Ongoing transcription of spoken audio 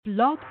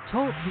Blog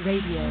Talk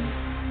Radio.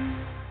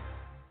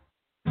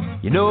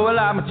 You know I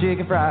like my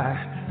chicken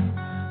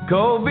fried,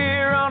 cold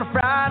beer on a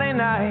Friday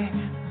night,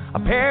 a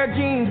pair of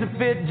jeans that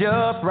fit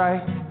just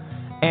right,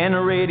 and the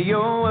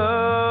radio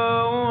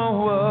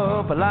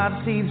up. I like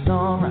to see the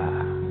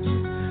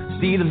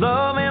sunrise, see the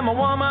love in my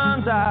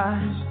woman's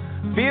eyes,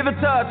 feel the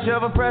touch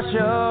of a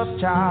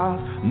precious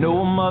child,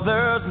 know a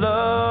mother's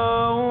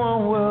love.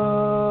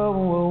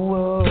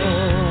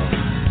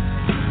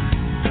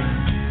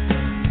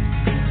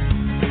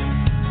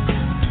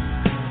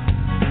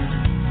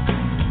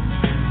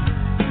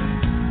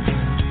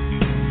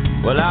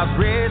 Well, I was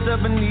raised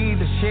up beneath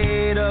the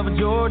shade of a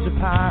Georgia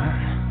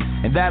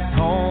pine, and that's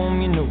home,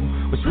 you know,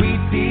 with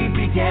sweet tea,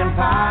 pecan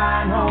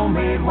pie, and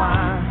homemade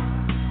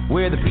wine,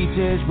 where the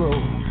peaches grow.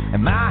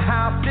 And my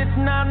house, it's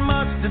not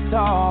much to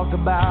talk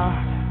about,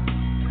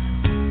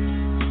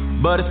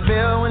 but it's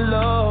filled with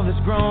love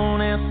that's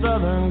grown in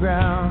southern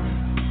ground,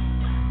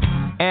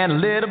 and a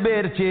little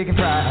bit of chicken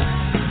fried,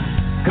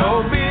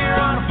 cold beer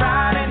on a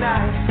Friday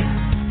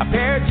night, a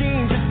pair of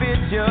jeans that fit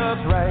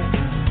just right,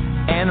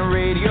 and the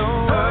radio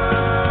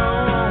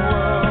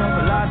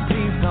a lot of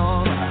see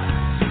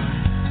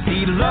sunrise,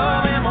 see the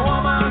love in my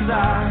woman's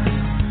eyes,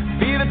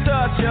 feel the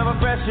touch of a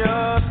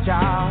precious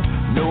child,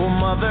 no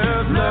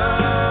mother's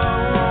love.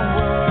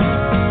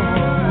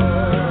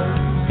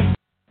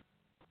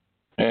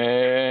 And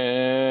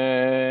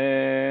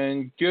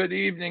good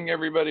evening,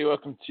 everybody.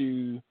 Welcome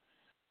to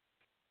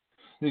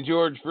the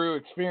George Brew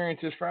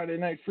Experience, this Friday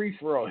night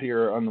free-for-all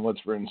here on the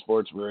What's Written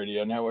Sports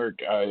Radio Network.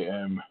 I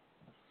am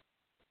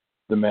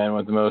the man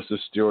with the most, is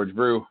George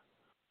Brew,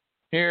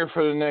 here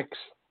for the next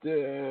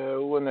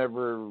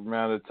whenever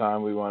amount of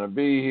time we want to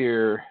be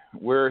here.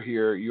 We're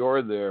here,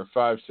 you're there,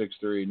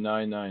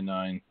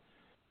 563-999-3488.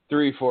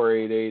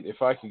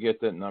 If I could get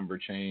that number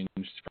changed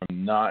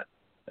from not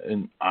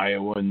an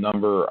Iowa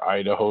number or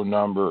Idaho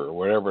number or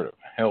whatever the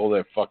hell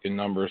that fucking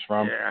number is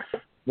from,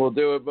 we'll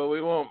do it, but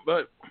we won't.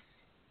 But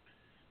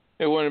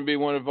it wouldn't be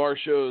one of our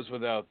shows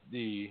without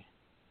the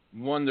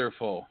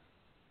wonderful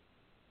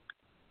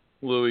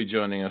Louie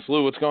joining us.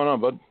 Lou, what's going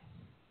on, bud?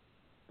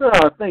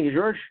 Thank you,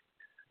 George.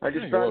 I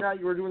just found out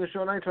you were doing the show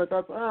tonight, so I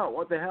thought,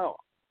 what the hell?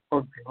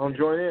 I'll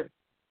join in.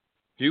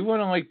 Do you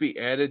want to be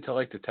added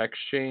to the text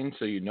chain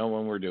so you know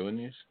when we're doing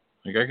these?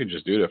 I could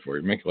just do that for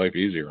you, make life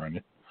easier on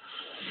you.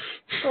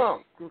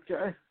 Oh,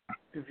 okay.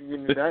 If you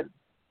can do that.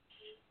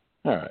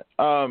 All right.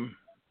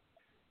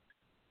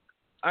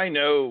 I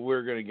know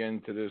we're going to get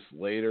into this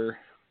later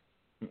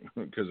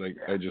because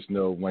I just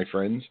know my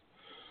friends.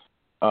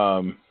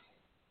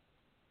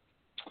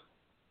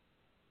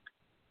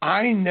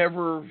 I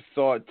never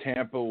thought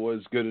Tampa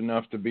was good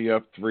enough to be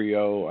up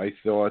 3-0. I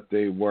thought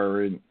they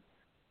weren't.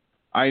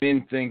 I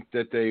didn't think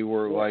that they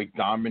were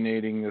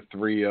dominating the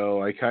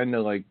 3-0. I kind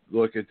of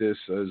look at this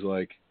as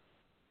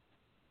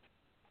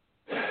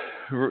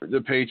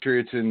the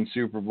Patriots in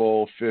Super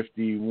Bowl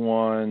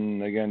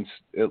 51 against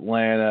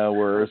Atlanta,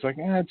 where it's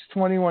it's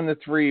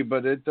 21-3,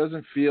 but it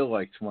doesn't feel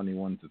like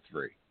 21-3.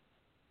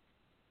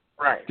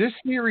 Right. This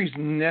series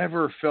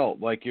never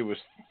felt like it was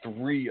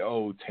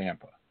 3-0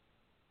 Tampa.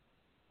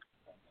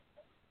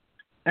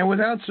 And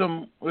without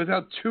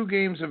 2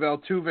 games of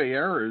Altuve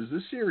errors,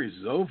 this series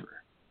is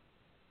over.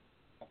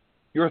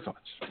 Your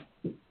thoughts?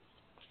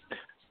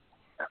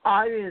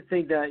 I didn't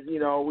think that, we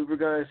were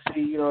going to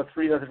see,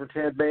 3-0 for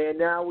Tampa Bay, and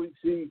now we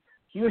see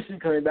Houston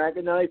coming back,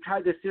 and now they've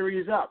tied the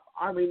series up.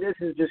 I mean, this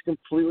is just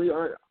completely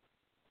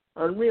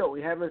unreal.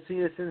 We haven't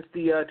seen it since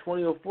the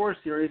 2004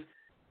 series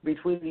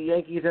between the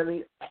Yankees and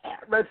the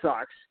Red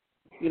Sox.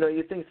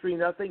 You think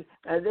 3-0,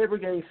 and they were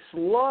getting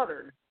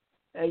slaughtered,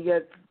 and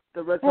yet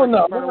the Red Sox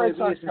the Red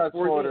Sox got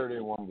slaughtered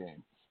in one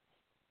game.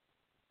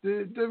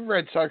 The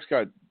Red Sox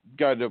got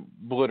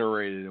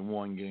obliterated in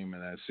one game in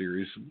that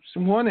series.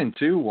 Some 1 and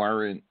 2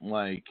 weren't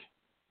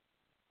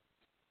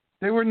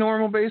they were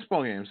normal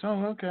baseball games.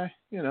 Oh, okay,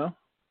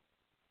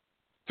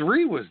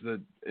 3 was the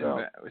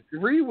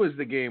 3 was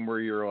the game where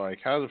you're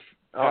how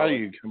do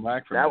you come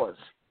back from that? Was.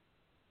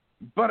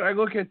 But I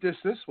look at this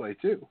way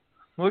too.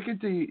 Look at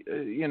the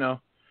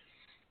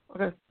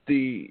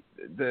the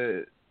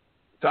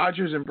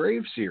Dodgers and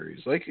Braves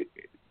series. That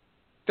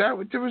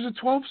there was a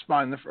 12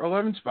 spot in the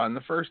 11 spot in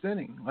the first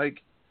inning.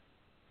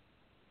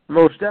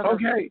 Most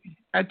definitely. Okay,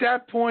 at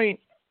that point,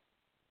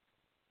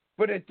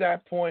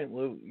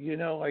 Lou,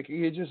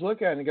 you just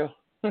look at it and go,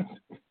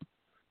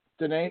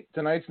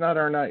 tonight's not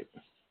our night.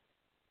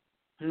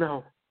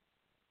 No.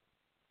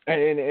 And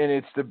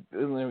it's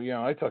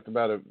I talked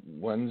about it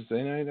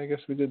Wednesday night. I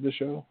guess we did the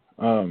show.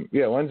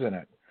 Wednesday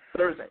night.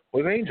 Thursday.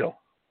 With Angel.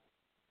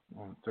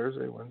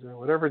 Thursday, Wednesday,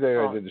 whatever day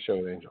I did the show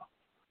with Angel.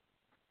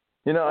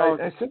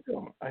 I said to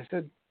him,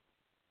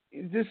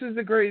 this is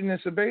the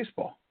greatness of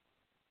baseball.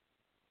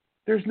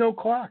 There's no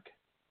clock.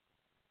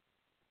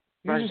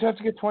 You just have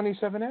to get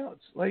 27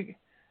 outs.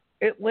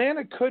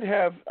 Atlanta could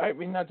have,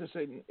 not to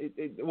say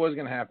it was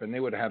going to happen. They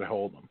would have had to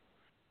hold them.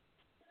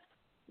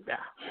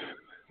 Yeah.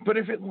 But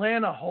if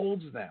Atlanta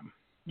holds them,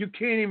 you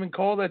can't even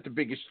call that the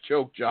biggest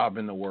choke job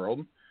in the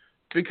world.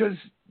 because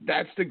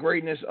that's the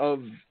greatness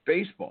of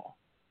baseball.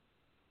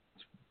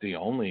 It's the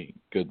only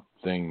good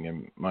thing,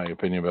 in my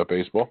opinion, about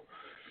baseball.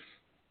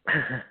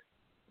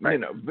 I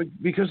know, but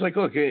because, like,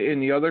 look, in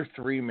the other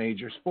three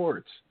major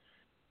sports,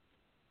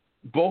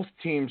 both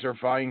teams are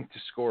vying to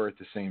score at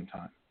the same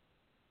time.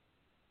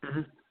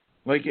 Mm-hmm.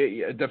 Like,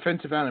 a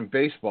defensive out in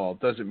baseball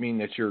doesn't mean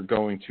that you're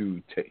going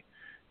to take.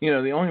 You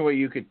know, the only way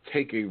you could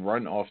take a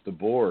run off the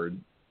board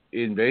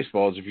in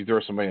baseball is if you throw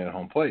somebody at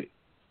home plate,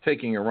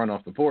 taking a run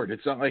off the board.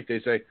 It's not like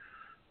they say,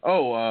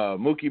 oh,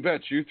 Mookie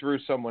Betts, you threw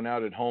someone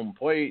out at home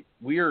plate.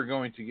 We are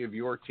going to give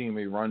your team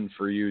a run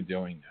for you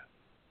doing that.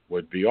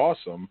 Would be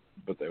awesome,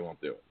 but they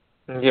won't do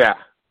it. Yeah.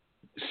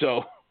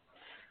 So,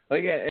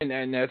 like,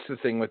 and that's the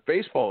thing with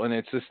baseball, and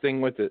it's this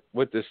thing with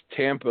this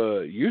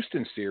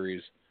Tampa-Houston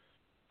series,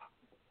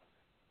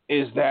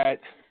 is that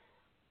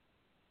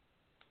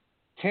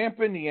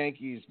Tampa and the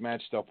Yankees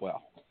matched up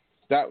well.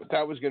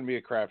 That was going to be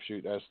a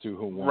crapshoot as to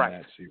who won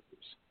that series.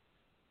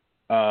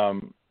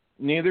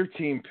 Neither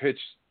team pitched.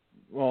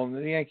 Well,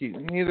 the Yankees.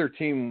 Neither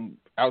team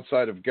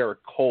outside of Garrett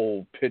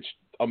Cole pitched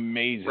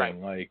amazing. Right.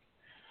 Like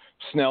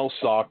Snell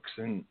sucks,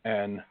 and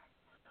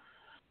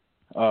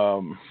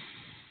Snell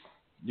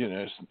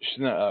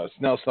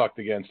sucked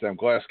against them.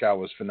 Glasgow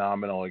was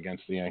phenomenal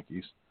against the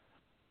Yankees.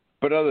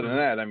 But other than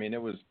that, I mean,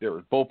 there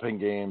were bullpen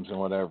games and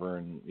whatever,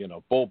 and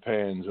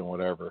bullpens and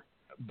whatever.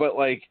 But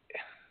like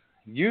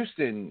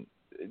Houston,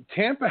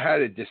 Tampa had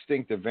a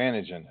distinct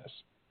advantage in this.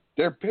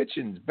 Their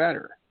pitching's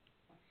better.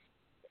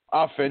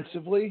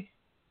 Offensively,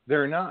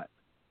 they're not.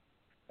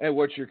 And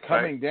what you're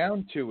coming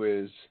down to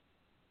is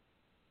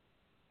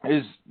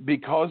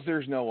because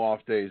there's no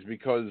off days,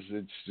 because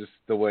it's just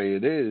the way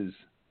it is.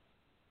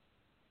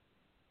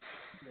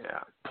 Yeah.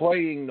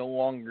 Playing the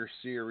longer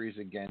series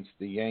against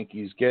the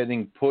Yankees,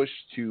 getting pushed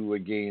to a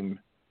game,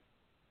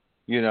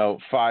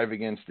 5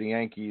 against the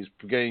Yankees,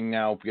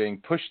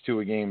 getting pushed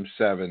to a game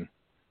 7,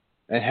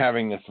 and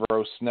having to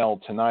throw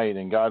Snell tonight,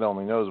 and God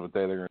only knows what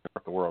day they're going to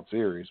start the World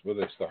Series. Will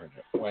they start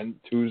when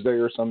Tuesday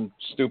or some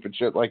stupid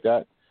shit like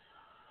that?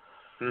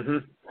 Mm-hmm.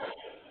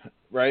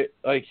 Right?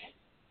 Like,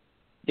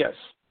 yes.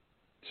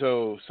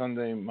 So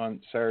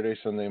Saturday,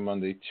 Sunday,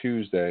 Monday,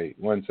 Tuesday,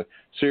 Wednesday.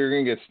 So you're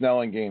going to get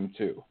Snell in game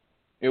 2.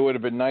 It would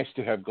have been nice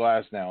to have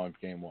Glass now in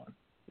game 1.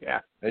 Yeah.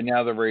 And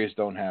now the Rays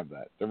don't have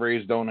that. The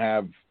Rays don't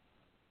have,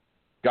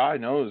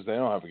 God knows they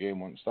don't have a game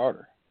 1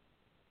 starter.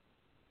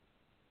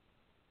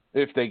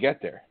 If they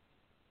get there.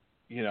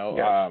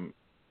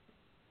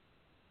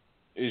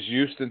 Is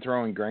Houston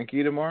throwing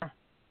Greinke tomorrow?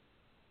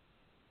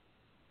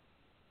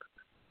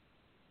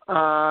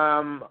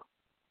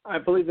 I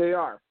believe they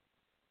are.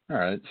 All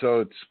right,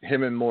 so it's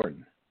him and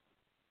Morton.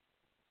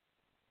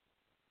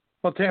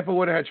 Well, Tampa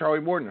would have had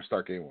Charlie Morton to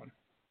start game 1.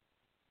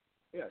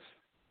 Yes.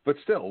 But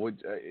still,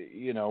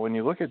 when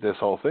you look at this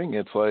whole thing,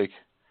 it's like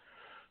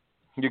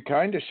you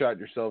kind of shot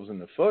yourselves in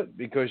the foot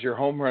because you're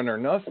home run or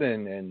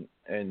nothing,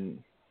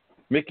 and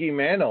Mickey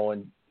Mantle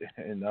and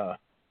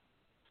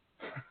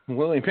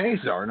Willie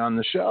Mays aren't on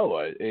the show.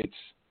 It's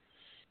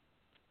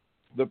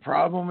the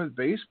problem with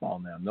baseball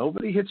now.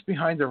 Nobody hits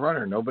behind the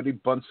runner. Nobody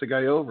bunts the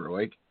guy over.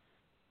 Like,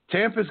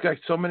 Tampa's got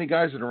so many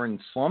guys that are in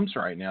slumps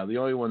right now. The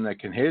only one that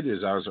can hit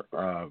is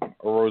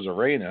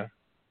Arozarena,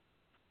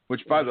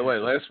 which, by the way,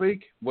 last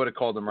week would have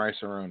called him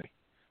Rice-A-Roni.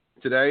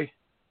 Today,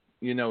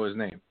 you know his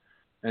name.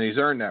 And he's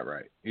earned that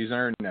right. He's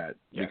earned that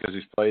because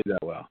he's played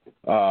that well.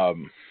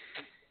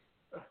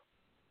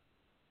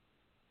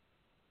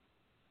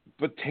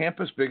 But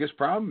Tampa's biggest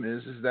problem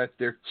is that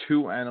they're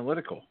too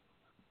analytical.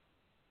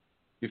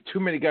 You have too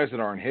many guys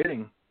that aren't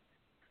hitting.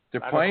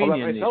 They're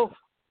playing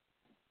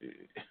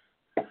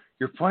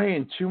you're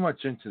playing too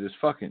much into this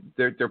fucking.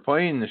 They're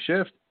playing the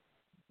shift.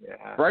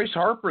 Yeah. Bryce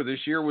Harper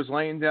this year was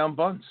laying down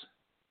bunts.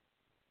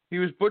 He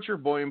was butcher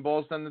boying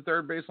balls down the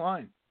third base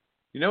line.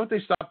 You know what they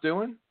stopped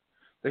doing?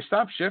 They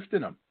stopped shifting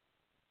them.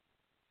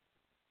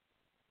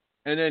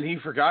 And then he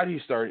forgot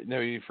he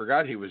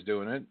was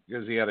doing it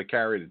because he had to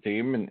carry the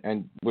team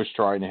and was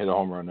trying to hit a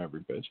home run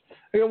every pitch.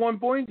 They got 1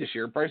 point this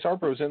year. Bryce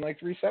Harper was in like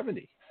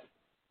 370.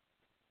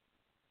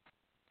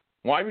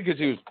 Why? Because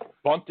he was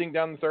bunting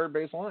down the third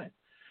base line.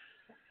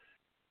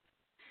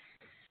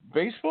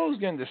 Baseball is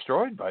getting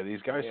destroyed by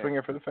these guys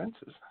swinging for the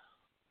fences.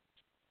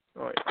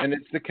 Oh, yeah. And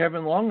it's the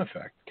Kevin Long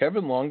effect.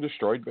 Kevin Long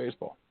destroyed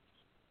baseball.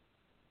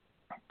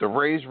 The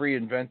Rays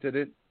reinvented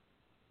it.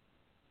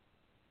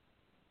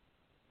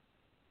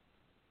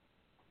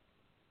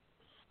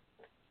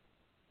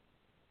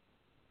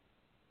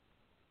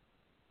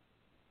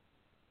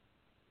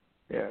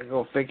 Yeah,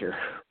 go figure.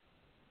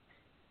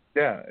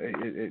 Yeah,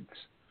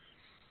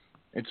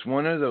 it's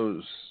one of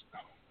those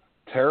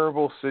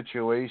terrible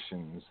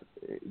situations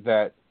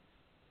that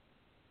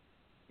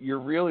you're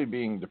really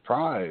being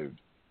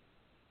deprived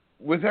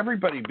with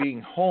everybody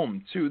being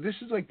home too. This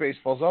is like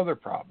baseball's other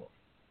problem.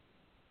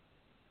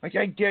 Like,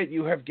 I get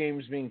you have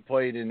games being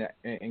played in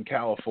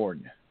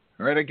California,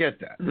 right? I get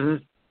that.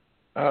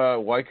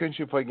 Mm-hmm. Why couldn't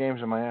you play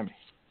games in Miami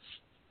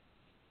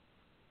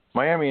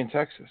and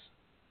Texas?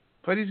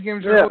 Play these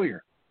games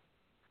earlier.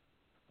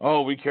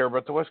 Oh, we care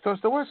about the West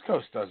Coast. The West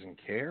Coast doesn't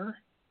care.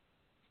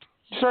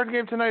 Start the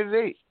game tonight at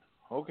 8.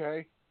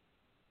 Okay.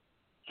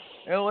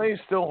 LA is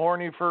still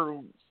horny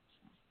for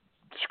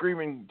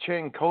screaming,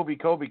 chanting Kobe,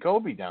 Kobe,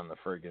 Kobe down the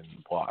friggin'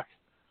 block.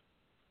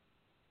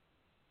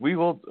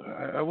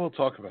 I will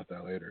talk about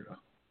that later, though,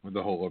 with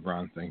the whole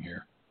LeBron thing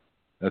here.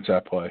 That's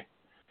at play.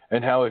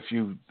 And how if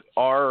you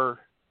are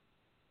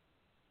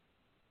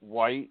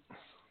white,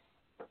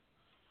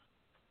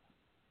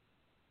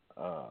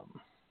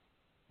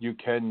 you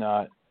can't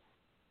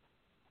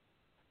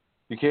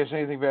say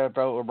anything bad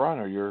about LeBron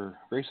or you're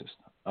racist.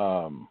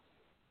 All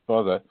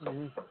that.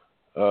 Mm-hmm.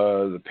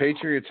 The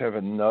Patriots have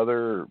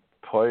another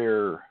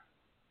player.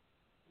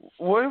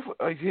 What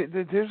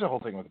if there's a whole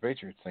thing with the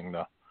Patriots thing,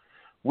 though.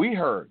 We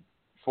heard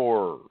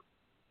for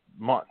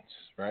months,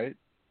 right?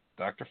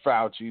 Dr.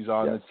 Fauci's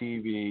on the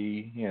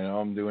TV. You know,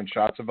 I'm doing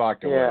shots of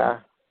vodka. Yeah.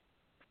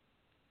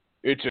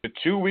 It's a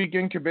 2-week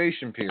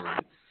incubation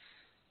period.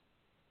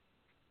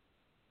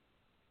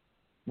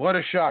 What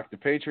a shock. The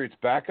Patriots'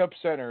 backup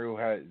center who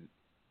had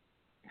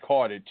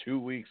caught it 2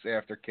 weeks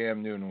after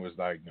Cam Newton was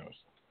diagnosed.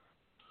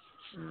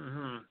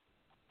 Mm-hmm.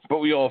 But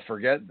we all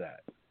forget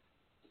that.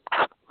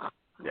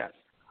 Yes.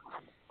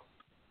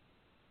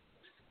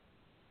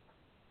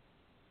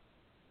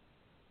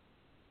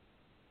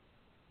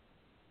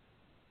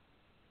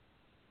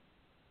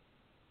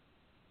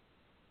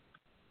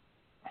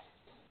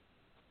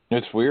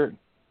 It's weird.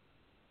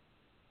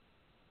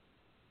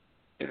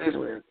 It is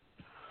weird.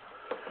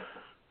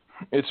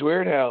 It's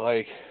weird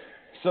how,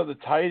 so the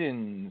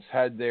Titans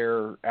had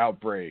their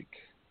outbreak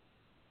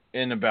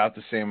in about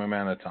the same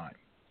amount of time.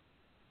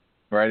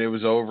 Right? It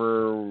was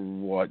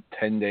over,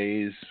 10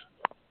 days?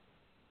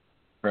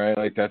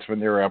 Right? That's when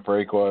their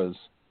outbreak was.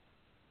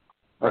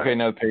 Right. Okay,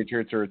 now the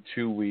Patriots are at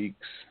 2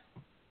 weeks,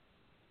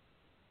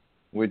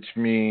 which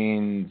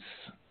means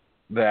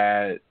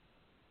that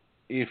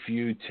if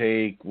you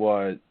take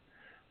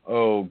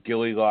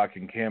Gilly Lock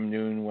and Cam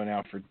Newton went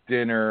out for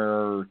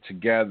dinner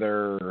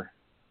together,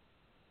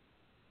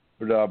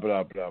 blah,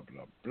 blah, blah,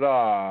 blah,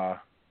 blah.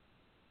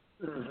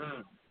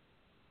 Mm-hmm.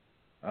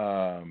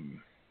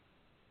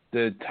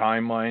 The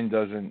timeline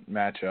doesn't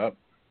match up.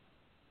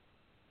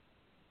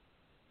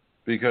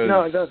 Because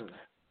no, it doesn't.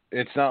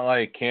 It's not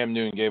like Cam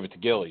Newton gave it to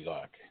Gilly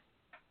Lock.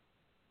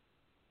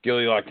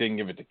 Gilly Lock didn't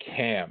give it to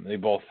Cam. They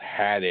both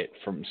had it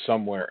from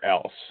somewhere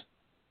else.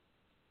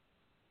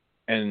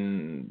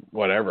 And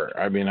whatever.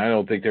 I mean, I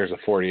don't think there's a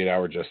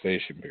 48-hour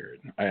gestation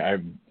period.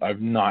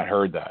 I've not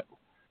heard that.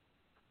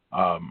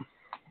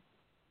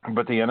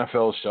 But the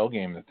NFL shell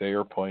game that they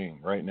are playing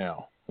right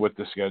now with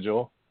the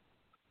schedule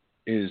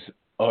is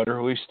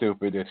utterly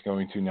stupid. It's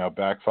going to now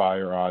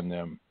backfire on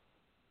them.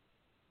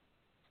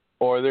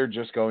 Or they're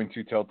just going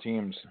to tell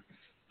teams,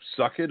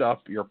 suck it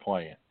up, you're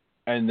playing.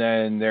 And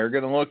then they're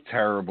going to look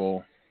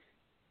terrible.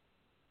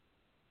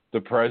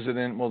 The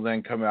president will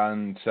then come out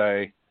and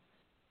say,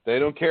 they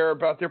don't care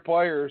about their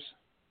players.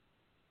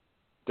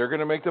 They're going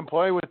to make them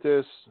play with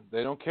this.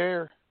 They don't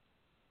care.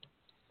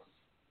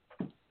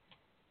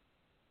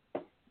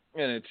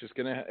 And it's just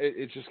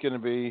going to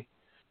be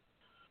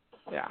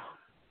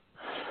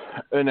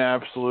an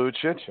absolute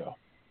shit show.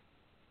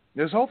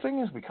 This whole thing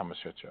has become a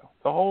shit show.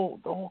 The whole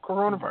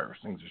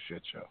coronavirus thing's a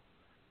shit show.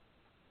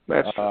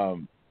 That's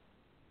true.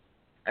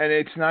 And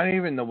it's not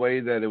even the way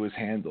that it was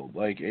handled.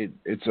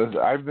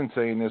 I've been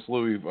saying this,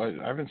 Louis.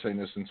 I've been saying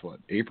this since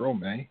April,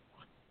 May.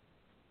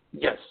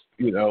 Yes.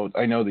 You know,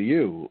 I know that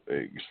you,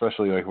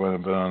 especially when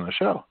I've been on the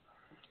show.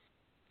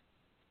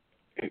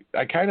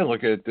 I kind of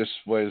look at it this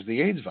way as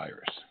the AIDS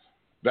virus.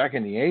 Back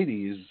in the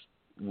 80s.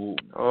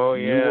 Oh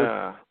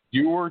yeah.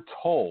 You were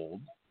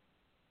told,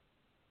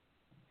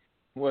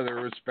 whether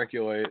it was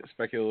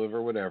speculative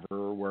or whatever,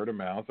 or word of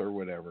mouth or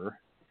whatever,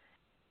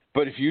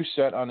 but if you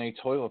sat on a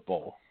toilet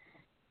bowl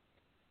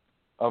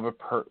of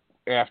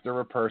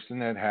after a person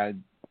that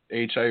had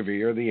HIV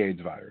or the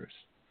AIDS virus,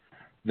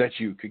 that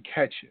you could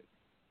catch it,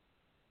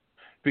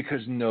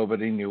 because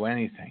nobody knew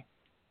anything.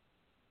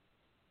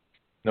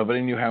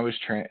 Nobody knew how it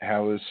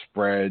was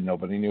spread.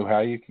 Nobody knew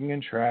how you can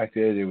contract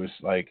it. It was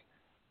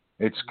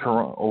it's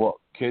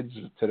kids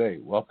today.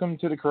 Welcome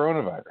to the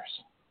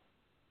coronavirus.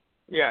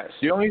 Yes.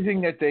 The only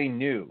thing that they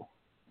knew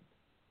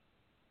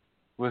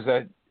was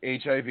that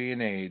HIV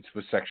and AIDS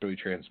was sexually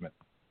transmitted.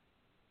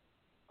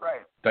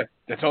 Right.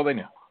 That's all they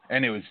knew.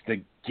 And it was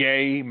the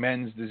gay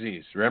men's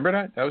disease. Remember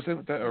that? That was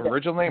the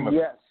original name of it.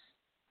 Yes.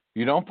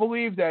 You don't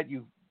believe that,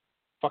 you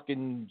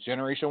fucking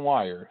Generation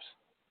Yers.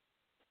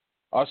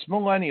 Us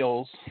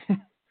millennials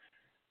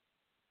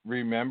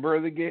remember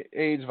the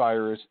AIDS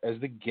virus as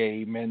the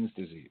gay men's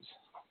disease.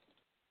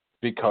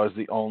 Because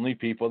the only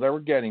people that were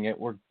getting it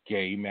were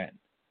gay men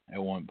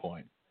at one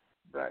point.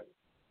 Right.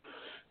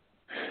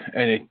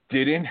 And it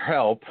didn't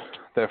help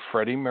that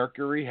Freddie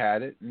Mercury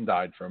had it and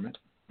died from it,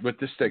 with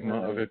the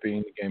stigma of it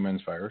being the gay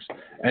men's virus.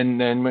 And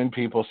then when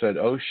people said,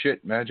 oh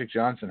shit, Magic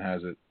Johnson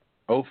has it.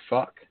 Oh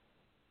fuck.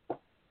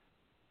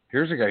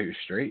 Here's a guy who's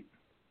straight,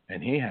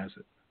 and he has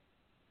it.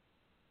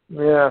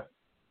 Yeah.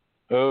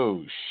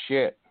 Oh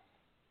shit.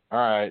 All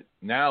right,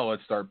 now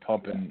let's start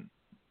pumping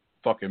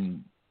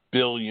fucking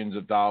billions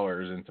of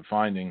dollars into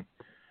finding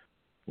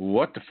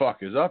what the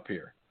fuck is up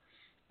here.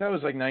 That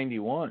was like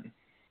 91.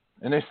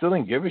 And they still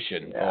didn't give a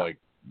shit until like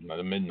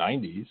the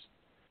mid-90s.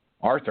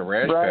 Arthur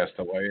Ashe passed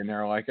away, and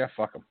they're like,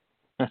 fuck him.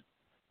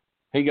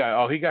 He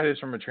got his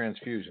from a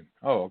transfusion.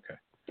 Oh, okay.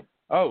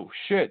 Oh,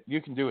 shit,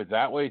 you can do it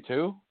that way,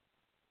 too?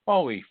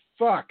 Holy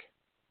fuck.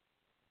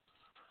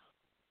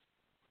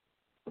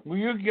 Well,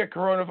 you can get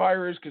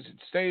coronavirus because it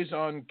stays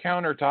on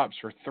countertops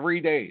for 3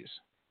 days.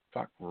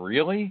 Fuck,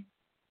 really?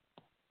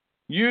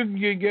 You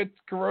can get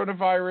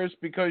coronavirus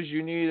because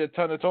you need a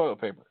ton of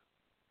toilet paper.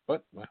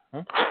 What?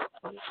 Huh?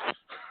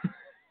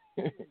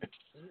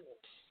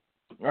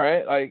 All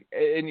right, like,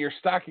 and you're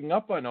stocking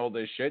up on all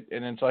this shit,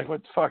 and it's like,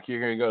 what the fuck? You're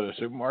gonna go to the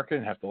supermarket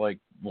and have to like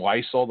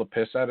Lysol the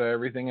piss out of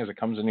everything as it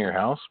comes into your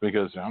house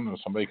because I don't know,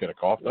 somebody could have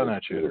coughed on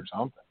that shit or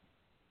something.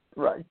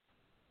 Right.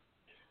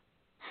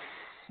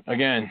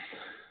 Again,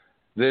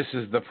 this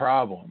is the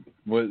problem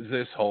with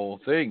this whole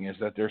thing is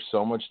that there's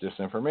so much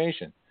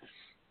disinformation.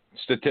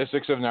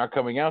 Statistics are now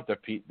coming out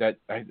that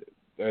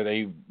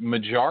a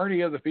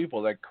majority of the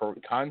people that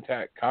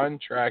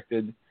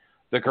contracted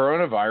the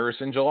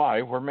coronavirus in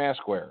July were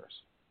mask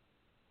wearers.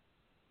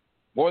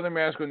 Wore their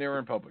mask when they were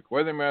in public.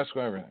 Wore their mask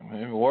when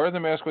everything. Wore their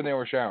mask when they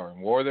were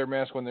showering. Wore their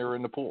mask when they were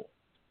in the pool.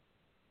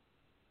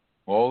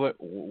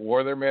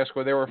 Wore their mask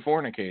when they were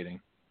fornicating.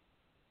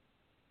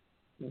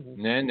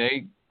 And then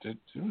it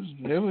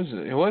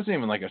wasn't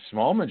even like a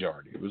small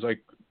majority. It was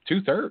like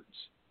 2/3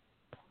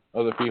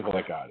 of the people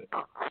that got it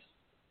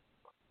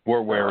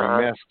were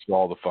wearing masks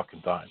all the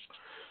fucking time.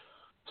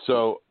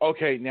 So,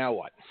 okay, now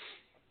what?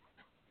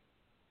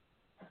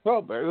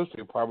 Well, those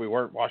people probably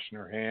weren't washing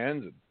their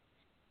hands and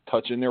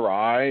touching their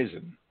eyes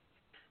and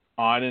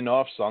on and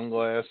off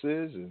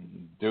sunglasses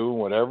and doing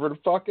whatever the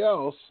fuck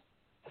else.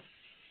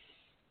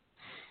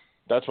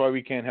 That's why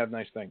we can't have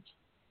nice things.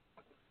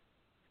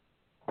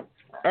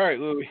 All right,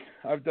 Louie,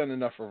 I've done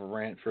enough of a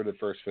rant for the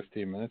first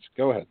 15 minutes.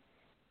 Go ahead.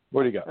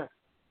 What do you got?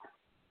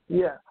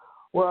 Yeah.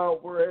 Well,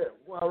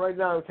 right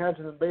now we're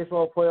catching the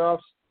baseball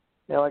playoffs.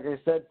 And like I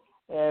said,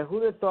 who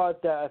would have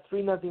thought that a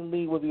 3-0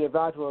 lead would be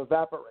about to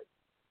evaporate?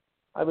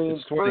 I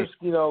mean, first,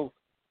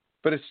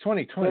 But it's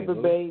 2020. Tampa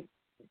Bay.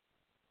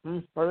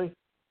 Pardon me?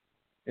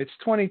 It's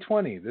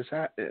 2020.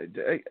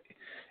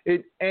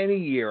 In any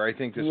year, I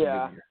think this is a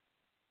good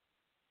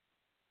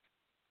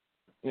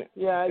year.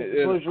 Yeah, I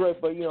suppose you're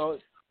right. But,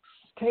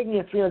 taking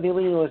a 3-0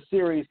 lead in a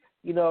series,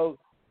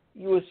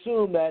 you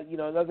assume that,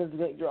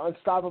 you're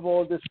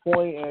unstoppable at this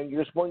point and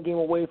you're just one game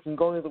away from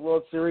going to the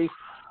World Series.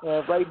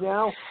 And right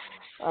now,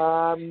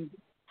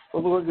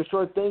 the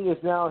short thing is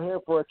now here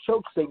for a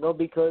choke signal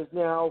because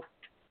now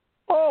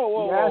the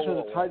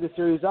Astros have tied the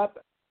series up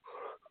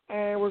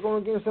and we're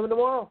going to Game 7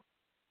 tomorrow.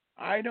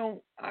 I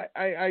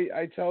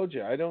told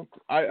you, I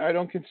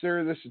don't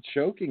consider this a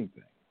choking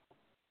thing.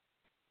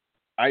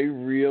 I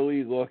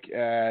really look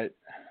at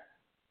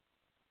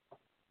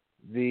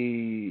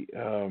the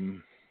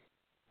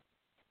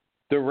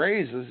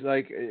Rays is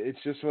like,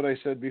 it's just what I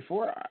said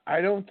before. I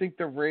don't think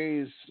the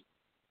Rays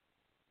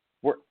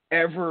were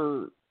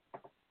ever,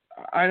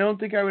 I don't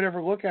think I would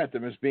ever look at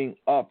them as being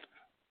up.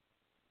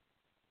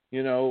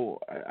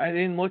 I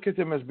didn't look at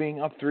them as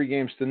being up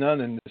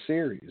 3-0 in the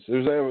series.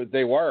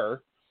 They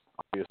were,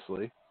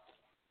 obviously.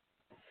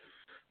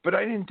 But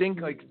I didn't think,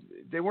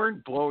 they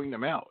weren't blowing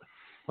them out.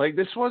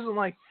 This wasn't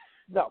like,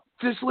 no,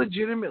 this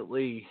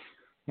legitimately,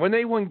 when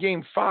they won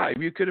Game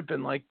 5, you could have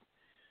been like,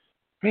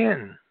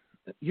 man,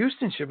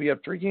 Houston should be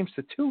up 3-2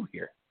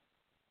 here.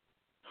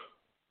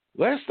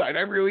 Last night,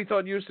 I really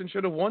thought Houston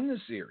should have won the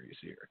series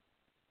here.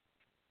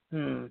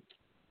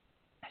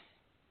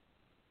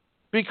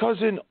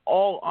 Because in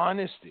all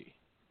honesty,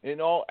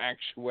 in all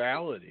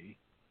actuality,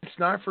 it's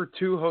not for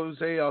two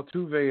Jose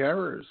Altuve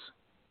errors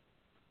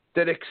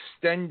that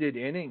extended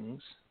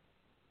innings.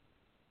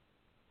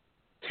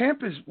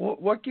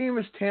 What game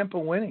is Tampa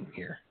winning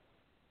here?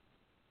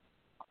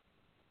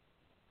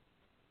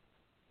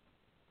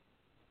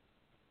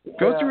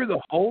 Go through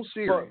the whole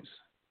series.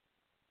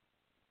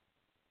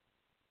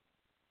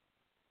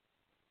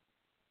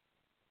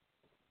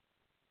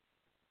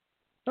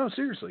 No,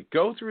 seriously.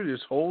 Go through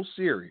this whole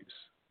series.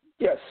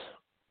 Yes.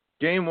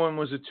 Game 1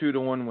 was a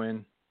 2-1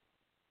 win.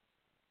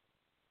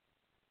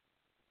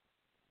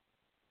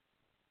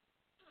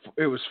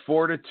 It was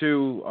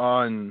 4-2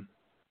 on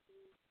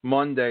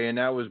Monday, and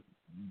that was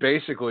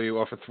basically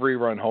off a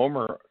 3-run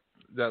homer.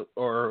 That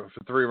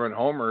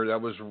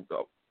was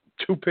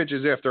 2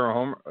 pitches after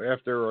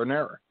an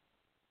error.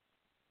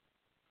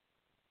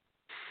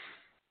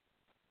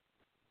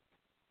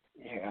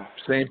 Yeah.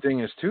 Same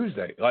thing as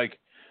Tuesday.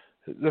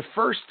 The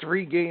first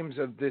 3 games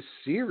of this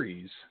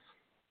series,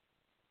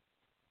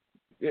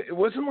 it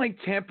wasn't like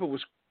Tampa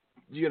was,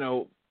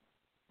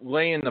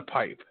 laying the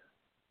pipe.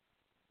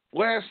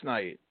 Last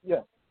night,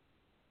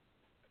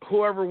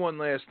 whoever won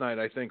last night,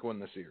 I think, won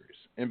the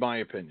series, in my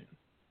opinion.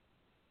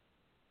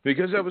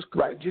 Because it was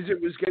going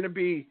to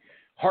be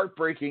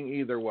heartbreaking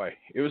either way.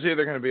 It was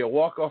either going to be a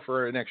walk-off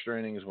or an extra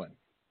innings win.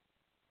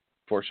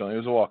 Fortunately, it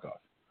was a walk-off.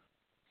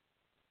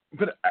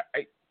 But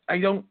I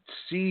don't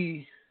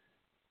see.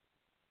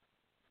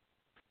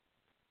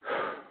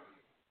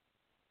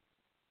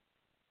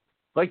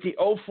 Like the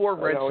 04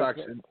 Red Sox,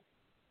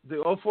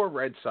 the 04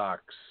 Red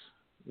Sox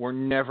were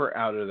never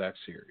out of that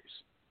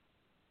series.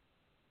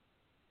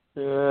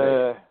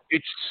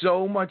 It's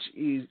so much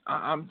easier.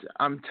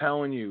 I'm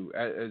telling you,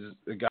 as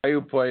a guy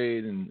who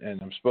played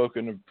and I've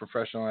spoken to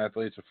professional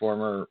athletes, a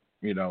former,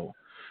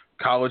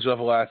 college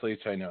level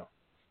athletes, I know.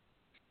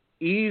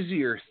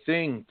 Easier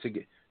thing to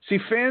get. See,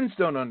 fans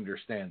don't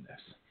understand this.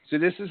 See,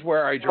 this is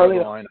where I draw the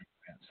line on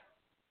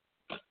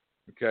fans.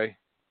 Okay?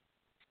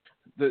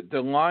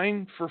 The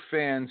line for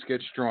fans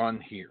gets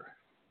drawn here.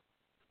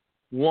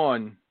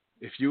 One,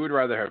 if you would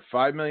rather have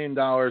 $5 million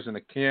in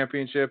a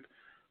championship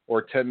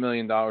or $10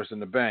 million in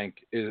the bank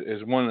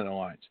is one of the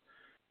lines.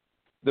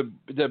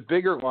 The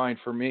bigger line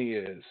for me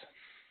is,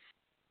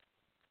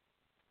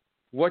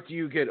 what do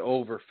you get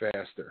over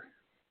faster?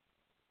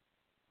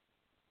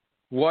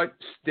 What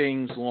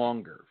stings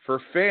longer?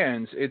 For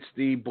fans, it's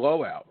the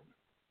blowout.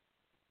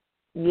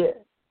 Yeah.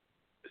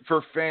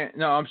 For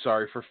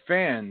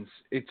fans,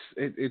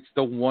 it's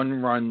the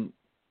one-run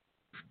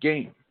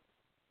game.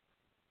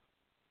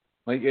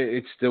 Like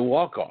it's the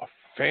walk-off.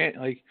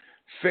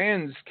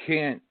 Fans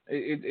can't.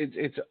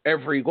 It's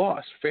every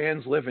loss.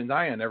 Fans live and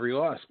die on every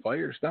loss.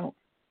 Players don't.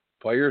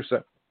 Players say,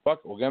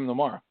 "Fuck, we'll get them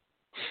tomorrow."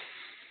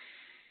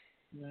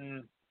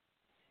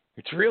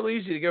 It's real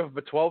easy to give up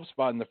a 12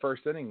 spot in the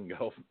first inning and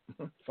go,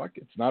 "Fuck,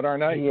 it's not our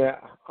night." Yeah,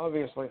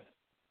 obviously.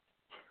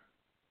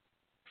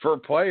 For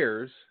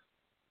players,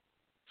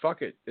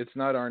 fuck it, it's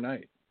not our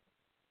night.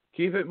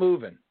 Keep it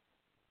moving.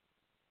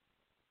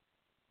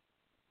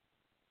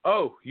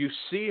 Oh, you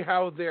see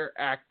how they're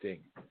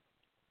acting.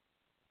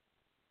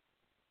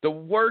 The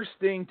worst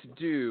thing to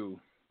do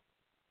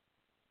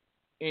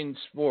in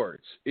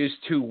sports is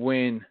to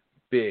win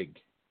big,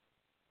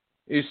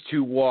 is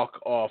to walk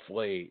off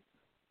late,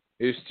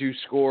 is to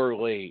score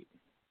late,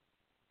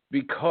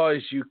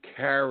 because you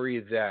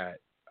carry that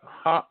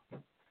high,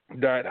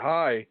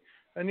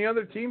 and the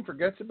other team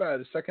forgets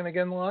about it a second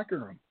again in the locker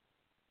room.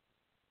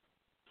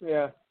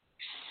 Yeah.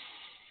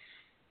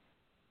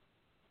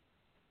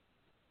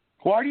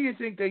 Why do you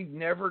think they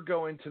never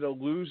go into the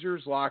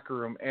loser's locker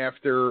room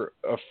after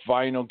a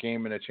final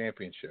game in a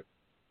championship?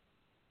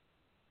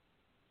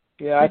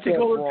 Yeah, I think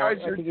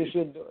you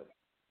should do it.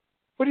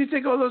 What do you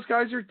think all those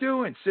guys are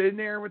doing? Sitting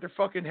there with their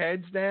fucking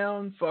heads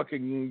down,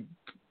 fucking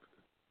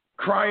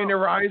crying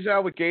their eyes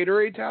out with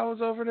Gatorade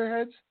towels over their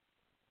heads?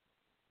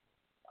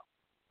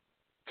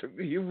 If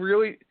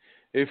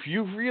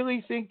you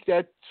really think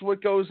that's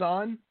what goes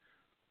on,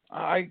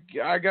 I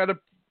got a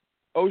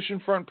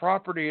oceanfront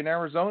property in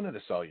Arizona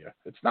to sell you.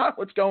 It's not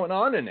what's going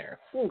on in there.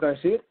 Oh, can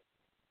I see it?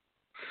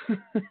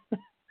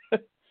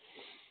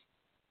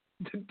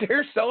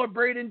 They're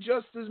celebrating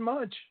just as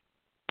much.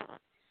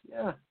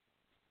 Yeah.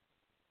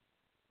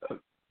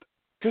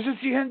 Because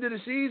it's the end of the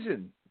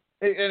season.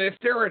 And if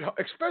they're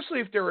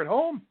especially if they're at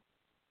home.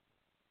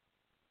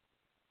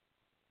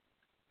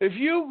 If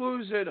you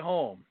lose at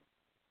home,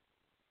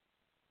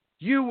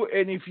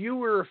 if you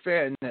were a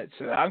fan that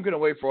said, I'm going to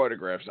wait for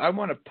autographs, I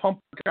want to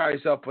pump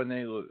guys up when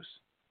they lose,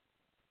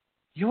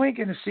 you ain't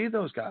going to see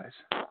those guys.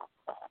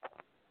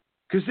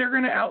 Because they're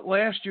going to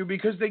outlast you,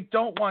 because they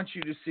don't want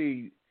you to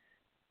see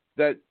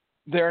that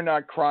they're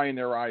not crying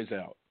their eyes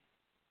out.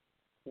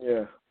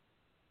 Yeah.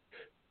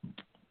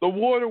 The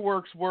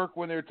waterworks work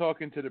when they're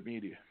talking to the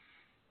media.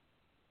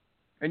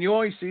 And you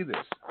always see this.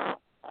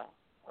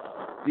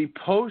 The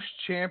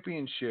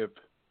post-championship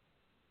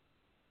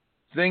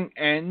thing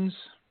ends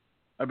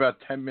about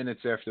 10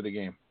 minutes after the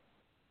game.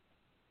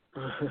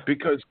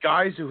 Because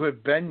guys who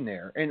have been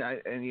there,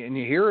 and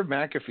you hear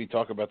McAfee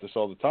talk about this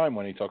all the time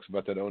when he talks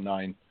about that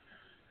 2009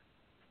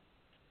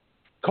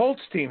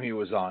 Colts team he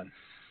was on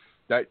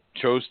that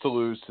chose to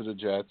lose to the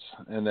Jets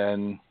and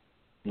then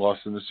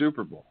lost in the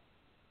Super Bowl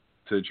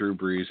to Drew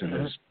Brees and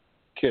his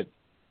kid.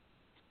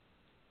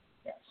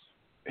 Yes.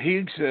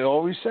 He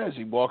always says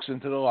he walks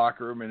into the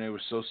locker room and it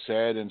was so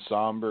sad and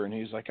somber, and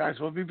he's like, guys,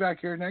 we'll be back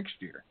here next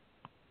year.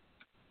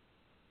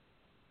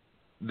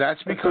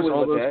 That's because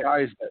all those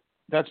guys.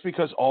 That's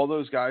because all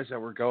those guys that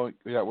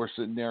were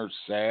sitting there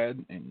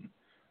sad and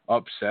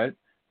upset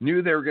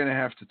knew they were going to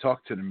have to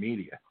talk to the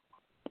media.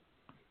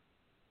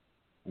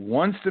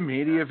 Once the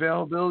media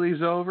availability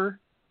is over,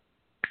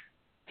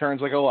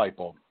 turns like a light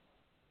bulb.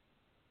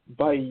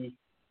 Bye.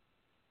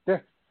 Yeah.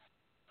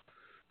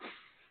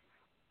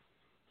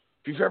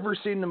 If you've ever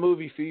seen the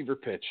movie Fever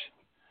Pitch,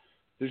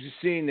 there's a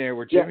scene there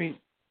where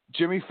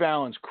Jimmy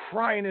Fallon's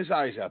crying his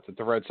eyes out that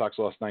the Red Sox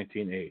lost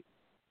 19-8.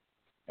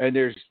 And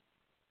there's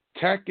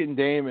Tech and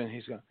Damon.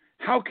 He's going,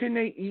 how can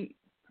they eat?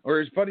 Or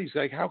his buddy's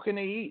like, how can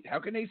they eat? How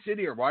can they sit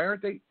here? Why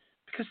aren't they?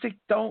 Because they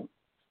don't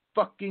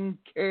fucking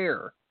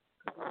care.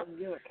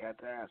 Give a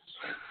cat's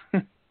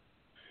ass.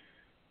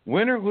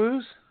 Win or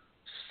lose,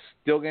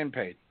 still getting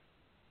paid.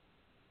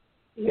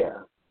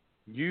 Yeah.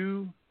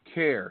 You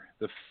care.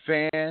 The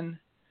fan,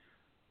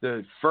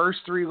 the first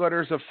three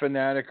letters of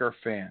fanatic are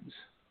fans.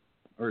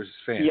 Or is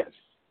fans? Yes.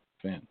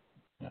 Fan.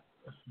 Yeah.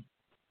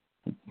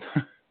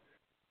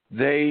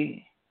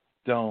 They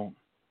don't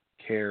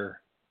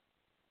care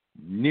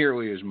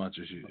nearly as much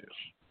as you do.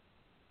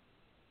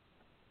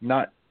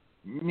 Not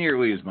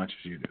nearly as much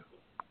as you do.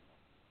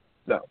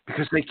 No.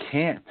 Because they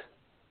can't.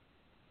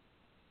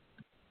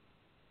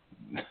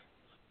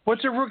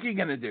 What's a rookie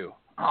going to do?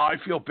 Oh, I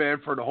feel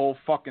bad for the whole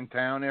fucking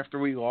town after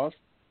we lost.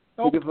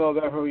 Nope. You can feel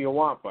bad for who you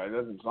want, but it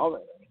doesn't solve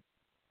anything.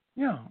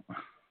 Yeah.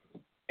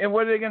 And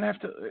what are they going to have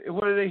to,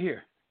 what do they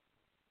hear?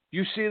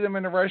 You see them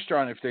in a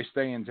restaurant if they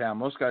stay in town.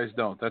 Most guys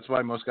don't. That's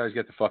why most guys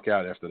get the fuck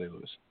out after they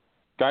lose.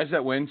 Guys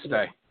that win,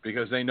 stay.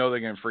 Because they know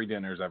they're getting free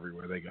dinners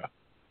everywhere they go.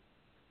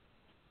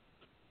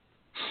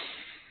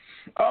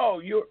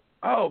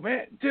 Oh,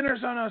 man,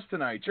 dinner's on us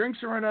tonight. Drinks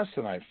are on us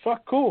tonight.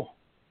 Fuck, cool.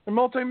 They're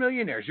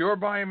multimillionaires. You're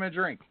buying them a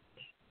drink.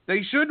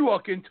 They should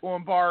walk into a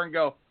bar and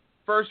go,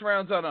 first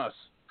round's on us.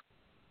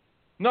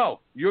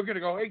 No, you're going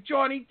to go, hey,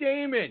 Johnny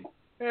Damon,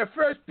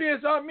 first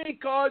beer's on me,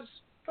 cuz.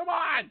 Come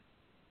on.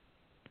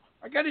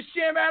 I got a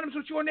Sam Adams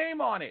with your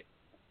name on it.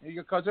 And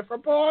your cousin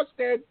from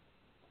Boston.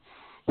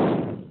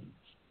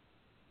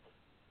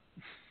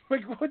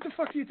 Like, what the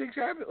fuck do you think's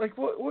happening? Like,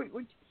 what?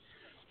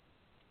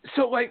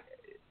 So, like,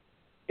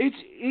 it's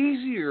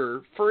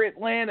easier for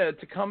Atlanta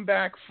to come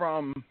back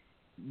from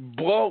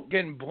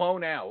getting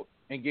blown out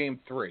in Game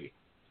 3.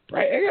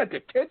 Right? They got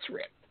the tits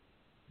ripped.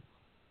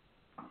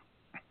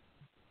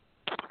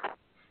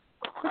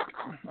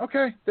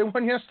 Okay, they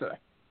won yesterday.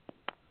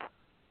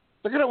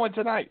 They're going to win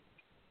tonight.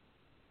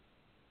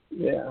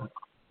 Yeah.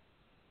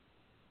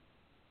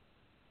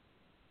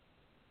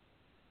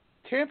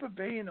 Tampa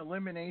Bay in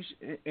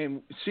elimination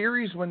in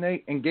series when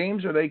they in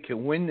games where they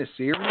can win the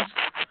series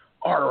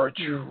are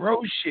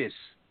atrocious.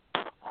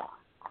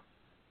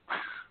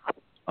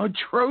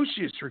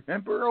 Atrocious.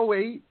 Remember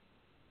 2008?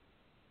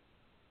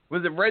 Where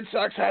the Red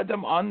Sox had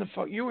them on the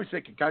phone. You were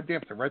thinking,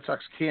 goddamn, the Red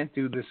Sox can't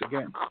do this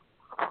again.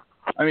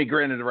 I mean,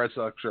 granted, the Red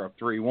Sox are up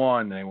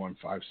 3-1. They won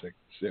 5-6,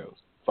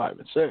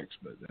 5-6,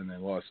 but then they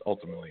lost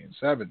ultimately in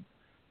 7.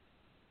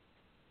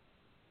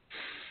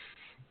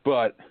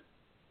 But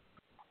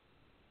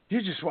I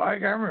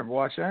remember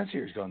watching that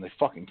series going, they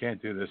fucking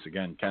can't do this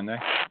again, can they?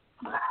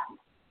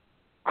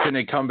 Can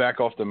they come back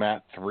off the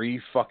mat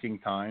 3 fucking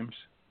times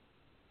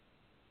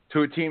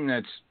to a team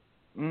that's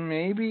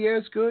maybe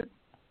as good?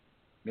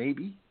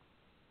 Maybe.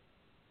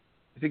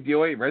 I think the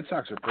 08 Red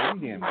Sox are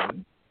pretty damn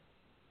good.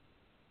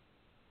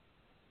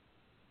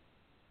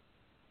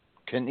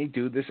 Can they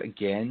do this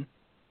again?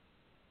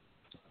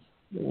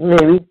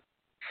 Maybe.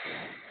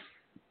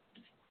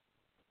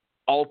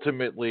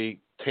 Ultimately,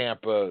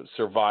 Tampa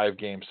survived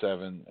Game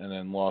 7 and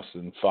then lost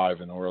in 5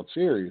 in the World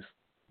Series.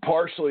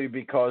 Partially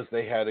because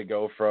they had to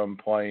go from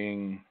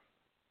playing,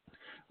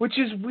 which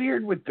is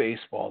weird with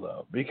baseball,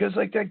 though. Because,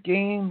 like, that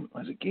game,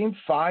 was it Game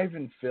 5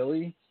 in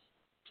Philly?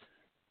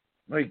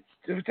 Like,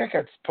 that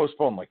got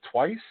postponed, like,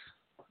 twice,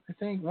 I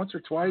think. Once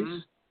or twice. Mm-hmm.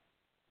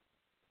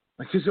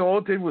 Like, because all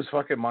it did was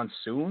fucking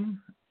monsoon.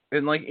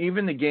 And, like,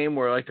 even the game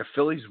where, like, the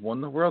Phillies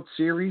won the World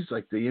Series,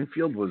 like, the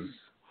infield was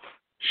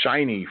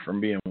shiny from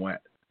being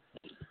wet.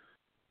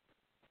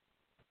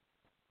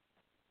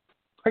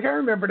 Like, I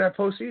remember that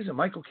postseason.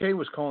 Michael Kay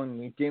was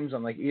calling games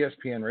on, like,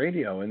 ESPN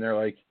radio, and they're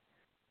like,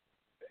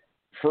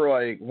 for,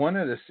 like, one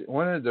of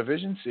the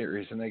division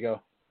series, and they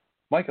go,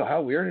 Michael,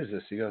 how weird is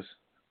this? He goes,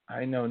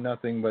 I know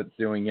nothing but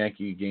doing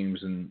Yankee games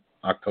in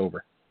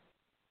October.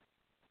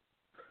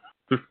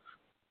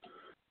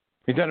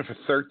 He'd done it for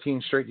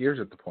 13 straight years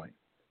at the point.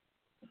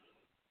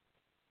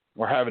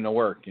 Or having to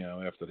work,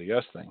 after the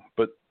yes thing.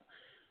 But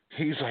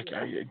he's like,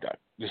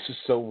 this is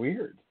so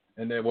weird.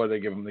 And then what did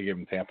they give him? They gave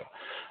him Tampa.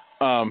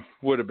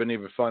 Would have been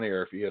even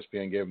funnier if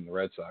ESPN gave him the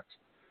Red Sox.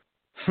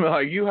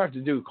 Like, you have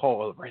to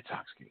call all the Red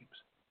Sox games.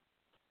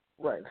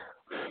 Right.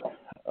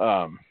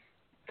 All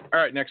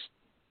right,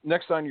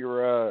 next on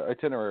your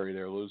itinerary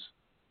there, Luz.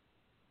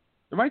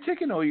 Am I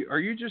taking are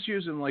you just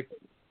using, like,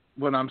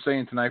 what I'm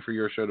saying tonight for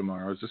your show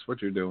tomorrow? Is this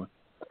what you're doing?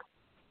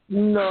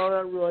 No,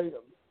 not really.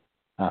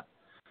 Huh.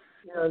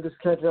 Just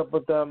catching up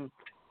with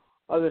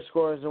other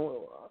scores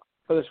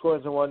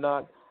and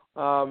whatnot.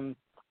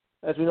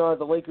 As we know,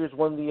 the Lakers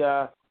won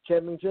the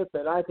championship,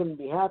 and I couldn't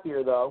be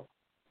happier, though.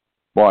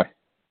 Why?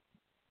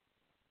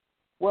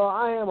 Well,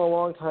 I am a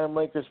longtime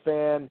Lakers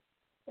fan,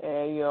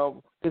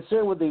 and,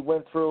 considering what they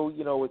went through,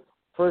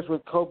 first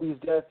with Kobe's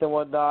death and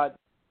whatnot,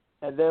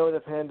 and then with the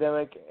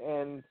pandemic,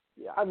 and,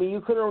 I mean,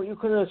 you couldn't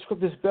have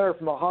scripted this better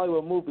from a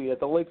Hollywood movie that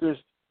the Lakers,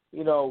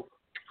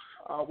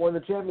 won the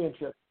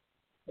championship.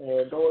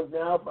 And those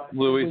now, but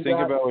Louis, think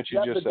about what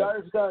you just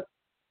said.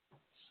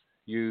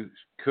 You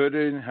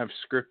couldn't have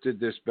scripted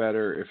this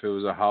better if it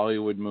was a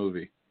Hollywood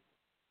movie.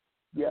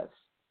 Yes.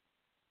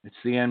 It's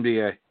the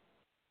NBA.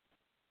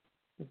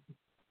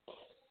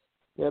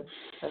 Yep.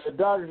 And the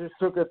Dodgers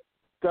just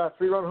got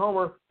a 3-run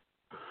homer.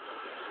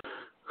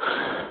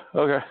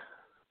 Okay.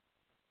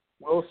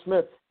 Will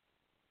Smith.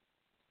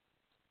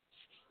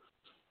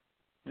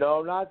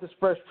 No, not the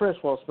Fresh Prince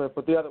Will Smith,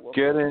 but the other Will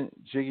Get Smith. in,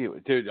 Jiggy.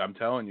 Dude, I'm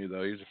telling you,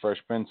 though, he's the Fresh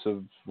Prince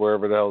of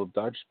wherever the hell the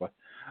Dodgers play.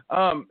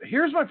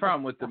 Here's my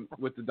problem with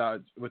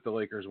the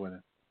Lakers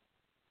winning.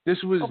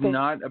 This was Okay.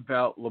 not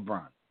about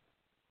LeBron.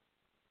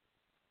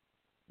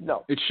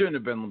 No. It shouldn't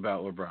have been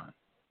about LeBron.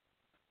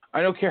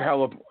 I don't care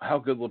how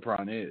good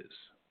LeBron is.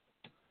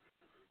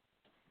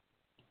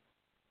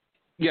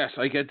 Yes,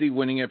 I get the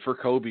winning it for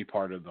Kobe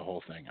part of the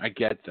whole thing. I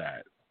get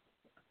that.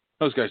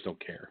 Those guys don't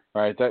care,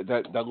 right?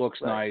 That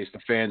looks Right. nice. The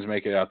fans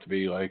make it out to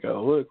be like,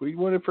 oh, look, we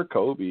won it for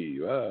Kobe.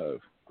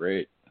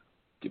 Great.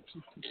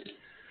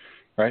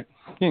 Right?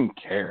 He didn't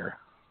care,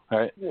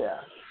 right?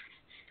 Yeah.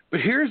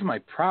 But here's my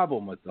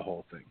problem with the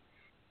whole thing.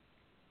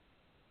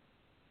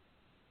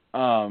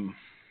 Can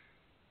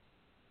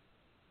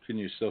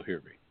you still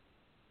hear me?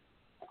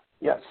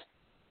 Yes.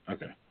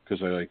 Okay,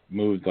 because I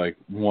moved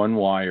one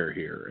wire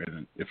here,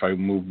 and if I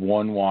move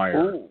one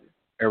wire, Ooh.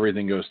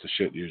 everything goes to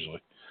shit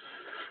usually.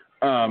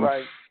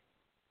 Right.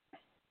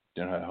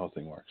 You know how the whole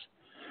thing works.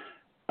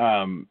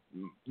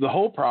 The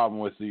whole problem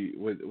with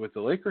the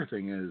Laker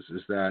thing is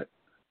that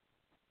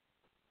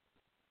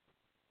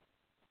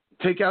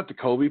take out the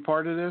Kobe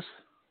part of this.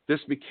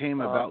 This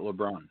became about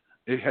LeBron.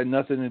 It had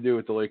nothing to do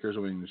with the Lakers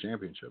winning the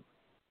championship.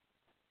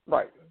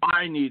 Right.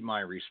 I need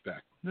my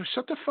respect. No,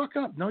 shut the fuck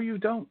up. No, you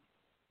don't.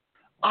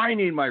 I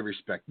need my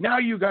respect. Now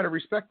you got to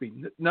respect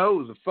me.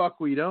 No, the fuck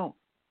we don't.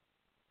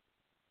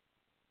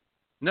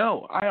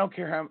 No, I don't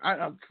care how. I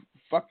don't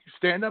fuck.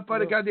 Stand up by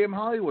the goddamn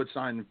Hollywood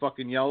sign and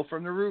fucking yell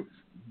from the roof.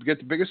 Get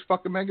the biggest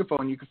fucking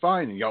megaphone you can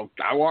find and yell,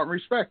 "I want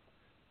respect."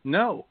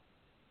 No.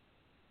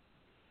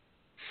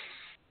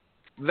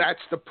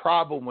 That's the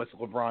problem with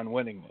LeBron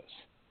winning this.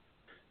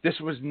 This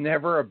was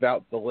never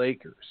about the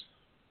Lakers.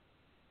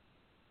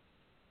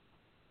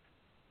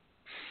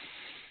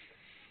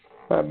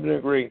 I would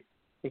agree.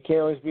 It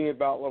can't always be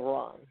about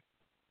LeBron.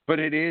 But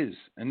it is,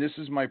 and this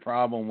is my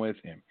problem with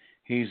him.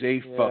 He's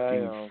a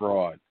fucking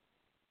fraud.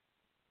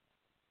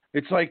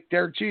 It's like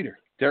Derek Jeter.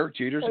 Derek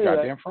Jeter's a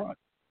goddamn fraud.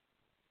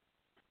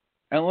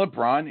 And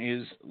LeBron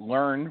is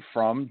learned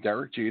from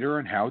Derek Jeter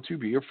on how to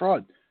be a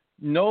fraud.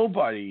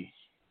 Nobody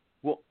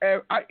will.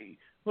 I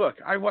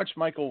watched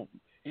Michael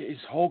his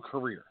whole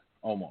career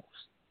almost.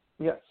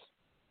 Yes.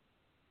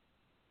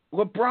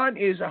 LeBron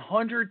is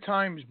 100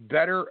 times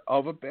better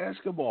of a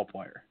basketball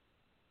player.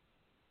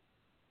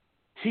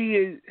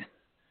 He's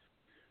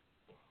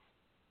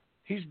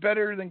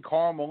better than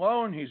Karl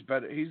Malone. He's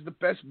the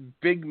best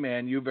big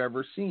man you've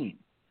ever seen.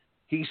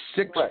 He's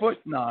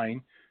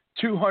 6'9",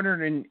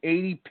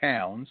 280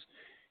 pounds.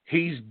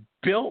 He's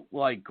built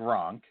like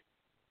Gronk.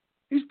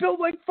 He's built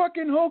like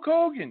fucking Hulk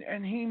Hogan,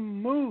 and he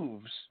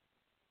moves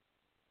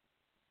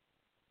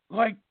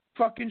like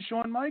fucking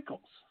Shawn Michaels.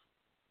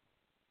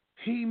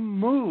 He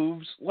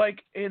moves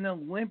like an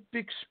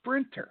Olympic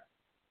sprinter.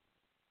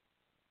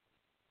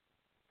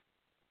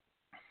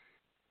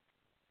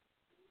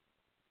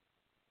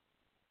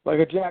 Like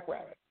a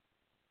jackrabbit.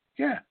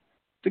 Yeah.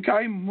 The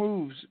guy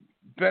moves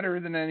better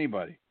than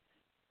anybody.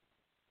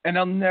 And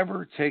I'll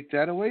never take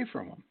that away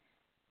from him.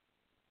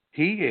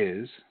 He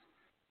is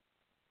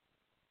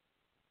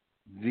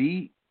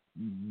the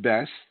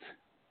best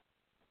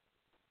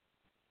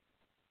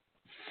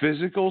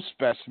physical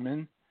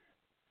specimen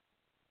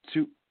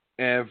to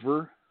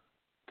ever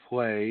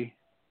play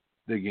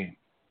the game.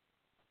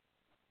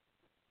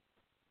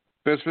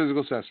 Best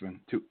physical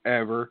specimen to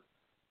ever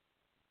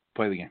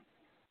play the game.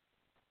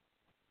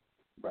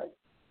 Right.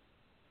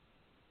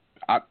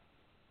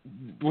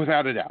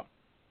 Without a doubt.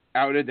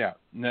 Out of doubt.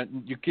 No,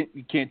 you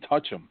can't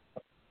touch him.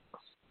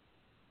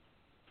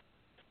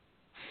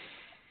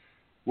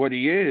 What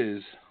he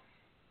is,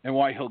 and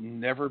why he'll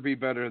never be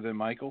better than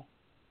Michael.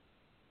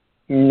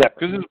 Never.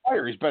 Because as a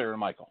player, he's better than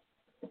Michael.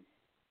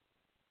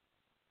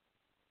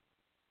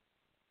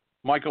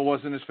 Michael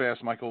wasn't as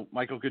fast. Michael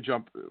could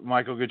jump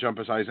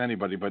as high as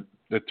anybody, but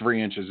the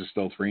 3 inches is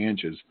still 3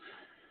 inches.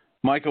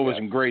 Michael was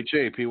in great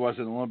shape. He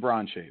wasn't in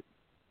LeBron shape.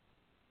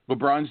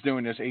 LeBron's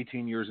doing this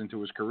 18 years into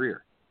his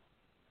career,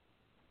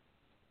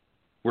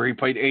 where he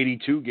played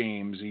 82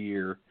 games a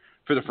year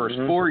for the first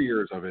 4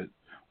 years of it,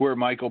 where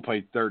Michael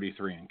played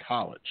 33 in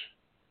college.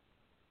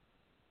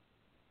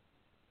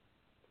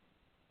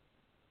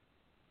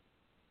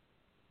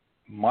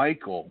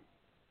 Michael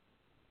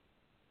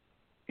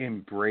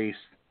embraced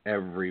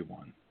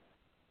everyone.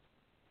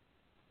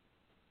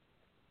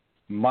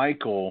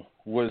 Michael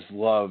was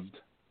loved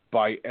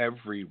by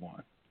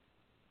everyone.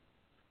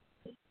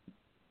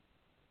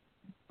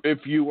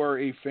 If you are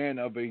a fan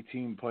of a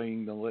team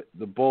playing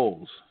the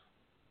Bulls,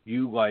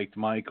 you liked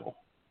Michael.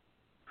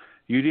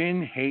 You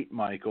didn't hate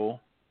Michael.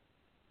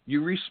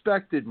 You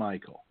respected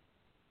Michael.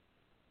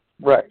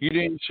 Right. You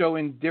didn't show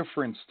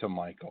indifference to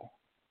Michael.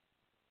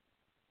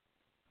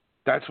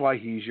 That's why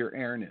he's your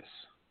airness.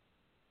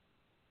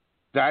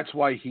 That's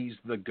why he's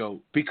the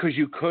GOAT. Because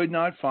you could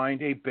not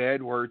find a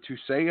bad word to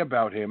say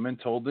about him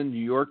until the New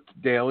York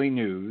Daily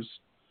News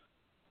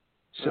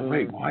said,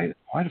 wait, why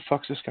the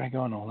fuck's this guy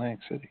going to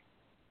Atlantic City?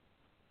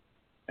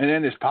 And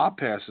then his pop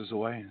passes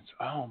away, and it's,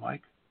 oh,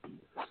 Mike,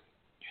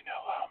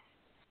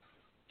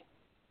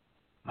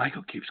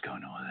 Michael keeps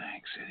going to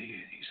Atlantic City,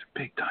 and he's a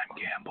big-time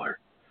gambler.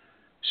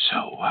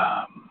 So,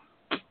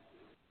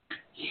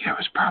 yeah, it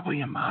was probably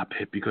a mob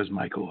hit because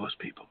Michael owes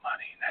people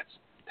money, and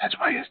That's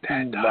why his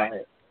dad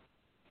died.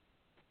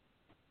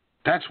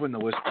 That's when the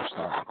whisper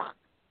started.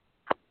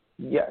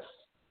 Yes.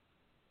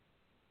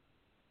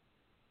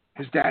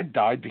 His dad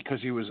died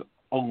because he was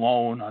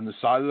alone on the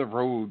side of the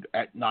road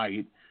at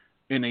night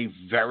in a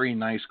very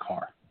nice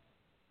car.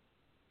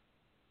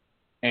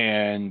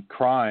 And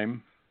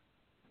crime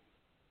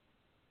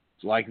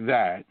like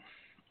that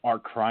are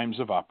crimes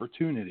of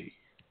opportunity.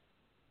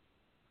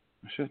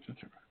 Shit,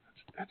 that's a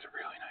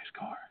really nice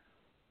car.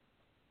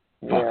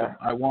 Yeah. Fuck,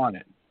 I want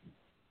it.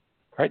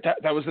 Right?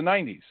 That was the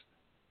 90s.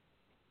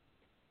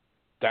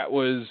 That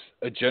was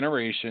a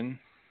generation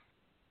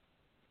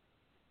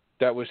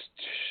that was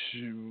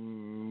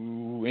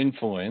too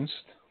influenced.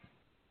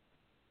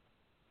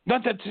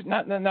 Not that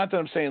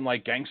I'm saying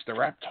like gangster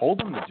rap told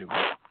them to do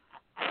it,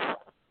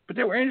 but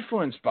they were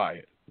influenced by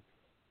it.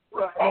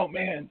 Right. Oh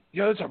man,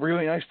 that's a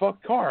really nice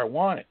fucking car. I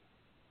want it.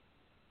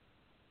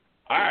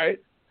 All right,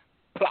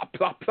 plop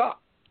plop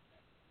plop.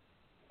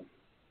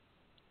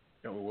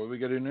 What do we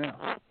got to do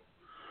now?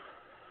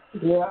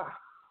 Yeah.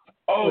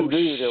 Oh What do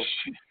you do?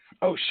 shit!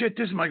 Oh shit!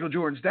 This is Michael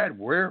Jordan's dad.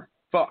 We're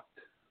fucked.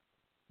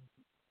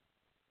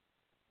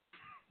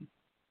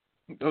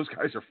 Those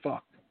guys are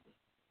fucked.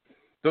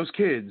 Those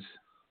kids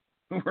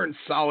were in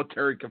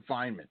solitary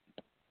confinement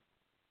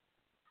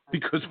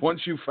because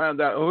once you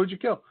found out, who'd you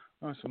kill?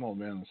 Oh, some old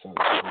man on the side of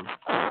the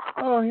street.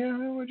 Oh yeah,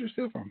 where'd you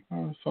steal from?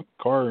 Oh, a fucking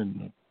car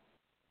and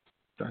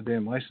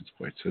goddamn license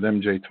plates at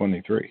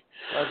MJ23.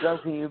 How dumb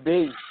can you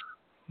be?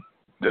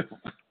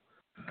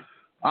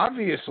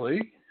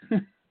 Obviously,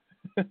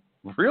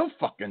 real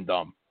fucking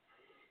dumb.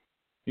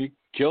 He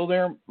killed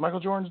Michael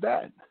Jordan's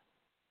dad.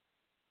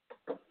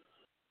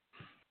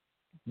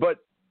 But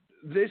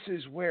this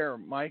is where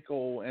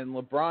Michael and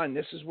LeBron,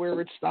 this is where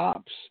it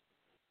stops.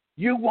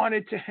 You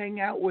wanted to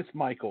hang out with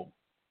Michael.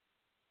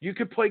 You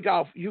could play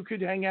golf. You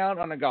could hang out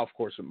on a golf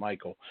course with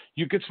Michael.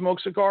 You could smoke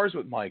cigars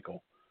with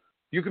Michael.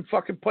 You could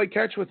fucking play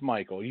catch with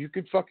Michael. You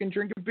could fucking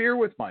drink a beer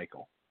with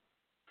Michael.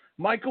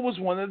 Michael was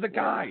one of the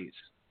guys.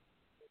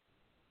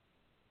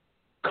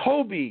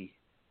 Kobe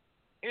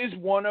is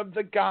one of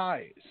the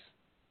guys.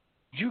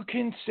 You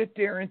can sit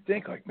there and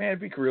think like, man, it'd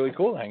be really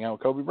cool to hang out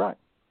with Kobe Bryant.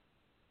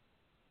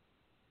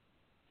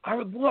 I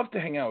would love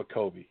to hang out with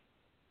Kobe.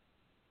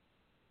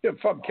 Yeah,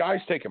 fuck guys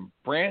taking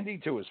Brandy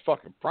to his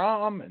fucking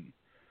prom and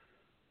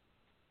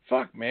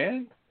fuck,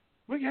 man.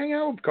 We can hang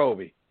out with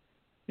Kobe.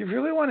 You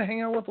really want to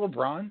hang out with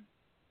LeBron?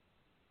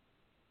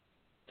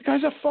 The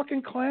guy's a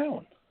fucking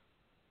clown.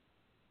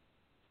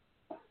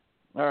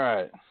 All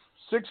right.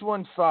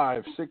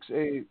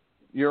 615-68.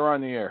 You're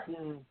on the air.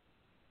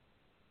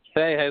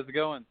 Hey, how's it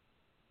going?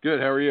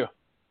 Good. How are you?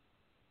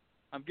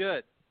 I'm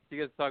good.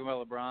 You guys talking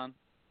about LeBron?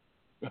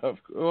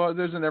 Well,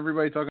 isn't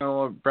everybody talking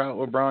about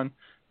LeBron?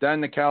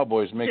 Down the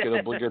Cowboys make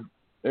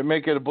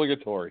it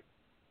obligatory.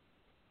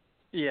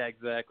 Yeah,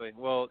 exactly.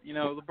 Well,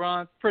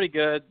 LeBron's pretty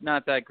good,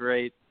 not that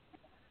great.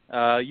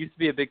 Used to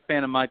be a big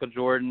fan of Michael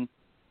Jordan.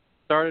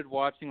 Started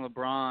watching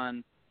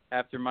LeBron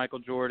after Michael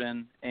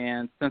Jordan,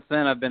 and since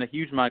then I've been a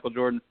huge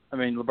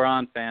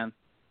LeBron fan.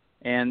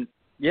 And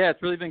yeah,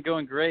 it's really been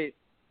going great.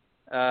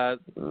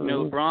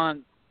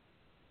 LeBron,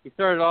 he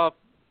started off,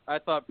 I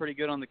thought, pretty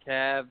good on the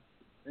Cavs,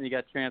 and he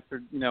got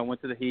transferred,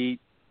 went to the Heat,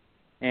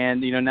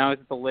 and now he's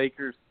at the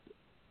Lakers.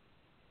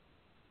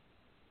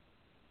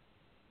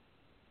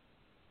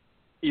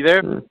 You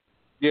there?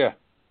 Yeah.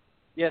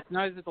 Yes,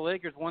 now he's at the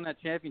Lakers, won that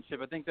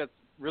championship. I think that's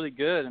really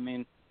good. I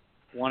mean,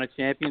 won a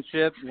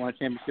championship with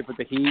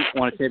the Heat,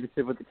 won a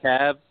championship with the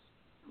Cavs.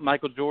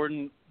 Michael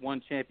Jordan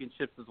won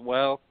championships as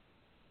well.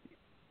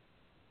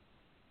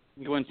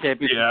 He won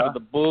championships with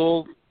the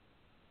Bulls.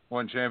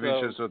 Won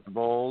championships with the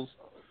Bulls.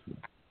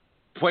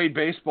 Played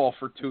baseball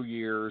for 2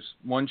 years.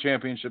 Won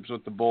championships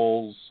with the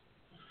Bulls.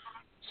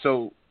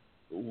 So,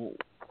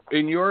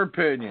 in your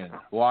opinion,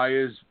 why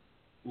is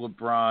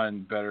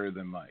LeBron better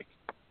than Mike?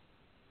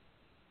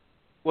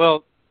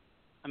 Well,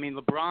 I mean,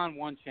 LeBron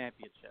won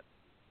championships.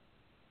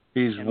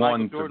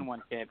 Michael Jordan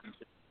won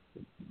championships.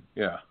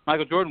 Yeah.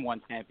 Michael Jordan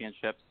won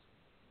championships.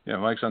 Yeah,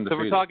 Mike's undefeated.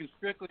 So if we're talking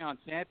strictly on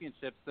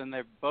championships, then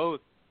they're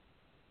both.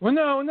 Well,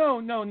 no.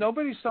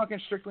 Nobody's talking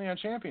strictly on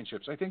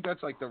championships. I think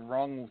that's like the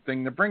wrong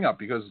thing to bring up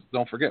because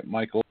don't forget,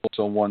 Michael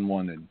also won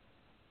one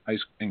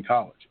in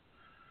college.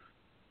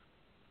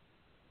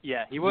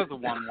 Yeah, he was a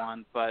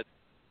 1-1, but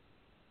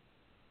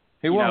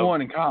he won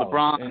one in college.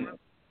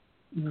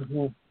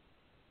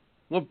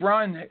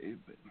 LeBron,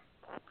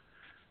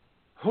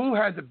 who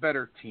had the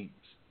better teams?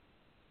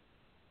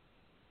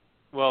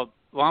 Well,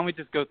 why don't we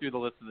just go through the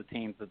list of the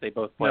teams that they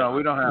both played? No,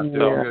 we don't have to.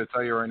 Yeah. I'm going to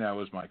tell you right now, it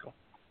was Michael.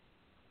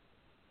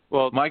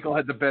 Well, Michael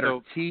had the better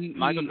team.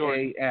 Michael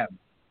Jordan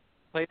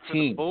played for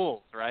the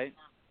Bulls, right?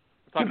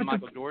 We're talking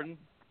Michael Jordan.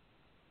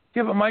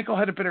 Yeah, but Michael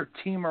had a better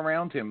team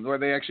around him where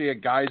they actually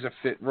had guys that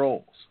fit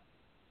roles.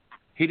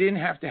 He didn't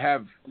have to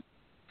have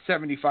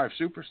 75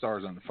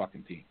 superstars on the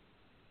fucking team.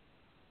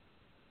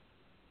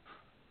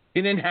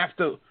 He didn't have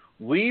to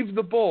leave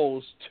the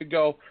Bulls to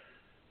go,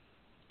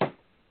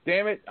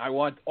 damn it, I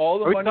want all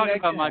the money I can. Are we talking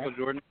about Michael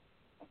Jordan?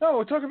 No,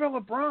 we're talking about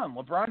LeBron.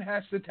 LeBron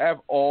has to have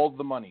all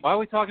the money. Why are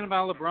we talking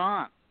about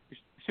LeBron? We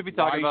should be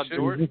talking about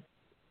Jordan.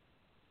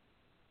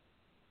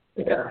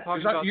 Yeah.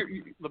 Talking about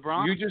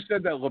LeBron. You just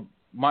said that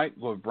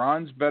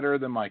LeBron's better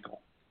than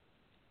Michael.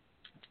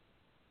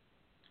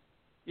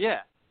 Yeah.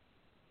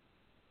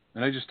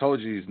 And I just told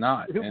you he's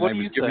not. And What I do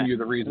was you giving say? you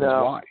the reasons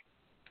No. why.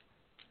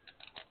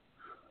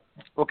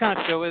 What kind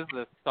of show is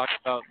this? Talking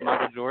about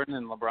Michael Jordan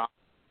and LeBron?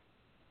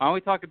 Why don't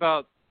we talk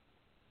about,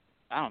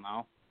 I don't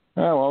know.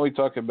 Why don't we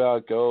talk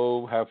about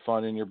go have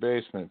fun in your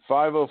basement?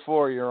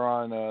 5:04, you're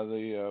on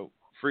the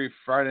free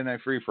Friday night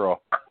free for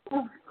all.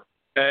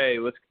 Hey,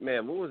 what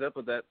was up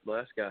with that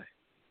last guy?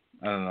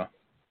 I don't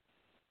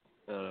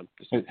know.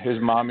 Just, His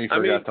mommy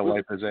forgot to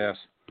wipe his ass.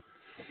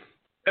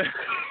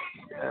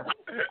 Yeah.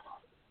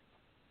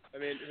 I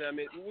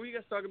mean, what were you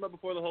guys talking about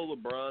before the whole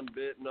LeBron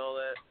bit and all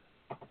that?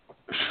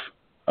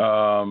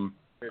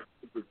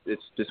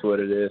 It's just what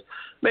it is,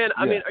 man.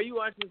 I mean, are you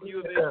watching the U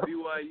of H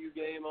BYU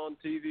game on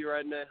TV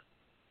right now?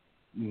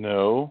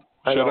 No.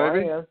 I Should know I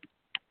be? am.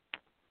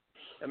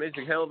 I mean, it's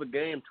a hell of a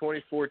game.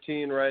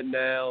 2014 right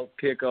now.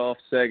 Kickoff,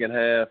 second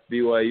half.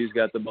 BYU's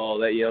got the ball.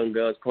 That young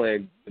gun's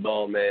playing the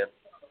ball, man.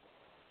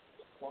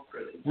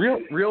 Real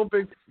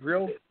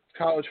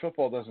college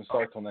football doesn't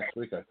start till next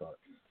week, I thought.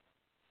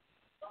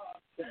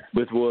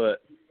 With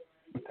what?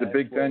 The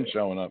Big Ten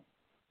showing up.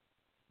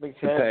 Big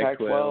The Ten,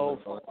 Pac-12.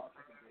 Pac-12.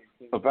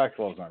 The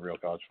Pac-12 is not real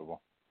college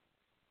football.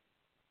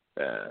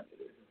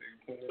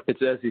 It's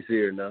SEC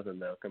or nothing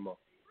now. Come on.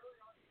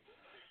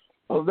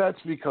 Well, that's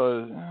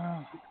because,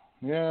 I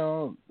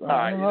All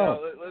right, don't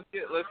know.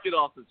 let's get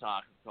off the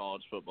talk of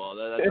college football.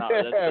 That's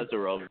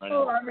irrelevant right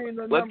Well, now. I mean,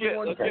 the Let's number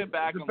one get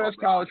back the on best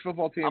LeBron. college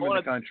football team in the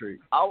wanna- country.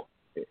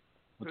 Who's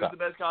What's up? the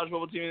best college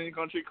football team in the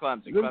country?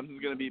 Clemson. The-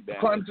 Clemson's going to beat Bama.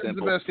 Clemson's the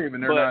Simple. best team,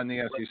 and they're But- not in the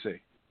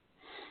SEC.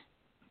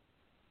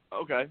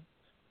 Okay.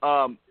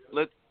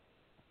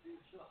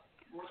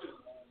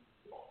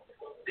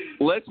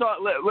 Let's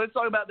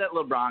talk about that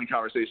LeBron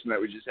conversation that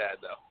we just had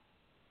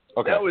though.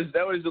 Okay. That was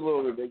a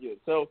little ridiculous.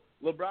 So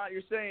LeBron,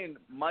 you're saying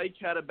Mike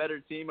had a better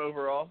team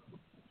overall?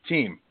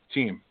 Team.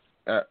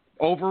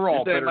 Overall,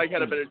 You're saying better Mike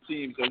had a team. better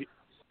team, so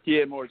he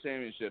had more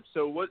championships.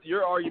 So what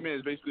your argument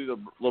is basically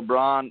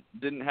LeBron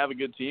didn't have a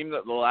good team,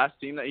 the last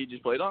team that he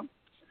just played on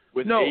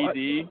with No,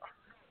 AD.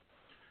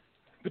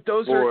 But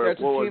those Or that's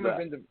a what was team of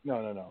that?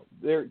 no.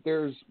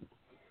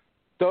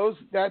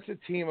 That's a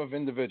team of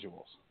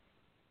individuals.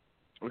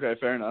 Okay,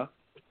 fair enough.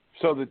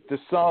 So the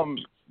sum,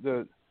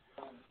 the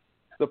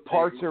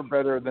parts are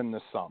better than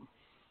the sum.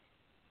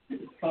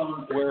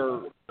 Where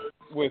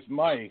with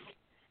Mike,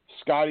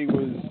 Scotty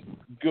was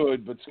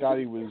good, but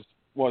Scotty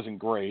wasn't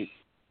great.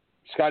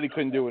 Scotty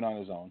couldn't do it on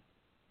his own.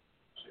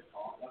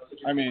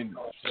 I mean,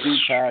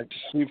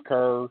 Steve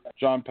Kerr,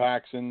 John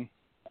Paxson.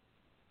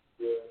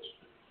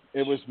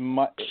 It was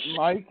Mike.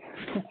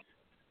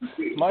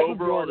 Michael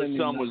Overall, Jordan the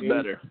sum was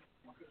better.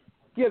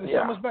 Yeah, the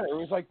sum was better. It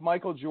was like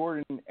Michael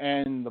Jordan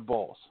and the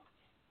Bulls.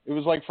 It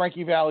was like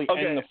Frankie Valli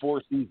and the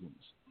Four Seasons.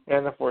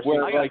 And the fourth.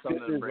 Where, I got like, something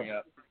this to is bring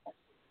up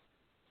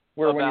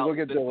where when about you look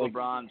at this the like,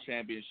 LeBron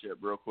championship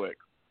real quick.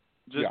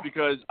 Just Yeah.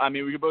 because, I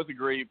mean, we could both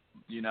agree,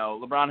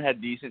 LeBron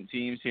had decent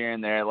teams here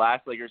and there.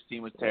 Last Lakers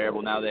team was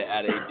terrible. Now they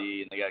add AD,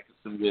 and they got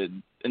some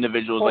good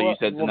individuals, like you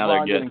said, so now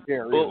they're LeBron good. didn't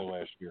care Well, either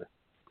last year.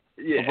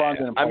 Yeah, LeBron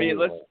didn't I play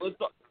mean, either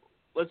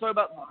let's talk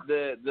about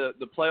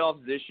the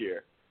playoffs this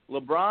year.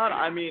 LeBron,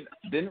 I mean,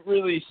 didn't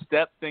really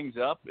step things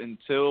up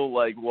until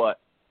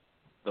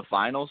the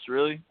finals,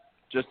 really,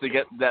 just to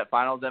get that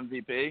Finals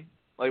MVP.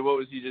 Like, what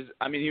was he just?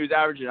 I mean, he was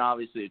averaging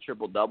obviously a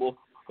triple double,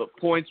 but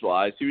points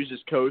wise, he was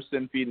just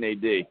coasting, feeding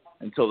AD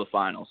until the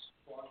finals.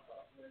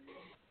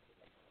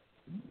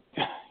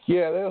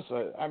 Yeah,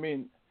 I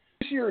mean,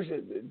 this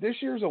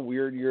year's a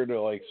weird year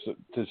to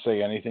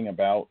say anything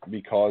about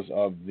because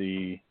of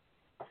the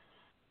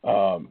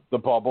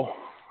bubble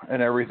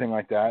and everything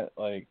like that.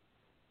 Like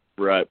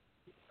Right.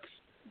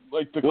 the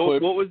What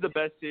clip. was the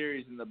best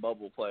series in the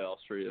bubble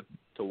playoffs for you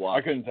to watch?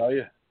 I couldn't tell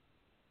you.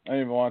 I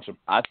didn't even watch them.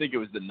 I think it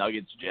was the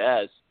Nuggets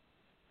Jazz.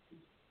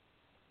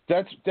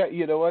 That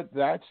you know what?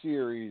 That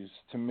series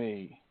to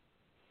me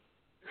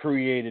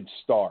created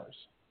stars.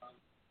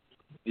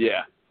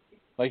 Yeah.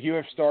 Like you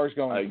have stars I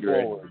going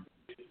agree. forward.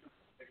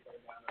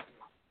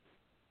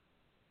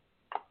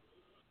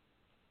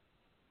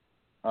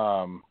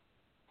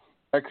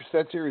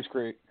 That series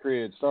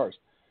created stars,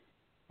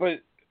 but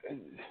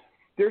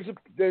there's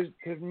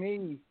to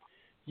me,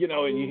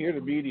 and you hear the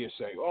media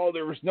say, "Oh,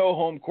 there was no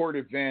home court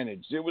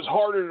advantage. It was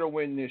harder to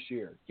win this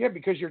year." Yeah,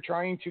 because you're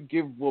trying to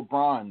give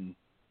LeBron.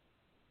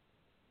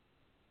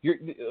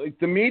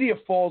 The media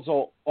falls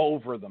all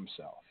over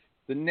themselves.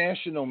 The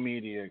national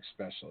media,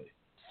 especially,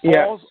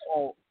 falls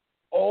all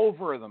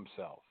over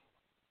themselves.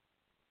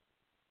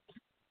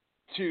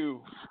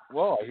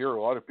 I hear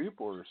a lot of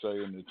people are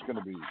saying it's going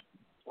to be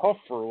tough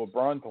for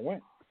LeBron to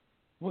win.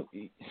 Well,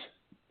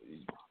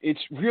 it's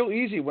real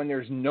easy when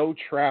there's no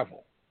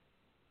travel.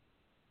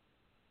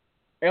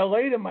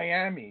 LA to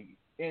Miami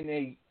in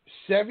a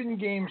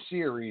 7-game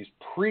series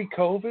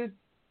pre-COVID,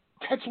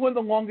 that's one of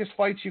the longest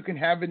flights you can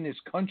have in this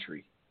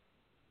country.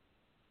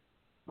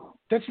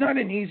 That's not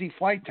an easy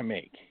flight to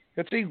make.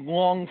 That's a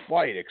long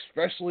flight,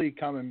 especially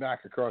coming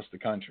back across the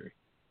country.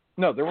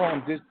 No, they're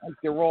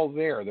all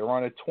there. They're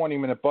on a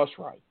 20-minute bus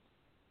ride.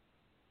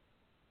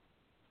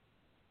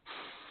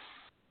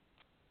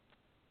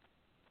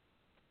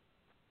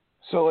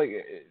 So like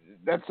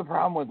that's the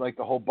problem with like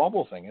the whole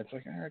bubble thing. It's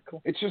like, all right,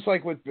 cool. It's just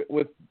like with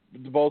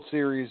the both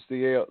series,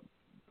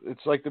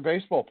 it's like the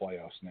baseball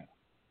playoffs now.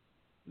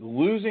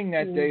 Losing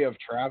that day of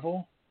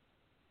travel,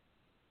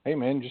 hey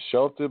man, just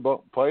show up to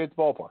play at the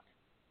ballpark.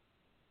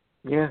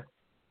 Yeah.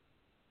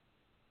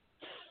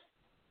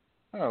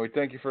 Oh, we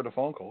thank you for the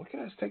phone call. Look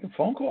at us taking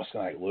phone calls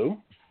tonight, Lou.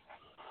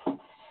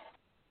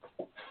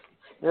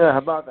 Yeah, how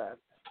about that?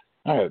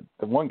 I had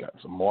the one guy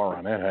was a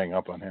moron. I'd hang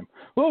up on him.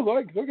 Look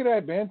at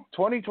that, man.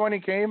 2020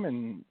 came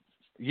and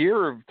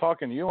year of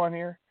talking to you on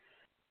here,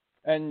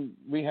 and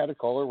we had a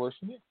caller worse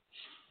than you.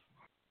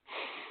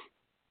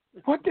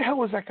 What the hell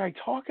was that guy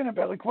talking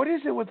about? Like, what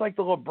is it with like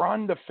the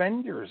LeBron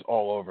defenders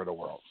all over the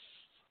world?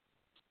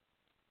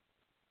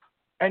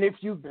 And if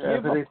you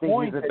give a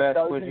point, he's the best,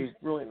 which he's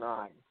really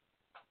not.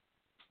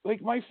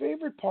 Like my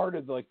favorite part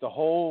of like the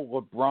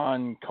whole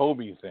LeBron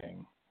Kobe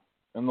thing.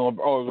 And the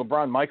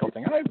LeBron Michael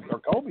thing. I don't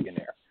have Kobe in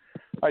there.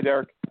 Hi,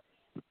 Derek.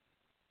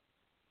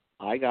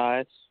 Hi,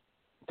 guys.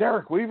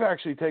 Derek, we've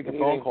actually taken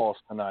phone calls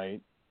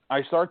tonight.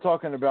 I start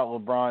talking about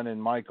LeBron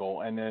and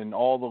Michael, and then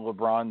all the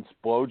LeBron's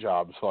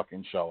blowjobs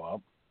fucking show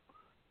up.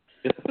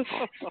 It's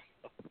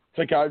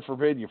like, God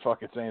forbid you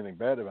fucking say anything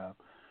bad about him.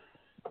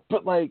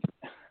 But, like,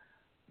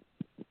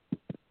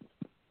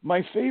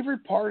 my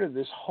favorite part of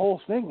this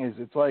whole thing is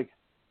it's like,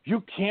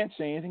 you can't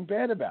say anything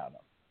bad about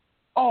him.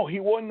 Oh, he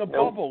won the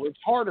bubble. It's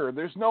harder.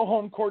 There's no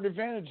home court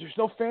advantage. There's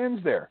no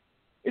fans there.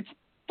 It's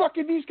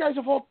fucking, these guys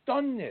have all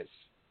done this.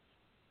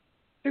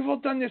 They've all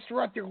done this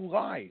throughout their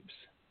lives.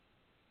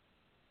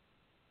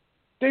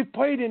 They've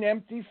played in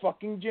empty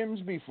fucking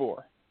gyms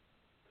before.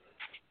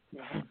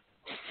 The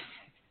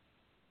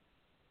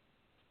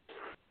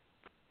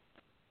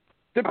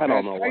best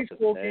high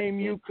school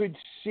game you could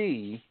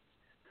see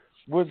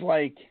was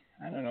like,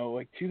 I don't know,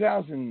 like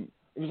 2000.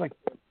 It was like,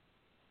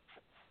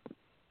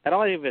 I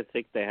don't even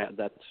think they had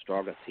that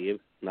strong a team.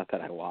 Not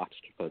that I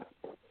watched, but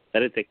I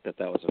didn't think that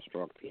was a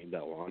strong team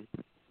that won.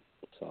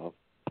 So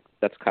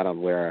that's kind of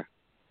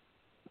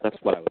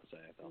that's what I would say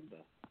about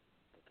the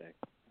thing.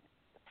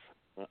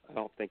 I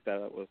don't think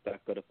that it was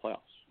that good of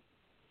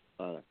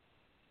playoffs.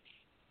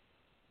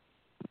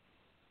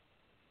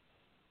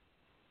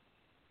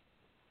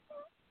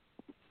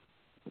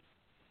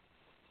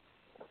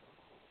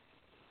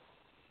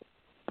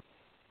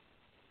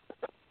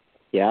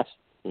 Yes?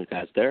 You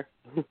guys there?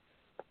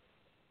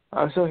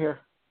 I'm still here.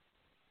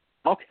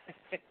 Okay.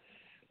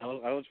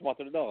 I just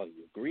wanted to know,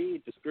 you agree,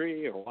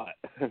 disagree, or what?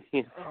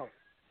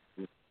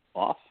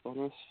 Off on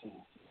this?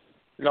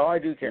 No, I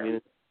do care. I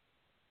mean,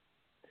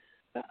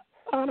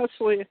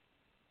 honestly,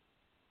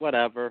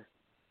 whatever.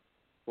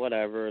 At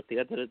the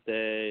end of the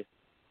day,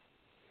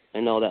 I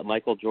know that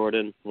Michael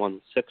Jordan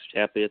won 6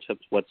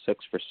 championships, went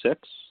 6 for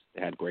 6.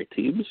 They had great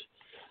teams.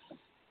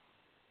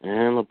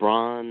 And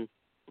LeBron,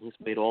 he's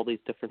made all these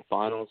different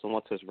finals, and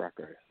what's his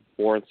record?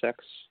 4-6, I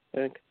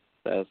think.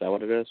 Is that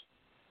what it is?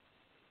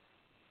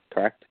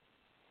 Correct?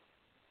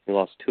 He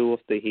lost 2 with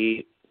the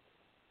Heat,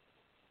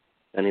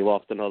 and he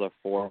lost another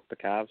 4 with the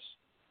Cavs.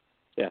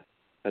 Yeah.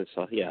 And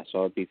so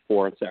it'd be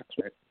 4-6,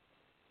 right?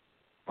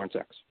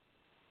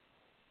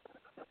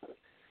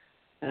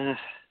 4-6.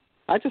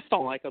 I just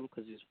don't like him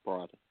because he's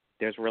broad.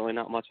 There's really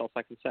not much else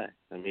I can say.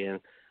 I mean,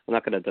 I'm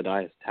not going to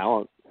deny his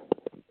talent.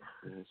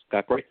 He's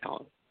got great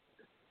talent.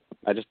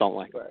 I just don't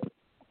like him.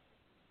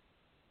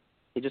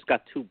 He just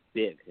got too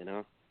big, you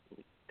know?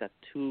 He got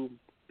too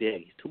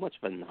big. He's too much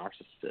of a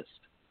narcissist.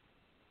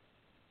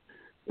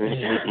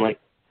 And like,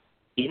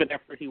 even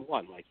after he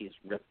won, like, he's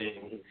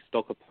ripping, he's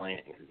still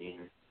complaining. I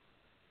mean,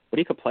 what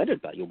are you complaining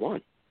about? You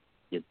won.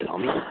 You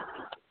dummy. I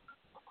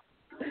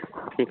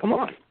mean, come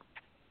on.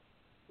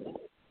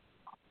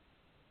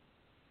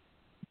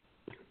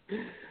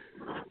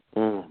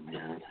 Oh,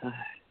 man.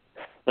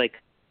 Like,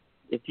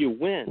 if you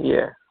win,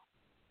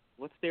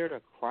 what's there to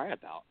cry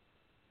about?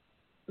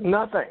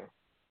 Nothing.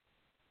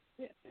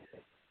 Yeah.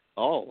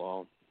 Oh,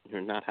 well,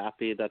 you're not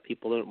happy that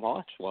people didn't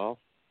watch? Well,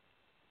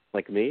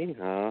 like me?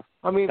 I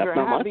mean, if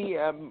you're happy,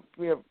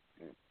 if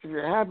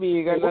you're happy,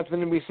 you got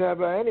nothing to be sad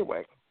about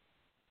anyway.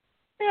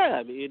 Yeah,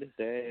 I mean,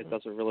 it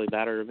doesn't really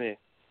matter to me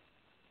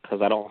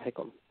because I don't like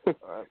him.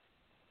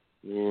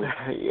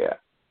 Yeah.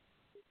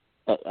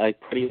 I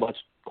pretty much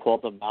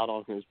called him out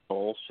on his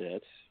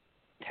bullshit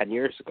 10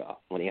 years ago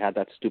when he had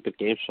that stupid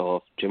game show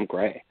of Jim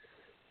Gray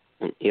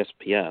on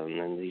ESPN,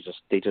 and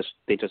they just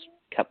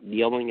kept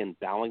kneeling and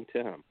bowing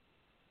to him.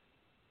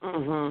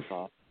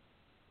 Mm-hmm.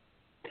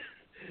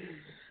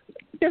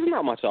 There's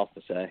not much else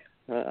to say.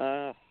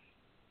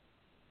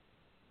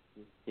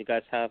 You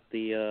guys have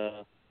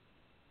the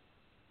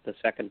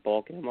second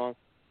ball game on?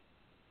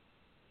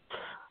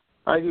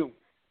 I do.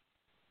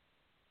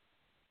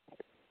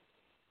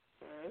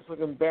 It's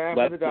looking bad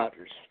for the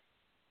Dodgers.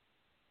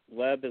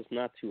 Webb is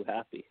not too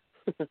happy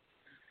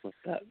with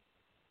that.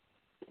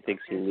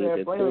 thinks he leaned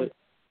into it.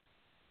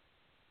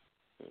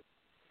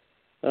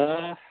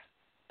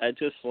 I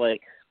just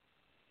like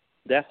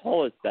that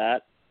whole at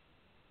bat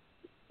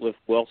with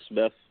Will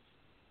Smith.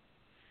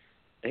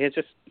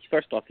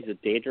 First off, he's a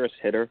dangerous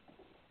hitter.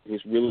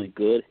 He's really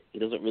good. He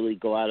doesn't really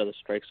go out of the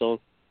strike zone.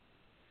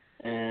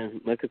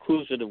 And my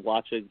conclusion of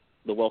watching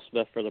the Will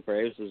Smith for the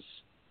Braves is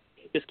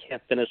he just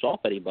can't finish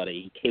off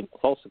anybody. He came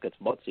close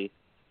against Muncy,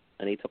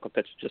 and he took a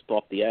pitch just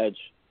off the edge.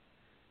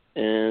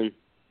 And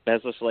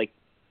that's just like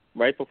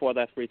right before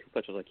that 3-2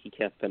 pitch, I was like, he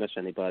can't finish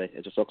anybody.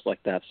 It just looks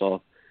like that.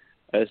 So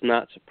I was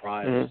not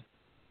surprised.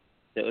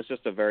 Mm-hmm. It was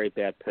just a very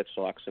bad pitch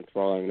selection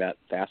throwing that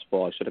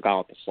fastball. I should have gone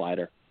with the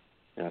slider.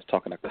 And I was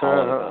talking to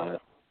Colin about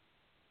it.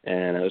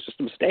 And it was just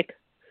a mistake.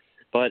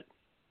 But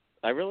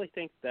I really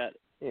think that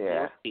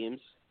more teams,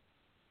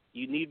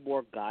 you need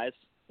more guys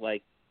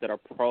like that are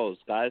pros,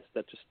 guys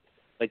that just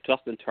like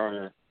Justin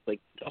Turner. Like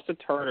Justin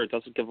Turner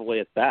doesn't give away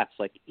at bats.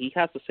 Like he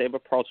has the same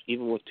approach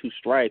even with 2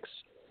 strikes.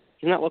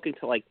 He's not looking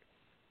to like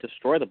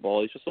destroy the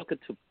ball. He's just looking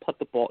to put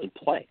the ball in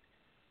play,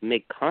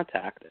 make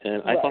contact.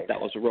 And I thought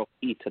that was a real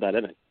key to that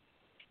inning.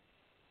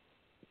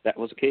 That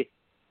was a key.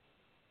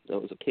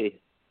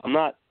 I'm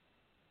not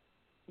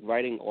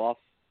writing off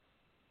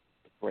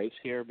the Braves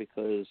here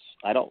because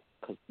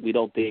we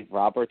don't Dave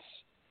Roberts.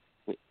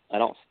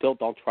 Still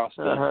don't trust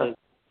them.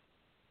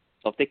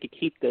 So if they could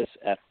keep this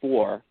at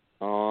 4,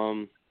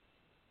 who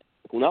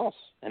knows?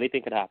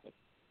 Anything could happen.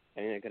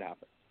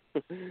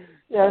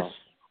 Yes.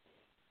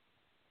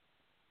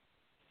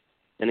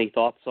 Any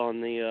thoughts on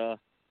the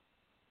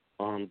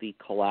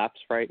collapse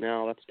right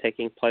now that's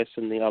taking place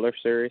in the other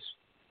series?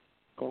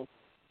 Cool.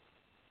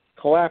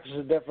 Collapse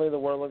is definitely the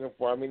word I'm looking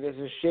for. I mean, this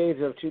is shades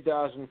of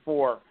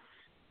 2004.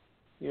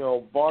 You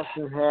know,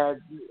 Boston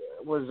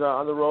was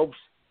on the ropes,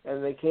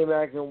 and they came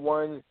back and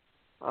won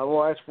the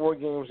last 4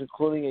 games,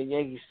 including at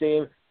Yankee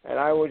Stadium, and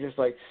I was just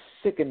like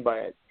sickened by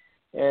it.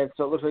 And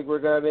so it looks like we're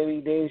going to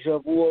maybe deja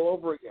vu all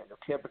over again.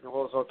 Tampa can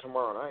close out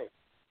tomorrow night.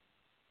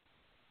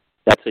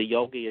 That's a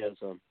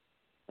yogiism.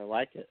 I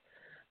like it.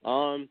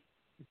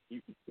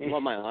 You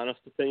want my honest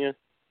opinion?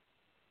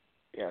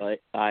 Yeah.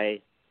 Like,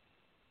 I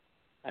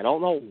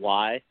don't know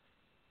why,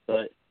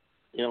 but,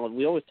 you know,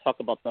 we always talk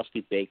about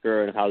Dusty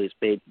Baker and how he's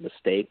made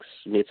mistakes,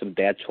 made some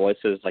bad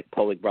choices, like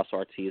pulling Russ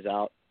Ortiz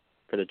out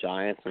for the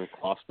Giants and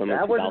cost them.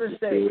 That was a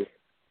mistake.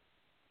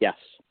 Yes,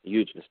 a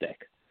huge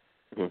mistake.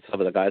 Some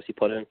of the guys he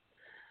put in.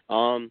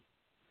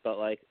 But,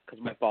 like,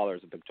 because my father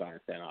is a big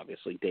Giant fan,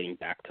 obviously, dating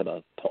back to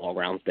the Paul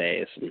Rounds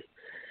days. And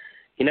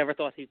he never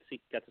thought he'd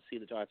get to see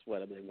the Giants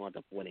win. I mean, they wound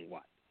up winning,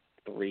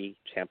 3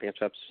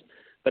 championships?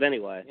 But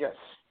anyway, yes,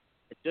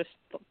 it just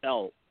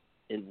felt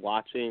in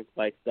watching,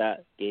 like,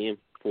 that game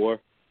 4,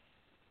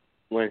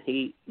 when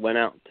he went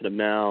out to the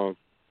mound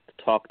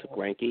to talk to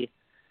Greinke,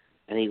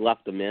 and he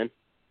left him in,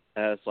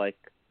 I was like,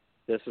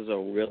 this is a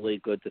really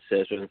good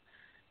decision.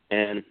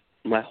 And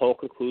my whole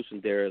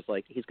conclusion there is,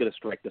 like, he's going to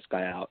strike this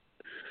guy out.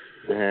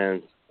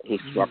 And he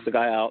struck the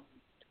guy out,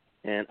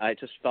 and I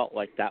just felt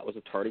like that was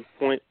a turning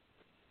point.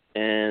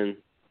 And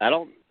I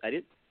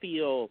didn't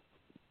feel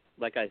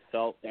like I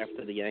felt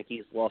after the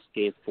Yankees lost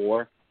Game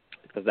 4,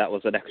 because that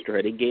was an extra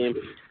inning game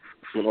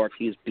when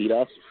Ortiz beat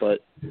us.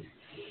 But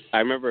I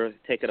remember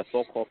taking a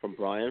phone call from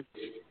Brian,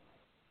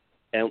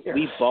 and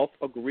we both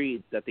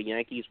agreed that the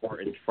Yankees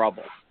were in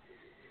trouble.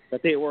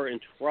 That they were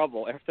in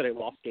trouble after they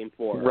lost Game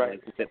 4.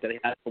 Right. Like, that they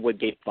had to win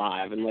Game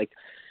 5. And, like,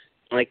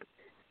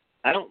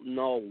 I don't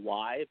know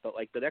why, but,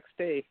 like, the next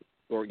day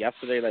or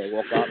yesterday that I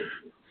woke up,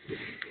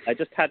 I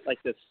just had,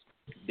 like, this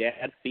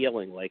bad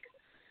feeling. Like,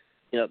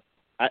 you know,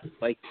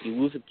 you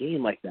lose a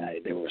game like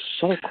that. They were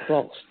so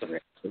close to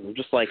it. It was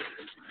just like,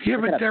 yeah,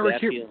 but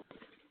Derek,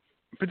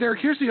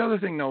 here's the other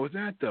thing, though, with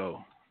that,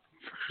 though.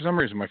 For some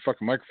reason, my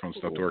fucking microphone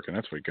stopped working.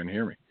 That's why you couldn't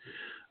hear me.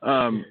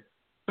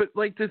 But,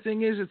 like, the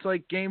thing is, it's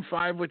like Game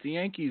 5 with the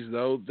Yankees,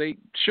 though. They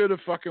should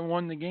have fucking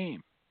won the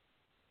game.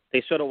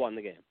 They should have won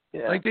the game.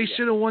 Yeah. Like, they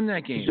should have won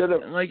that game.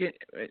 Like,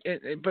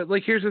 but,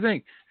 like, here's the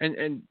thing.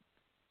 And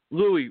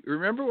Louis,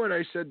 remember what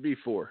I said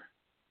before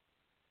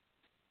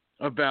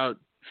about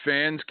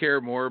fans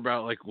care more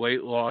about, like,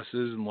 late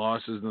losses and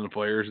losses than the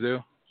players do?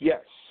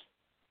 Yes.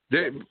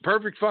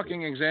 Perfect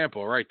fucking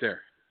example right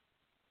there.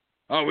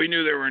 Oh, we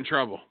knew they were in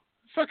trouble.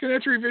 Fucking,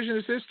 that's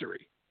revisionist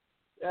history.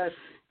 Yes.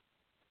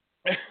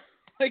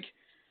 Like,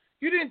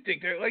 you didn't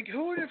think that, like,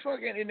 who would have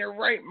fucking in their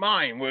right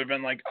mind would have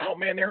been like, oh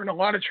man, they're in a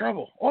lot of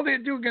trouble. All they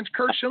had to do against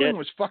Kurt Schilling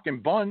was fucking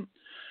bunt.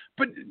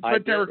 But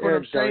Derek, what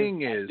I'm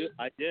saying is,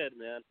 I did,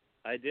 man.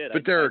 I did.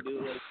 But Derek, I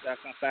knew that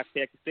got back to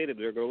Yankee Stadium,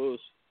 they were going to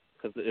lose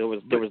because there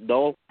was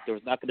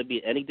not going to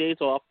be any days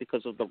off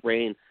because of the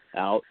rain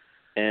out,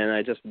 and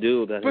I just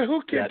knew that. But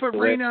who can put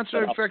rain out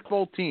to affect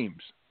both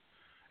teams?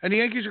 And the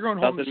Yankees are going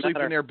home to sleep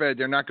in their bed.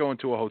 They're not going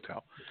to a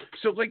hotel.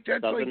 So, like,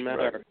 that's doesn't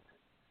matter.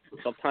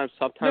 Sometimes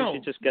no.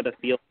 you just get a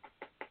feel.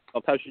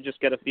 Sometimes you just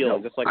get a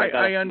feeling, no, just like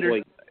I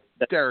understand.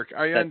 Derek,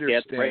 I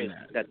understand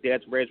that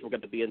Dad's Braves were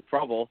going to be in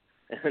trouble,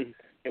 and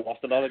they lost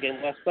another game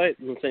last night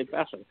in the same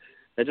fashion.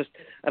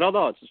 I don't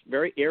know. It's just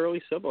very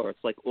eerily similar.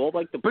 It's like all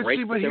like the But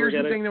breaks. see, but here's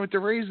the thing with the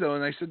Rays, though,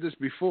 and I said this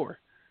before.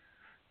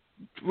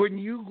 When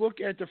you look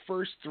at the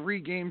first 3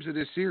 games of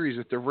this series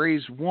that the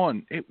Rays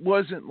won, it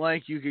wasn't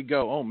like you could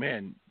go, oh,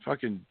 man,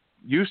 fucking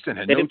Houston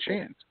had no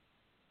chance.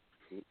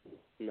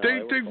 No,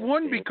 They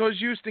won because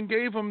Houston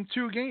gave them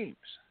 2 games.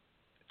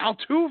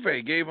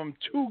 Altuve gave them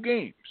 2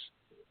 games.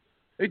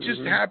 It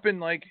just happened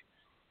like,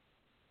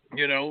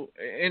 you know,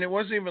 and it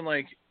wasn't even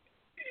like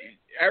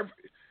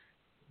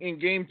in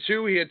game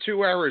 2 he had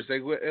 2 errors. They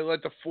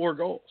let the 4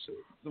 goals,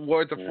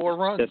 the 4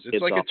 runs.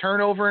 It's like a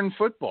turnover in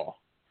football.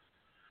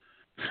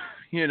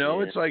 You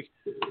know, it's like,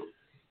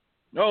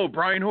 oh,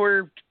 Brian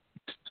Hoyer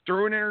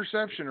threw an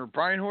interception or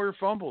Brian Hoyer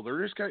fumbled.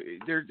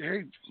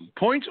 They're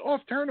points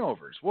off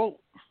turnovers. Well,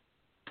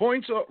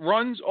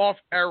 runs off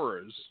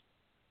errors.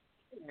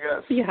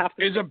 Yes,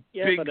 is a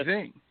big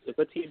thing. The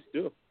good teams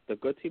do. The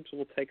good teams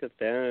will take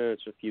advantage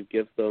if you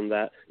give them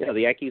that. You know,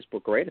 the Yankees were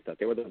great at that.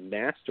 They were the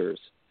masters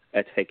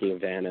at taking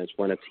advantage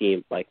when a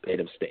team like made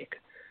a mistake.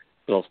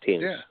 Those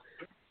teams.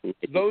 Yeah.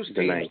 Those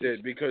teams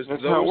did because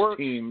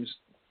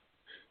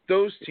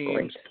those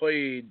teams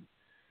played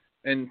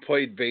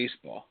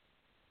baseball.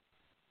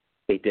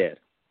 They did.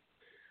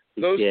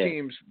 Those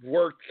teams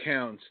worked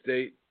counts.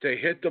 They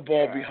hit the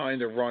ball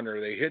behind the runner.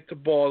 They hit the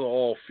ball to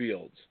all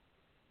fields.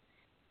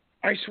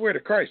 I swear to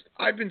Christ,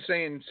 I've been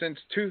saying since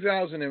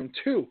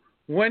 2002,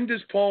 when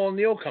does Paul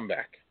O'Neill come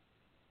back?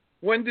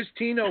 When does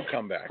Tino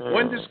come back?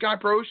 When does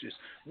Scott Brocious?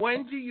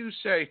 When do you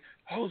say,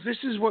 oh, this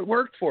is what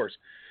worked for us?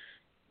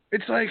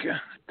 It's like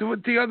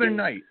the other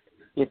night.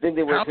 You think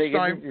they would take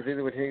us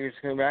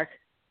coming back?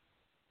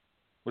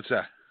 What's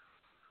that?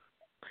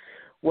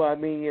 Well, I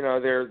mean, you know,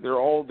 they're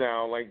old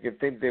now. Like, you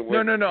think they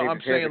would? No.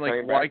 I'm saying,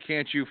 like, why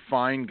can't you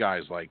find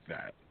guys like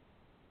that?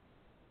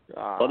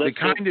 They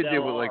kind of did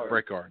with, like,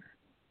 Brett Gardner.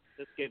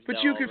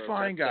 But you could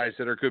find guys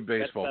that are good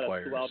baseball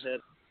players.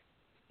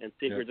 And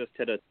Seager just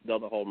hit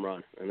another home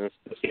run, and this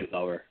game's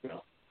over. You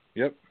know.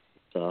 Yep.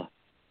 So,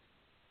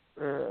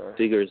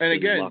 Seager's and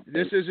again,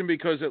 this isn't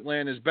because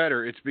Atlanta's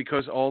better. It's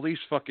because all these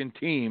fucking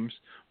teams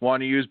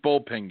want to use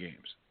bullpen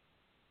games.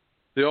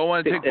 They all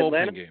want to take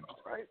bullpen games.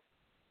 Right.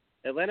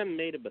 Atlanta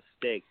made a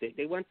mistake.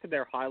 They went to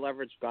their high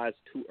leverage guys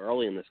too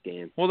early in this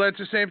game. Well, that's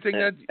the same thing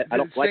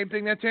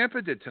thing that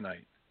Tampa did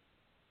tonight.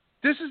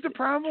 This is the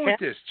problem with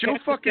this. Joe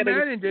fucking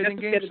Madden did in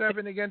Game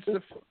 7 against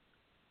the.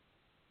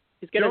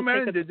 Joe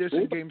Madden did this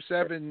in Game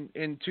 7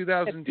 in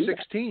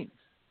 2016.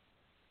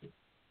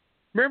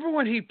 Remember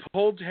when he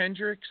pulled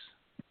Hendricks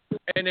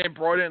and then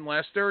brought in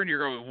Lester, and you're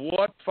going,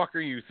 "What the fuck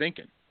are you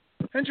thinking?"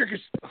 Hendricks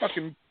is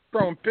fucking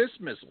throwing piss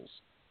missiles.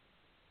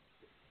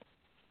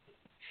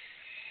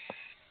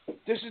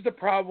 This is the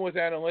problem with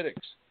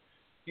analytics.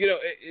 You know,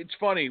 it's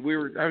funny.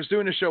 I was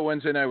doing a show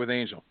Wednesday night with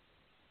Angel,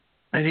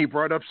 and he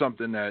brought up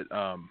something that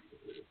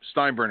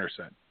Steinbrenner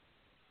said.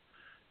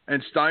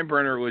 And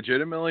Steinbrenner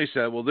legitimately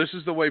said, well, this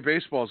is the way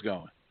baseball's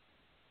going.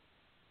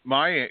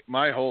 My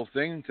whole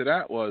thing to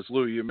that was,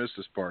 Lou, you missed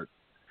this part,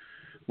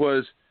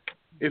 was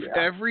if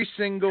every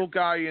single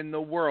guy in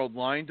the world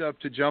lined up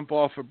to jump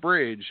off a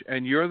bridge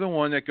and you're the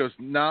one that goes,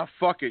 nah,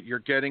 fuck it, you're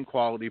getting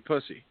quality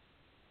pussy.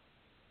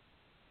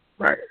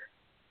 Right.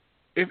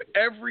 If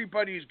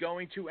everybody's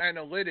going to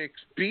analytics,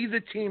 be the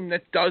team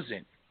that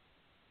doesn't.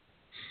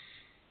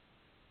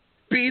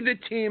 Be the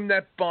team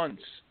that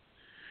bunts.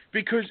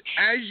 Because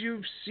as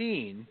you've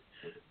seen,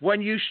 when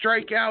you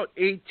strike out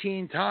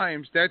 18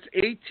 times, that's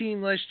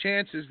 18 less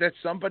chances that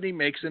somebody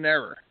makes an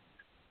error.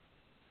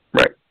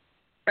 Right.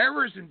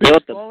 Errors in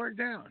baseball are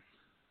down.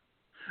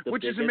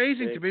 Which is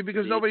amazing to me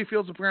because nobody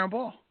feels a ground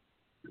ball.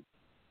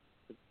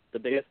 The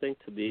biggest thing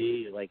to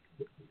me, like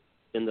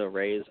in the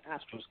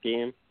Rays-Astros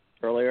game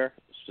earlier,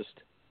 it's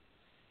just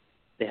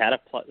they had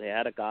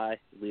a guy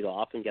lead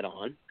off and get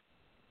on,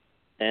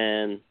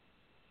 and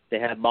they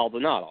had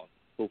Maldonado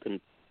who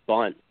can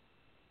bunt.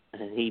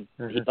 And they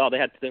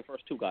had their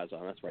first 2 guys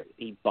on. That's right.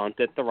 He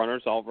bunted the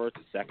runners over to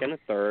second and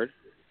third,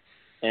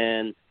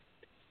 and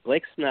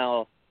Blake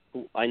Snell,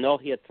 who I know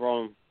he had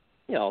thrown,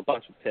 a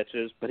bunch of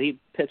pitches, but he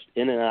pitched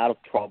in and out of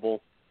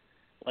trouble.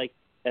 Like,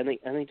 and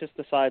he just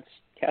decides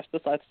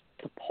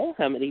to pull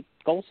him, and he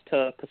goes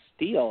to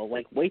Castillo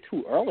like way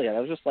too early. And I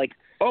was just like,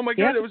 oh my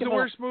God, it was the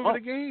worst move of the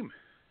game.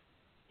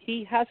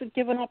 He hasn't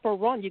given up a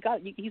run.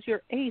 He's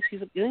your ace.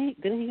 Didn't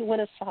he win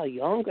a Cy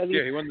Young? I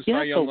mean, he won the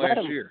Cy Young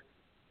last year.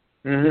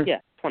 Mm-hmm. Yeah,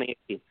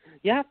 2018.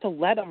 You have to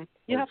let him.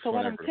 You have to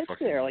let him pitch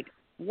there. Like,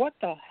 what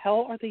the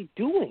hell are they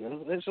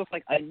doing? It's just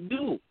like I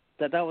knew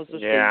that was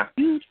just a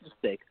huge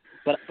mistake.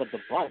 But the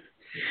bunt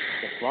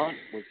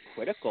was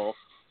critical.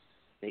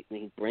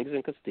 He brings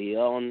in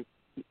Castillo, and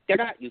they're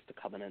not used to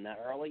coming in that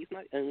early. He's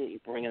not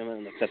bringing him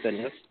in the 5th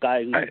inning. This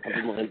guy who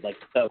comes in like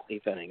the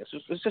 8th inning.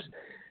 It's just.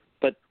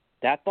 But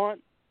that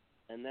bunt,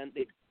 and then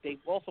they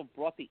also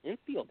brought the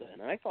infield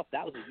in, and I thought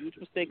that was a huge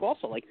mistake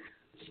also. Like,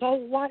 so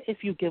what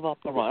if you give up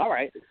the run? All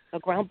right, a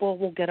ground ball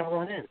will get a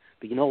run in.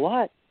 But you know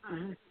what?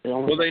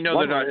 Well, they know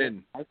they're not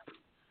in.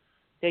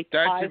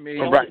 That to me,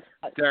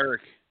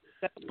 Derek.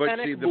 But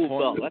see, the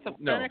point,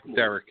 no,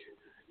 Derek.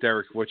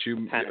 Derek,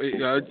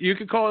 you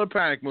could call it a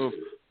panic move.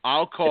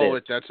 I'll call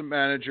it. That's a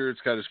manager. It's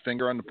got his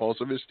finger on the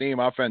pulse of his team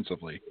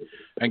offensively,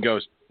 and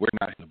goes, "We're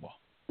not hitting the ball."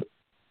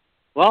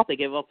 Well, they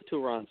gave up the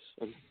 2 runs,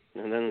 and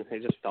then they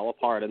just fell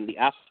apart. And the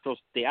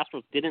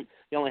Astros didn't.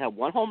 They only had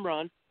 1 home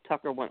run.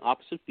 Tucker went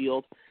opposite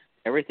field.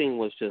 Everything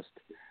was just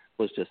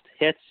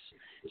hits,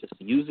 just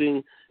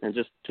using and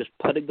just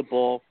putting the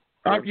ball.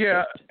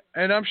 Yeah,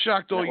 and I'm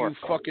shocked all you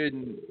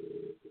fucking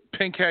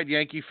pink-hat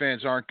Yankee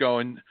fans aren't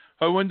going,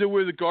 I wonder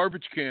where the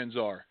garbage cans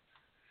are.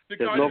 There's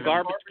no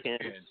garbage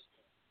cans.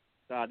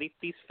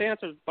 These fans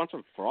are a bunch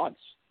of frauds.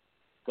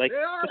 Like,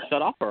 just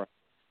shut up.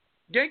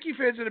 Yankee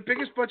fans are the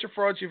biggest bunch of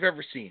frauds you've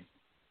ever seen.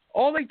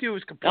 All they do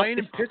is complain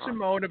and piss and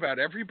moan about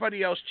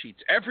everybody else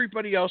cheats.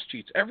 Everybody else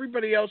cheats.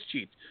 Everybody else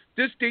cheats.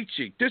 This date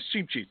cheat. This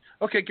team cheats.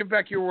 Okay, give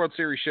back your World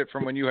Series shit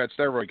from when you had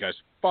steroid guys.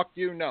 Fuck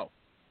you, no.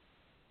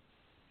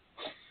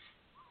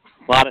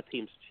 A lot of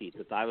teams cheat.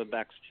 The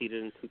Diamondbacks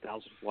cheated in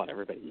 2001.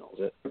 Everybody knows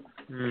it.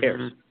 Who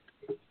cares?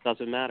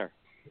 Doesn't matter.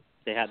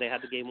 They had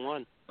the game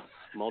won.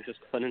 Mo just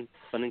couldn't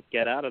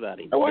get out of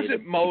that. It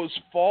wasn't Mo's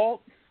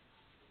fault.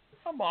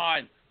 Come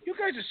on. You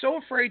guys are so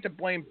afraid to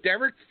blame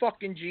Derek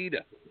fucking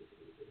Jeter.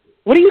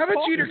 What are you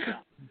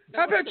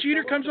How about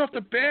Jeter comes off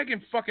the bag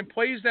and fucking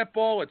plays that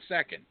ball at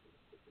second?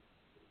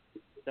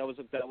 That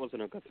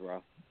wasn't a good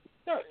throw.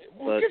 No,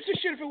 who gives a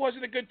shit if it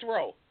wasn't a good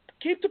throw?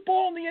 Keep the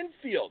ball in the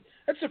infield.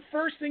 That's the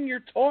first thing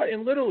you're taught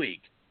in Little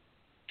League.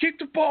 Keep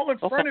the ball in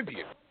front of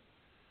you.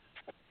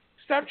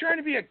 Stop trying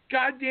to be a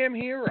goddamn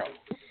hero.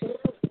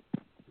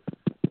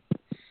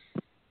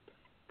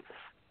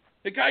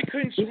 The guy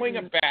couldn't swing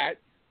a bat.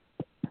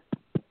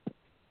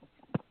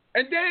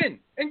 And then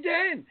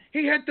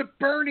he had the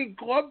burning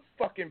glove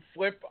fucking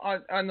flip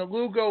on the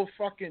Lugo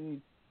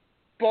fucking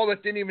ball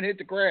that didn't even hit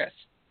the grass.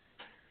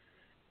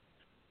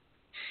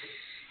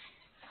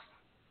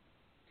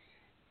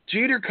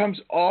 Jeter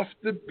comes off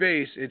the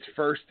base. It's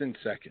first and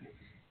second.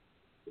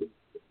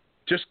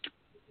 Just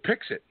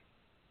picks it.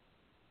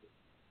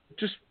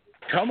 Just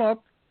come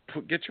up,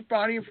 get your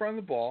body in front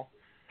of the ball,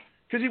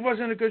 because he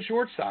wasn't a good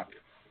shortstop.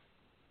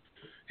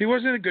 He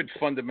wasn't a good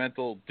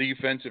fundamental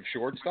defensive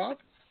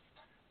shortstop.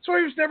 So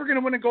he was never going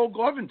to win a Gold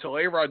Glove until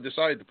A-Rod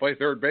decided to play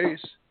third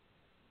base.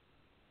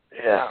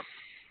 Yeah.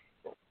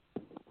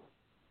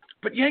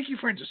 But Yankee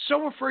fans are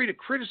so afraid to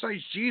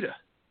criticize Jeter.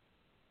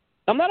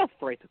 I'm not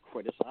afraid to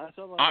criticize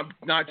him. I'm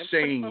not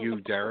saying you,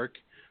 Derek.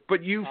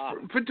 But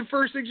but the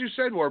first things you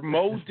said were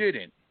Mo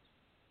didn't.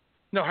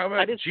 No, how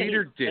about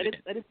Jeter didn't?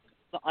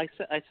 I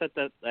said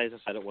that. I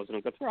just said it wasn't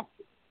a good throw.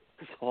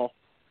 That's all.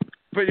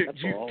 But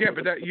you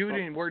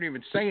weren't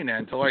even saying that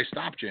until I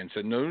stopped you and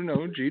said,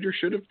 no, Jeter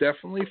should have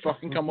definitely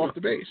fucking come off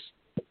the base.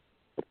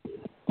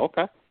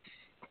 Okay.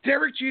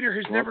 Derek Jeter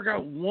has never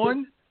got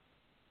 1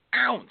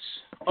 ounce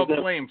of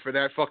blame for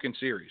that fucking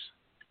series.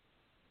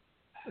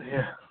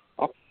 Yeah.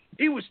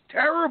 He was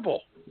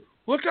terrible.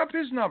 Look up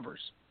his numbers.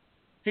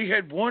 He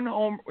had 1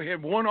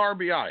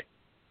 RBI.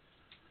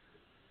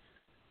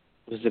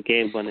 It was a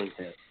game-winning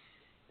hit.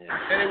 Yeah.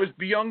 And it was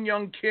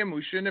Byung Kim,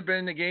 who shouldn't have been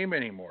in the game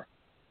anymore.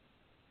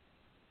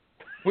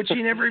 Which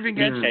he never even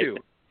gets to.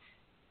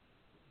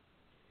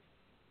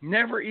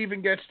 Never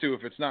even gets to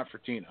if it's not for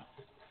Tino.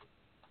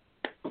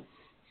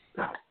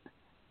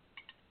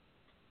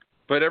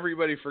 But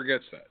everybody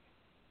forgets that.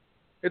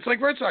 It's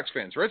like Red Sox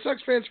fans. Red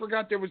Sox fans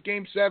forgot there was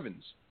Game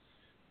 7s.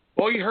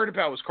 All you heard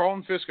about was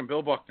Carlton Fisk and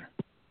Bill Buckner.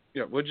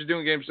 Yeah, what'd you do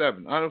in Game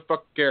 7? I don't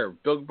fucking care.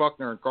 Bill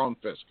Buckner and Carlton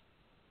Fisk.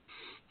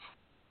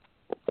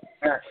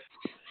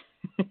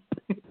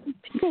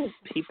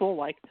 People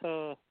like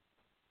to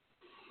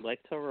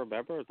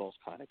remember those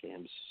kind of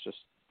games. It's just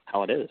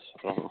how it is.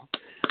 I don't know.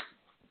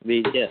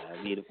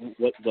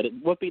 What it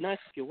would be nice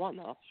if you won,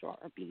 though. Sure,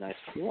 it'd be nice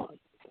if you won,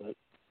 but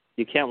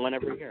you can't win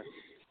every year.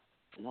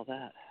 I know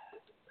that.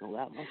 Know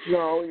that much.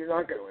 No, you're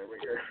not going to win every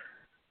year.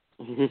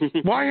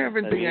 Why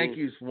haven't the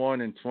Yankees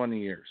won in 20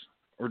 years,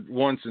 or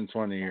once in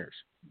 20 years?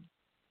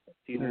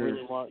 Do you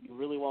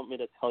really want me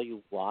to tell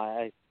you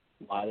why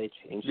they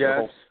changed the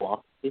whole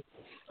philosophy?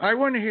 I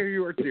want to hear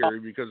your theory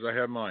because I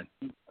have mine.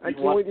 I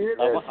can't wait to hear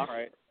this. All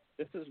right,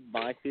 this is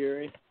my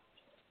theory.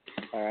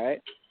 All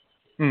right.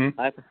 Mm-hmm.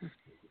 I've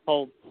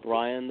told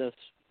Brian this.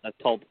 I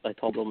told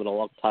him it a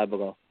long time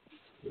ago.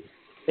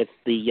 It's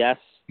the Yes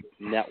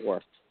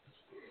Network,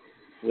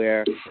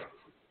 where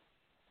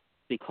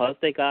because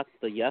they got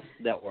the Yes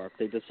Network,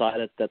 they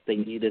decided that they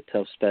needed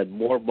to spend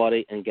more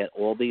money and get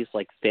all these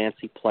like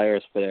fancy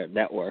players for their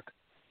network,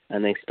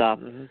 and they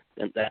stopped. Mm-hmm.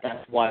 And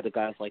that's why the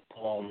guys like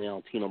Paul and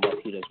Tino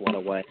Martinez went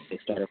away. They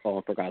started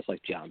calling for guys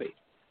like Giambi,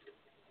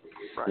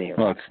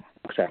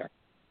 etc.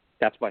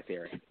 That's my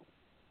theory.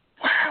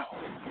 Wow.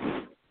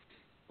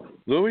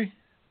 Louis,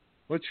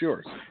 what's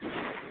yours?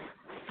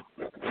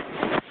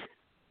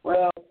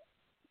 Well,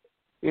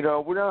 we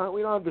don't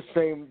have the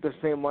same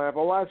lineup. A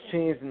lot's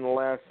changed in the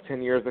last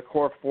 10 years. The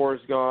core 4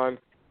 is gone.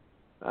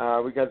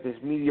 We got this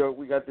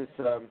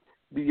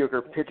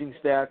mediocre pitching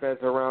staff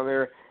that's around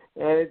there,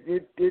 and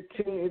it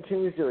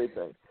changed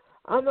everything.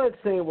 I'm not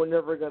saying we're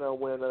never going to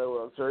win another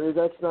World Series.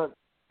 That's not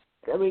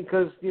I mean,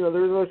 because there's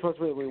no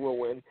responsibility we will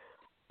win,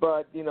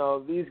 but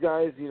these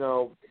guys,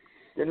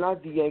 they're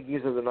not the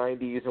Yankees of the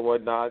 '90s and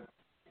whatnot,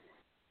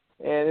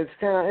 and it's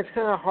kind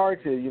of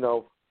hard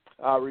to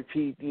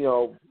repeat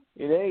in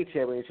any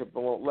championship,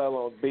 let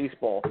alone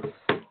baseball.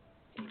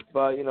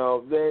 But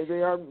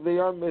they are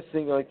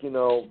missing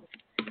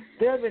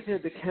they are missing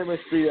the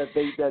chemistry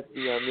that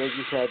the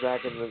Yankees had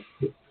back in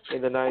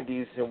the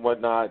 '90s and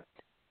whatnot.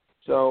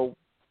 So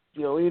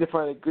we need to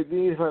find a good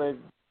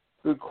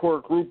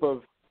core group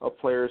of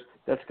players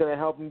that's going to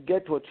help them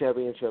get to a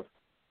championship.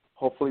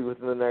 Hopefully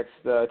within the next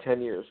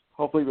 10 years.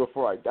 Hopefully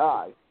before I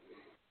die.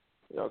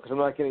 Because I'm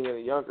not getting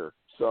any younger.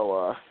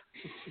 So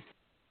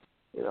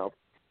You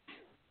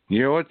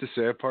know what the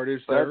sad part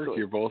is, Derek?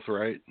 You're both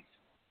right.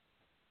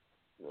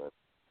 Yeah.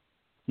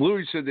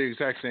 Louis said the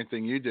exact same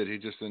thing you did. He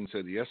just didn't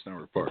say the Yes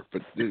Network part.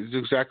 But it's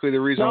exactly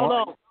the reason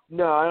why.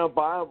 No, I don't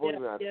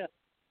believe that. Yeah.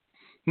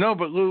 No,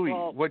 but Louis,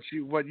 what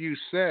you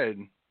said,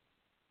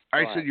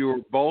 I said you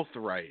were both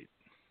right.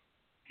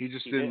 He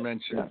just didn't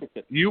mention.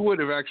 You would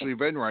have actually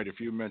been right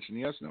if you mentioned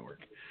the Yes Network.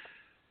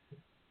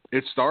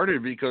 It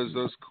started because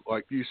those,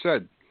 like you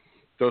said,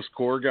 those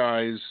core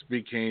guys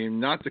became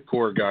not the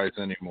core guys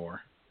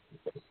anymore.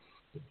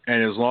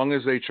 And as long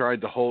as they tried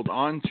to hold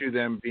on to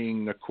them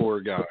being the core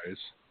guys,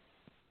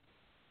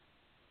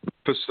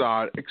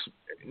 Posada,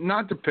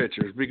 not the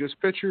pitchers, because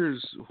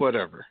pitchers,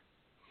 whatever,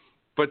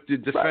 but the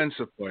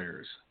defensive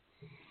players,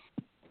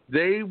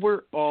 they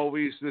were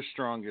always the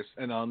strongest.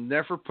 And I'll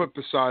never put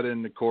Posada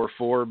in the core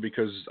four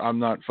because I'm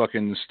not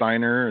fucking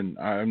Steiner, and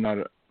I'm not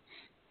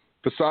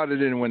Posada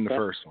didn't win the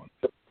first one.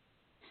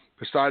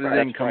 Posada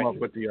didn't come up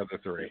with the other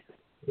three.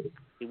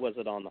 He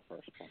wasn't on the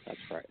first one. That's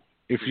right.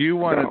 If you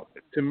wanted,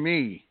 to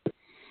me,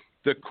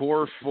 the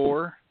core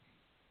four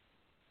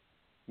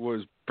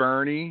was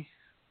Bernie,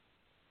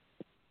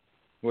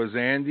 was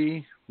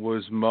Andy,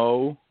 was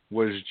Mo,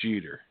 was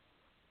Jeter.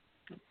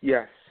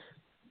 Yes.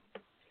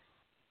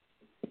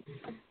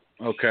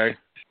 Okay.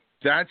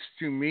 That's,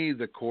 to me,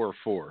 the core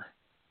four.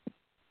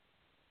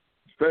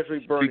 Especially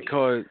Bernie.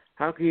 Because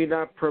how can you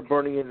not put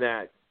Bernie in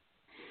that?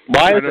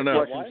 I don't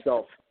know.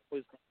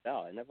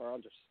 I never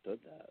understood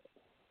that.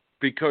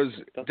 Because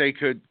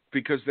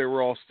they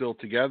were all still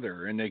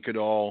together and they could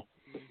all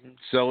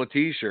sell a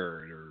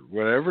T-shirt or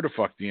whatever the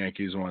fuck the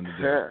Yankees wanted to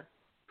do. Yeah.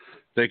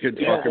 They could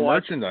fucking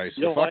merchandise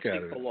the fuck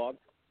out of it.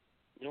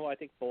 I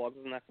think Pollock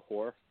is in that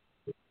core.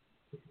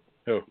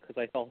 Who? Because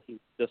I thought he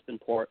was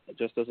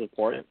just as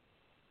important.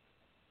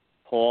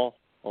 Paul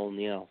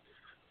O'Neill.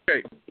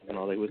 Okay.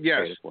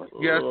 Yes,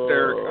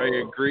 Derek, I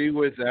agree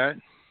with that.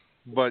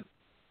 But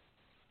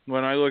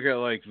when I look at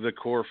like the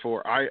core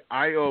four, I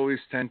always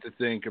tend to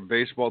think a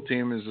baseball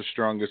team is the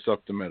strongest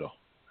up the middle.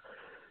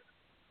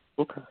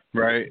 Okay.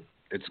 Right?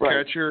 It's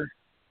catcher,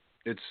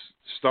 it's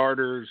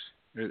starters,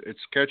 it's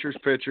catchers,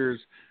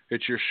 pitchers,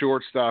 it's your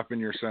shortstop and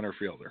your center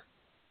fielder.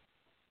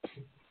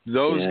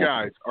 Those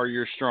guys are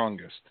your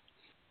strongest.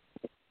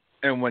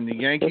 And when the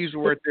Yankees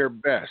were at their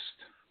best,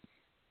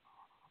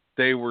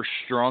 they were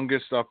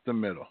strongest up the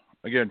middle.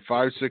 Again,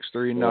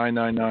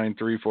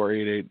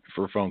 563-999-3488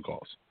 for phone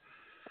calls.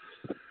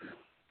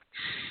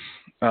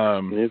 I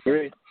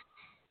agree.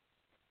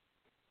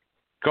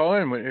 Call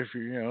in if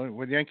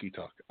with Yankee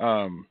talk.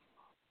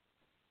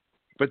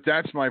 But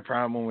that's my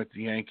problem with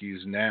the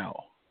Yankees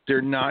now.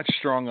 They're not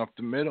strong up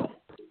the middle.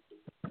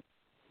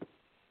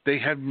 They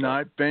have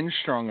not been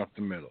strong up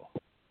the middle.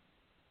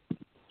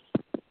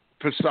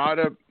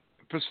 Posada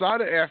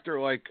after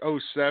like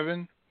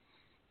 2007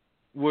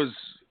 was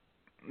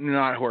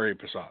not Jorge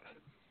Posada.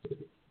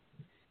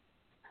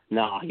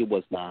 No, he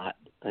was not.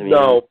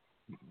 No.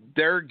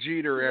 Derek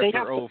Jeter after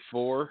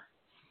 2004.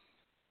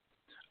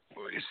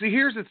 See,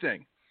 here's the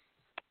thing.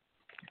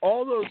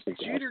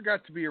 Jeter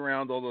got to be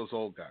around all those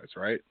old guys,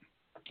 right?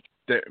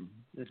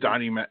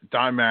 Don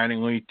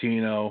Mattingly,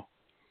 Tino,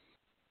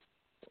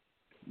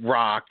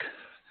 Rock,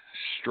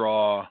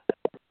 Straw,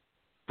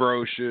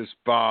 Brocious,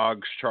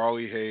 Boggs,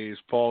 Charlie Hayes,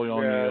 Paul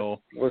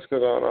O'Neill. What's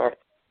going on?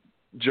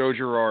 Joe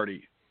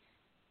Girardi.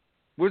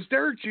 Was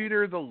Derek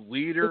Jeter the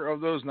leader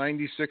of those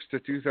 96 to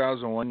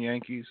 2001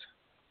 Yankees?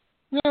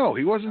 No,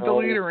 he wasn't the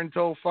leader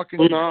until fucking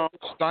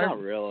Stein. Not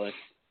really.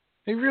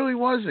 He really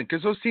wasn't,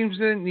 because those teams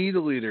didn't need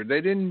a leader.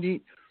 They didn't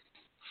need.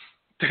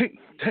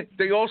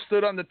 They all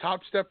stood on the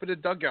top step of the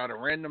dugout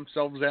and ran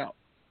themselves out.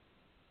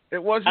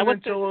 It wasn't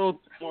until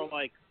more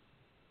like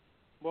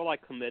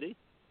committee,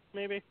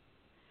 maybe.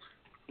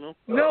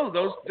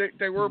 No,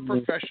 they were a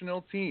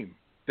professional team.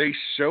 They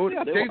showed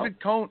David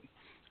Cone.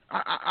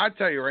 I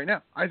tell you right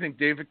now, I think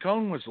David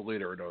Cone was the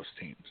leader of those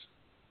teams.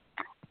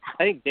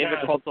 I think David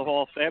Cone's the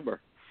Hall of Famer,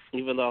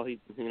 even though he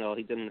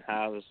didn't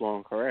have his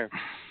long career.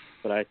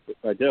 But I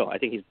do. I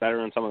think he's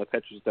better than some of the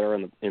pitchers that are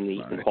in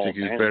the Hall. I think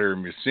he's better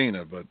than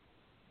Mussina, but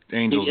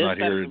Angel's not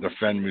here to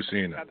defend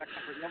Mussina. I've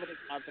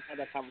had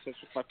that conversation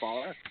with my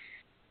father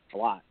a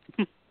lot.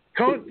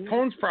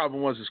 Cone's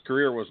problem was his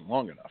career wasn't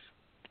long enough.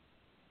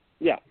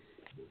 Yeah.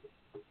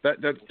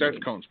 That's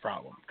Cone's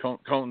problem.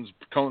 Cone's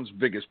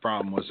biggest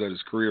problem was that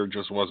his career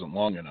just wasn't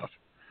long enough.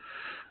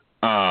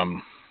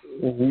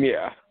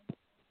 Yeah.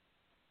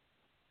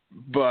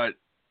 But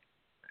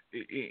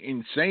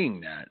in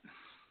saying that,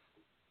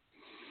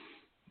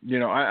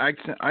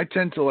 I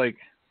tend to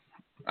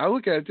I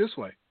look at it this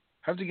way.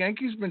 Have the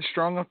Yankees been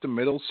strong up the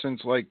middle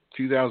since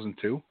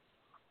 2002?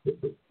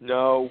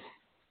 No.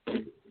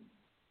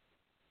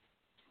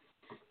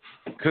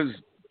 Because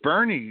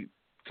Bernie,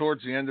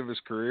 towards the end of his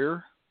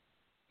career,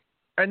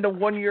 and the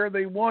one year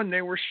they won,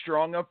 they were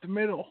strong up the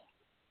middle.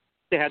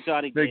 They had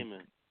Johnny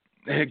Damon.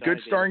 They had good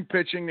starting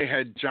pitching. They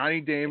had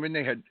Johnny Damon.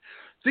 They had,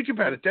 think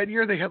about it, that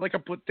year they had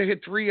they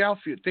had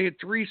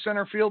three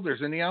center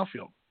fielders in the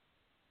outfield.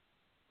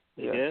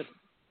 They did.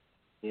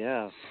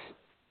 Yeah.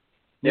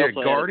 You had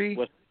Gardy,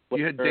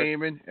 you had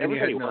Damon, and you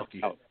had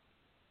Melky.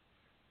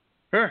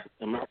 Huh.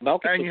 And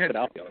Melky and was you had, good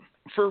outfielder.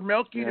 For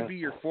Melky to be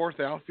your fourth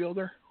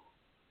outfielder,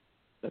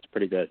 that's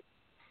pretty good.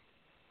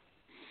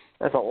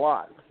 That's a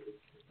lot.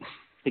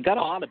 He got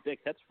a lot of big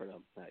hits for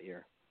them that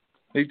year.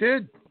 They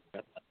did.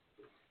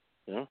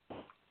 Yeah.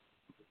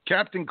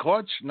 Captain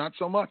Clutch, not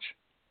so much.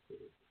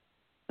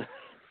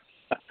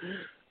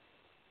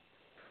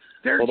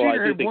 Derek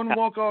Jeter had one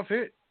walk-off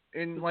hit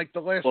in the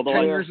last 10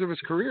 years of his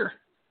career.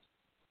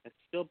 I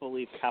still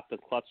believe Captain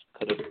Clutch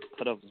could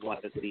have won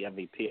the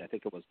MVP. I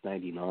think it was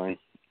 99.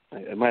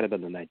 It might have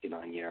been the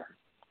 99 year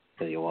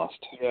that he lost.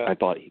 Yeah. I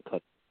thought he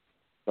could.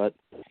 But,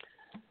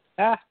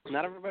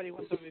 not everybody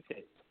wants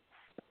MVP.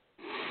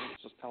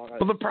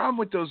 Well, the problem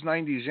with those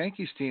 90s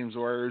Yankees teams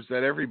is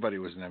that everybody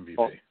was an MVP.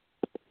 Well,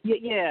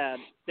 yeah,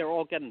 they're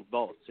all getting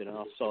votes,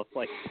 So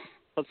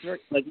it's very,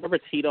 remember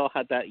Tito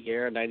had that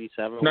year,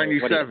 97?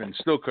 97,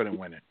 still couldn't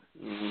win it.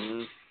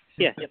 Mm-hmm.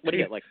 Yeah, what do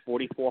you get,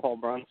 44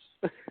 home runs?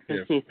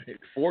 Yeah,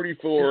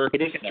 44,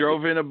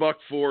 drove in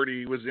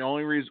 $140,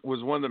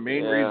 was one of the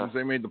main reasons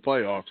they made the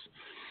playoffs.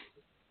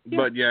 Yeah.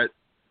 But yet,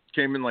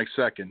 came in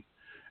second.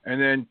 And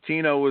then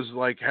Tino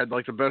had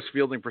the best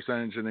fielding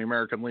percentage in the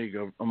American League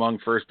among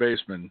first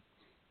basemen.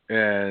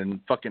 And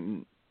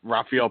fucking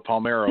Rafael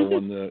Palmeiro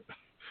won the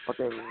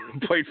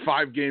played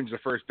 5 games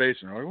of first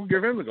baseman. We'll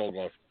give him the Gold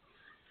Glove.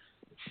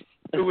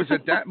 It was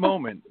at that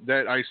moment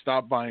that I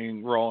stopped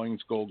buying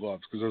Rawlings Gold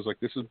Gloves because I was like,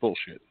 this is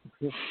bullshit.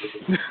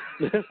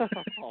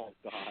 Oh,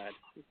 God.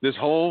 This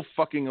whole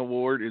fucking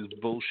award is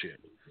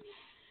bullshit.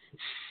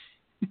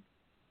 It's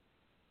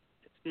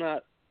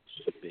not.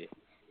 Should be.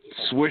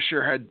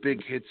 Swisher had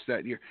big hits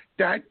that year.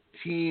 That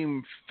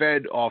team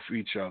fed off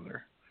each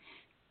other.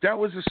 That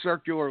was a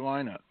circular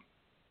lineup.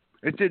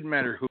 It didn't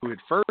matter who hit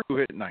first, who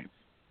hit ninth.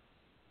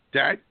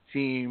 That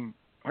team,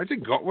 I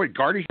think,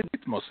 Gardy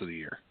hit most of the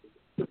year.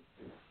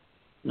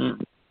 Yeah.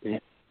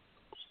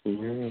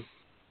 Mm-hmm.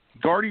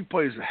 Gardy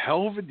plays a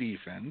hell of a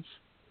defense.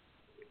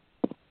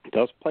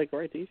 Does play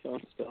great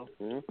defense, though.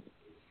 Yeah,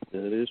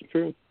 that is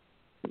true.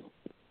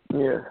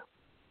 Yeah.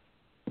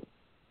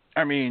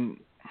 I mean,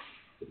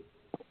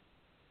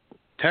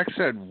 Tex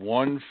had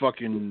one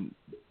fucking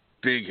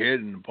big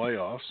hit in the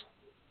playoffs.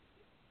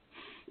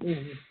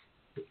 Mm-hmm.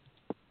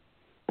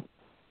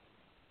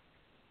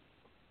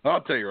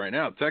 I'll tell you right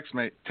now, Tex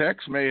may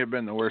have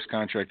been the worst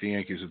contract the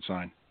Yankees had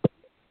signed.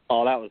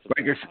 Oh, that was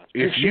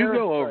if you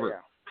go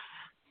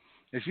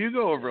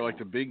over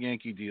the big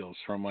Yankee deals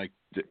from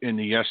in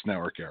the Yes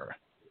Network era.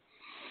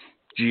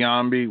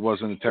 Giambi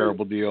wasn't a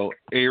terrible deal.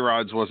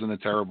 A-Rods wasn't a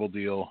terrible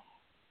deal.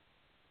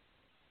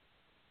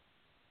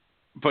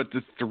 But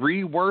the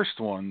 3 worst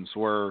ones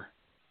were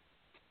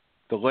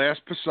the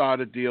last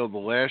Posada deal, the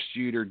last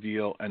Jeter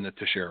deal, and the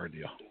Teixeira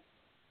deal.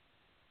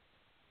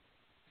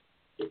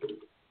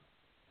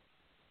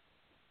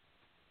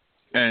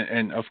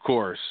 And of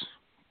course,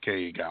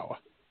 Kei Igawa.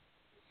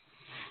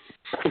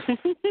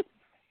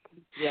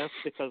 Yes,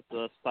 because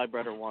the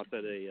Steinbrenner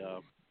wanted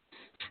a...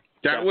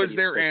 that was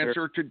their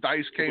answer to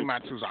Daisuke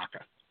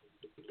Matsuzaka.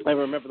 I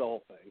remember the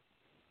whole thing.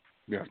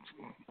 Yeah.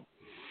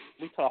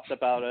 We talked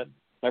about it.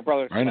 My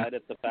brother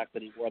cited the fact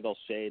that he wore those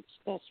shades,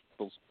 those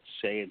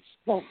shades,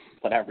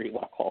 whatever you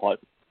want to call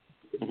it.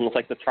 It was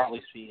like the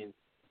Charlie Sheen,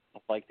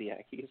 like the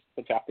Yankees,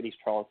 the Japanese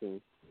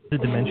Charlton. The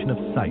dimension of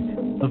sight,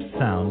 of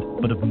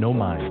sound, but of no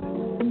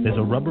mind. There's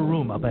a rubber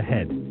room up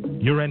ahead.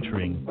 You're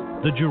entering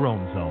the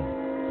Jerome Zone.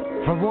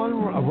 From one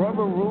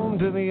rubber room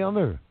to the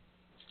other.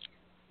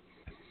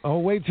 Oh,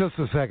 wait just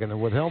a second. It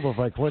would help if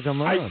I click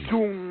him on. I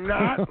do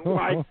not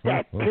like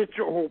that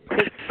pitcher who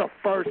pitched the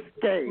first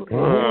game.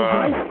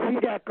 I see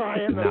that guy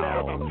in the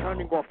mound. I'm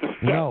turning off the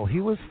set. No, he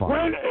was fine.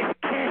 When is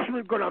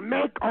Cashman going to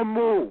make a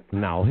move?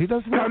 No, he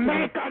doesn't. To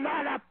make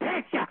another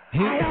pitcher.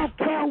 I don't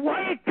care what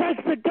it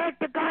takes to get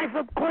the guy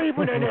from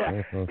Cleveland in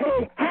here.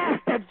 He has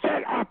to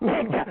get a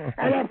pitcher.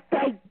 And if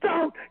they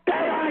don't, they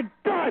are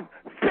done.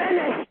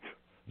 Finished.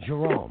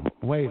 Jerome,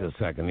 wait a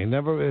second.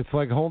 It's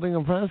like holding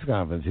a press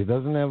conference. He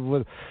doesn't have,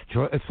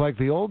 it's like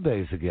the old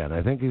days again.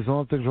 I think he's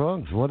off the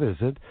drugs. What is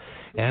it?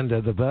 And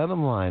the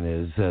bottom line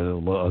is,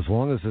 as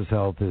long as his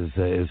health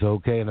is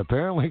okay, and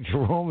apparently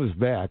Jerome is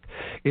back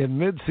in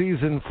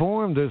mid-season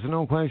form, there's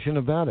no question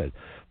about it.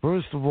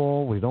 First of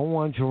all, we don't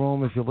want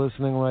Jerome, if you're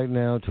listening right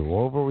now, to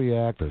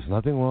overreact. There's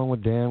nothing wrong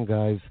with Dan,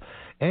 guys.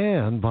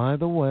 And, by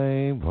the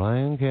way,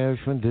 Brian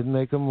Cashman did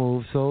make a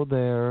move, so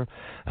there.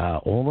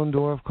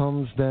 Ollendorf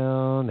comes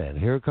down, and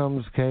here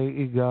comes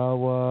Kei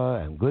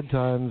Igawa, and good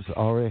times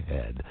are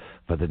ahead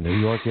for the New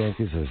York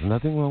Yankees. There's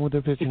nothing wrong with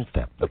their pitching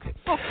staff. Okay.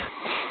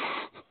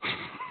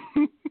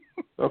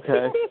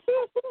 Okay.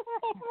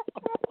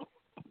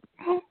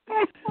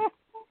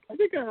 I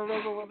think I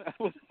remember when that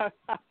was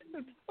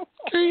happening.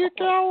 Kei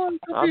Igawa,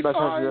 I'm not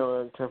going to do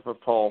it in for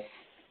Paul.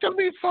 It'll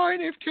be fine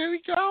if Kei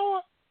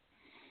Igawa.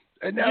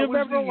 And that Do you was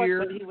remember the year.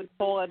 when he would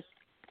call it?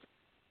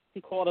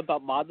 He called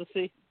about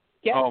Mondesi.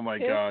 Oh my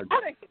God.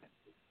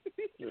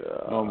 Yeah.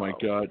 Oh my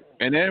God.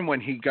 And then when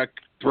he got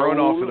thrown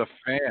off of the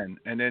fan,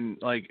 and then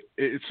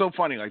it's so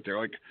funny. Like they're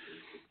like,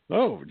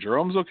 "Oh,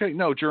 Jerome's okay."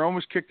 No, Jerome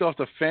was kicked off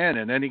the fan,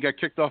 and then he got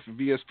kicked off of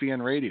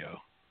ESPN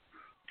radio.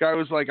 Guy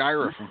was like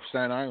Ira from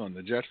Staten Island,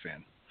 the Jet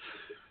fan.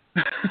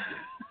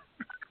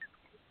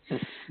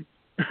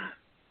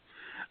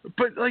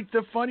 But like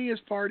the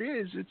funniest part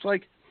is, it's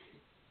like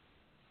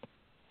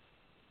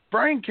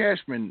Brian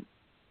Cashman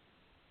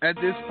at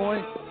this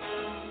point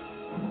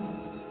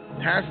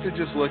has to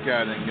just look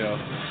at it and go,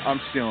 "I'm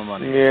stealing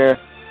money." Yeah.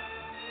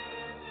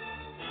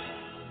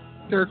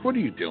 Derek, what are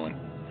you doing?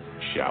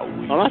 Shall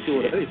we? I'm not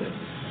doing anything.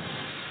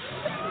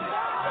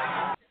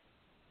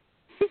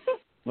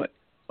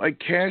 Like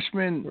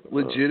Cashman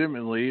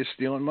legitimately is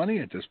stealing money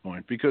at this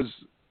point because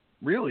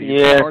really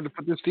Yeah. it's hard to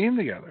put this team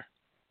together.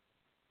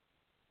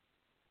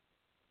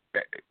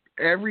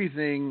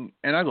 Everything,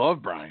 and I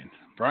love Brian.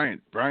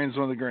 Brian's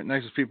one of the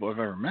nicest people I've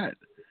ever met.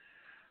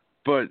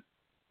 But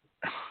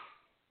I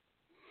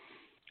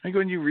think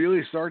when you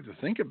really start to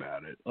think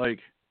about it, like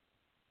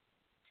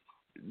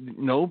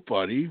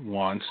nobody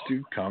wants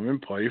to come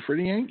and play for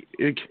the Yankees.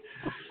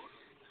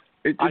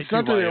 It's I not do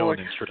that my they're own like,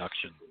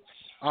 introduction.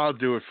 I'll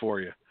do it for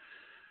you.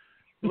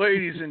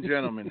 Ladies and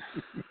gentlemen,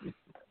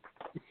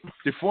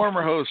 the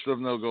former host of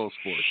No Goal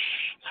Sports,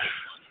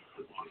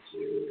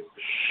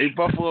 a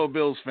Buffalo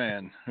Bills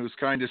fan who's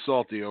kind of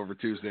salty over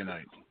Tuesday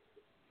night.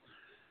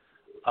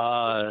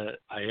 I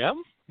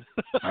am?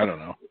 I don't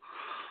know.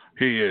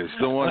 He is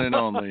the one and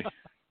only.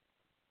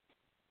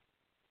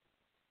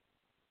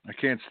 I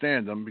can't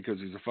stand him because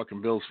he's a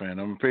fucking Bills fan.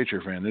 I'm a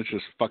Patriot fan. This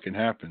just fucking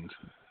happened.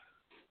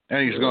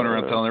 And he's going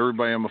around telling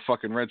everybody I'm a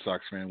fucking Red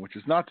Sox fan, which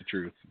is not the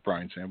truth,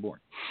 Brian Sanborn.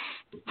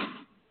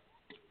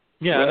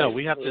 Yeah, I know.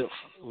 We have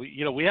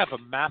we have a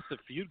massive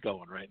feud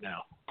going right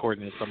now,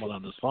 according to someone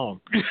on this phone.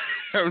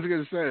 I was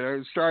going to say, I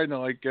was trying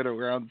to get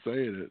around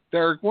saying it.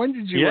 Derek, when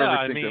did you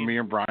ever think that me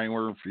and Brian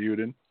were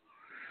feuding?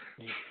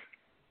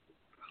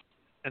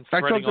 And I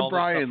talk spreading to all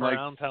Brian this stuff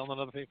around, telling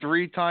other people.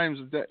 3 times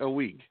a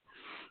week.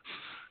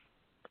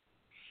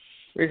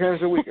 3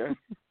 times a week, huh?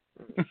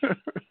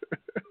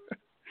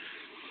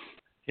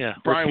 Yeah,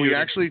 Brian, we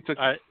actually took.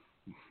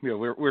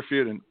 We're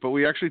feuding, but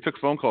we actually took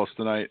phone calls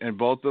tonight, and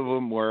both of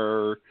them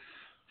were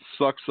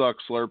suck,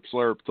 slurp,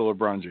 slurp to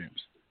LeBron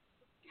James.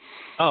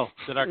 Oh,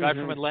 did our guy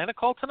from Atlanta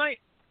call tonight?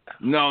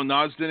 No,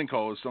 Nas didn't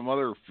call. It was some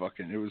other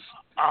fucking. It was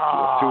 2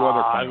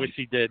 other. I wish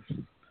he did.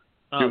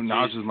 Dude,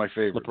 Nas is my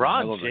favorite.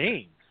 LeBron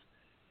James.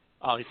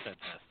 Oh, he's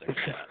fantastic.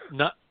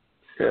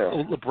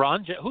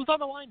 LeBron James. Who's on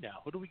the line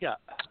now? Who do we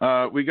got?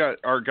 We got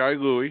our guy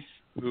Louie,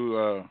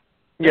 who.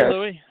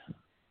 Louie.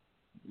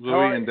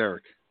 Louie and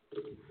Derek.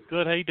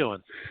 Good. How you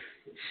doing?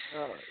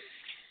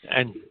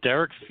 And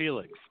Derek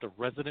Felix, the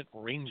resident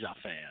Ranger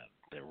fan,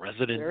 the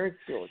resident Derek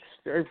Felix.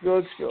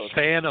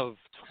 fan of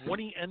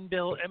 20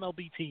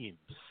 MLB teams.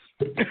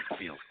 Derek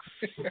Felix.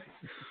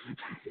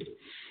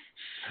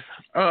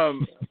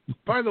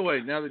 By the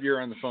way, now that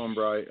you're on the phone,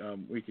 Bri,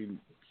 we can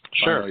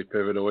Sure. finally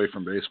pivot away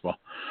from baseball.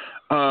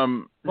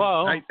 Well,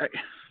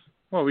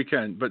 we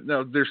can, but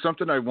no, there's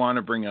something I want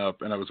to bring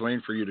up, and I was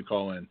waiting for you to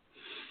call in,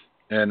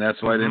 and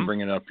that's why I didn't bring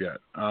it up yet.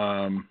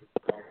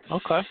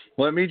 Okay.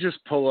 Let me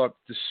just pull up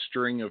the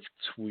string of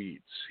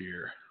tweets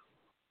here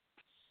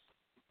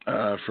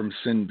from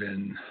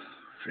Sinbin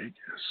Vegas.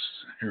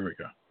 Here we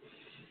go.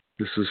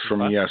 This is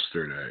from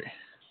yesterday.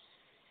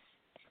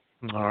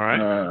 All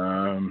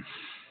right.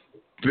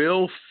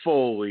 Bill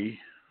Foley,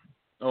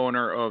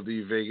 owner of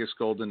the Vegas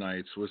Golden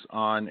Knights, was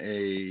on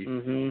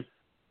a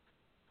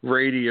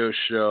radio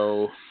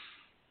show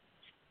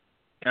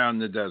out in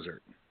the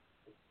desert.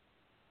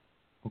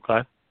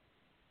 Okay.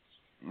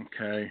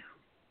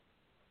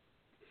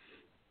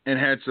 And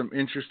had some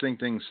interesting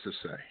things to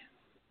say.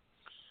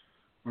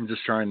 I'm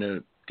just trying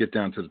to get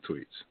down to the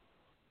tweets.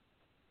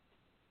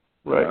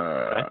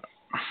 Right.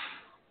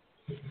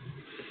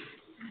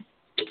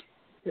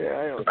 Yeah,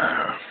 I don't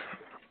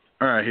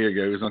all right, here you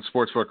go. He was on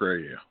Sportsbook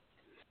Radio.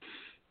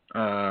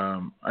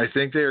 I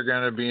think they are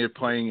going to be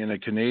playing in a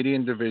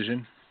Canadian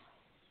division.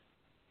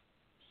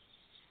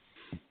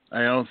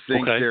 I don't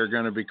think they're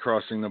going to be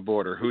crossing the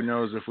border. Who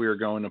knows if we are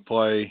going to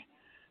play.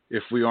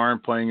 If we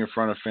aren't playing in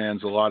front of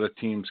fans, a lot of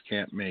teams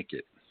can't make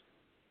it.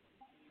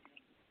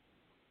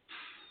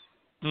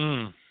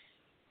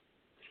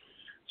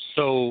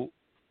 So,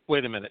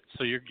 wait a minute.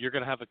 So you're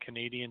going to have a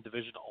Canadian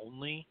division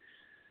only,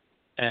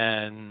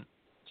 and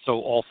So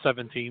all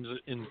 7 teams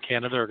in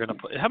Canada are going to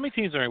play. How many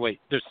teams are? Wait,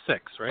 there's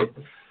 6, right?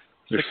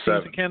 There's 6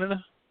 7 teams in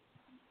Canada.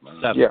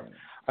 7. Yeah. All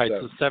right,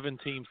 7. so 7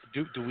 teams.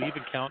 Do we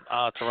even count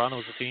Toronto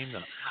as a team?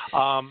 No.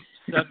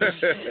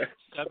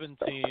 7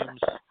 teams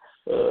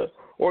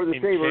or the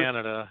in Sabres.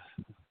 Canada.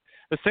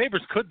 The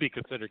Sabres could be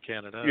considered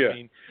Canada. Yeah. I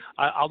mean,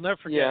 I'll never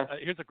forget. Yeah.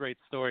 Here's a great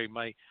story.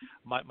 My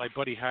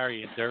buddy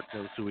Harry, and Derek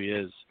knows who he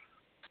is.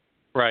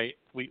 Right.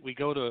 We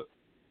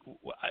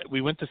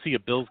went to see a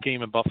Bills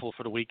game in Buffalo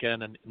for the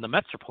weekend, and the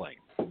Mets are playing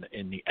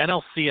in the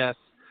NLCS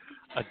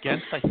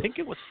against, I think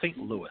it was St.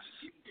 Louis.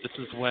 This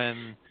is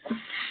when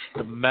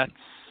the Mets.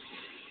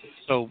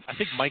 So I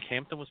think Mike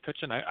Hampton was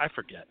pitching. I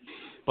forget,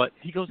 but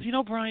he goes,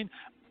 Brian,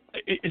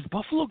 is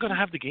Buffalo going to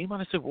have the game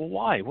on? I said, well,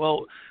 why?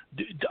 Well,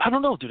 I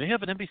don't know. Do they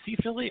have an NBC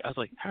affiliate? I was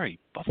like, Harry,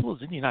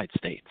 Buffalo's in the United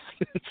States.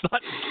 It's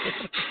not.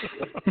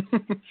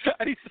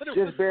 And he said it just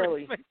was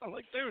barely. I'm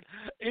like, dude,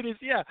 it is.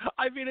 Yeah,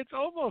 I mean, it's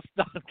almost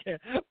not.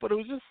 But it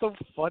was just so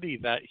funny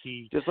that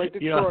he Just like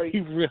Detroit.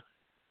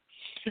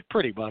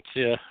 Pretty much,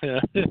 yeah.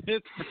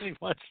 It's pretty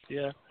much,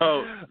 yeah.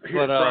 Oh,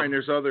 but, Brian,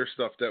 there's other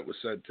stuff that was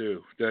said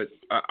too that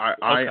I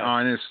Okay.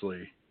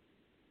 honestly,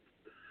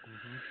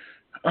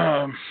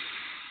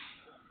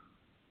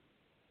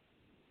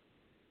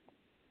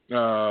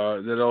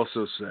 that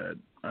also said,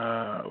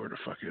 where the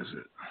fuck is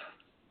it?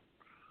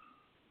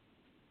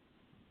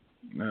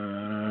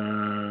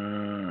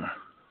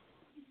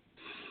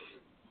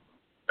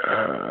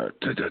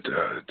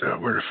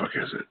 Where the fuck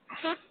is it?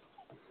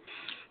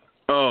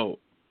 Oh,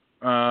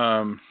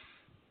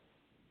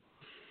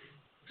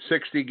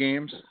 60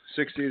 games,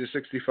 60 to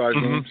 65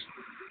 games.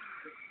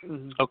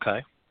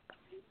 Okay.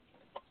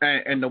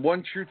 And the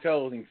one true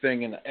telling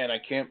thing, and I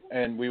can't,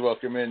 and we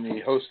welcome in the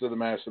host of the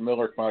Madison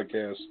Miller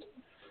podcast,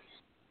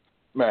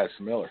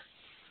 Madison Miller.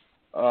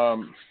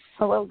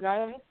 Hello,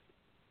 guys.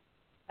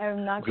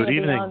 I'm not Good going to be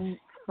evening. on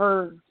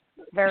for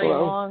very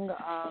Hello. long.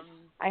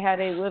 I had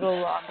a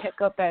little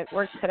hiccup at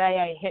work today.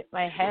 I hit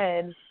my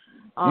head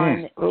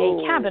on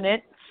a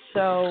cabinet,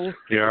 so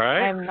You all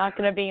right? I'm not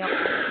going to be on.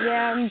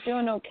 Yeah, I'm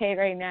doing okay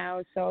right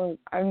now, so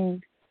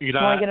I'm You're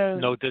Am I not gonna-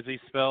 no dizzy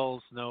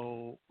spells,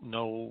 no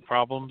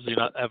problems. You're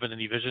not having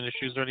any vision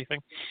issues or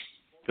anything.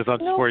 Because I'm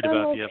just Nope, worried I'm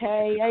about if you have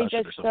okay. a I concussion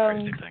or just, some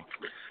crazy thing.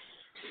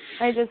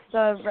 I just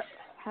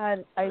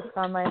had ice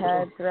on my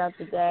head throughout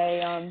the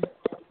day.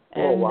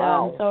 And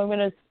wow. so I'm going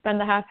to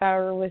spend a half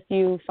hour with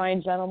you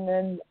fine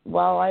gentlemen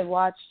while I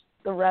watch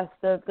the rest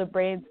of the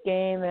Braves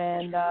game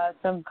and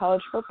some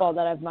college football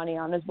that I have money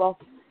on as well.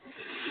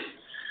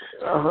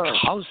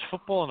 College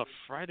football on a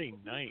Friday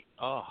night.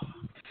 Oh.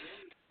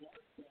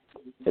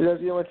 It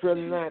doesn't get much better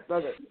than that,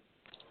 does it?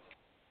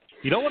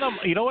 You know what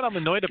I'm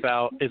annoyed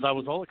about is I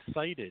was all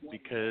excited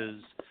because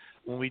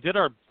when we did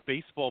our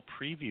baseball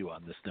preview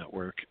on this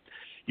network,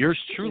 yours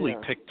truly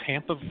picked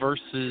Tampa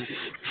versus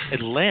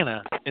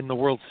Atlanta in the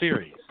World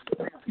Series.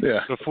 Yeah.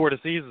 Before the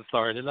season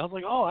started, and I was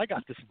like, "Oh, I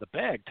got this in the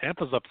bag.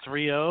 Tampa's up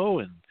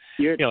 3-0, and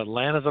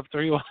Atlanta's up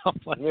 3-1." I'm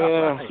like, Yeah.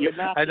 all right. You're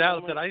not I the know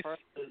only that I.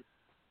 person-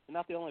 You're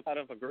not the only part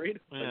of agreed.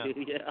 Yeah.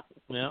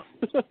 Yeah.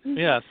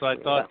 Yeah. So I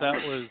thought that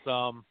was,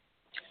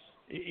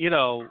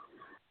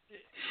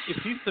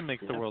 if Houston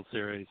makes the World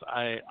Series,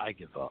 I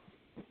give up.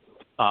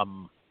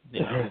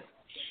 It's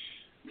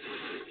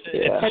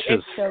It's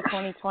just, show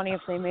 2020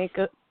 if they make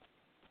it.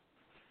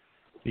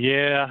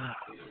 yeah,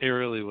 it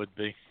really would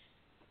be.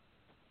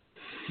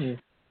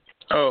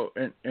 Oh,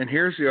 and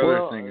here's the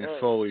other Well, thing that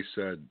Foley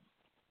said.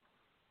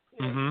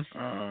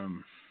 Mm-hmm.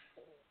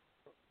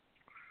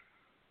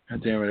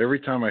 God damn it! Every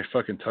time I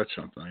fucking touch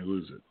something, I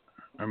lose it.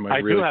 I'm like I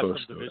really do have close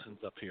some to it. divisions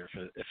up here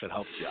if it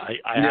helps you. I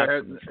Yeah, have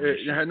it some had,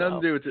 information it had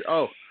nothing to do with it.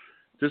 Oh,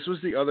 this was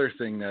the other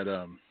thing that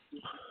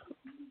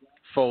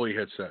Foley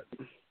had said.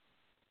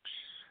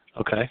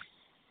 Okay.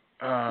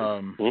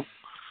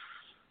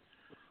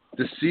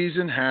 The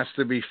season has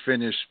to be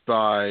finished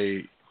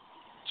by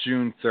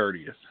June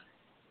 30th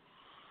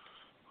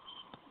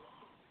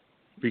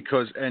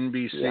because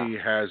NBC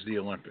has the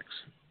Olympics.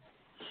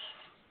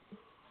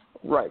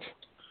 Right.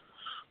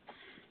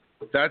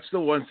 That's the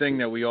one thing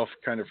that we all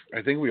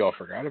I think we all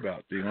forgot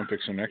about. The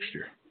Olympics are next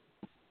year.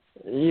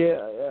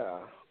 Yeah.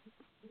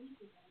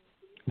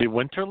 The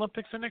Winter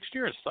Olympics are next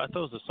year? I thought it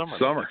was the Summer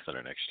Olympics that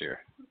are next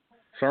year.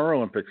 Summer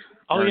Olympics.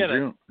 Oh, are yeah. in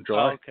June,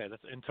 July. Oh, okay.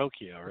 That's in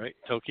Tokyo, right?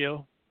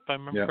 Tokyo, if I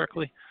remember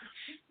correctly.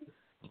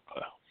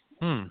 Okay.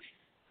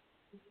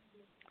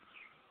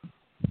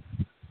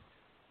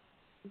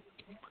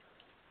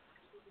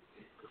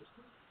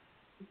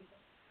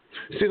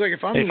 See, like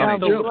if I'm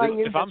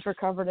If I'm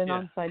recovered an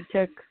onside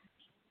kick.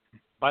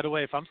 By the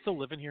way, if I'm still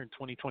living here in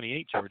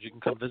 2028, George, you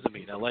can come visit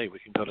me in LA. We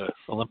can go to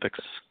Olympics.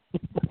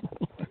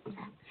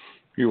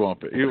 You won't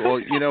be. You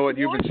know what?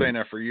 You've been saying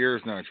that for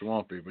years now. You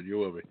won't be, but you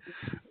will be.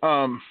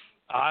 I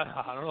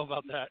don't know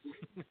about that.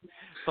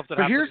 Something But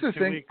happens here's the in 2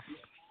 thing. weeks.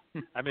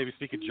 I may be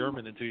speaking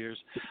German in 2 years.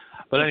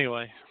 But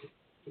anyway.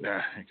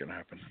 Nah, ain't gonna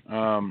happen.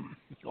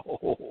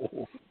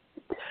 Oh.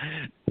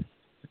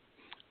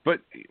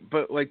 But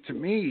like to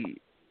me,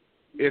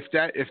 if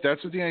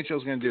that's what the NHL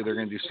is going to do, they're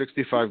going to do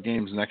 65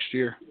 games next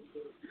year.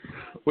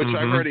 Which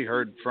I've Mhm. already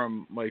heard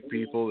from like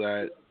people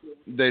that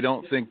they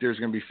don't think there's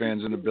going to be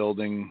fans in the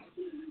building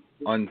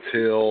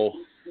until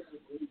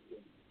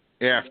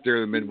after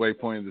the midway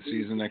point of the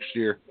season next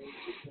year.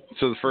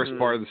 So the first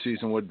part of the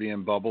season would be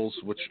in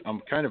bubbles, which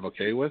I'm kind of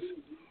okay with.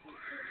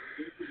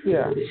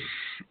 Yeah.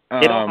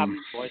 They don't have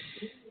a choice.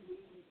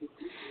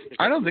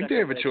 I don't think they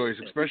have a choice,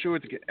 especially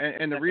with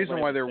and the reason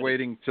why they're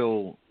waiting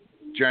till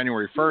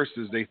January 1st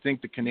is they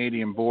think the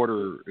Canadian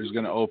border is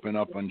going to open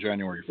up on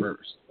January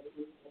 1st.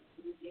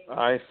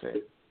 I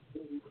see.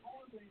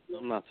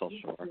 I'm not so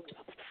sure.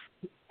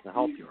 I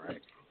hope you're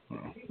right.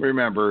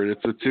 Remember,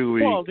 it's a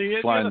 2-week Well,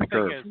 the flying other the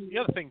curve. thing is the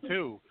other thing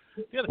too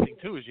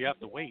is you have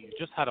to wait. You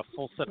just had a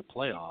full set of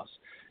playoffs.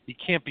 You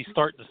can't be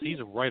starting the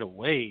season right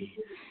away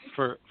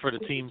for the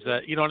teams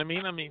that you know what I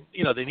mean. I mean,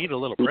 they need a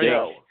little break,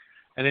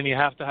 and then you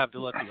have to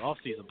let the off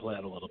season play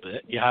out a little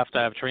bit. You have to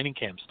have training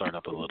camp start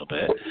up a little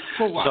bit.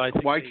 Well, So I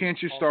think why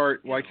can't you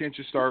start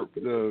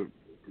the?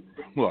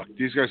 Look,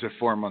 these guys have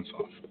 4 months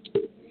off,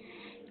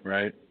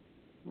 right?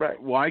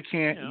 Right. Why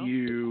can't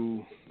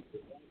you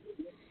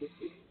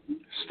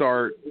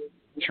start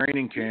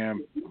training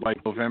camp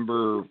like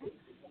November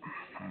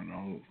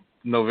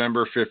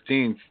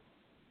 15th,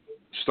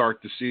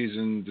 start the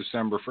season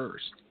December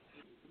 1st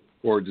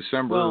or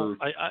December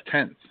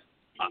 10th?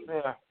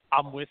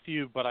 I'm with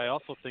you, but I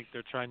also think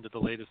they're trying to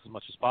delay this as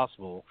much as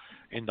possible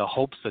in the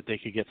hopes that they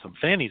could get some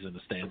fannies in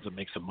the stands and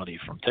make some money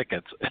from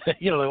tickets.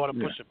 They want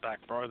to push it back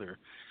farther.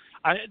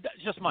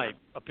 That's just my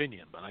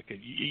opinion, but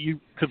you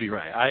could be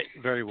right. I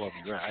very well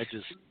be right. I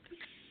just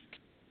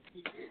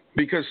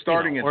because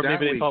starting it or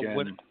that maybe they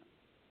weekend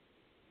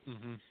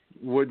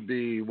would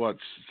be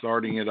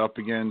starting it up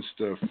against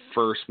the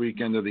first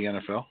weekend of the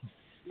NFL.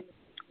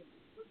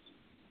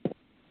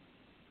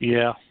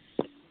 Yeah.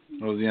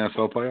 Oh, the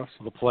NFL playoffs?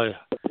 The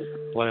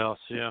playoffs,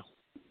 yeah.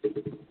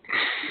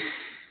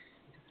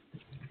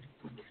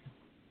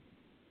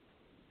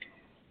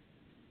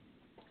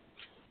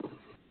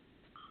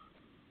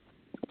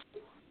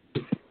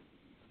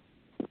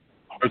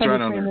 What's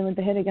right on Freeman there? with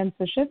the hit against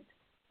the Ships.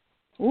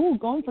 Ooh,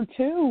 going for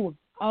 2.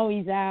 Oh,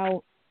 he's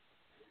out.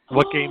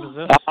 What game is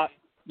this?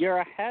 You're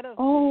ahead of.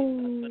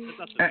 Oh.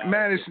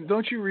 Madison,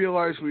 don't you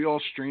realize we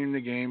all stream the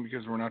game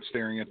because we're not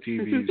staring at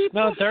TVs?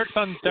 No, Derek's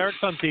on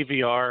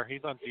DVR.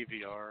 He's on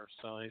DVR,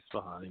 so he's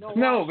behind.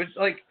 No,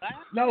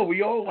 but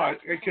we all watch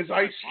because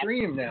I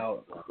stream now.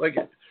 Like,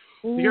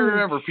 you gotta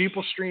remember,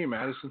 people stream,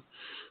 Madison.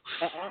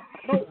 I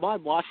don't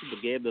mind watching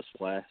the game this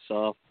way,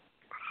 so.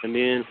 I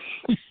mean,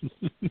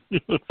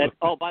 and,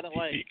 by the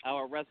way,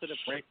 our resident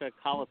breaker,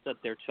 Colin, said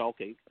they're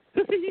choking.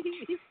 he's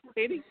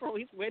waiting for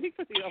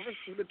the other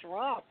shoe to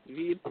drop. I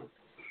mean,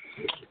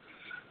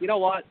 you know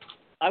what?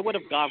 I would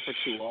have gone for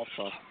 2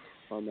 also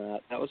on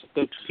that. That was a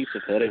good piece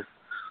of hitting.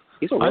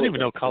 I didn't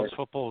even know college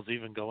football was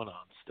even going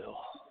on still.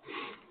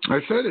 I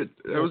said it.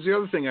 That was the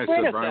other thing I Wait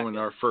said, a Brian, second. with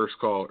our first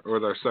call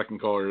or our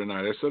second caller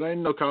tonight. I said I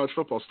didn't know college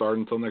football started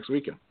until next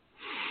weekend.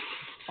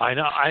 I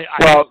know.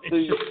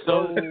 It's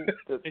so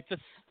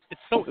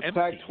the empty.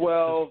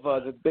 Pac-12,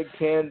 the Big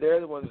Ten, they're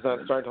the ones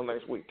that start until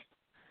next week.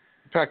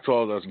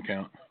 Pac-12 doesn't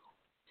count.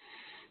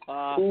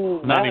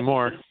 Not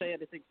anymore.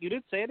 You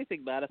didn't say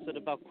anything, Madison,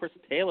 about Chris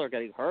Taylor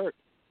getting hurt.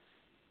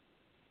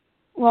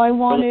 Well, I didn't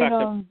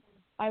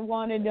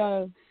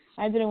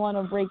want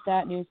to break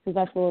that news because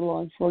that's a little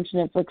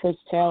unfortunate for Chris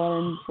Taylor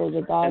and for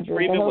the Dodgers. And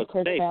Freeman I hope was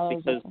Chris safe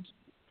Taylor's because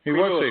he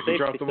was safe. He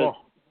dropped the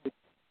ball.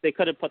 They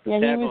couldn't put the he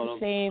tag was on him.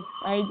 safe.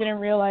 I didn't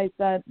realize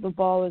that the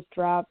ball was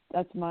dropped.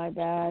 That's my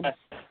bad.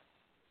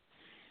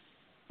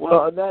 Well,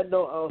 on that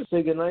note, I'll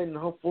say goodnight, and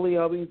hopefully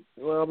I'll be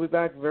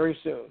back very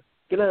soon.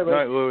 Good night,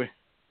 everybody. Good night, Louie.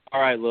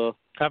 All right, Lou.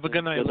 Have a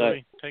good night,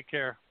 Louie. Take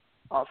care.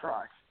 I'll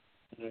try.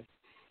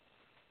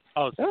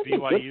 Oh, it's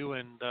BYU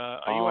and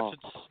are you watching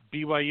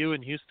BYU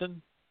in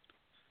Houston?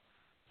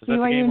 Is that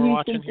the game we're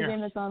watching Houston's here? the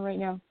game that's on right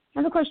now. I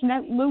have a question.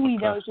 That Louie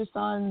that was just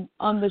on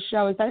the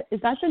show, is that the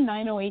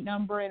 908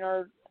 number in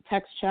our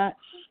text chat?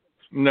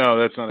 No,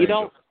 that's not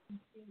Angel.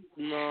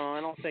 No,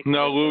 I don't think.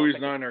 No, Louie's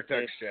not in our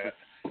text chat.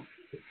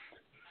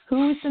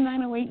 Who's the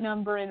 908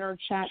 number in our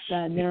chat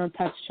then, in our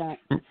text chat?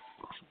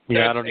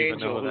 Yeah, I don't even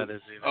know who that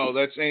is either. Oh,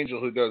 that's Angel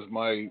who does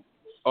my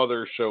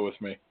other show with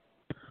me.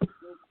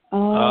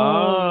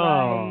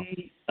 Oh.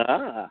 Right.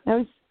 Ah. That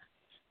was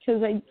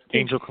because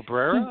Angel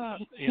Cabrera?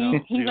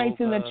 He writes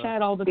in the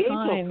chat all the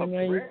time.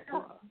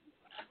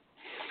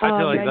 I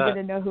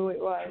didn't know who it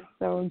was,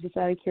 so I'm just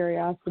out of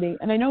curiosity.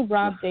 And I know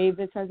Rob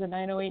Davis has a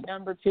 908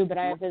 number too, but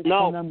I have his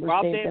phone number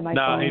saved in my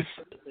phone.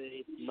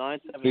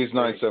 He's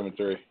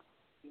 973.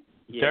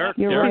 Yeah.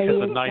 Derek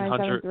is a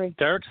 900.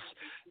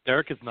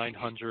 Derek is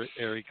 900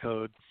 area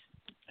code.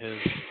 Is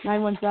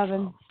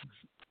 917.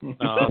 No,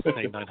 I'll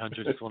say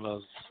 900. It's one of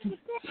those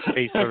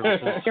pay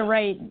services. You're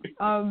right.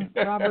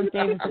 Robert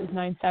Davis is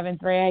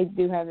 973. I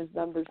do have his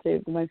number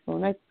saved in my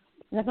phone. I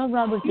thought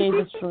Robert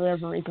Davis, for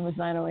whatever reason, was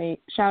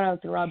 908. Shout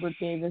out to Robert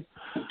Davis.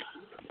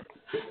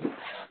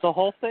 The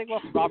whole thing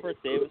with Robert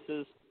Davis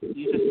is,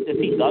 if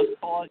he does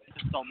call, you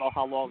just don't know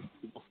how long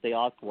people stay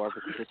on for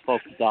because his phone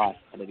could die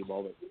at any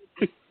moment.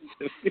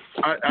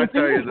 I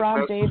tell you,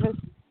 Rob Davis,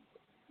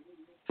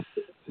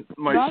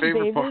 my Rob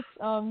favorite Davis,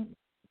 part.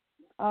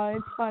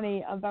 it's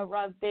funny about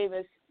Rob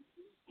Davis.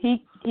 He's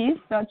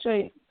such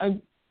a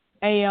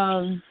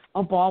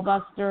ball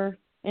buster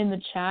in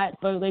the chat,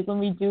 but like when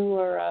we do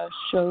our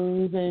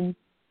shows and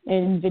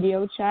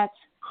video chats,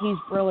 he's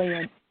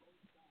brilliant.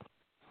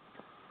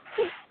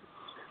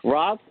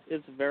 Rob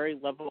is very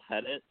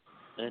level-headed,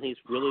 and he's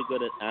really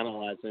good at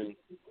analyzing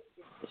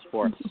the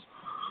sports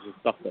and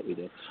stuff that we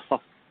do.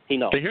 So he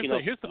knows. But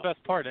here's the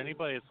best part.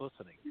 Anybody that's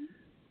listening,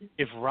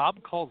 if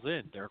Rob calls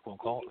in, Derek won't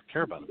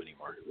care about him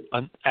anymore.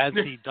 As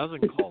he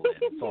doesn't call in,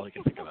 that's all he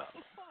can think about.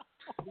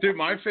 Dude,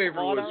 my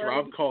favorite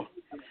was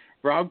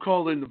Rob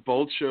called into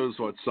both shows,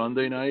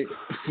 Sunday night?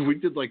 We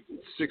did like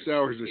 6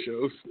 hours of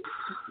shows.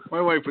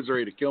 My wife was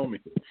ready to kill me.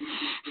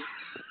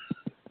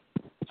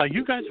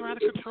 You guys are out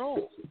of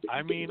control.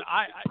 I mean,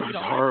 I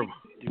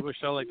do a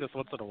show like this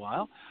once in a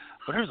while,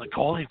 but there's like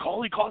calling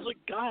calls like,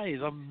 guys,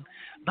 I'm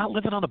not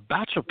living on a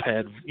bachelor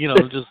pad,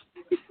 just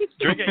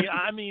drinking.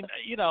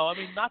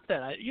 Not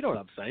that. You know what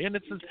I'm saying?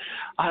 It's just,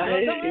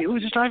 it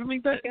was just driving me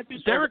back.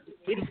 Derek,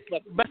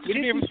 messaged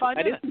me every 5 minutes.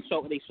 I didn't do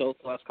so many shows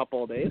the last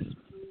couple of days.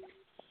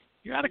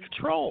 You're out of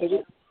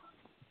control.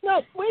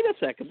 No, wait a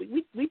second.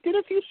 We did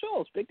a few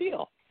shows. Big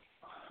deal.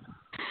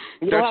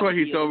 That's why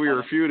he thought we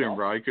were feuding,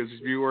 Brian, because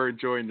you were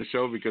enjoying the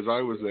show because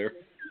I was there.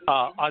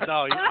 No,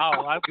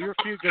 we were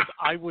feuding because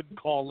I wouldn't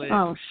call in,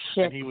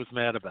 and he was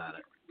mad about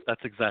it.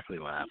 That's exactly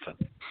what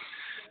happened.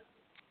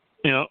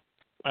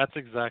 That's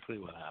exactly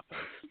what happened.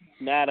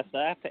 Mattis,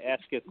 I have to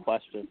ask you a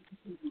question.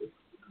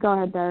 Go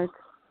ahead, Derek.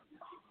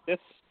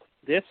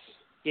 This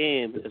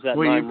game is at 9 runs.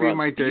 Will you be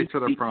my date to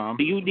the prom?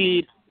 Do you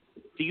need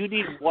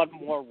one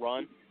more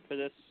run for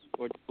this,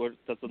 or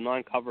does the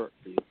 9 cover it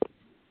for you?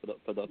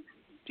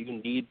 Do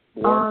you need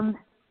more?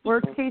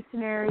 Worst case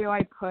scenario,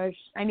 I push.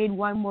 I need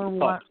one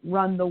more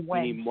run to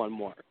win. You need one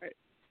more, right?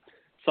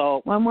 So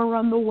one more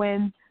run to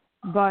win,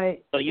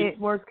 but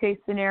worst case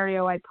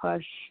scenario, I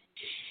push.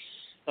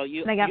 So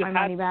and I got my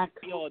money back.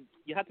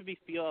 You have to be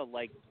feeling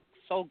like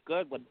so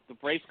good when the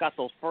Braves got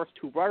those first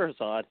 2 runners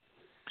on,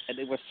 and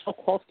they were so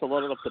close to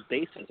loading up the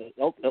bases. It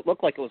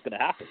looked like it was going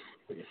to happen.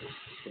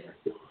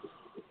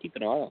 Keep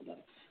an eye on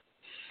that.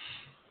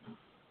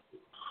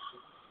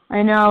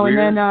 I know, and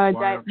then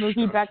that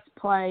Mookie Betts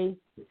play,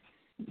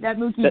 that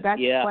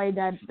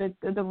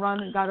the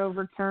run got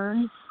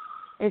overturned.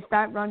 If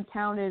that run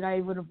counted,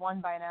 I would have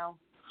won by now.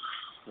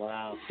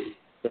 Wow.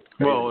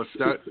 Well,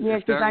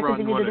 because that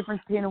could be the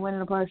difference between a win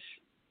and a push.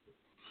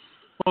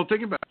 Well,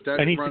 think about it. That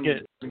run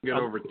doesn't get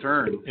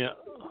overturned. Yeah.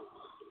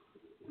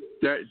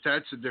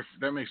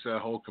 That makes that a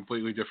whole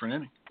completely different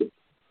inning.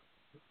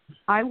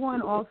 I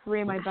won all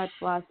 3 of my bets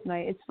last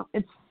night.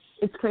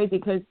 It's crazy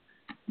because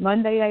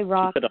Monday I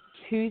rocked.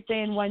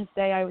 Tuesday and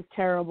Wednesday I was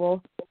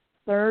terrible.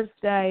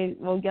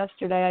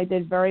 Yesterday I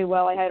did very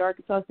well. I had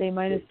Arkansas State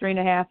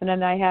 -3.5, and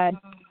then I had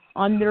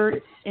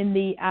under in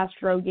the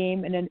Astro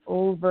game and then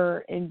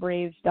over in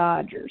Braves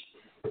Dodgers.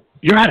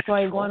 You're out of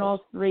control. I won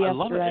all 3 yesterday.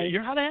 I love it.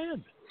 You're out of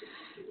hand.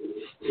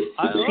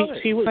 I love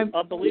it. She was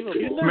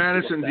unbelievable.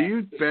 Madison, do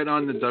you bet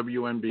on the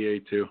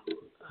WNBA too?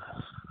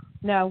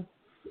 No.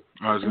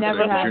 I was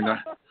never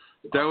have.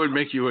 That would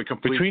make you a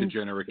complete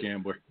degenerate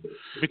gambler.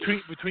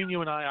 Between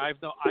you and I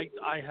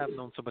have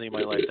known somebody in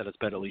my life that has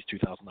bet at least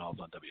 $2,000 on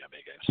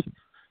WNBA games.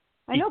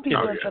 I know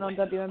people have bet on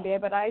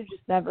WNBA, but I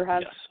just never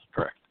have. Yes,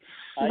 correct.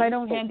 If I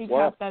don't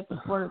handicap that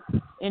sport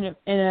in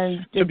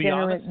a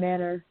degenerate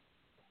manner.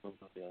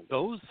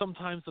 Those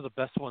sometimes are the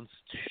best ones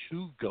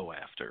to go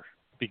after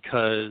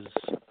because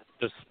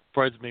the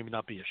spreads may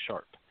not be as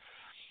sharp.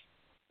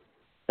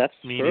 That's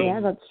true. Yeah,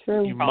 that's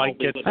true. You might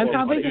get. I'm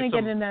probably going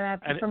to get into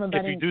that from a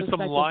betting perspective. If you do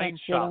some line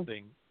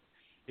shopping,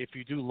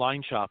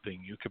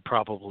 shopping, you could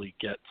probably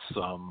get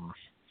some.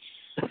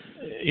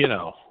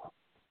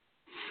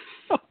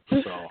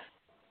 So.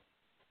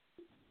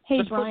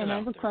 Hey, Brian, I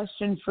have a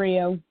question for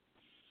you.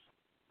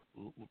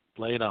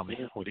 Lay it on me.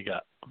 What do you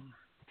got?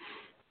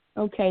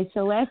 Okay,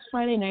 so last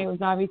Friday night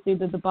was obviously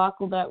the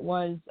debacle that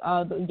was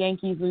the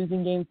Yankees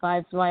losing Game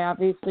 5, so I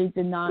obviously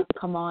did not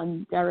come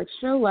on Derek's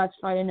show last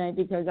Friday night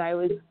because I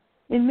was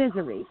in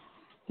misery.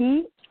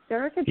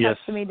 Derek had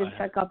texted me to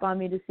check up on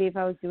me to see if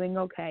I was doing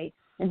okay,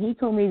 and he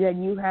told me that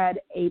you had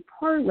a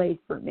parlay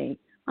for me.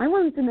 I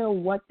wanted to know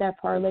what that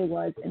parlay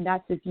was, and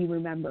that's if you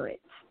remember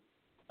it.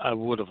 I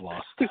would have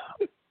lost.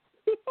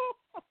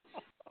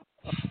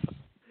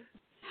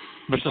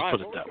 Let's just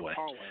put it that way.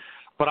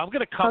 But I'm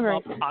going to come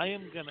up. I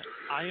am going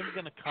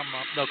to come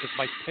up. No, because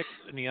my picks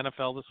in the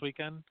NFL this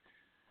weekend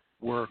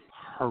were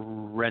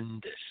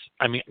horrendous.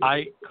 I mean,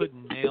 I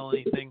couldn't nail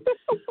anything.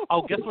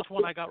 Oh, guess which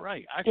one I got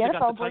right? I actually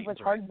got the Titans was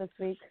hard this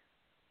week.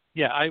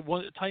 Yeah,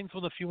 Titans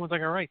were the few ones I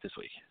got right this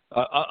week.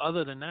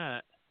 Other than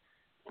that,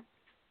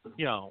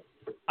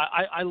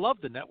 I love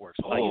the networks.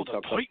 Oh,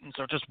 the Titans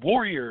are just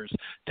warriors.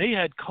 They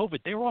had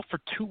COVID. They were off for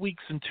 2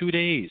 weeks and 2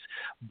 days.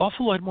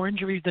 Buffalo had more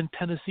injuries than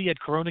Tennessee had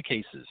corona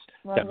cases.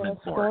 That meant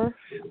more.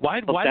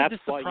 Why did this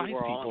surprise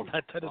people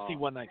that Tennessee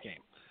won that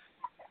game?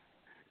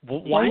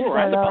 Why did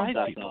that surprise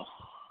people?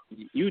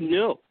 You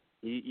knew.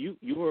 You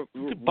were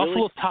Buffalo's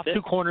really top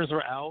 2 corners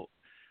are out.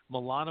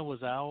 Milano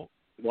was out.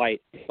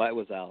 White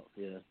was out.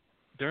 Yeah.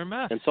 They're a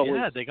mess. And so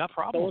they got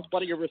problems. So was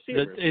one of your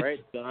receivers, right?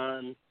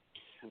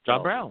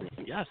 John Brown.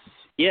 Yes.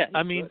 Yeah.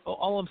 I mean,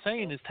 all I'm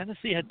saying is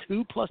Tennessee had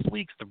 2+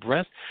 weeks to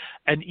rest,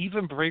 and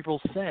even Vrabel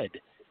said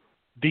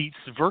these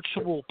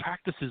virtual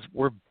practices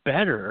were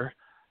better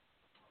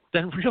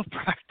than real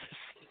practices.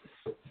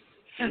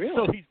 Really?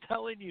 So he's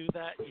telling you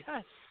that,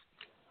 yes.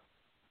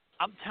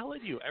 I'm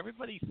telling you,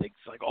 everybody thinks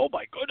like, oh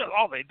my goodness,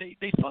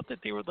 they thought that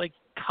they were like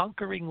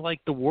conquering like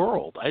the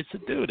world. I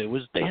said, dude,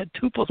 they had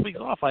 2+ weeks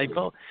off. I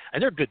felt,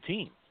 and they're a good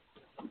team.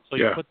 So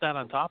you put that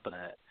on top of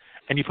that,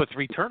 and you put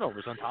 3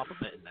 turnovers on top of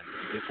it, and then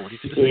you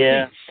get 42-16.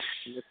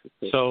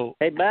 Yeah. So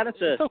hey,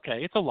 Madison, it's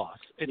okay. It's a loss.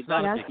 It's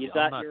not a big deal. You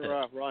got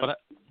your run. But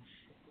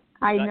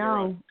I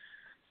know.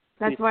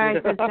 That's why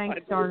I said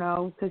thanks,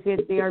 Darno, because he had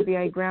the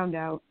RBI ground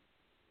out.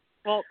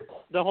 Well,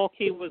 the whole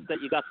key was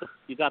that you got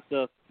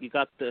the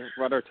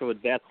runner to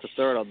advance to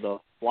third on the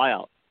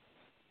flyout.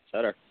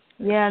 Center.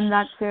 Yeah, and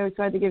that too.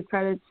 So I have to give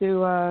credit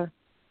to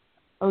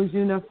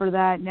Ozuna for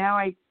that. Now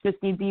I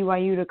just need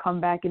BYU to come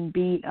back and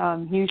beat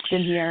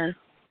Houston here,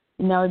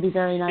 and that would be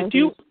very nice.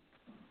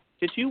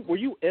 Were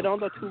you in on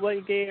the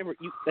Tulane game? Or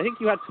I think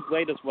you had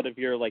Tulane as one of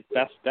your like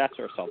best bets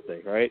or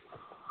something, right?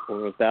 Or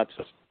was that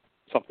just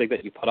something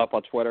that you put up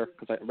on Twitter?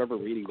 Because I remember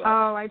reading that.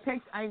 Oh, I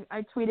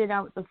tweeted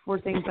out the 4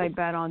 things I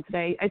bet on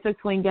today. I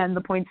took Tulane getting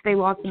the points. They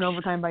lost in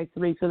overtime by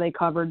 3, so they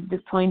covered.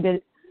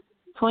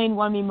 Tulane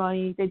won me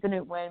money. They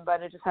didn't win,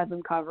 but it just had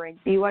them covering.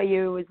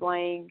 BYU was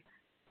laying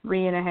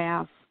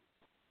 3.5.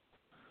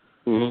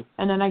 Mm-hmm.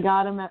 And then I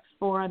got them at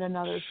 4 at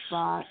another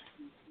spot.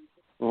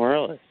 Oh,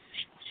 really?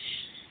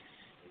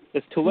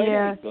 Is Tulane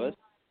any good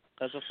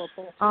as a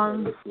football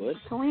team? Good?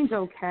 Tulane's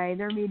okay.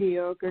 They're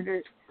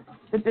mediocre.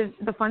 But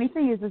the funny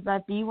thing is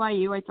that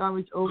BYU I thought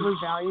was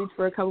overvalued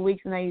for a couple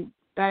weeks, and I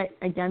bet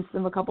against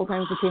them a couple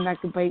times. It came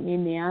back to bite me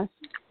in the ass.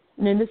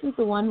 And then this is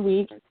the 1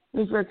 week. It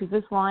was weird because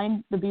this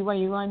line, the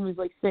BYU line, was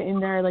like sitting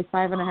there like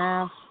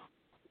 5.5,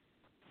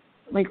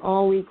 like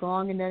all week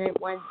long, and then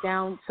it went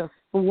down to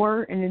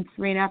 4 and then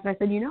 3.5. And I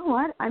said, you know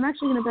what? I'm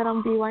actually going to bet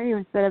on BYU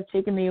instead of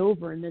taking the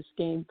over in this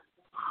game.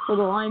 So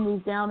the line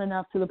moved down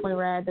enough to the point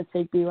where I had to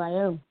take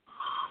BYU.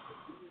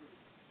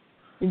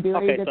 And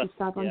BYU gets to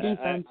stop on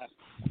defense.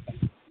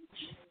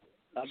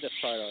 I'm just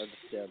trying to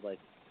understand, like,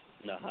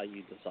 how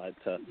you decide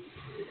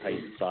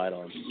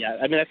on. Yeah,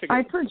 I mean, I figure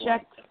I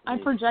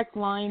project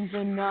lines,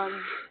 and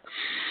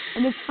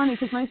it's funny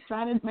because my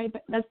strategy,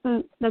 that's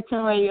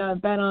how I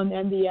bet on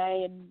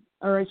NBA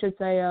or I should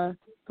say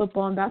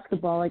football and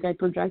basketball. Like I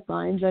project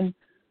lines, and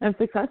I'm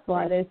successful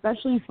at it,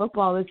 especially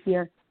football this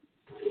year.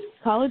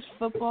 College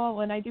football,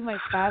 when I do my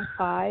Fab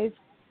Five.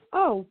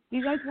 Oh, do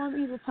you guys want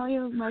me to tell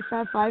you my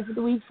Fab Five for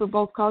the week for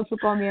both college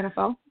football and the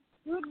NFL?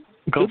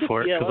 Go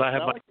for it, because I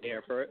have I like to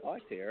hear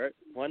it.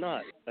 Why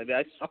not? I mean,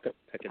 I suck at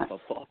picking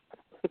football.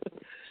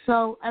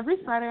 So every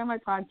Friday on my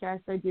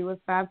podcast, I do a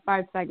Fab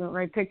Five segment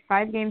where I pick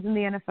 5 games in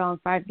the NFL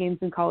and 5 games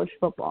in college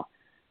football.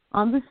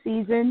 On the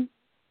season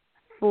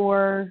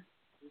for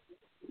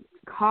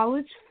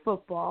college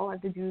football, I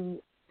have to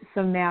do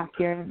some math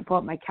here. I have to pull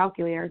up my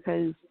calculator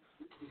because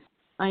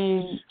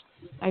I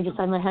just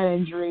had my head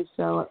injury.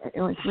 So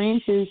it went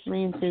 3-2,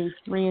 3-2,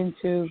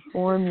 3-2,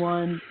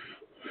 4-1,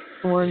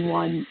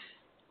 4-1.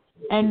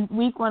 And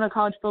week 1 of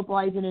college football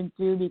I didn't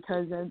do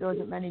because there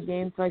wasn't many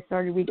games. So I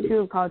started week 2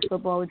 of college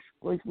football, which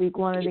was week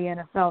 1 of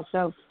the NFL.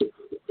 So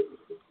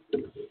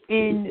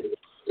in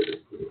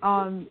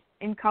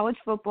college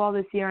football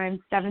this year,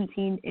 I'm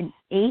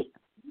 17-8,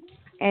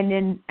 and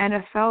in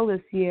NFL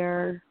this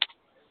year,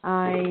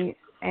 I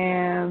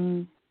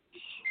am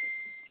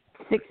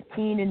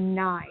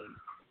 16-9.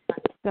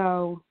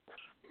 So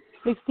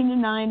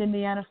 16-9 in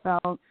the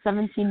NFL,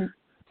 17-8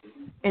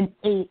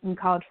 in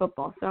college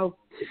football. So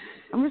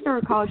I'm going to start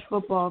with college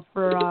football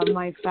for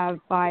my Fab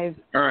Five.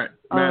 All right,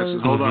 Madison,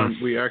 hold on.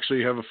 We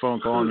actually have a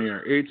phone call on the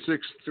air.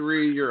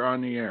 863, you're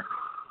on the air.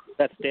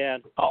 That's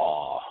Dan.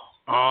 Oh,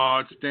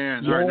 it's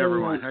Dan. All right, never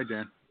mind. Hi,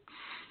 Dan.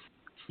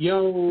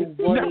 Yo,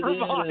 never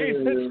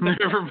mind.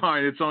 Never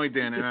mind. It's only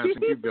Dan and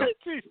Madison. Keep going.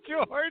 Jeez,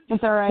 George.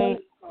 It's all right.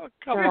 Oh,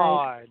 come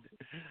on.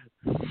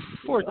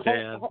 Poor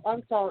Dan.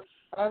 I'm sorry.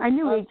 I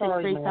knew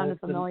 863 sounded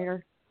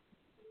familiar.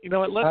 You know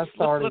what? Let's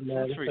redo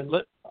No, this.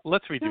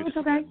 it's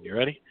okay. You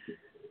ready?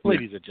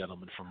 Ladies and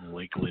gentlemen from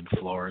Lakeland,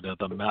 Florida,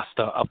 the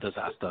master of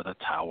disaster, the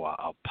tower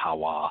of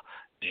power,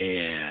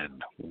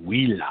 Dan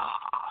Wheeler.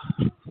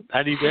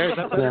 Andy there?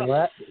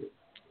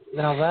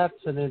 Now that's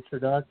an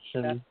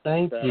introduction.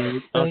 Thank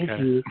you.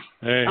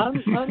 Hey.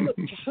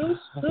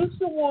 Who's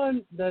the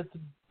one that's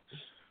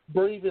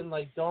breathing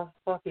like Darth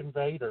fucking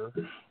Vader?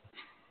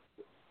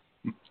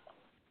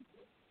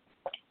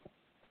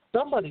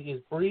 Somebody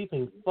is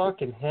breathing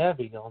fucking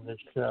heavy on this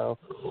show.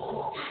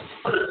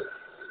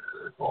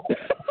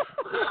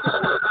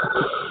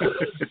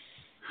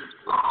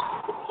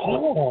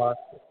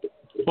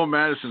 Well,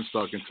 Madison's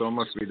talking, so it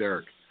must be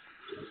Derek.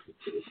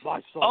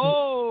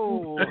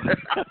 Oh!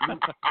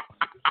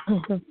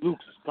 Luke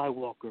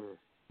Skywalker.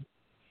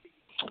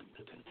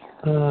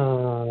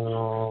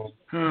 Oh.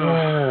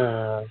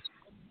 Yeah.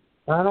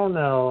 I don't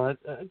know.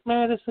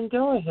 Madison,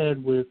 go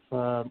ahead with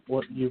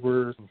what you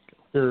were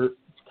your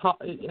top.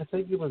 I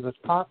think it was a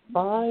top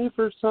 5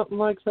 or something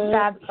like that.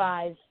 Fab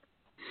 5.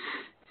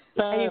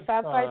 I do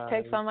Fab 5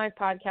 picks on my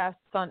podcast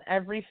on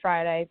every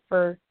Friday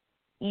for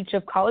each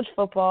of college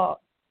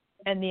football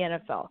and the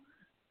NFL.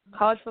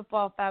 College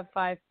football, Fab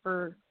 5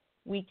 for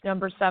week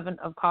number 7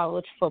 of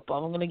college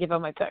football. I'm going to give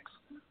out my picks.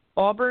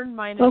 Auburn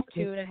minus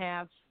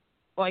 2.5.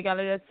 Well, I got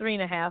it at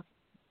 3.5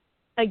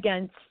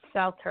 against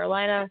South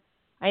Carolina.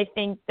 I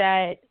think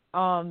that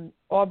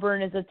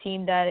Auburn is a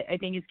team that I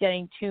think is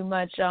getting too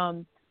much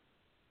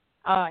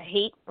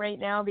hate right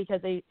now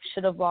because they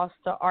should have lost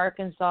to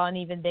Arkansas, and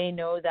even they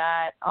know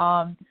that.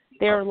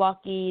 They're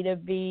lucky to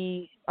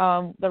be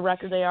the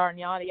record they are, and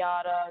yada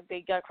yada.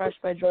 They got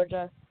crushed by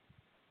Georgia.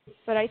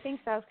 But I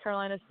think South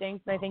Carolina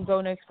stinks, and I think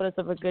Bo Nix put us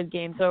up a good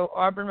game. So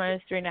Auburn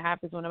minus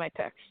 3.5 is one of my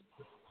picks.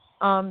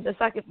 The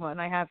second one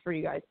I have for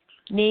you guys,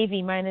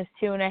 Navy minus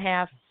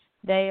 2.5.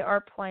 They are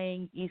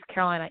playing East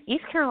Carolina.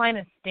 East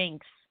Carolina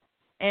stinks,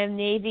 and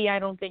Navy I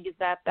don't think is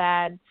that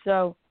bad.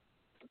 So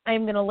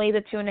I'm going to lay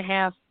the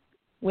 2.5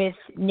 with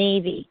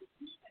Navy.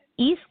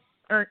 East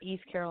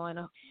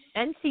Carolina.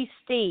 NC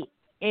State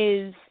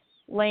is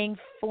laying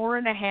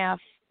 4.5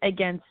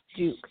 against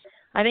Duke.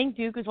 I think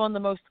Duke is one of the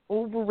most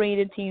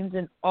overrated teams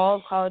in all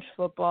of college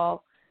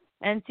football.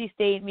 NC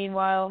State,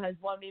 meanwhile, has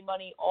won me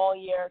money all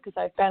year because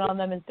I bet on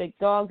them as big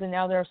dogs, and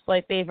now they're a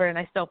slight favorite, and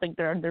I still think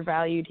they're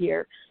undervalued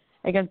here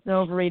against an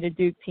overrated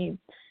Duke team.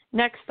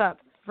 Next up,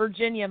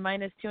 Virginia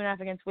minus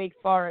 2.5 against Wake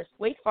Forest.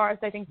 Wake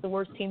Forest, I think, is the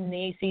worst team in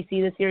the ACC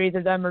this year,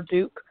 either them or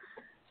Duke.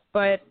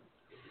 But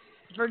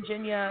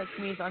Virginia,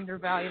 to me, is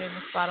undervalued in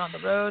the spot on the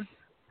road.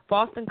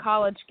 Boston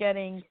College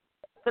getting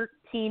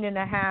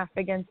 13.5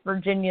 against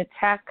Virginia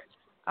Tech.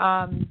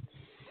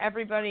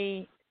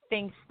 Everybody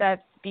thinks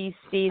that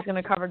BC is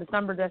going to cover the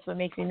number. That's what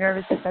makes me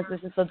nervous because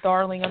this is the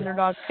darling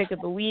underdog pick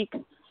of the week.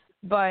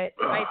 But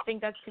I think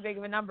that's too big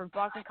of a number.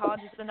 Boston College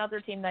is another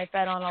team that I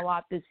bet on a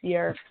lot this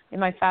year in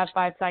my Fab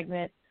 5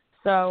 segment.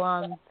 So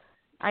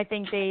I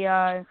think they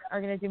are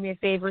going to do me a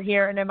favor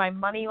here. And then my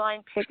money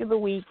line pick of the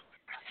week,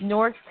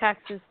 North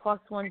Texas plus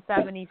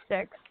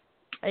 176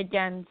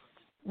 against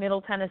Middle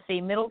Tennessee.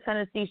 Middle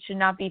Tennessee should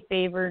not be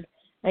favored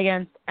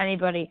against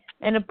anybody.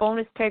 And a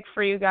bonus pick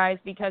for you guys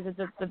because it's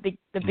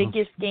the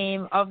biggest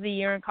game of the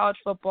year in college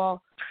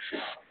football.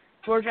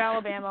 Georgia,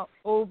 Alabama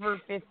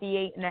over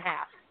 58.5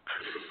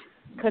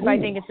 because I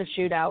think it's a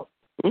shootout.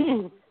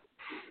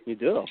 You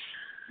do.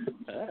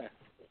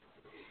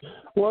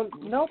 Well,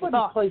 nobody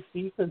plays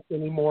defense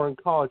anymore in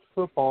college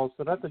football,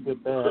 so that's a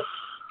good bet.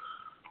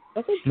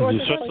 I think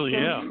Georgia Especially,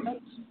 yeah.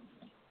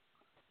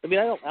 I mean,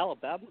 I know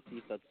Alabama's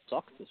defense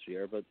sucks this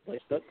year, but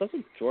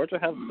doesn't Georgia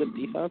have good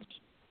defense?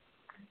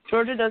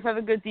 Georgia does have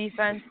a good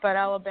defense, but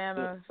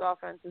Alabama's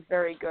offense is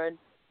very good.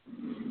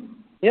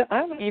 Yeah, I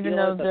have even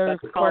though their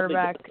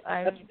quarterback,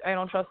 I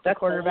don't trust the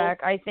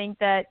quarterback. I think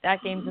that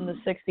game's in the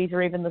 60s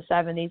or even the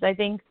 70s. I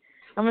think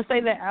I'm gonna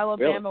say that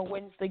Alabama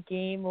wins the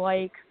game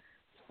like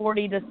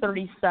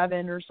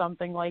 40-37 or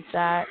something like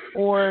that,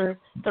 or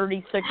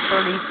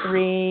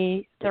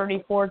 36-33,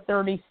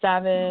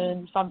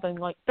 34-37, something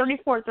like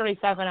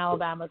 34-37.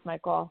 Alabama's my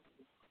call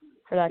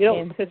for that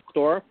game.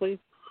 Historically,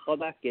 on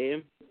that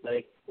game,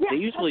 they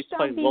usually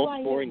play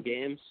low-scoring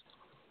games,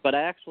 but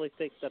I actually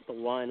think that the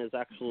line is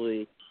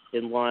actually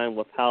in line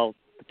with how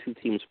the two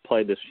teams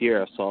play this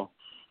year, so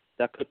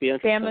that could be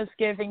interesting. Bama's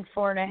giving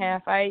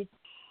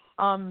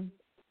 4.5.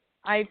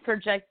 I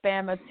project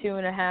Bama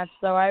 2.5,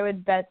 so I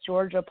would bet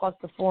Georgia plus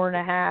the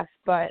 4.5,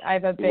 but I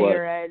have a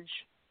bigger edge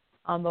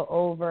on the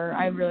over.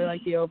 I really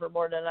like the over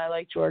more than I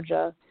like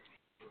Georgia.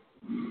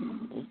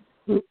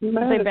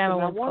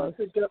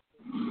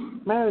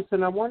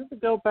 Madison, I wanted to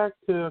go back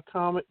to a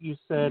comment you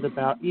said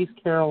about East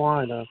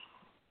Carolina.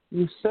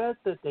 You said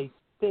that they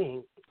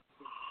stink.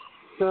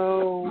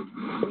 So,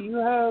 do you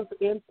have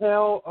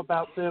intel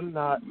about them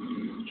not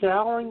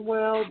showering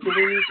well? Do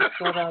we need to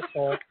set up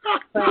a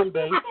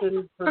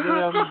foundation for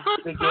them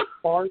to get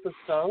far to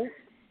go?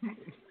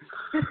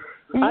 East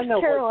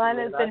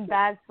Carolina's been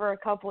bad for a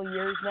couple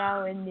years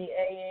now in the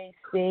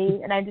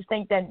AAC, and I just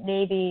think that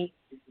maybe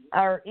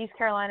East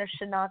Carolina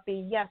should not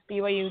be. Yes,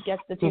 BYU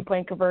gets the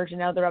 2-point conversion.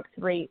 Now they're up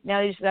 3.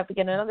 Now they just have to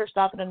get another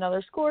stop and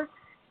another score,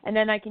 and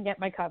then I can get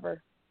my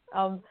cover.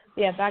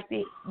 Back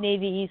to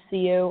Navy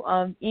ECU.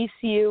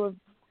 ECU,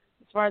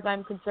 as far as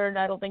I'm concerned,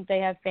 I don't think they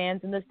have fans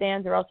in the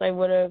stands, or else I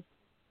would have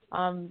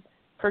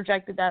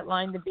projected that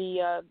line to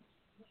be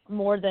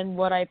more than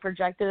what I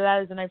projected it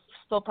as, and I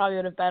still probably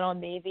would have bet on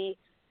Navy.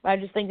 But I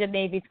just think that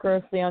Navy's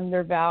grossly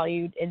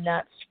undervalued in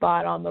that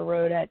spot on the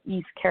road at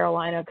East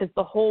Carolina because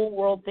the whole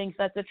world thinks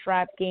that's a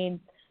trap game.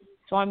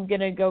 So I'm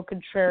going to go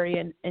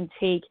contrarian and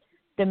take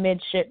the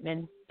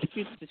midshipmen. Did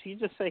you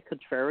just say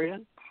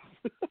contrarian?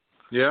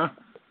 Yeah.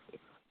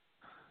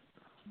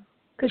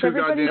 Because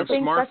everybody thinks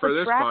smart that's for a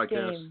this trap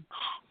podcast. game.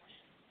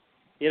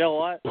 You know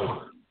what?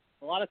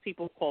 A lot of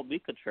people call me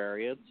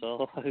contrarian,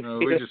 so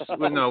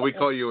we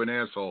call you an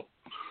asshole.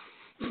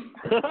 Do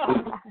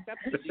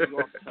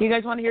you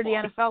guys want to hear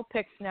the NFL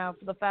picks now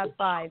for the Fab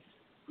 5?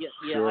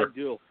 Yeah, Sure. I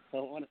do.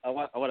 I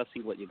want to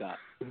see what you got.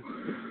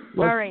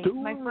 All right,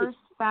 my first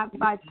Fab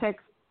 5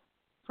 picks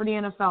for the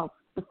NFL.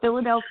 The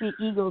Philadelphia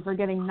Eagles are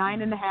getting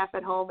 9.5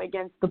 at home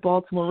against the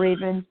Baltimore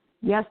Ravens.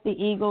 Yes, the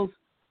Eagles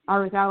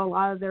are without a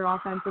lot of their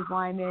offensive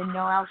linemen.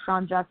 No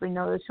Alshon Jeffrey,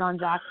 no Deshaun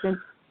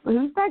Jackson. But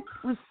who's that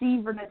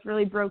receiver that's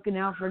really broken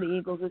out for the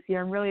Eagles this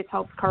year? And really it's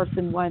helped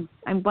Carson Wentz.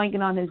 I'm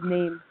blanking on his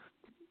name.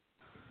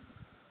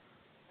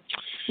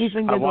 He's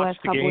been good I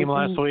watched the game weeks.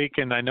 last week,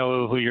 and I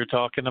know who you're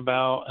talking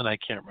about, and I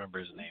can't remember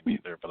his name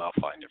either, but I'll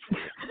find it for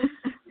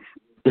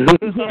you.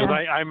 Because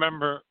I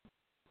remember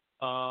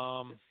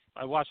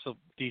I watched a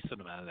decent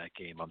amount of that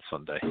game on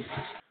Sunday.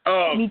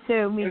 Oh, me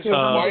too.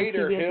 White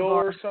or Hill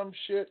or some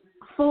shit?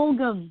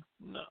 Fulgham.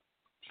 No.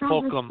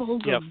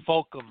 Fulgham. Yeah,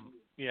 Fulgham.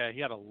 Yeah,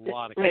 he had a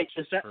lot of Wait,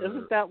 catches.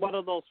 isn't that one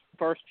of those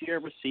first-year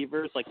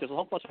receivers? Like, there's a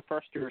whole bunch of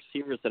first-year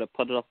receivers that have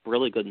put up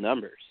really good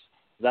numbers.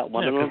 Is that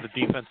one of them?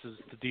 Because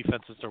the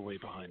defenses are way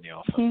behind the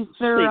offense. He's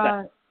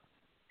their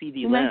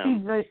CD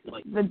Lamb.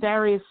 the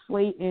Darius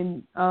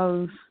Slayton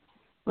of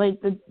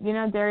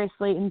Darius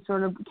Slayton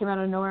sort of came out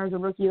of nowhere as a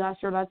rookie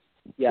last year. That's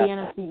the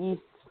NFC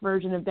East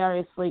version of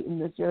Darius Slayton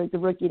this year, like the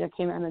rookie that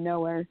came out of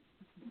nowhere.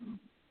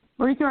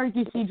 Or you can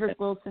argue Cedric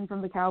Wilson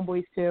from the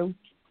Cowboys too.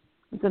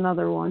 It's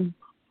another one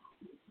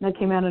that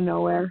came out of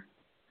nowhere.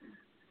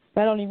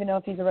 I don't even know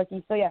if he's a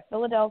rookie. So, yeah,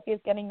 Philadelphia's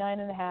getting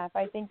 9.5.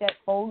 I think that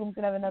Fulgham's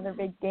going to have another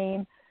big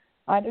game.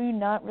 I do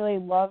not really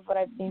love what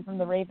I've seen from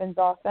the Ravens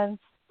offense.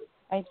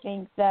 I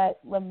think that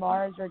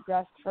Lamar has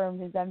regressed from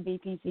his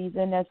MVP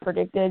season as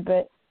predicted,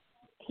 but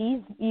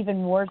he's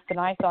even worse than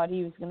I thought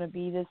he was going to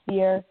be this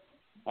year.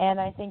 And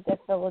I think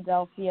that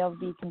Philadelphia will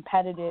be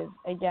competitive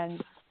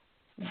against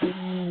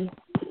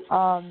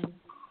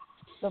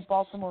the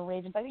Baltimore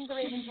Ravens. I think the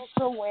Ravens will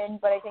still win,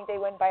 but I think they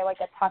win by like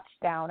a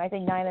touchdown. I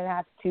think 9.5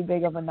 is too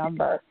big of a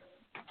number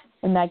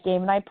in that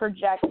game. And I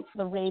project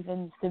the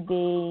Ravens to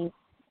be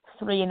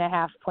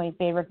 3.5-point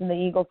favorites, and the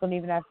Eagles don't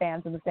even have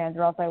fans in the stands,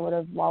 or else I would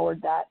have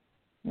lowered that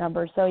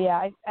number. So, yeah,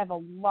 I have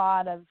a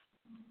lot of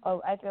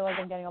I feel like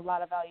I'm getting a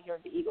lot of value here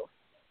with the Eagles.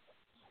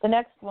 The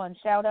next one,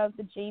 shout out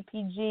to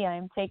JPG. I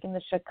am taking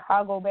the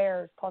Chicago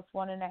Bears plus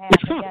 1.5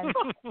 against Dan's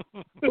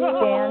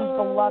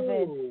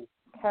beloved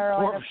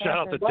Carolina Panthers. Shout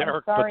out to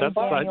Derek, sorry, but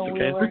that's Daniel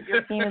Wheeler.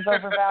 Your team is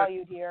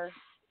overvalued here.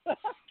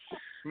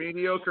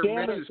 Mediocre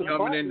Mitch is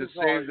coming in to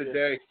save the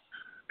day.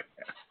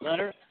 Let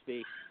her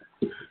speak.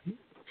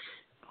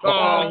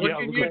 Oh, look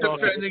at you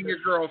defending your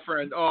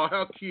girlfriend. Oh,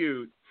 how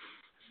cute.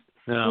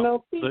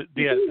 No,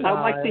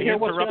 I'd like to hear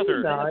what you say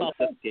about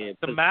this game.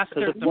 The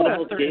master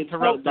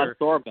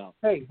interrupter.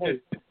 Hey.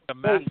 The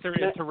master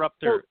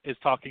interrupter is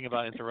talking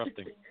about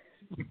interrupting.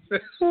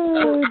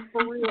 For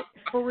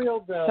real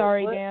though.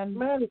 Sorry, Dan.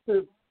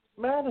 Madison,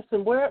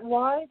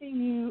 why do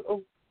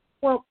you?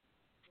 Well,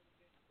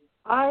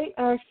 I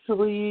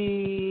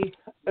actually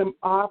am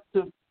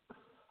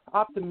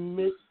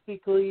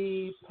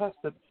optimistically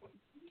pessimistic.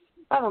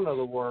 I don't know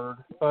the word,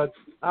 but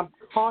I'm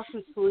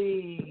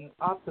cautiously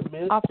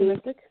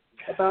optimistic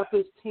about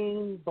this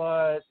team,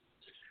 but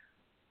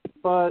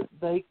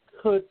they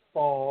could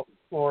fall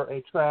for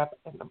a trap.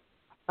 And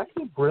I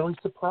came really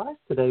surprised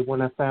today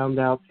when I found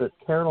out that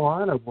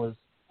Carolina was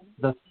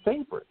the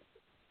favorite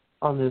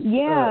on this.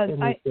 Yeah,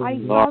 I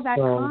saw that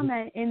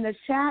comment in the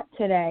chat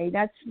today.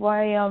 That's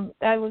why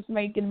that was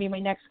going to be my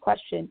next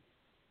question.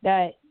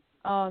 That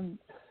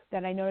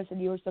I noticed that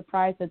you were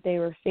surprised that they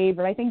were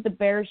favored. I think the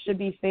Bears should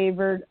be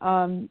favored.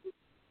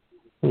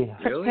 Really?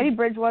 Teddy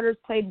Bridgewater's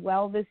played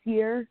well this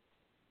year,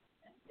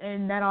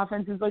 and that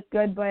offense has looked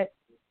good. But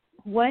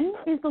when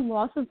is the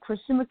loss of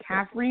Christian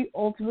McCaffrey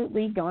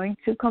ultimately going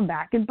to come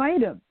back and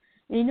bite him?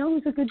 And you know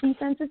who's a good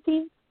defensive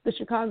team? The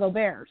Chicago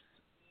Bears.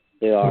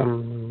 They are.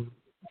 No,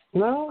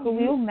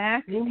 Khalil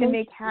Mack can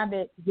make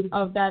habit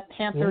of that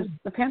Panthers. Yeah.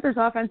 The Panthers'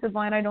 offensive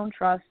line I don't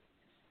trust.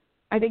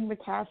 I think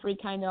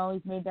McCaffrey kind of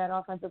always made that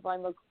offensive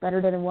line look better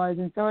than it was,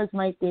 and so is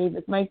Mike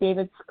Davis. Mike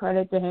Davis,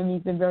 credit to him,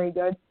 he's been very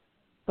good.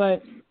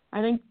 But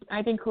I think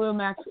Khalil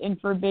Mack's in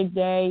for a big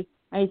day.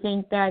 I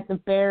think that the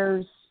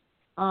Bears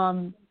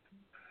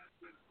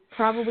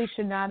probably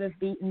should not have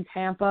beaten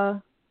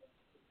Tampa,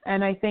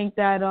 and I think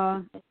that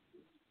I'm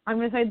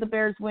going to say the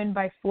Bears win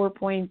by 4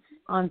 points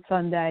on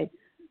Sunday.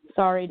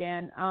 Sorry,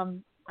 Dan.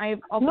 I'll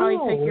probably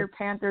take your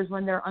Panthers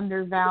when they're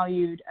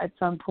undervalued at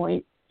some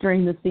point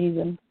during the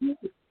season.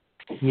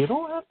 You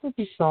don't have to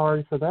be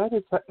sorry for that.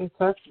 It's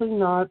actually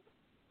not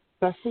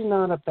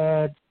a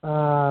bad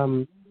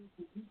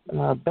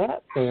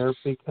bet there,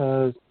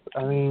 because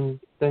I mean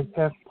they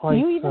have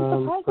played.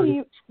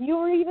 You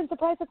were even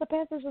surprised that the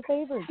Panthers were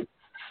favored.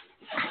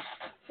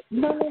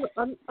 No,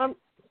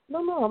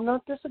 I'm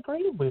not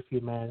disagreeing with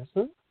you,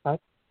 Madison.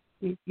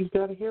 You've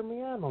got to hear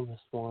me out on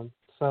this one.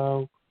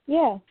 So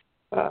yeah.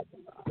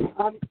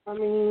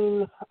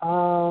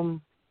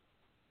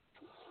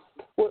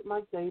 What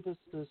Mike Davis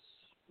is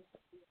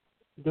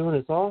doing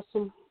is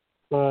awesome,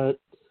 but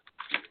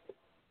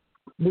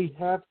we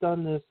have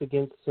done this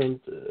against some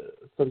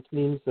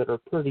teams that are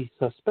pretty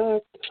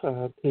suspect,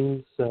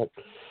 teams that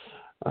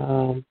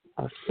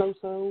are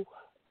so-so.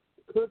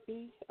 could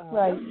be.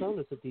 Right.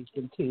 Arizona's a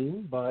decent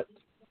team, but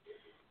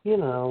I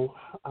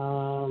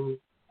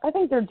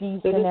think they're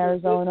decent.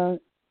 Arizona,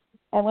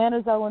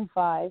 Atlanta's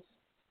 0-5.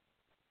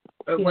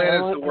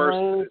 Atlanta's the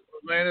worst.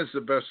 Atlanta's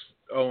the best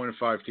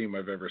 0-5 team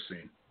I've ever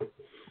seen.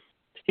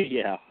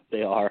 Yeah,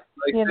 they are.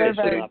 Yeah,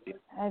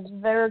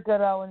 they're a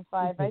good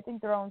 0-5. I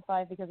think they're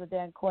 0-5 because of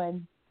Dan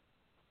Quinn.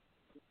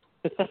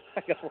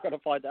 I guess we're gonna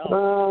find out.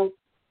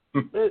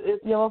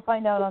 We'll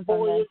find out on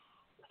Sunday.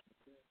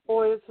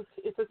 Boy,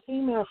 it's a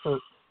team effort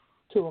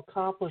to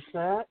accomplish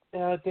that.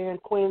 Dan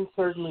Quinn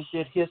certainly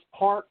did his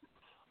part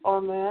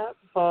on that,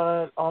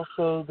 but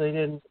also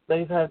they've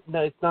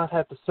not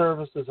had the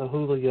services of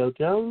Julio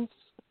Jones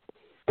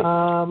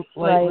lately,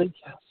 right.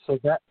 so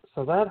that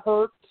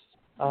hurts.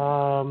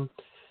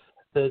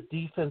 The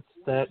defense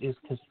that is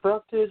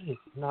constructed is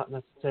not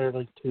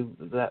necessarily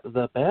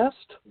the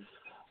best.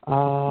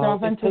 The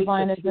offensive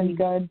line has been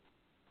good.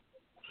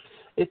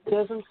 It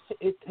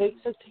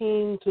takes a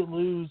team to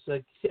lose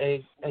a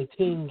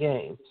team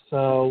game.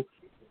 So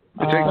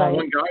it takes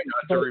one guy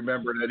not to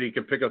remember that he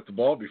can pick up the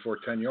ball before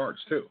 10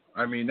 yards too.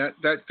 I mean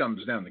that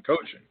comes down to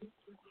coaching.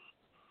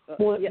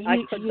 I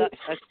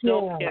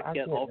still can't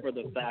get over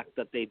the fact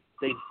that they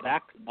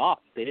backed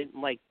up. They didn't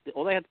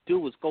all they had to do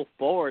was go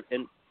forward,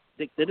 and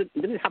they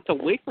didn't have to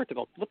wait for it to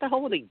go. What the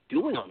hell were they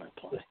doing on that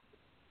play?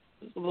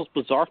 It's the most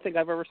bizarre thing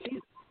I've ever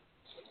seen.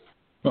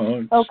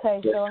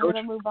 Okay, so I'm going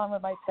to move on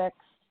with my picks.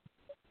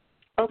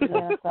 Okay.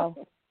 So.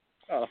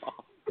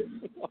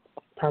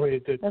 Probably a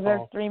good call.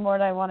 There's 3 more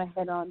that I want to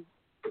hit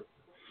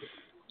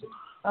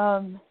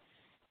on.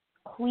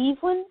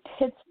 Cleveland,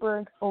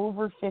 Pittsburgh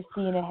over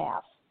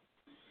 50.5.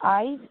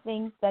 I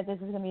think that this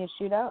is going to be a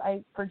shootout.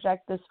 I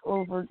project this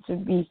over to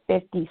be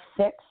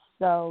 56,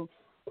 so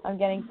I'm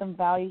getting some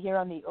value here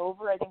on the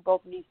over. I think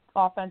both of these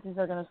offenses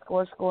are going to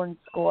score.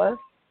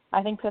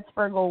 I think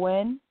Pittsburgh will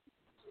win,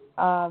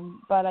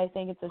 but I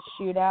think it's a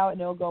shootout,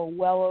 and it'll go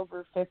well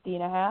over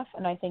 50.5,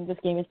 and I think this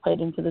game is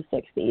played into the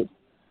 60s.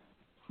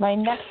 My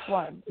next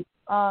one,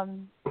 I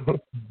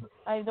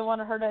don't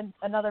want to hurt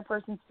another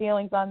person's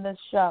feelings on this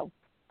show.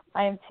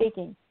 I am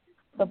taking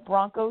the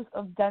Broncos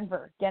of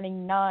Denver,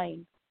 getting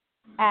 9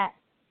 at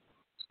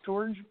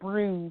George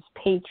Brew's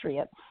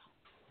Patriots.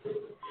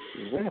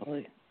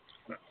 Really?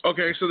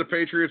 Okay, so the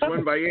Patriots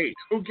win by 8.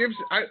 Who gives?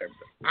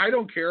 I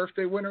don't care if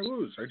they win or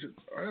lose. I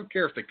don't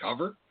care if they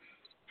cover.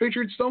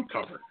 Patriots don't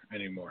cover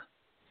anymore.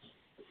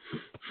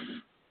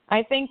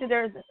 I think that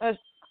there's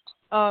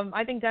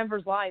I think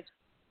Denver's live.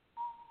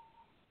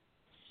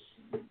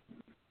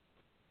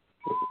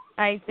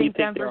 I think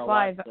Denver's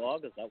live.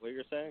 Dog? Is that what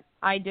you're saying?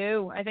 I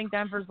do. I think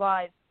Denver's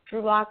live.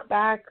 Drew Lock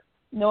back.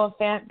 Noah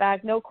Fant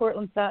back. No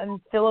Cortland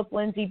Sutton. Phillip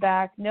Lindsay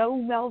back. No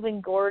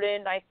Melvin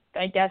Gordon. I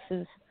guess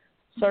is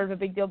sort of a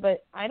big deal,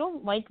 but I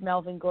don't like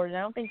Melvin Gordon.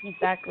 I don't think he's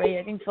that great.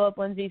 I think Phillip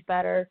Lindsay's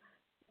better.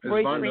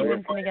 Royce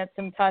Freeman's going to get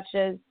some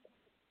touches.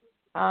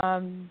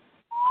 I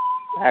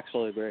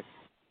actually agree.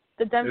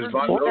 The Denver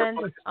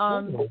defense,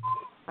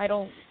 I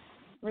don't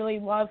really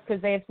love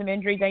because they have some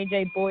injuries.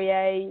 AJ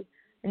Boye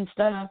and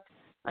stuff.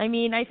 I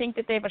mean, I think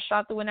that they have a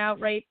shot to win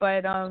outright,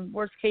 but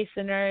worst case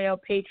scenario,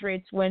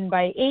 Patriots win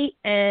by 8,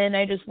 and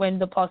I just win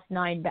the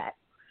 +9 bet.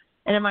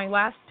 And in my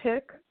last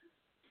pick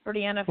for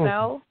the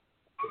NFL,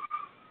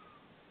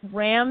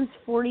 Rams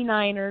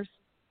 49ers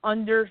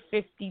under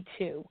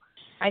 52.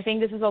 I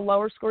think this is a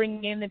lower scoring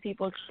game than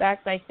people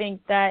expect. I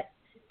think that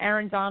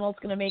Aaron Donald's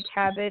going to make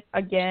habit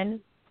again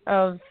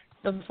of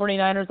the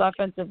 49ers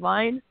offensive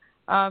line.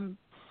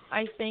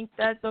 I think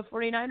that the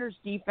 49ers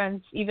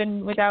defense,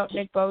 even without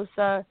Nick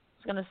Bosa,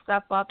 is going to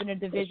step up in a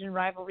division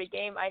rivalry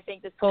game. I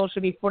think the total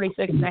should be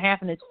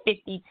 46.5, and it's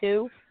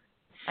 52.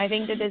 I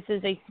think that this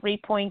is a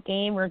 3-point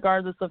game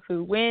regardless of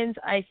who wins.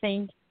 I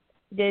think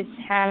this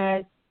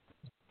has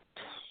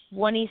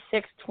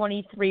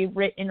 26-23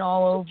 written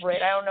all over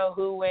it. I don't know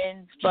who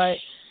wins, but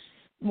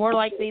more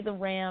likely the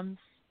Rams.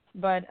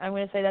 But I'm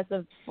going to say that's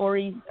a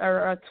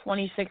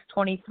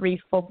 26-23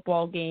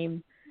 football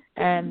game,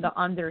 and the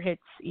under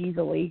hits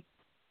easily.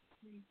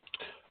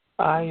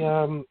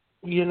 Madison,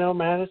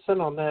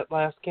 on that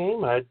last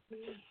game, I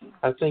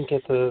think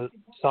it's a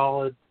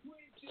solid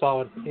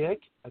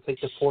pick. I think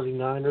the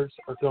 49ers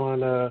are going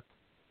to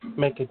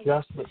make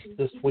adjustments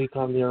this week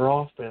on their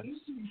offense.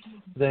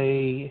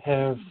 They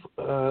have,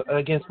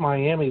 against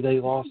Miami, they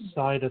lost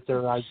sight of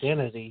their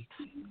identity.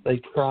 They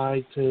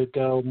tried to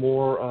go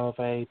more of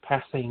a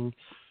passing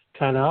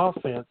kind of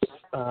offense,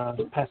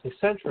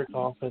 passing-centric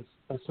offense.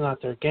 That's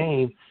not their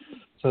game.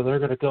 So they're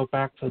going to go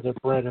back to their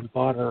bread and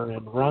butter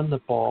and run the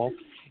ball.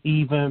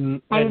 I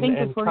think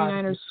the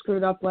 49ers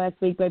screwed up last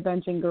week by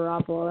benching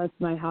Garoppolo. That's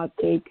my hot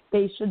take.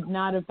 They should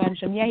not have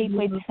benched him. Yeah, he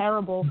played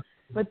terrible,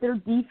 but their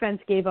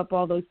defense gave up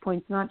all those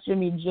points, not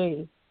Jimmy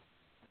G.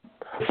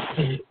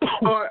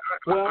 Well,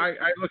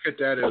 I look at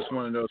that as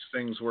one of those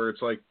things where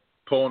it's like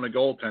pulling a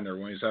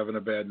goaltender when he's having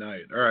a bad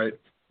night. All right,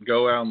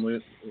 go out and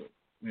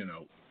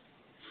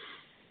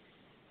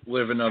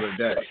live another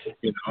day.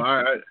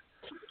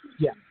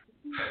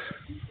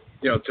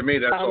 To me,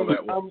 that's all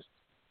that was.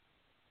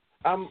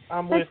 I'm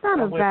that's not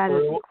a bad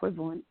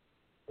equivalent.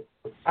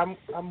 I'm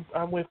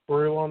with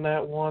Brew on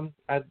that one.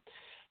 I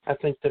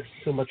think there's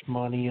too much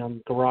money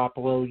on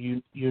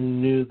Garoppolo. You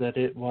knew that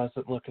it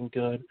wasn't looking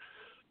good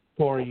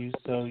for you,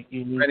 so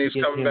you need and he's to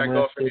get coming him back rested.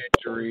 off an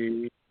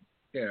injury.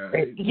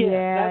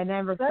 Yeah. I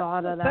never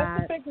thought of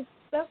that.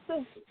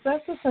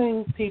 That's the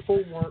thing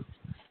people weren't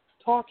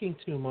talking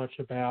too much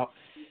about.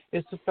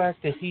 It's the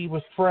fact that he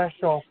was fresh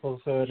off of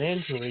an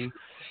injury,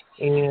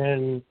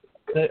 and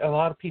a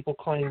lot of people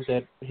claimed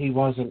that he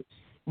wasn't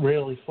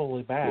really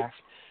fully back.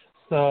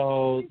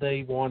 So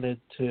they wanted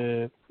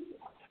to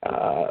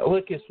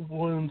lick his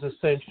wounds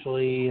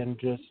essentially and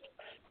just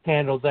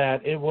handle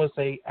that. It was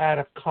a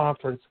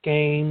out-of-conference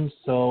game,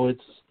 so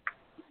it's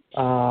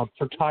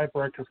for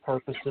tiebreaker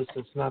purposes,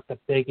 it's not the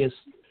biggest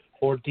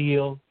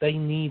ordeal. They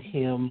need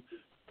him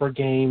for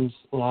games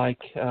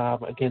like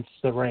against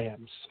the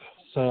Rams.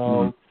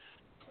 So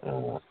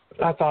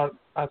I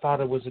thought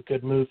it was a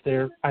good move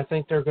there. I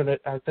think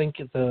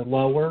the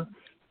lower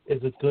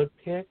is a good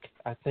pick.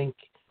 I think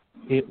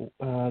it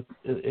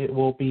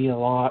will be a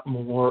lot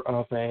more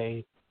of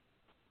a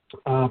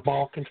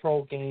ball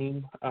control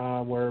game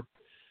where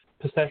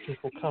possessions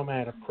will come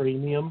at a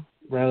premium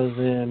rather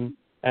than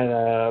at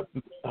a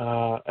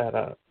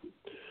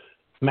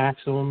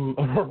maximum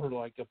or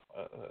like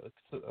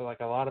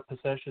a lot of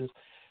possessions.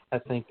 I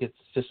think it's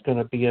just going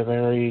to be a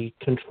very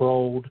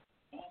controlled,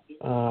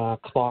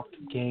 clocked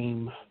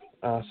game.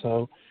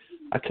 So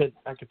I could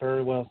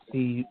very well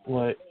see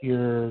what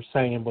you're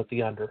saying with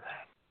the under.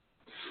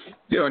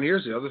 Yeah, and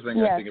here's the other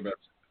thing I think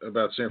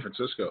about San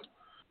Francisco.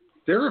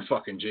 They're a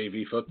fucking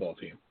JV football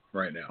team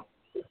right now.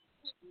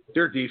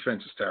 Their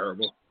defense is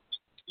terrible.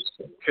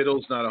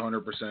 Kittle's not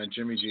 100%.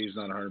 Jimmy G's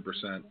not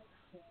 100%.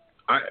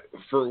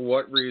 For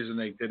what reason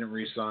they didn't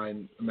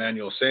re-sign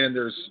Emmanuel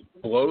Sanders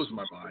blows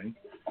my mind,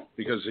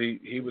 because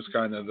he was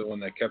kind of the one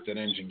that kept that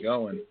engine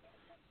going.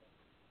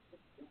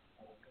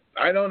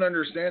 I don't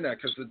understand that,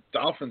 because the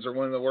Dolphins are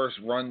one of the worst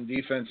run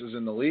defenses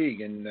in the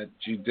league, and that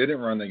you didn't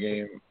run the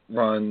game.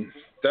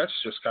 That's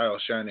just Kyle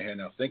Shanahan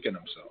now thinking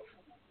himself.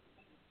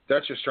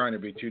 That's just trying to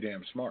be too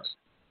damn smart.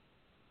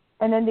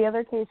 And then the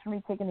other case for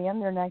me taking the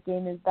under in that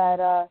game is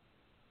that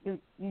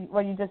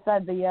what you just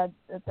said, that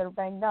they're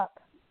banged up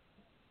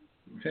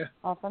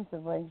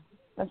offensively.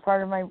 That's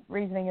part of my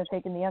reasoning of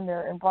taking the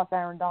under, and plus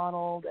Aaron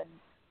Donald. And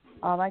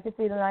I could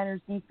see the Niners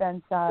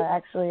defense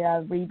actually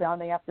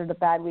rebounding after the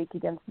bad week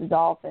against the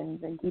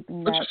Dolphins and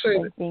keeping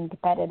being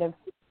competitive.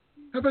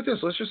 How about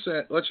this? Let's just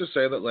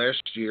say that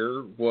last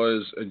year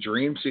was a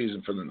dream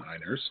season for the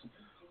Niners,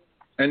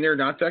 and they're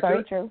not that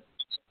good. True.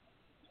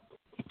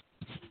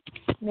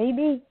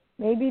 Maybe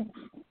they're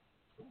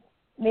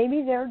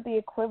the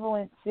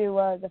equivalent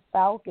to the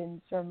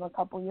Falcons from a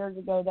couple years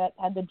ago that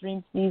had the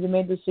dream season,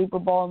 made the Super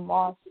Bowl, and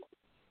lost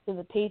to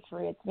the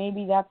Patriots.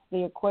 Maybe that's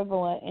the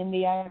equivalent. And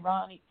the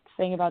ironic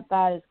thing about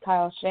that is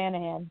Kyle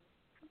Shanahan.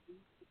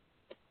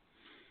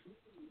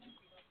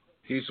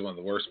 He's one of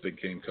the worst big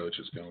game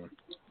coaches going.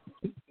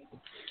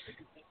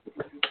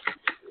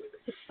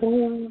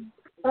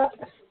 Kyle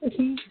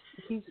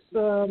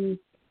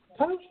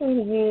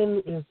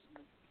Shanahan is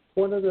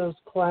one of those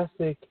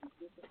classic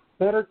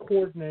better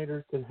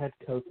coordinators than head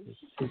coaches.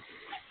 He's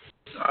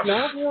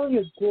not really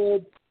a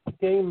good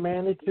game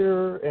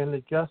manager and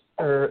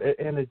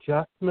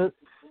adjustment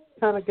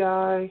kind of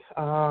guy.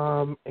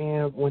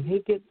 And when he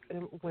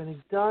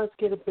does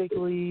get a big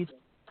lead,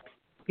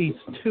 he's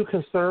too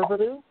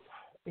conservative,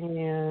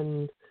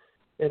 and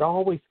it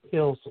always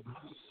kills him.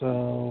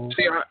 So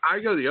see,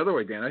 I go the other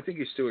way, Dan. I think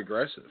he's too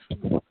aggressive.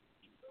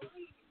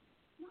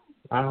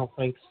 I don't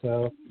think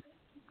so.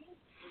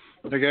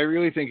 Like, I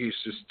really think he's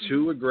just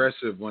too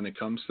aggressive when it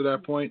comes to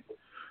that point,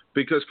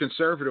 because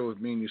conservative would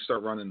mean you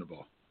start running the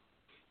ball,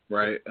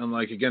 right? And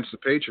like against the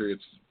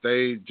Patriots,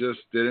 they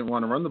just didn't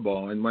want to run the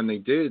ball, and when they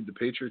did, the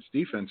Patriots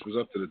defense was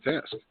up to the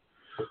task.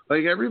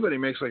 Like, everybody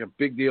makes like a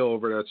big deal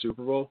over that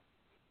Super Bowl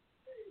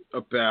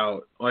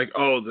about like,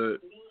 oh, the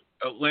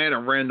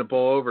Atlanta ran the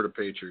ball over the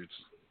Patriots.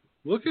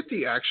 Look at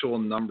the actual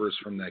numbers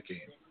from that game.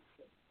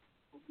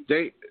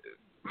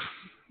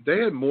 They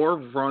had more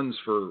runs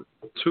for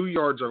 2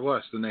 yards or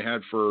less than they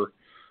had for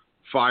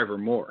 5 or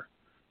more.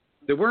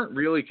 They weren't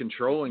really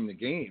controlling the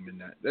game in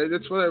that.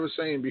 That's what I was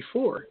saying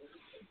before.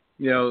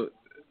 You know,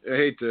 I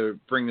hate to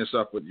bring this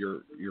up with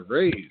your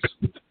Rays,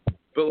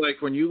 but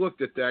like when you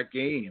looked at that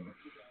game,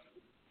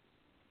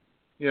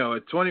 you know,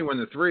 at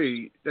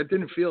 21-3, that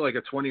didn't feel like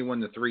a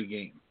 21-3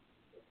 game.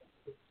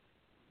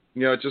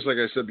 You know, just like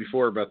I said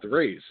before about the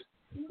Rays.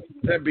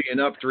 Them being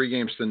up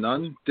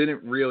 3-0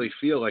 didn't really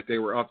feel like they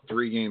were up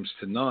 3-0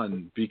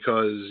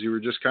 because you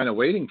were just kind of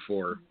waiting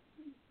for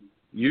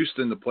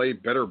Houston to play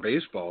better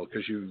baseball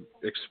because you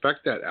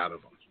expect that out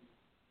of them.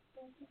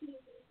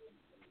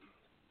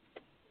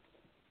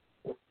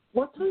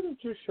 What time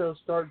did your show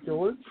start,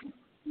 George?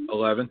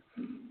 11.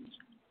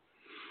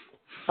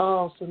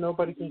 Oh, so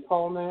nobody can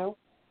call now?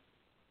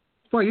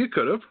 Well, you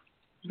could have.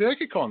 They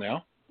could call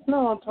now.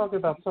 No, I'm talking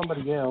about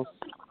somebody else.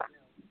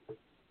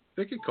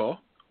 They could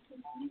call.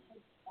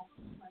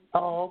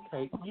 Oh,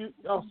 okay. So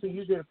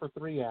you did it for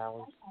 3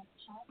 hours.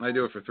 I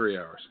do it for 3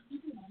 hours.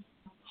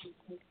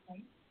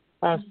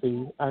 I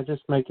see. I'm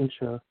just making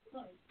sure.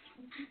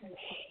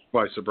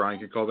 Why, so Brian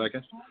could call back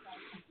in?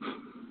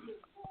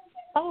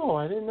 Oh,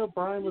 I didn't know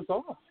Brian was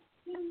off.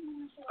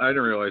 I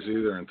didn't realize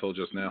either until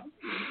just now.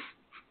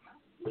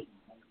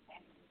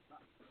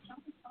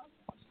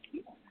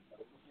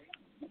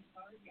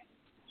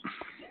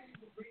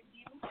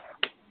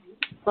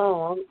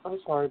 Oh, I'm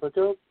sorry, but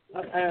go.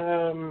 As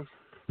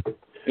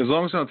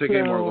long as I don't take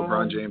any more No.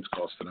 LeBron James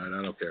calls tonight,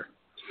 I don't care.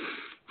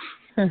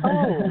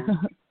 Oh,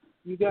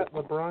 you got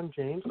LeBron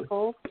James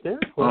calls? There's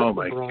Oh,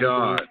 my LeBron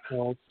God. James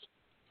calls.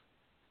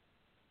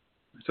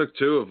 I took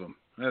 2 of them.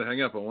 I had to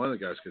hang up on one of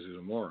the guys because he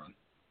was a moron.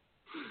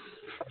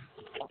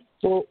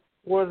 Well,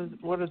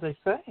 what did they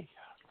say?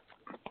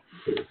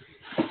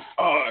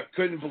 Oh, I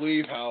couldn't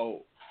believe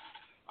how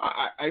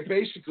I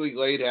basically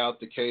laid out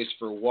the case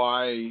for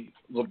why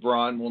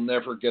LeBron will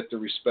never get the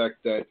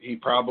respect that he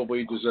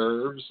probably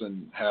deserves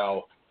and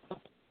how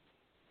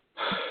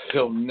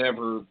he'll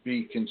never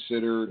be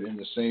considered in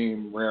the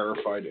same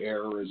rarefied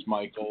air as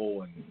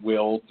Michael and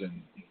Wilt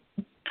and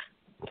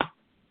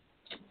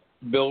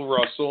Bill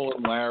Russell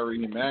and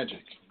Larry and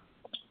Magic.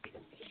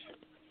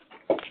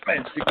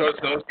 And it's because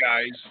those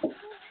guys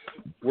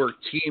were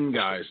team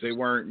guys. They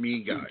weren't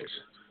me guys.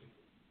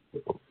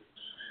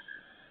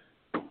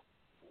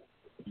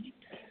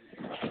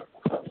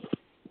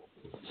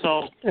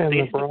 So And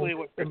basically LeBron-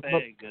 what you're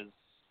saying is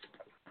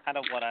kind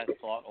of what I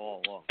thought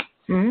all along.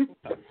 Mm-hmm.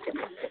 All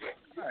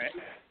right.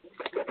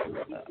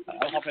 I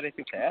don't have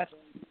anything to add.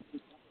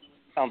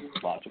 Sounds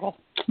logical.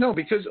 No,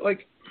 because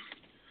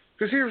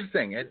here's the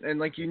thing, and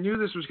like you knew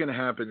this was going to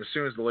happen as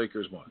soon as the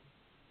Lakers won.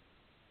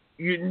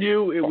 You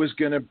knew it was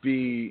going to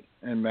be,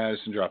 and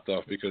Madison dropped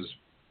off because,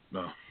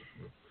 no,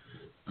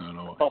 I don't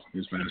know what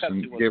who's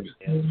Madison.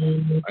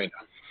 I know.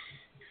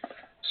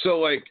 So,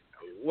 like,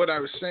 what I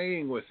was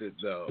saying with it,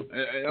 though,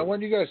 and I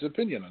want you guys'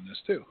 opinion on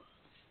this, too.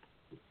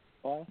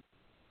 Well,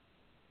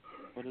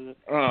 what is it?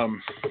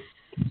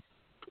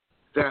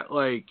 That,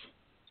 like,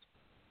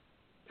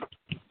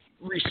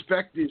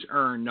 respect is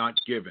earned, not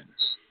given.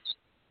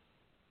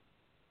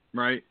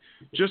 Right?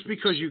 Just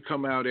because you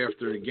come out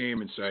after the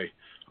game and say,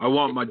 I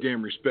want my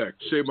damn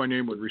respect, say my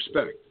name with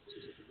respect.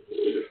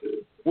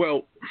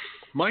 Well,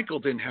 Michael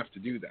didn't have to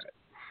do that.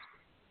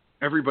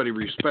 Everybody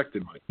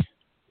respected Mike.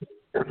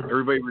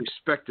 Everybody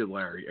respected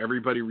Larry.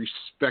 Everybody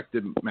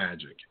respected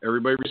Magic.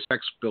 Everybody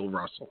respects Bill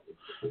Russell.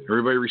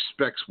 Everybody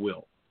respects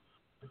Will.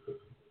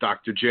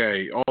 Dr.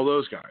 J, all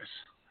those guys.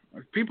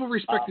 People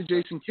respected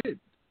Jason Kidd,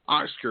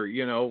 Oscar,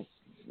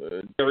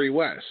 Jerry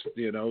West,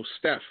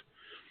 Steph.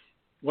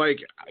 Like,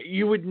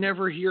 you would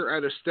never hear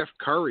out of Steph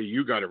Curry,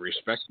 you got to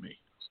respect me.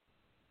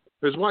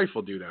 His wife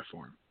will do that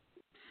for him.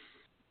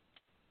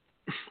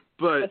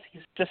 But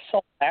he's just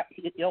so,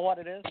 you know what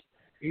it is?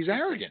 He's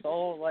arrogant.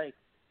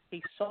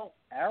 He's so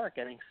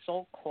arrogant. He's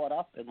so caught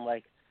up in,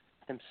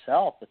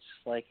 himself. It's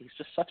like he's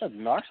just such a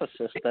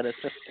narcissist that it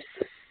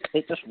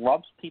just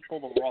rubs people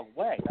the wrong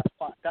way. That's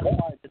why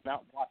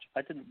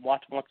I didn't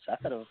watch 1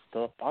 second of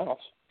the finals.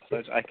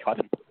 I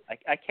couldn't.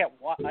 I can't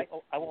watch.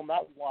 I will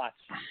not watch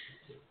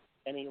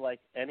any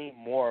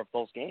more of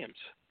those games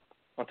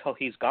until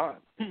he's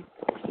gone.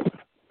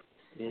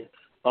 Yeah.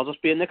 I'll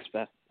just be a Knicks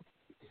fan.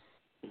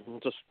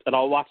 And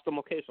I'll watch them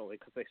occasionally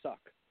because they suck.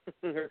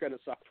 They're going to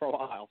suck for a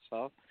while.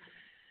 So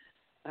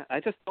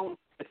I just don't.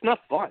 It's not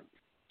fun.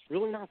 It's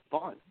really not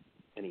fun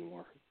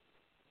anymore.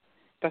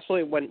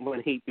 Especially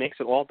when he makes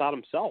it all about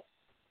himself.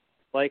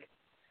 Like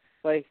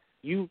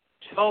you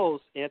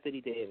chose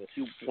Anthony Davis.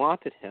 You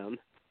wanted him.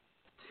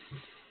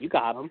 You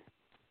got him.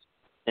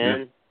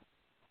 And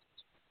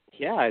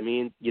yeah, I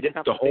mean, you didn't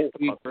have the to whole face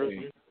the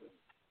Clippers.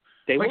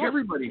 They like won.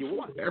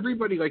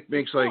 everybody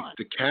makes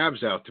the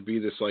Cavs out to be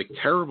this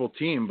terrible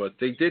team, but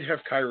they did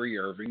have Kyrie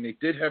Irving, they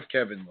did have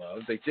Kevin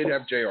Love, they did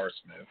have J.R.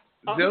 Smith.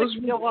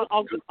 You know what?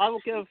 I'll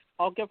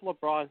give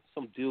LeBron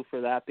some due for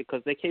that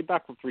because they came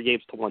back from 3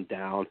 games to 1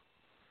 down.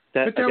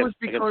 But that was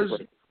because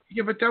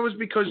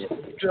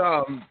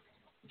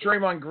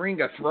Draymond Green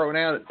got thrown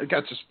out,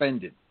 got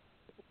suspended.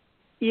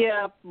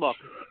 Yeah, look,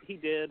 he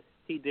did.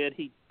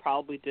 He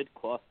probably did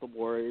cost the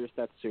Warriors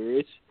that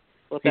series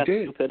with that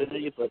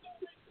stupidity,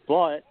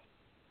 but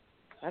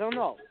I don't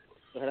know.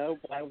 I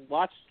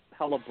watched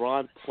how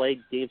LeBron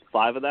played Game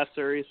 5 of that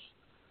series.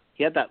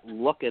 He had that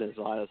look in his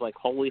eye. I was like,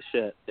 holy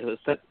shit. It was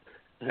that.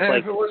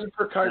 If it wasn't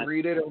for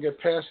Kyrie, they don't get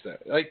past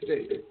that. But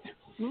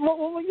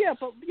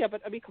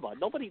I mean, come on.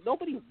 Nobody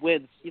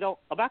wins.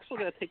 I'm actually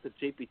going to take the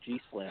JPG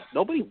slant.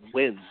 Nobody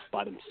wins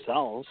by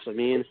themselves. I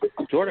mean,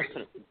 Jordan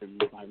couldn't win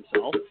by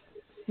himself.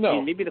 No. I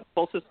mean, maybe the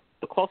closest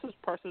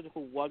person who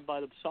won by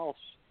themselves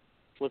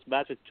was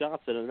Magic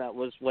Johnson, and that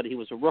was when he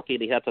was a rookie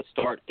and he had to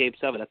start Game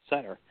 7 at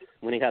center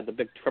when he had the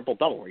big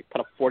triple-double where he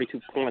put up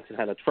 42 points and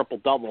had a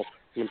triple-double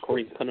when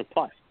Corey couldn't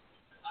play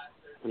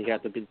when he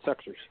had to beat the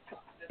Sixers.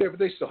 Yeah, but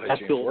they still had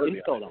James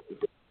Worthy.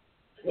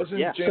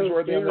 Wasn't James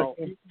Worthy on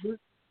that?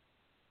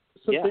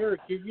 So, Derek,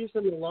 you're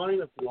using the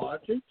line of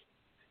logic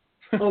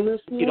on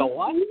this one? You know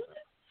what?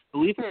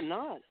 Believe it or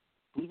not,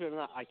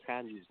 I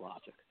can use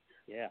logic.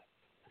 Yeah,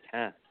 I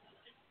can.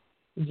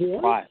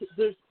 What?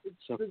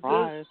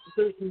 Surprise.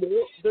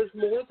 There's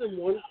more than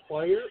one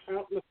player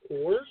out in the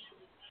court?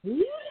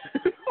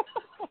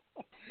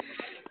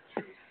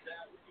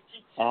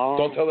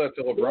 Don't tell that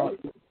to LeBron.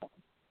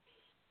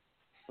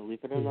 Believe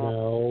it or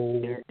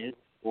not, there is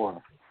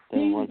more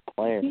than one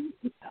player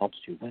that helps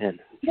you win.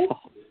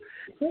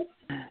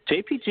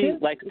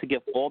 JPG likes to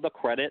give all the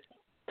credit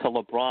to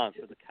LeBron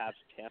for the Cavs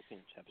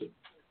championships,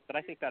 but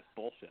I think that's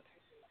bullshit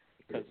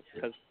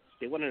because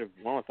they wouldn't have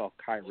won without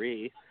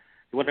Kyrie.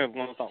 They wouldn't have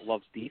won without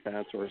Love's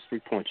defense or his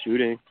three-point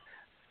shooting.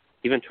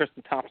 Even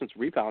Tristan Thompson's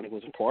rebounding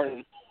was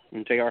important.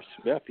 And J.R.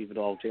 Smith, even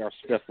though J.R.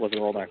 Smith wasn't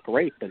all that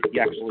great, but he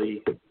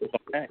actually was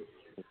okay.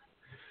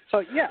 So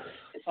yeah,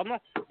 I'm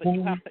not. But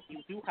you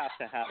do have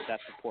to have that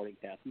supporting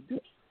cast. You do.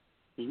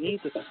 You need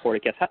the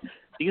supporting cast.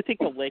 Do you think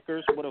the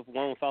Lakers would have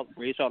won without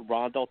Rajon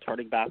Rondo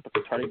turning back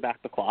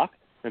the clock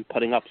and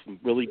putting up some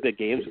really big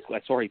games? I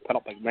saw he put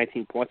up like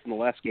 19 points in the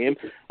last game.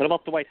 What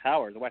about Dwight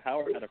Howard? Dwight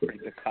Howard had a pretty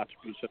good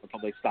contribution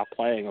until they stopped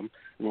playing him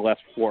in the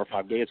last 4 or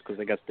 5 games because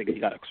I guess he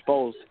got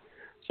exposed.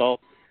 So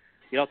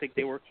you don't think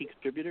they were key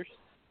contributors?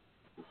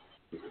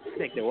 I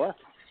think they were.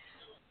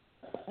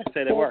 I'd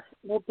say they were.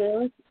 Well,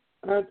 Derek,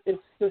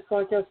 it's just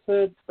like I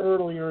said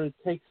earlier. It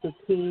takes a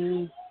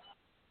team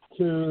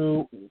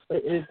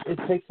it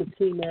takes a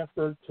team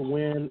effort to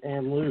win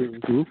and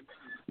lose. Mm-hmm.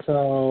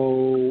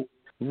 So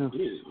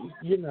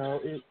you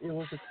know, it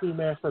was a team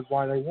effort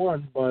why they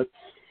won. But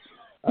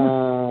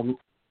I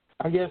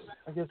guess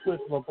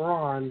with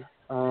LeBron,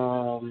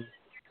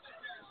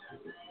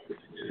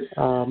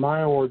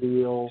 my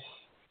ordeal.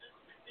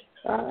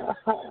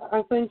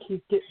 I think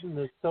he's getting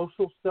the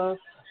social stuff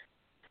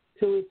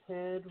to his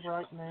head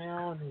right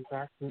now, and he's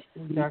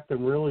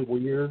acting really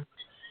weird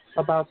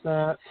about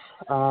that.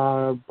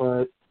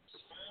 But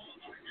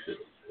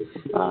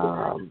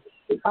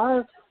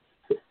I've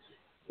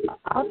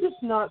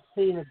just not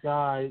seen a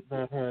guy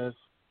that has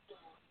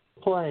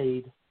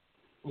played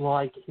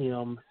like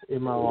him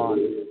in my life.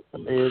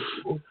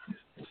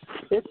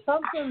 It's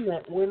something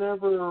that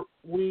whenever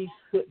we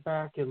sit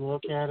back and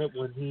look at it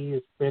when he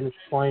is finished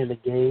playing the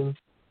game,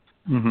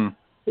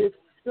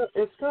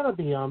 it's going to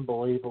be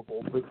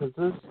unbelievable because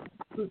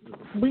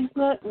we've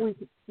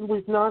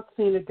not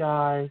seen a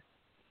guy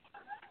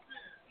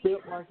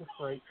built like a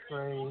freight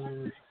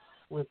train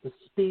with the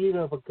speed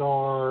of a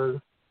guard,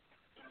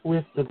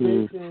 with the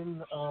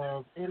vision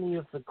of any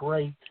of the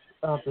greats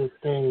of this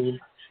game.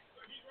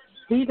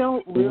 He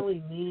don't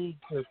really need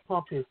to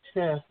pump his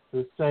chest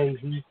to say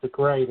he's the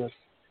greatest.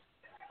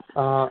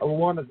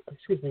 One of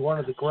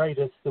the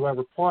greatest to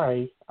ever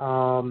play.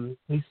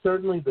 He's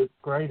certainly the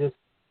greatest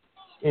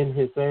in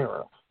his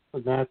era,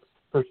 that's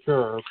for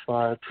sure.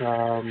 But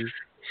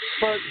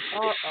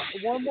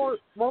one more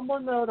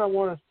note I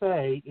want to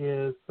say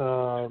is,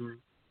 out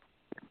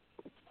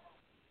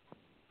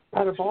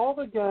of all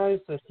the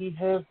guys that he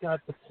has got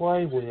to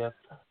play with,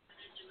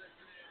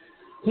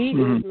 he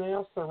is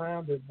now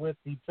surrounded with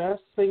the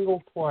best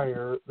single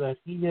player that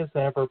he has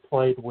ever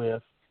played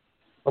with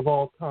of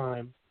all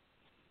time.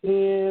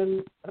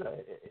 And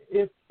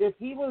if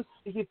he was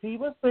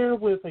there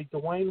with a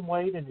Dwayne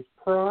Wade in his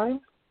prime,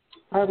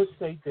 I would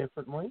say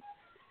differently.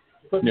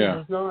 But he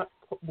was not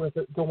with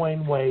a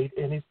Dwayne Wade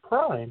in his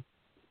prime.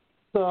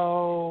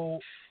 So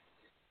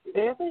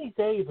Anthony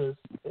Davis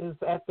is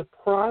at the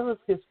prime of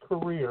his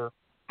career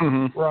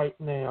right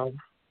now,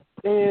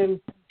 and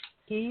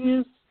he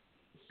is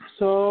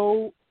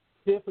so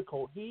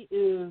difficult. He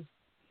is.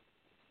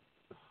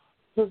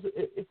 Because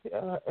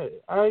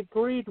I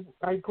agree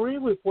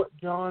with what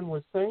John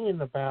was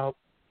saying about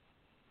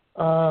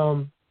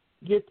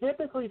you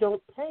typically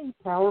don't pay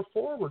power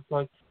forwards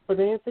like,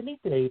 but Anthony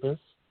Davis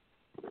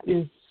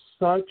is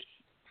such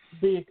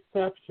the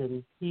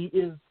exception. He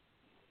is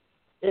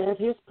at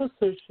his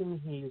position.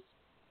 He's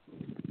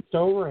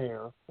so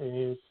rare. He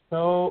is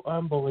so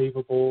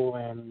unbelievable,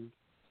 and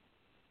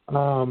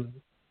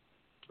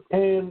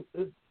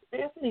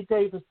Anthony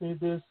Davis knew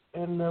this,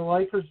 and the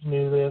Lakers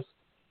knew this.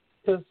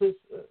 Because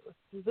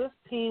this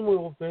team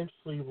will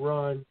eventually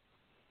run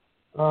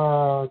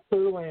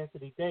through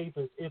Anthony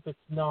Davis if it's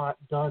not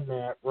done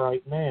that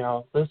right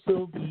now. This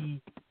will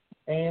be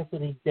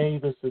Anthony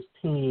Davis's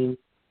team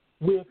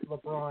with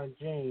LeBron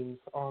James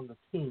on the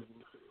team.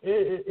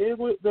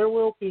 There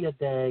will be a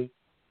day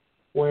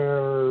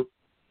where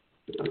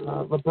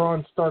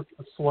LeBron starts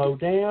to slow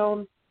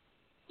down.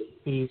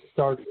 He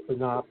starts to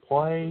not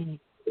play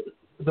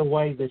the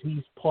way that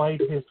he's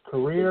played his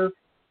career,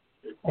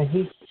 and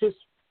he's just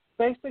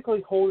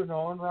basically holding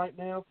on right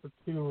now for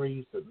 2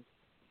 reasons.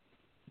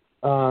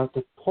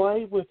 To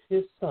play with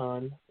his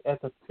son,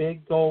 that's a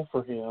big goal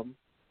for him.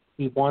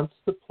 He wants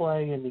to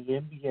play in the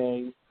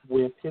NBA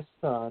with his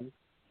son,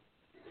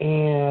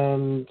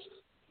 and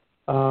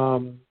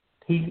I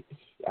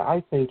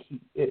think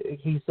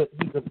he's a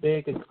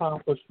big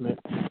accomplishment.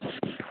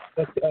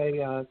 That's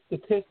a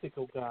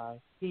statistical guy.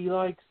 He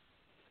likes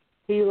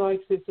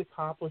his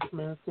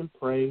accomplishments and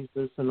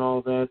praises and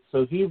all that,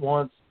 so he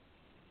wants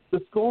the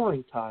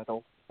scoring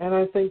title, and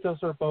I think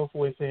those are both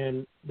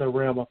within the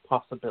realm of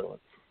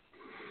possibility.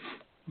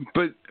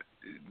 But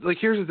like,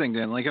 here's the thing,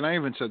 Dan. Like, and I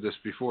even said this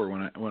before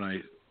when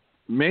I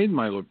made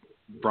my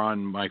LeBron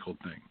Michael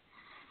thing.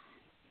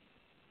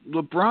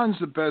 LeBron's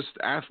the best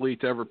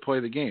athlete to ever play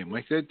the game.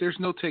 Like, there's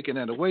no taking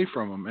that away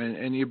from him,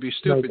 and you'd be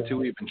stupid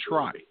to even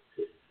try.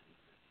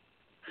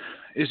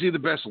 Is he the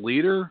best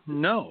leader?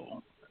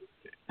 No.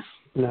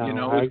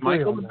 No, is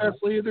Michael the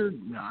best leader?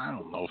 No, I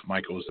don't know if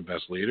Michael is the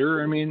best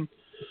leader. I mean,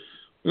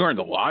 we learned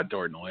a lot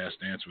during the Last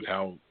Dance with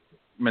how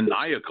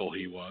maniacal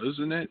he was,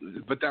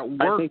 but that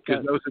worked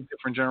because that was a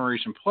different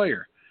generation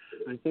player.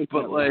 I think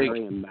but that like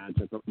Larry and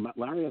Magic are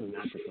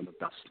the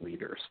best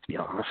leaders, to be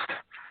honest.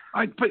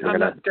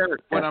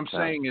 Derek, what I'm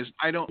saying is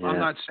I'm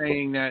not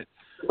saying that.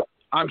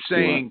 I'm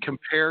saying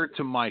compared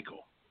to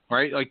Michael,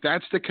 right? Like,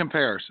 that's the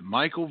comparison.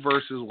 Michael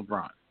versus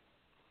LeBron.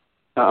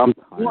 I'm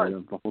tired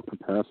of the whole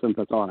comparison.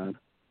 That's all I have.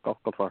 Go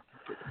for it.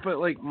 But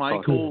like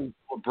Michael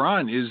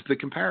LeBron is the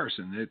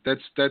comparison.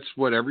 That's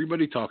what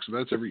everybody talks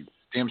about. It's every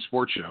damn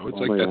sports show. It's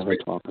that's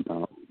what talk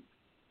about.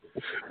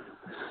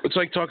 It's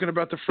like talking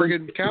about the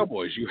friggin'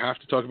 Cowboys. You have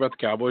to talk about the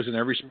Cowboys in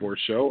every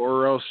sports show,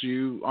 or else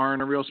you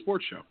aren't a real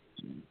sports show.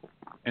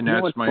 And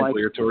that's my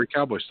obligatory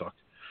Cowboys talk.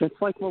 It's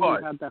like when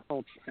we had that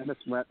whole tennis,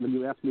 when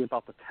you asked me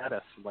about the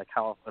tennis, like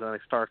how when I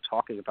started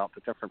talking about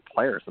the different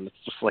players, and it's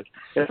just like,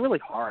 it's really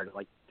hard.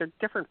 Like, they're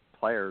different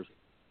players.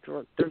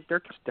 They're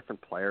just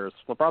different players.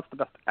 LeBron's the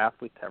best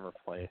athlete to ever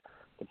play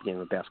the game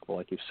of basketball,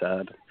 like you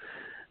said.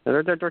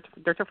 They're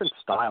different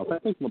styles. I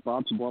think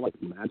LeBron's more like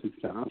Magic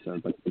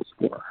Johnson, but he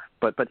score.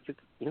 But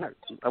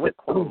I wouldn't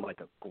call him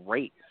like a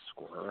great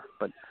scorer,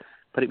 but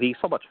he's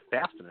so much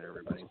faster than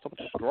everybody. He's so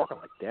much stronger,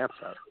 like Dan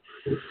said.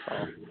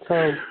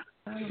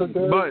 So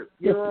Dave,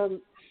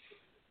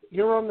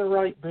 you're on the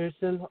right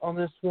vision on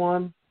this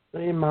one,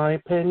 in my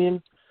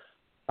opinion.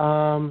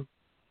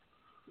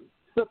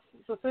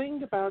 The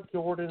thing about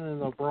Jordan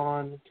and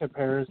LeBron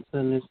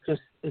comparison is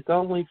just it's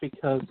only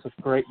because of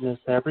greatness.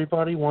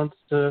 Everybody wants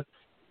to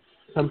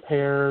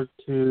compare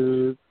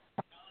to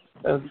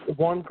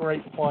one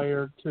great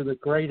player to the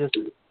greatest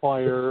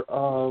player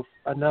of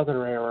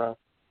another era.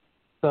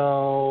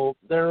 So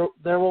there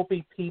will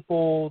be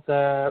people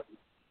that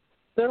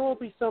there will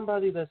be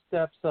somebody that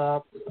steps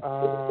up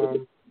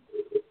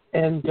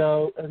and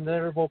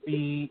there will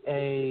be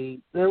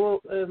in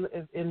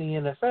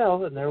the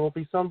NFL, and there will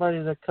be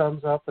somebody that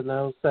comes up and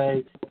they'll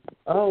say,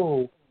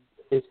 "Oh,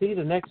 is he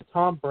the next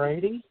Tom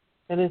Brady?"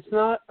 And it's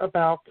not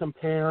about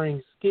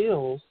comparing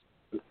skills;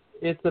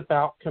 it's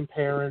about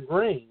comparing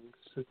rings.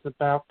 It's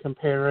about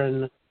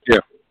comparing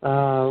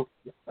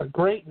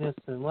greatness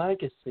and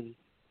legacy.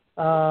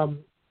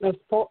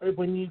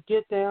 When you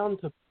get down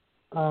to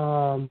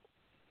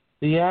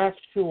the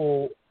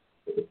actual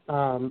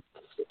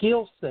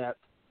skill set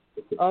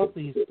of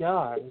these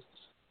guys,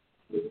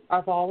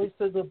 I've always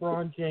said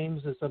LeBron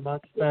James is a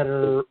much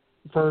better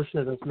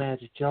version of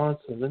Magic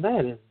Johnson, and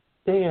that is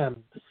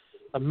damn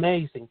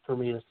amazing for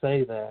me to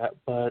say that.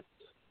 But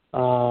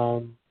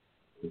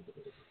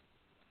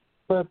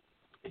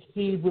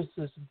he was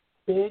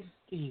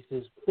he's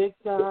this big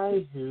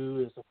guy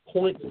who is a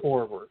point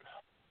forward.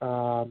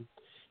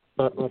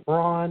 But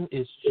LeBron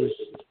is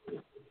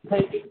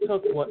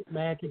took what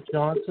Magic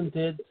Johnson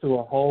did to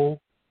a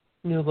whole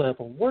new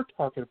level. We're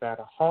talking about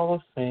a Hall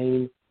of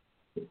Fame,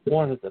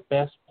 one of the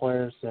best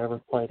players to ever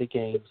play the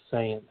game.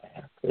 Saying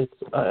that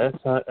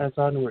it's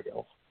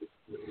unreal.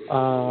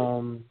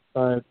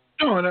 But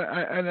no, and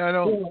I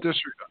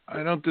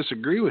don't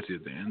disagree with you,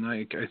 Dan.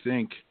 Like,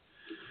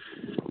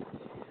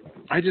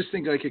 I just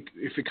think like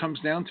if it comes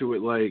down to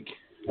it, like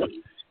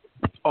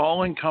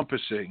all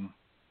encompassing,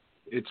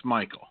 it's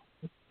Michael.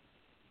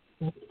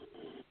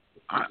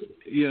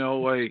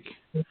 Like,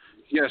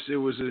 yes, it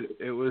was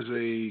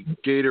a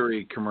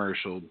Gatorade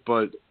commercial,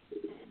 but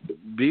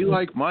be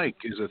like Mike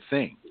is a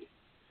thing.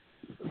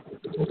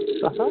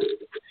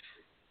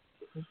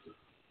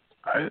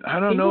 I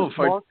don't know if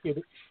I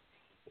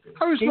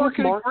was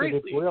marketing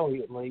greatly.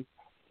 Brilliantly.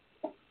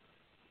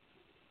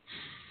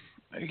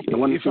 There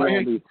wouldn't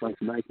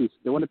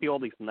be all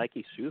these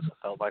Nike shoes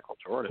without Michael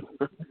Jordan.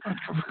 For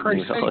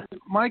Christ's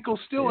sake, Michael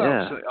still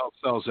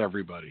outsells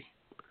everybody.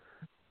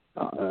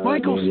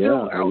 Michael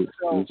still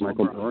outsells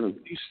Michael Jordan.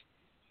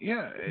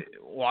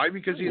 Why?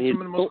 Because he had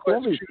some of the most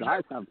classic all these shoes.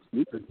 guys have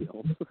sneaker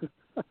deals.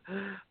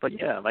 But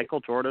yeah, Michael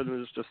Jordan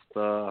was just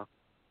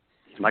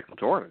Michael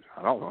Jordan.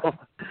 I don't know.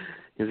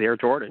 He's Air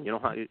Jordan. You know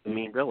how? I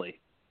mean, really.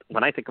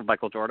 When I think of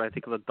Michael Jordan, I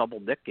think of the double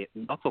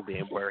knuckle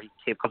game where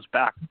he comes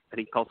back and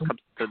he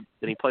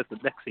plays the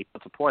Knicks. He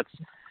puts the points,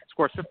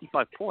 scores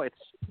 55 points,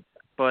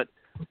 but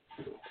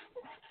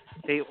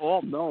they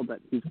all know that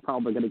he's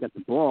probably going to get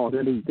the ball.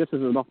 Then this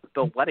is enough to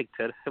Bill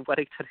Weddington, and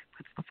Weddington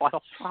puts the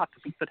final shot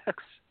to beat the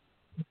Knicks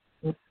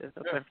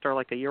after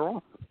like a year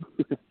off.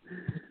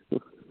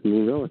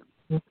 Really?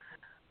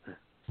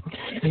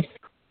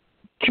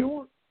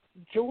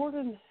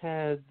 Jordan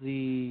had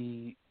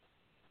the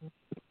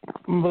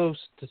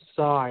most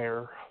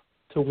desire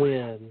to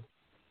win,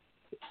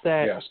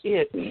 that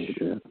itch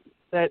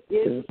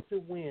to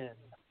win,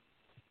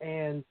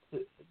 and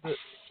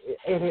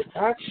it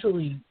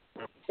actually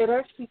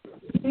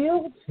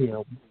killed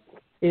him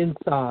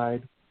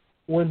inside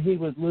when he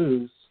would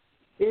lose.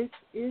 It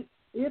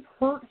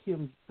hurt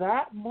him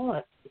that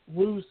much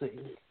losing.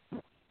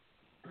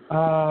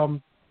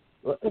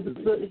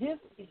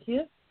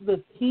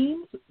 The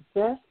team's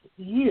best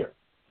year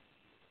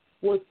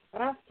was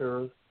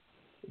after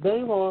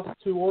they lost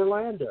to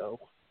Orlando.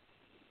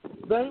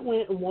 They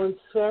went and won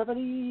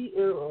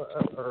 72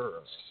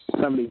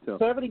 games.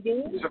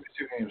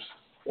 72 games.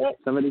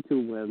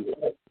 72 wins,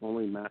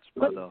 only matched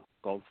by the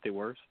Golden State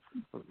Warriors.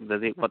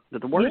 Did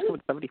the Warriors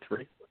win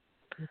 73?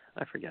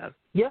 I forget.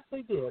 Yes,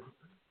 they did.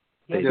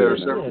 They did.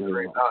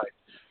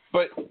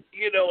 But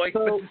but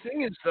the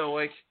thing is though,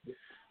 like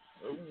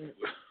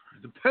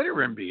the better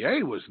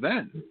NBA was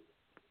then.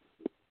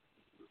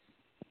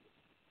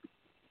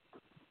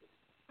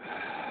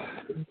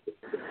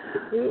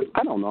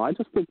 I don't know. I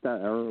just think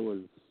that era was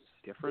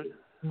different.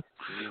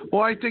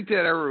 Well, I think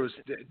that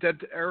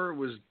era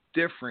was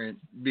different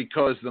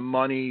because the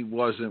money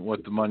wasn't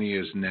what the money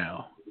is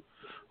now.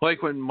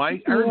 Like when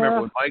Mike, I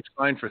remember when Mike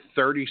signed for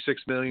 $36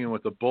 million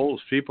with the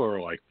Bulls. People were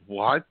like,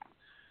 "What?"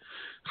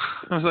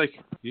 I was like,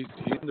 "He's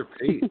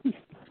underpaid."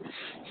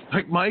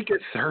 Like Mike at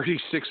 $36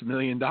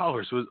 million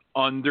was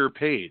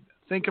underpaid.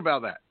 Think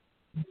about that.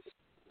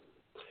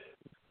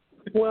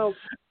 Well,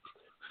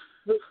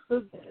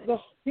 the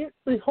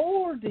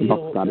whole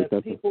ordeal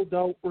that people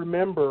don't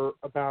remember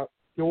about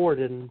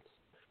Jordan's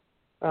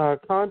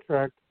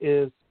contract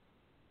is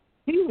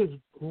he was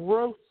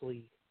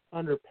grossly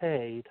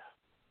underpaid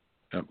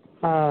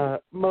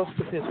most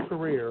of his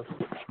career.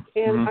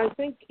 And I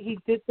think he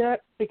did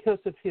that because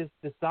of his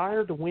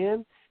desire to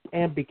win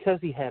and because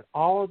he had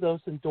all of those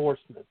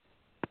endorsements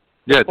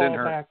to fall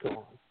back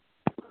on.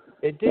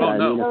 It didn't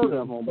hurt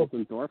him.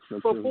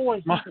 But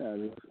boy,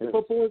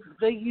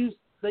 they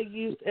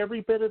used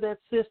every bit of that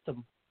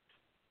system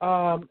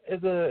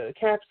as a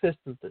cap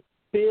system to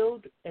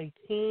build a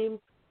team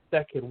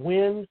that can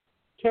win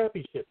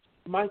championships.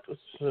 Michael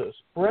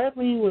spread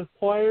me with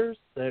players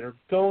that are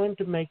going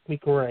to make me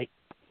great.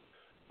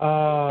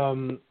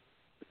 But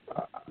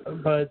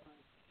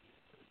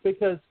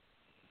because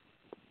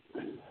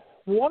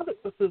one of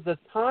the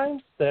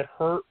times that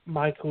hurt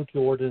Michael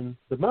Jordan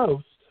the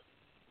most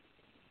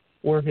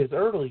were his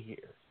early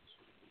years.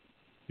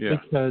 Yeah.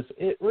 Because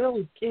it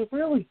really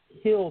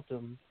killed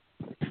him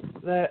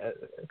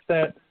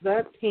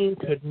that team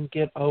couldn't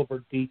get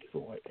over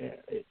Detroit.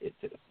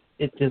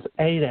 It just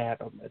ate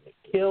at him and it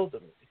killed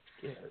him.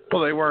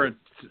 Well, they weren't,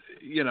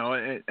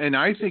 and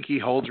I think he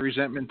holds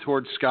resentment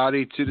towards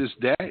Scotty to this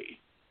day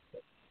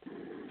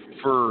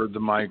for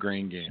the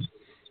migraine game.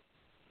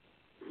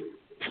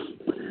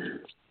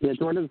 Yeah,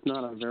 Jordan's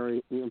not a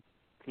very. He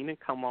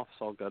didn't come off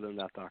so good in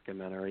that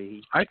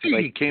documentary. I think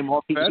he came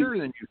off better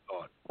than you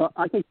thought. Well,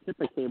 I think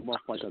Pippen came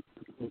off like a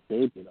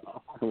baby,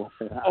 though. I will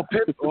say that. Oh,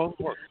 Pippen. Well,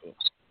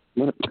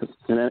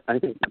 and I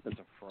think Pippen's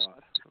a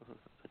fraud.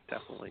 I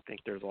definitely think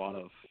there's a lot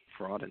of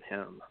fraud in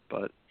him,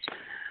 but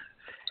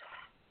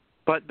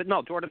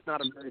no, Jordan's not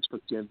a very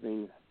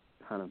forgiving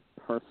kind of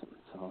person.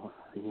 So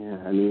yeah,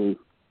 I mean,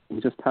 he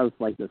just has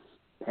like this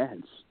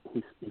edge.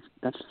 He's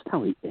that's just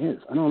how he is.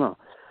 I don't know.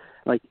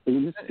 Like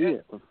you just see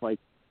it with like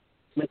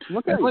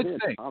look at Isaiah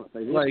Thomas.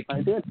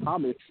 Isaiah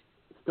Thomas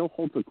still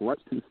holds a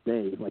grudge to this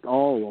day. He's like,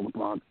 oh,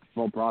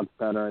 LeBron's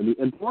better. I mean,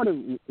 and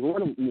Jordan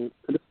to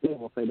this day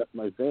will say that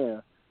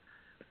Isaiah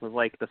was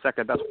like the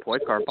second best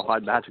point guard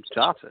behind Magic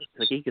Johnson.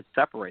 Like he could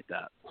separate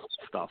that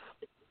stuff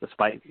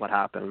despite what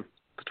happened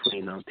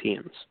between those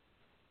teams.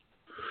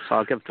 So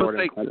I'll give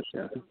Jordan credit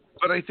there.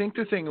 But I think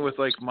the thing with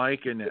like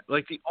Mike and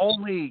like the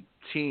only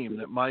team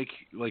that Mike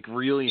like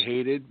really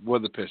hated were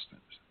the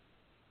Pistons.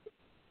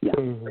 Yeah.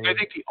 Like, I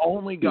think the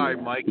only guy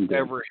Mike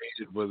ever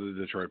hated were the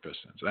Detroit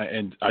Pistons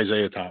and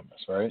Isaiah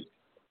Thomas, right?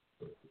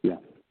 Yeah.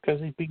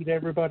 Because he beat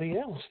everybody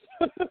else.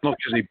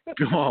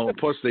 No,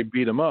 plus they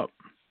beat him up.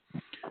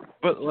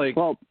 But like,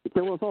 well,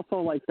 there was also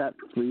like that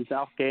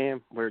freeze-out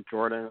game where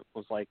Jordan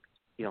was like,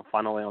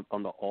 finally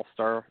on the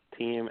All-Star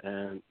team,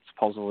 and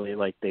supposedly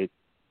like they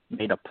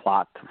made a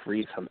plot to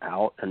freeze him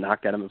out and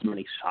not get him as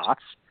many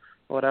shots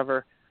or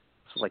whatever.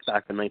 This was like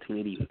back in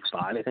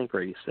 1985, I think,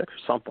 or 86 or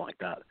something like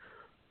that.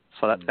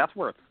 So that's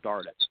where it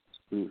started.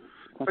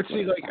 But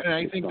see, like, and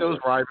I think those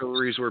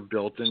rivalries were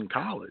built in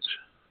college.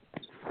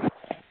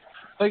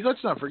 Like,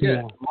 let's not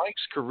forget,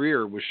 Mike's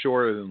career was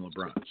shorter than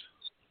LeBron's.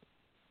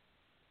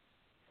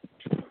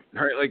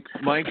 All right, like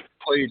Mike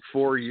played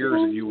 4 years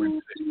at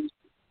UNC.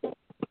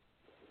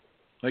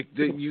 Like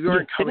you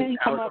weren't coming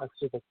out.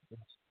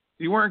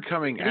 You weren't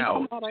coming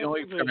out. The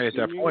only coming at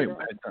that point.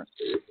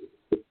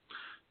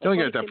 The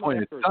only at that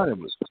point, it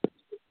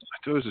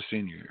was a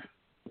senior year.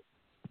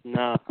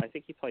 No, I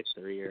think he played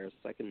 3 years.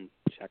 I can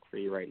check for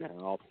you right now.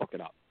 I'll look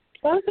it up.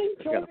 I think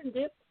Jordan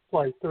did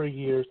play 3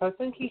 years. I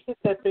think he hit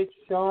that big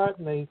shot,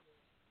 and they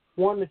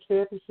won the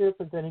championship,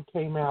 and then he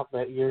came out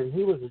that year, and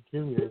he was a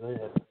junior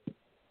then.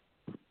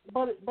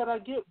 But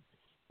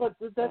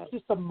that's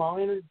just a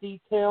minor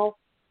detail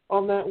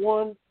on that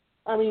one.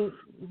 I mean,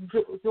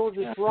 George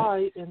is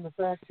right in the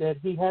fact that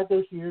he had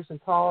those years in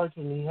college,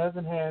 and he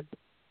hasn't had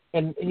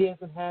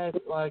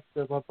like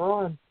the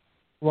LeBron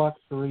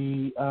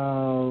luxury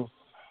of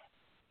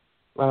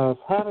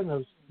having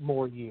those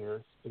more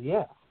years. But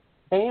yeah,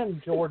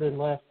 and Jordan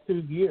left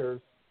 2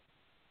 years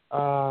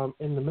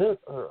in the middle,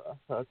 or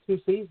 2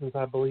 seasons,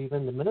 I believe,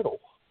 in the middle.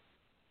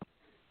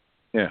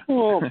 Yeah.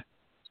 Well,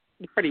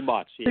 pretty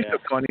much. I think Yeah. the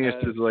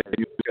funniest is like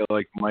you look at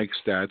like Mike's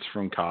stats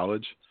from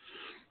college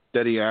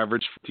that he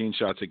averaged 14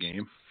 shots a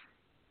game.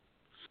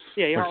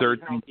 Yeah, he or hardly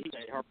 13.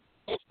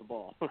 touched the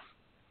ball.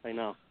 I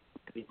know.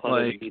 'Cause he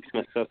played Like, in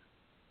Smith system.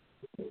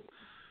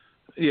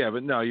 Yeah,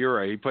 but no, you're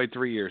right. He played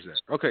 3 years there.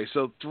 Okay,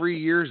 so 3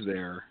 years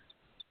there,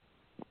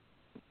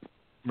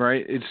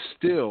 right? It's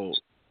still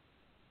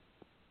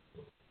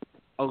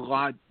a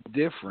lot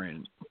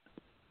different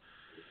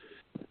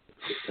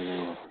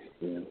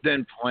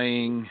than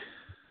playing.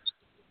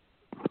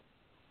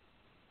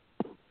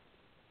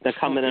 They're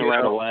coming in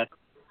right away.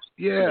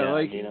 Yeah,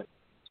 like, I mean,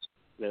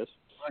 this.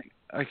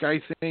 like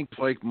I think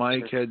like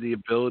Mike had the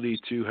ability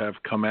to have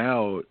come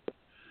out.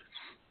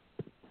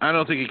 I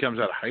don't think he comes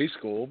out of high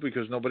school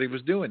because nobody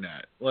was doing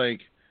that.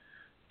 Like,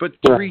 but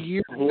 3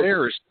 years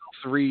there is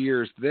still 3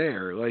 years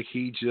there. Like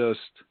he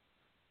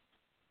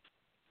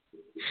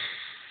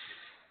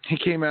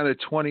came out at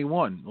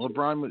 21.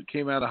 LeBron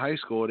came out of high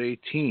school at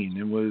 18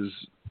 and was.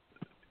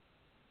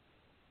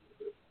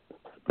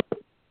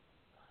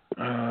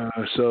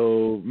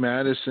 So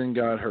Madison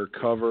got her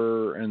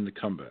cover and the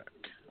comeback.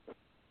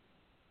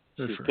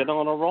 He's been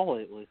on a roll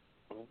lately.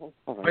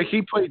 Like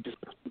he played,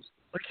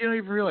 like you don't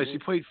even realize he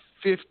played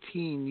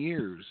 15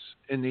 years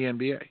in the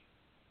NBA.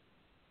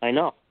 I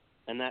know,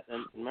 and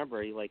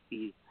remember that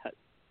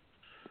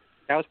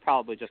was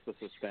probably just a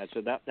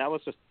suspension. That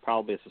was just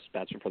probably a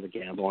suspension for the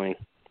gambling.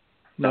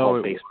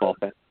 No, baseball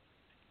thing.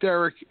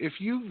 Derek, if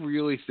you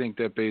really think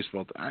that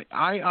baseball,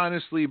 I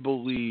honestly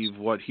believe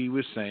what he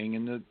was saying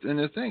in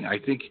the thing. I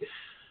think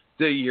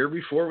the year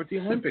before with the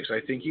Olympics,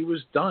 I think he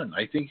was done.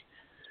 I think,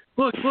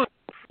 look.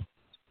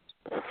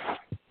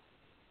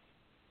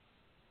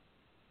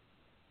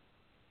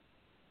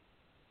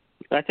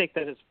 I think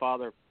that his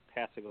father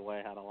passing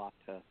away had a lot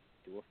to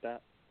do with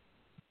that.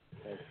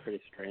 That's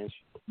pretty strange.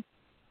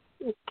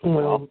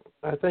 Well,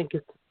 I think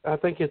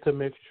it's a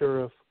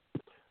mixture of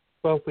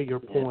both of your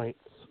points.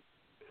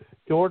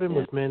 Jordan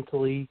was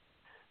mentally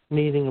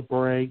needing a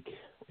break,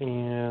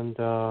 and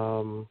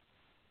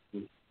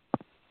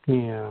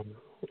and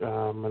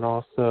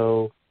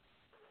also,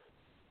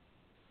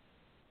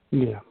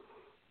 it's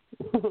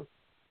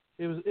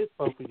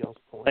both of y'all's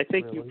points. I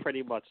think really. you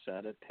pretty much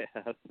said it,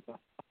 Dad.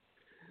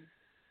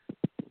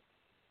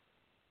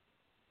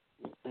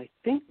 I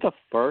think the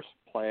first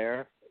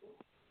player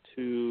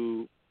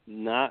to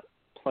not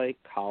play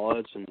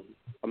college and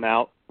come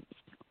out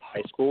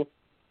high school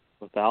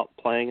without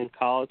playing in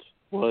college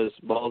was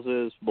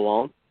Moses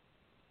Malone,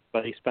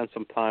 but he spent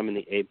some time in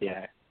the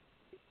ABA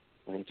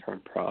when he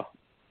turned pro,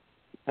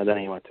 and then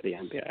he went to the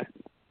NBA.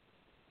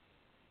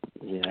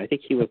 Yeah, I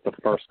think he was the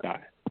first guy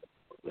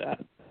for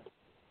that.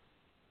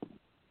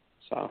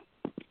 So,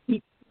 yeah.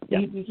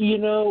 You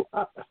know,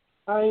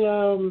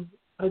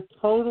 I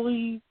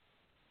totally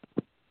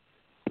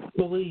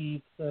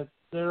believe that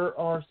there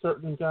are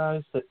certain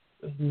guys that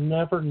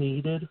never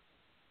needed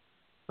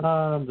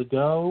to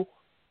go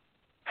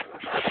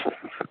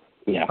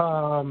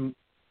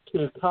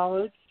to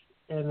college,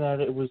 and that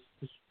it was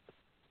just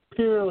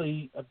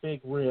purely a big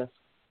risk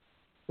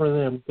for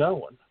them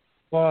going.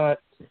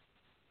 But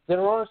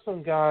there are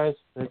some guys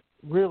that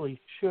really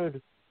should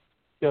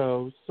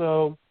go.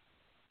 So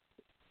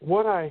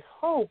what I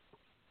hope,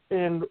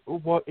 and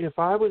what if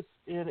I was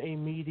in a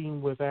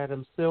meeting with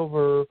Adam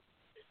Silver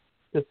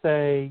to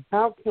say,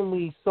 how can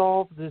we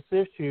solve this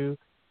issue?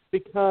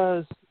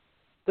 Because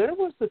there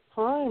was a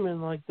time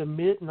in like the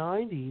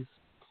mid-90s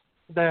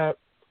that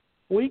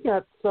we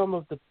got some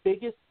of the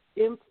biggest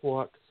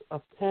influx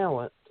of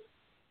talent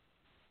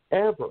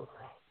ever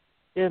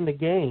in the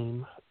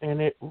game, and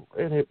it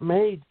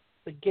made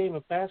the game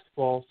of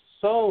basketball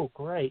so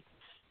great.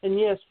 And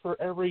yes, for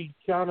every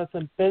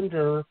Jonathan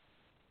Bender,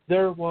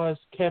 there was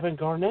Kevin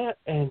Garnett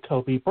and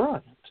Kobe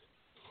Bryant.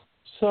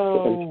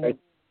 So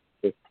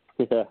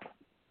yeah,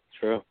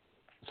 true.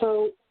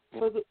 So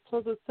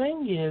the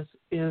thing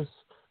is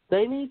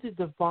they need to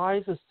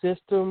devise a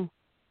system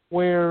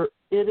where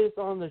it is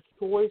on the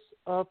choice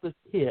of the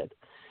kid.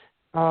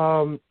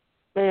 And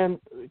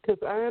because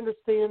I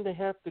understand they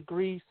have to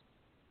grease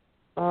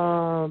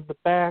the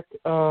back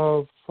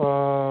of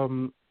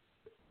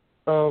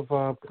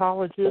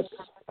colleges.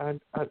 I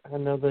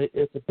know that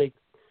it's a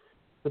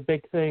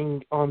big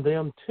thing on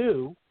them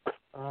too.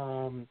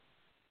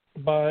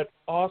 But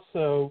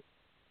also,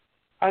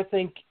 I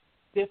think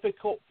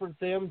difficult for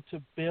them to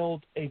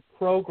build a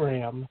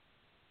program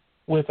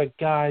with a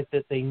guy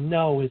that they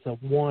know is a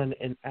one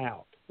and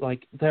out.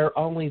 Like they're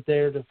only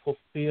there to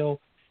fulfill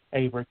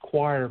a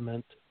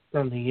requirement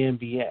from the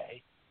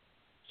NBA.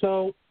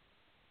 So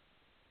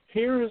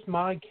here is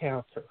my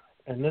counter,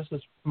 and this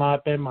has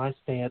been my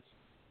stance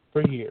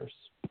for years.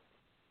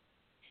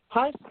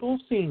 High school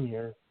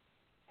senior,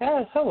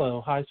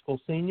 hello, high school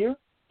senior.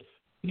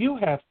 You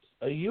have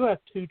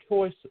two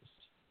choices.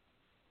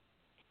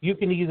 you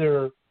can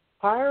either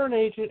hire an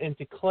agent and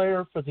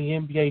declare for the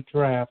NBA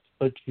draft,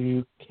 but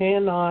you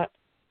cannot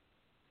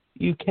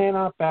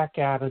back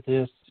out of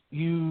this.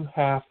 You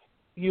have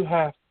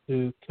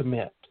to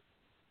commit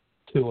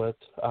to it.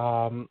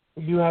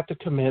 You have to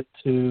commit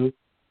to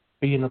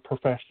being a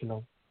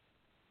professional.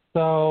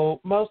 So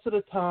most of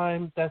the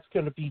time, that's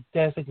going to be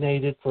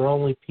designated for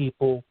only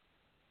people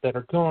that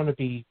are going to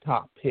be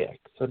top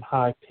picks and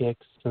high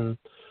picks and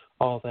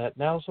all that.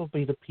 And those will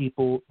be the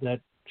people that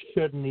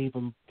shouldn't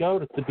even go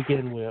to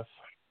begin with.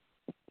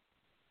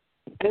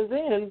 And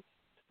then,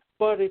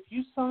 but if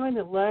you sign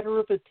a letter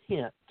of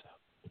intent,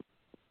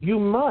 you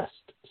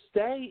must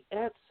stay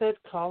at said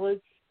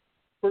college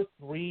for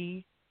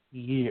 3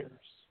 years.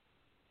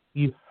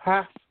 You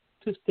have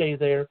to stay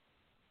there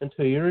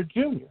until you're a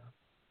junior.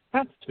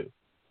 Have to.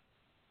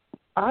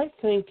 I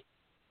think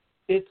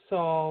it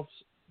solves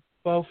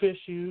both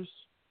issues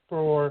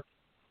for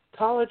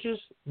colleges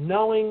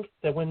knowing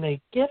that when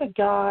they get a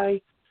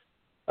guy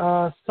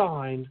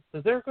signed,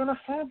 that they're going to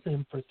have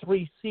them for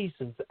 3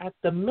 seasons at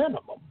the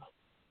minimum.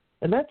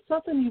 And that's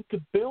something you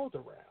could build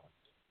around.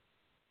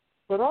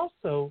 But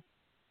also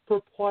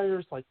for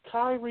players like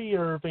Kyrie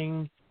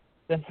Irving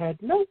that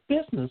had no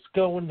business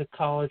going to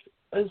college,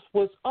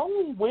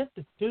 only went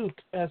to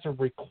Duke as a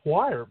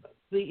requirement,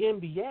 the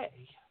NBA.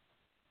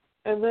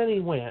 And then he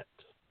went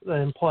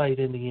and played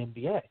in the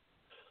NBA.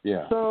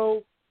 Yeah.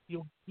 So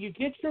you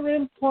get your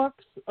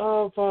influx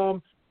of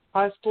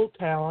high school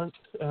talent,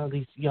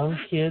 these young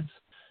kids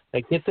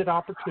that get that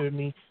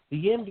opportunity.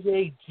 The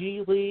NBA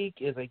G League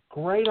is a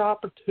great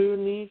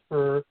opportunity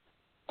for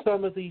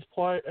some of these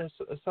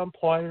some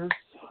players.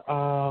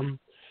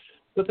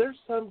 But there's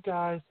some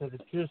guys that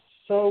are just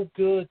so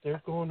good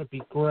they're going to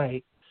be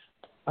great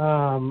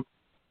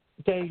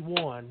day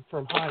one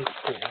from high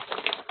school.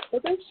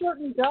 But there's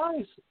certain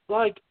guys,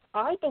 like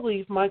I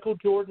believe Michael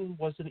Jordan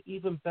was an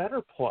even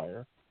better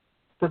player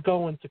for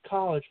going to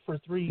college for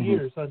 3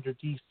 years under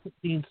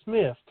Dean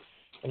Smith.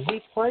 And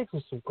he played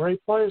with some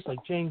great players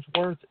like James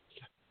Worthy.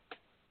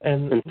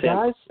 And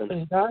guys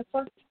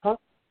like,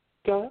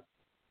 go ahead.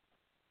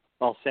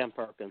 Oh, Sam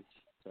Perkins.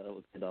 That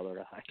was the other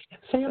guy.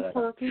 Sam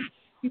Perkins.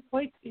 He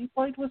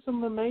played with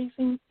some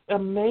amazing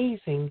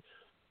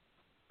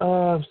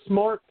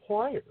smart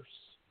players.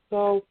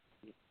 So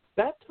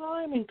that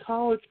time in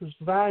college was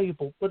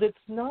valuable, but it's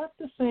not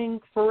the thing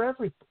for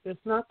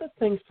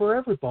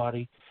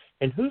everybody.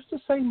 And who's to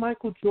say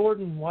Michael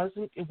Jordan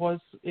wasn't? It was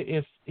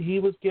if he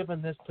was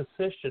given this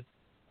position.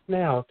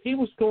 Now, if he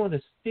was going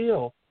to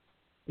still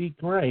be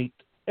great,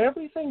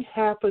 everything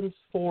happens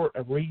for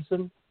a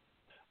reason.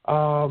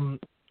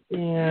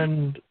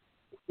 And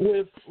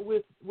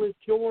with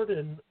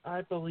Jordan,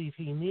 I believe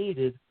he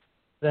needed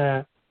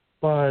that,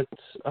 but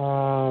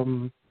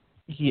I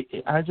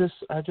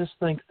just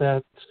think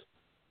that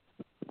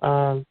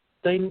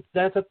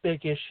that's a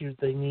big issue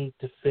they need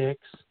to fix,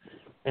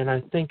 and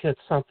I think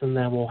it's something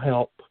that will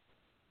help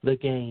the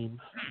game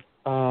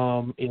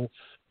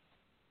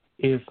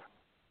if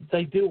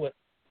they do it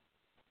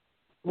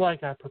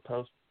like I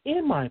proposed.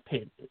 In my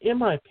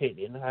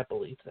opinion, I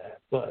believe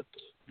that. But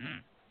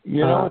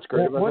you know what's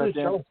great about what that, is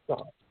Dan? your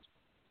thoughts?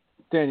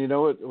 Dan, you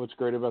know what's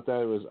great about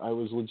that was I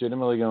was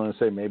legitimately going to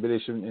say maybe they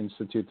should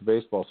institute the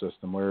baseball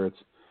system where it's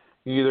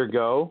you either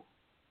go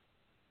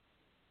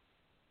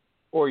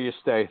or you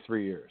stay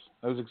 3 years.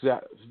 That was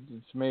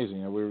it's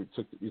amazing.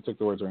 You took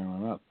the words right out of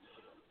my mouth.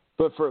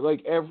 But for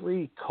like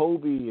every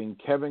Kobe and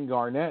Kevin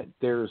Garnett,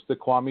 there's the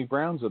Kwame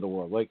Browns of the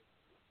world. Like,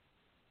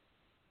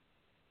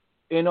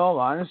 in all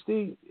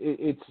honesty,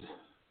 it's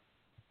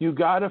you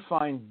got to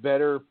find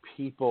better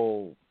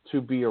people to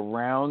be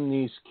around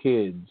these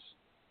kids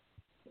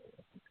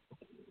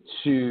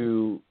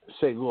to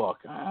say, look,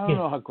 I don't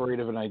know how great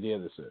of an idea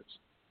this is.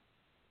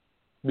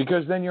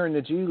 Because then you're in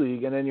the G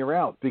League and then you're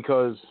out.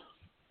 Because,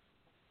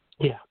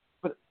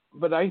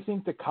 But I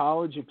think the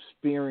college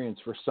experience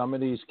for some of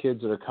these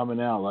kids that are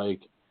coming out, like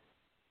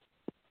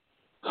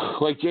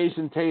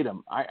Jason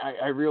Tatum,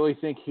 I really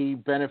think he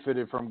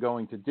benefited from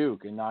going to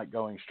Duke and not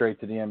going straight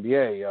to the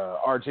NBA.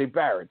 R.J.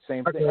 Barrett,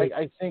 same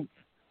thing.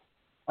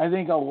 I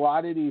think a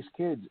lot of these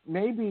kids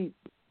maybe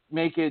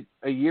make it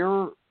a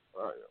year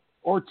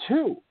or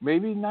two,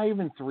 maybe not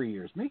even 3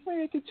 years. Make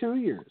it 2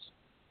 years.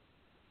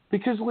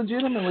 Because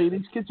legitimately,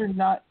 these kids are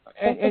not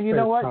 – and you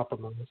know what?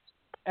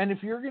 And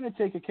if you're going to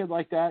take a kid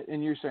like that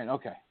and you're saying,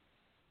 okay,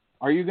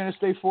 are you going to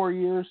stay 4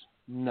 years?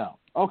 No.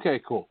 Okay,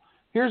 cool.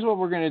 Here's what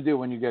we're going to do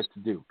when you get to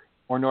Duke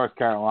or North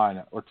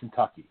Carolina or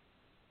Kentucky.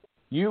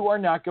 You are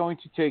not going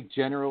to take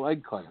general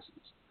ed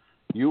classes.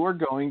 You are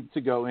going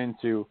to go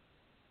into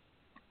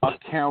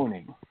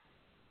accounting,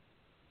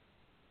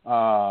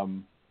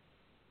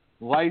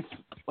 life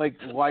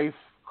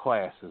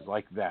classes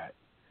like that,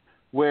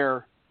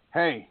 where,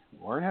 hey,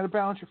 learn how to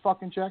balance your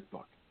fucking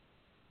checkbook.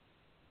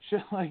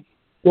 Shit like.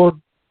 Well,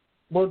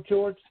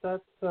 George,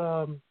 that's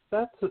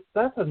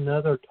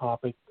another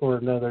topic for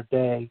another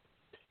day,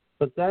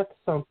 but that's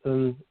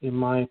something, in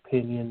my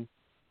opinion,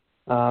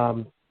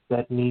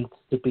 that needs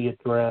to be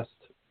addressed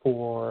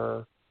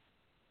for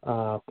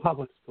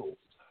public schools.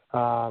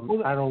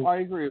 I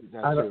agree with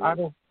that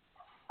too.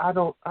 I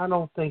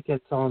don't think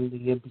it's on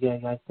the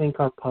NBA. I think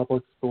our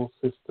public school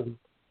system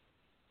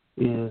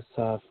is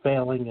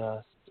failing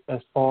us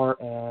as far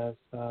as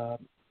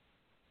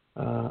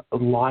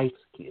life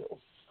skills.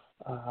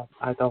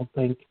 I don't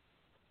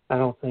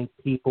think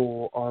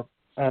people are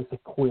as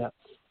equipped,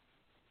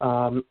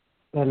 and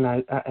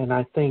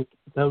I think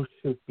those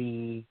should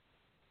be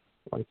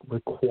like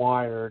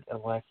required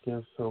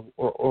electives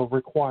or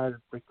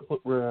required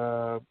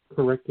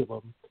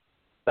curriculum.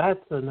 That's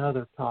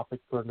another topic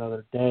for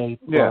another day.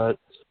 Yeah.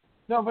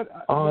 But what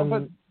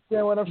I'm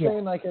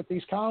saying, like at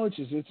these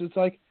colleges, it's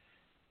like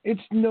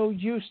it's no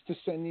use to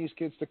send these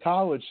kids to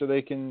college so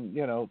they can,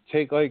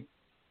 take like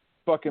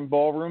fucking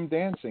ballroom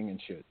dancing and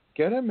shit.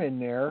 Get them in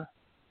there,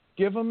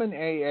 give them an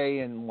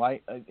AA and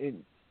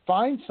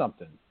find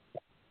something,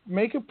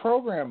 make a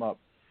program up,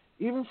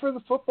 even for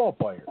the football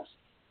players.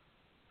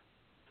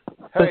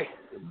 Hey,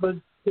 but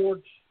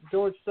George,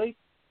 they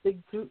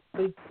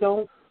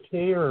don't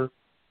care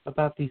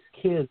about these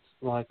kids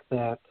like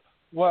that.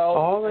 Well,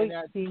 all they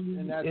see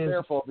that's is,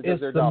 their fault because is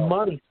they're the dollars.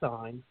 money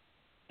sign.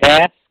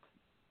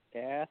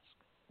 Ask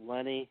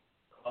Lenny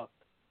Cook.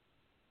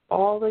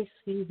 All they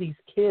see these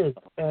kids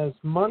as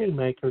money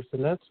makers,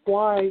 and that's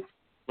why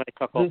Lenny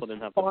Cook also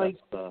didn't have the best.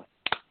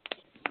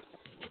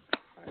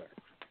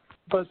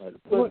 But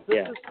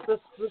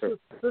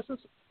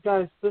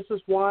this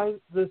is why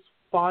this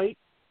fight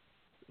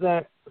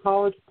that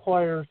college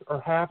players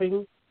are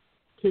having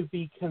to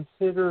be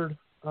considered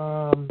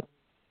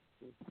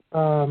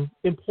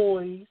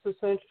employees,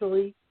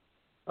 essentially,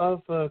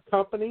 of a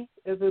company,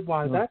 is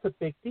why that's a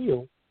big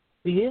deal.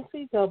 The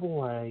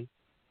NCAA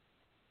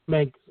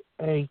makes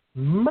a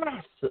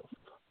massive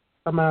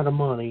amount of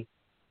money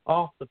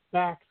off the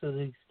backs of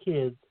these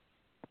kids,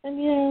 and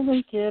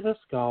they get a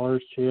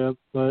scholarship,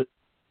 but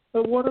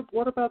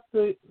what about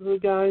the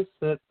guys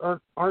that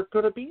aren't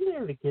going to be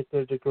there to get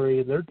their degree,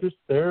 and they're just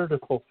there to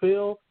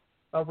fulfill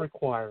a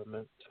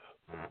requirement?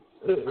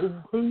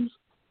 Whose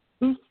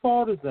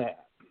fault is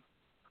that?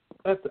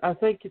 I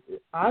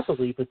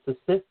believe it's the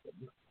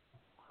system.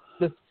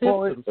 The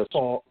system's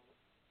fault.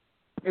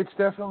 It's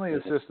definitely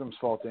the system's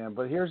fault, Dan.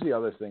 But here's the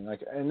other thing,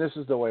 and this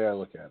is the way I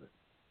look at it: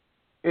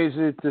 is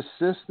it the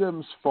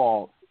system's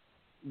fault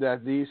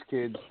that these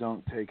kids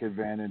don't take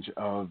advantage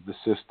of the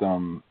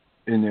system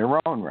in their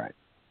own right?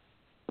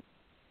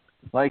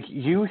 Like,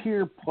 you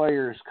hear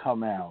players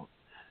come out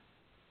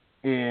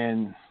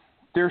in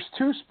 – there's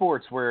two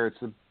sports where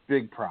it's a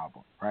big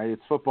problem, right?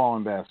 It's football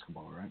and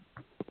basketball, right?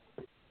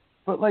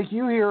 But, like,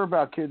 you hear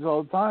about kids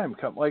all the time,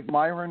 like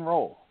Myron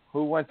Rolle,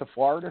 who went to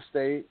Florida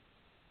State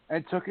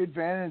and took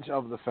advantage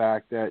of the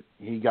fact that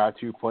he got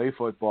to play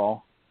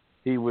football.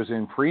 He was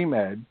in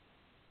pre-med.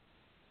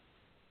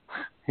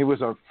 He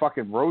was a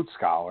fucking Rhodes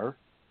Scholar.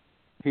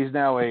 He's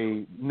now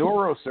a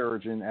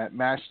neurosurgeon at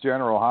Mass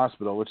General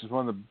Hospital, which is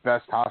one of the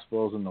best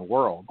hospitals in the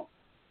world.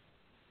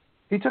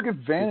 He took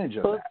advantage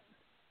of that.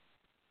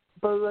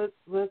 But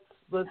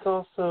let's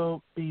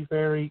also be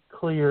very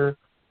clear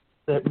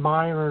that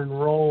Myron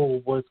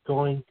Rolle was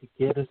going to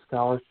get a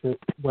scholarship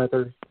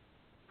whether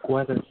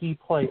he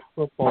played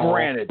football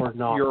or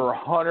not. You're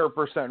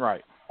 100%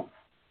 right.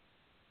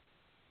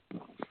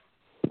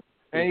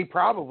 And he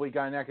probably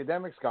got an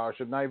academic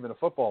scholarship, not even a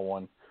football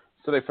one.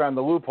 So they found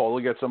the loophole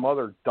to get some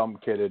other dumb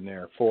kid in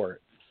there for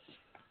it.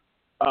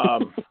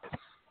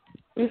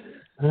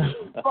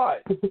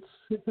 But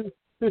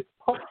it's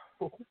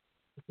possible.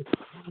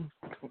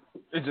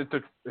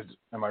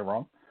 Am I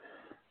wrong?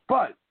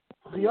 But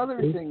the other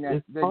thing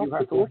that you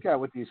have to look at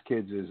with these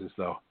kids is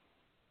though,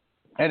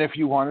 and if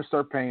you want to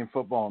start paying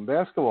football and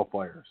basketball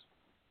players,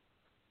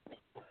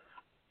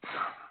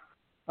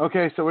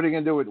 okay, so what are you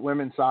going to do with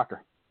women's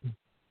soccer?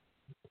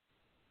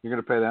 You're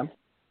going to pay them?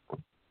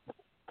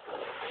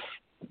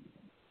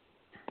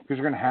 Because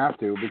you're going to have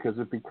to, because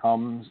it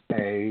becomes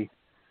a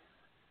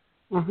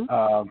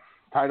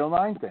Title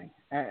IX thing,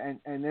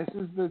 and this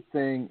is the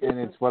thing, and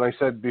it's what I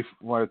said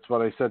before. It's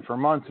what I said for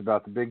months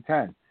about the Big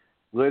Ten,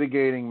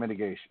 mitigating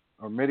litigation.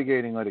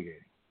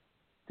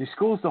 These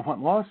schools don't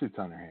want lawsuits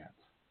on their hands,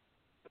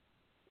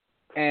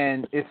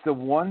 and it's the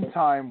one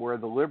time where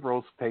the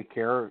liberals take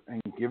care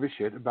and give a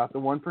shit about the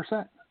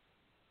 1%.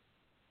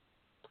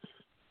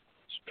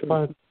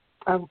 But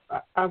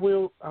I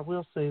will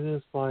say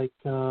this, like,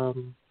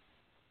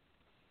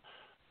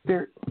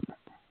 there.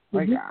 Do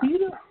you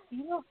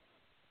know,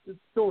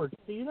 George?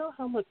 Do you know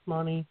how much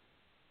money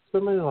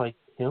somebody like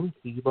Tim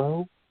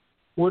Tebow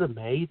would have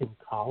made in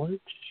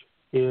college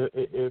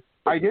if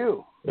I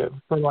do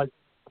for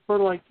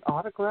like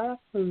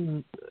autographs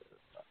and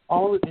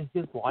all in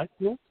his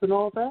likeness and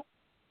all that?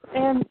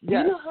 And do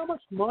you know how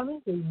much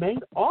money they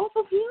made off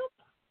of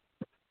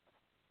him?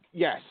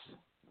 Yes.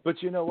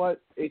 But you know what?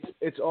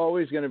 It's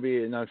always going to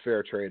be an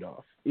unfair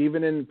trade-off,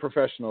 even in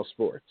professional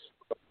sports.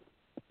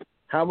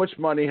 How much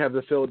money have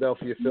the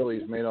Philadelphia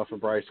Phillies made off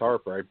of Bryce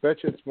Harper? I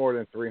bet you it's more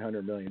than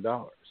 $300 million.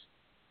 So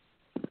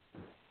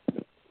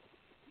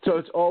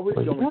it's always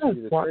going to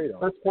be the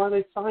trade-off. That's why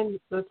they signed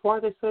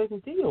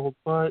the deal.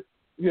 But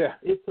Yeah.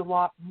 It's a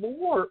lot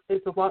more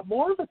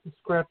of a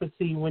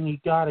discrepancy when you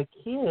got a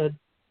kid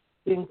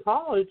in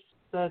college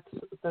that's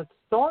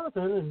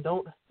starving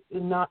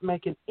and not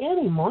making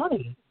any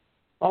money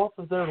off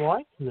of their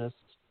likeness.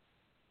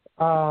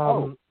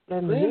 And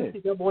the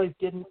NCAA is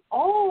getting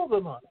all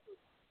the money.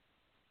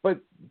 But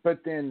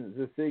then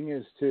the thing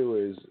is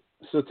too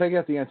so take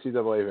out the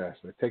NCAA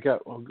aspect.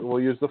 We'll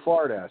use the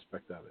Florida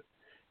aspect of it.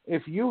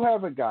 If you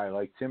have a guy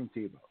like Tim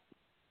Tebow,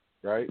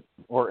 right,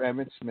 or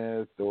Emmitt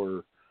Smith,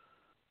 or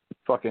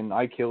fucking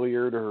Ike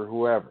Hilliard, or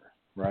whoever,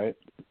 right,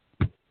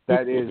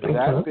 that is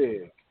that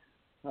big.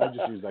 I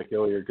just used Ike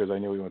Hilliard because I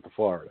knew he went to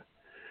Florida,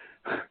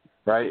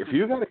 right? If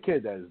you got a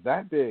kid that is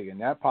that big and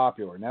that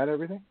popular and that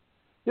everything,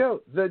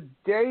 the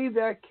day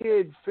that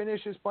kid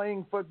finishes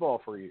playing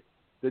football for you,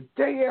 the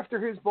day after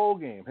his bowl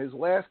game, his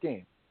last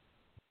game,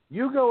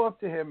 you go up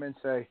to him and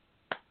say,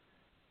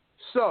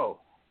 so,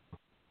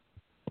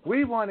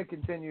 we want to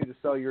continue to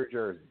sell your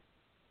jersey.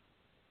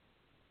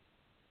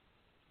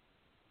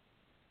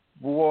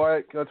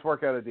 Boy, let's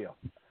work out a deal.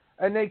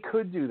 And they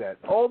could do that.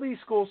 All these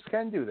schools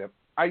can do that.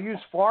 I use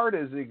Florida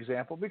as the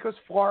example because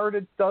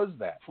Florida does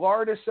that.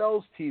 Florida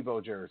sells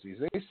Tebow jerseys.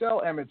 They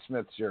sell Emmitt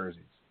Smith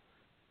jerseys.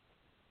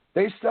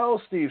 They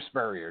sell Steve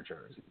Spurrier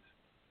jerseys.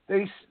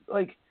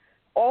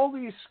 All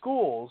these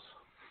schools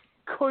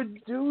could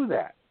do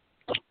that.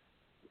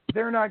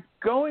 They're not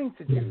going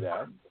to do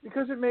that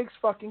because it makes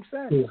fucking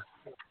sense.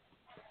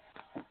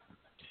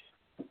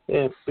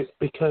 Yeah,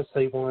 because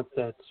they want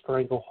that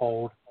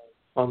stranglehold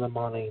on the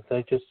money.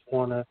 They just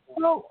want to.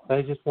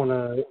 They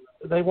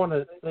want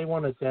to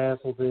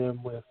dazzle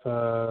them with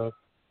a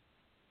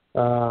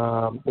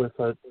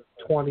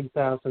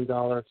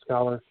 $20,000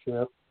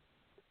 scholarship,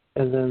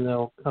 and then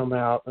they'll come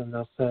out and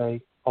they'll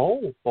say,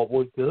 "Oh, but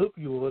we give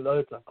you an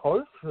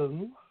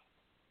education.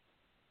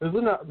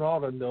 Isn't that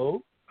not a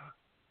no?"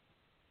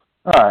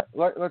 All right,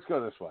 let's go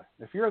this way.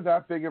 If you're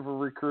that big of a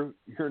recruit,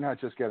 you're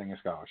not just getting a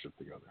scholarship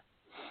to go there.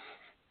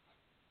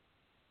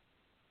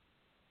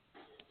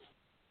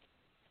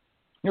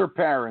 Your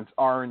parents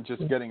aren't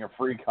just getting a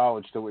free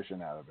college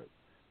tuition out of it.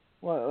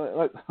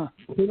 Well,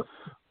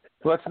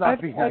 let's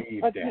not be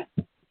naive, Dan.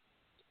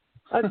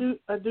 I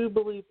do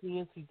believe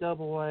the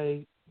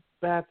NCAA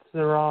bats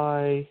their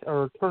eye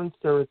or turns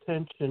their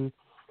attention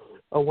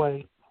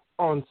away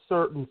on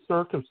certain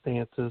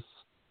circumstances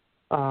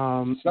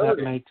that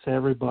makes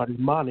everybody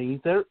money.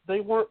 They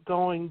weren't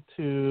going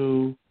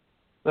to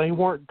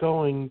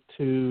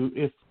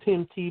if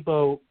Tim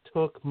Tebow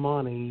took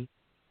money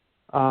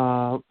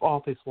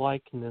off his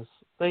likeness,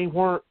 they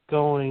weren't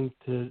going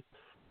to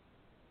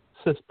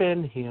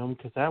suspend him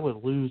because that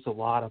would lose a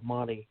lot of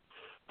money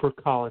for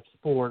college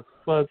sports.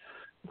 But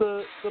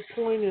the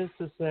point is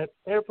that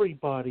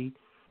everybody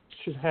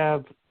should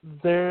have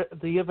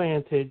the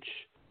advantage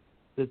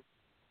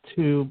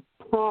to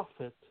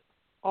profit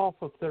off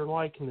of their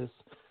likeness.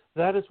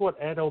 That is what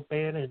Ed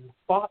O'Bannon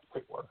fought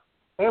for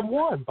and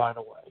won, by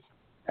the way.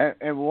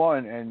 And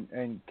won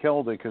and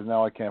killed it because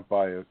now I can't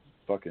buy a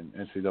fucking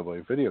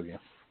NCAA video game.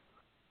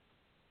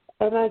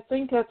 And I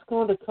think that's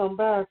going to come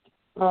back,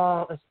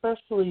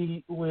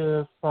 especially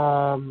with,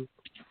 I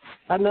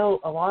know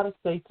a lot of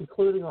states,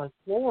 including like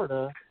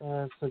Florida,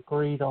 has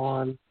agreed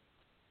on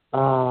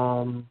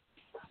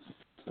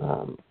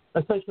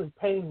essentially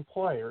paying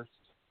players.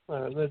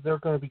 They're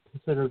going to be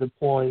considered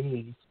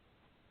employees.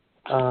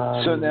 All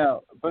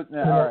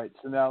right.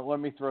 So now let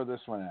me throw this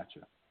one at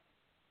you.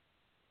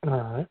 All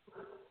right.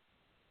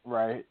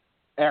 Right.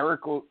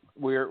 Eric,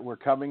 we're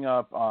coming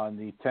up on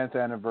the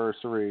 10th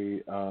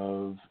anniversary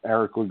of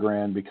Eric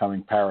LeGrand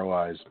becoming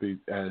paralyzed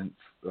and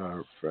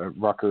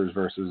Rutgers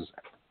versus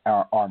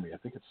our Army. I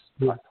think it's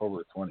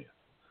October 20th.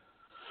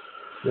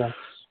 Yes.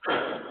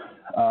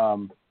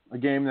 A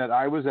game that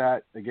I was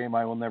at, a game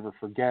I will never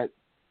forget,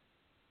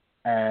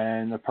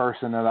 and a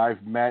person that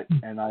I've met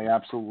and I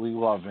absolutely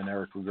love in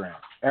Eric LeGrand.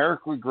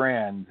 Eric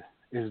LeGrand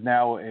is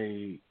now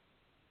a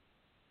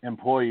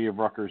employee of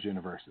Rutgers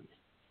University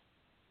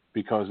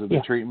because of the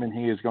treatment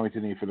he is going to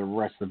need for the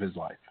rest of his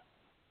life.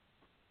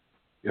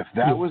 If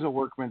that was a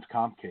workman's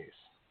comp case,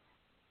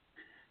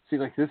 see,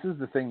 like, this is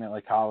the thing that,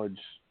 like, college,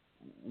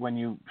 when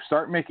you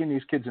start making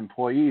these kids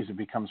employees, it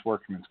becomes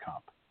workman's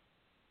comp.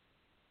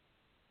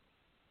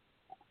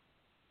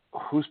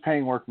 Who's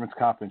paying workman's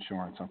comp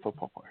insurance on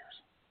football players?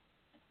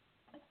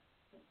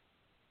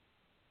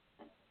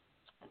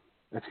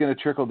 It's going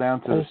to trickle down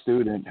to the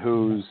student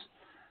who's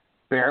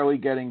barely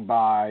getting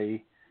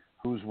by,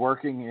 who's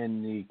working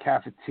in the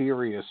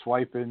cafeteria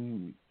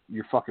swiping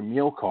your fucking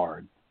meal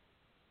card.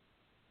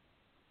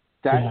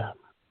 That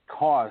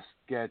cost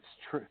gets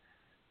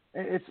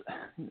it's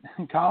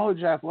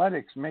college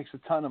athletics makes a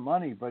ton of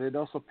money, but it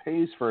also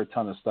pays for a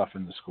ton of stuff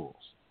in the schools.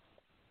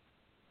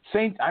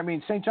 St.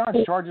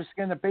 John's charges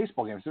skin at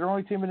baseball games. They're the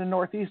only team in the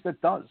Northeast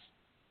that does.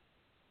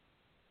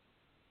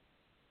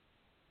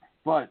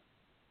 But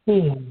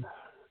it's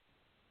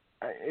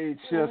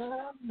just,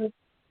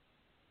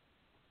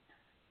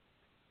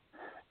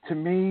 to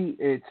me,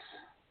 it's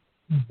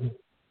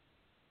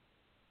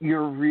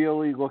you're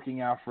really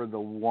looking out for the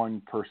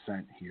 1%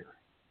 here.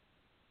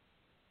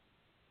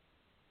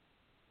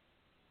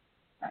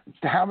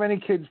 How many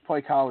kids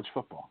play college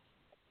football?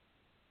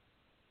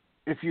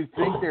 If you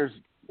think there's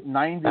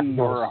 90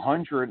 or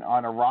 100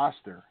 on a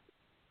roster,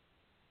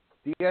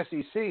 the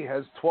SEC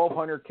has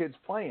 1,200 kids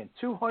playing.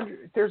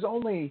 200. There's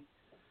only,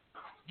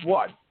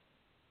 what,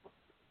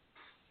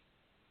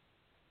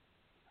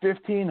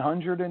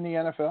 1,500 in the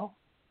NFL?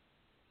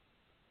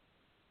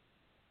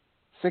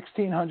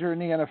 1,600 in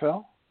the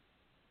NFL?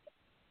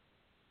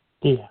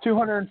 Yeah.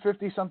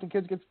 250-something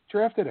kids get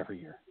drafted every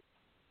year.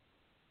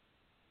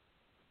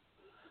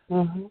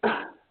 Mm-hmm.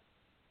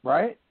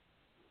 Right?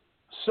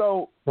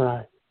 So,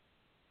 right.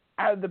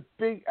 Out of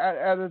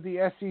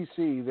the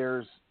SEC,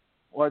 there's,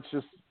 what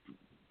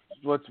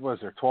was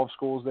there, 12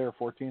 schools there,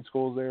 14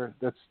 schools there?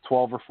 That's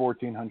 12 or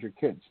 1,400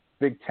 kids.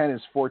 Big Ten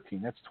is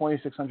 14. That's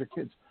 2,600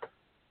 kids.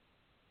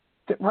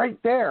 Right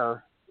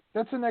there,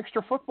 that's an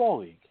extra football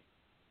league.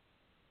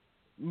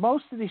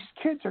 Most of these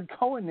kids are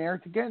going there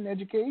to get an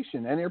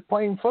education, and they're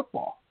playing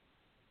football.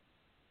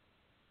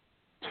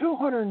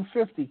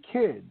 250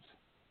 kids.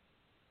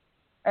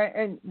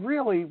 And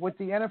really, with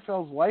the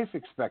NFL's life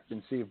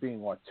expectancy of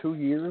being, 2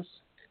 years?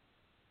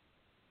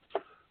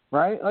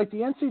 Right? Like, the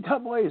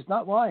NCAA is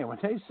not lying when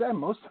they say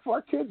most of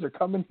our kids are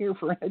coming here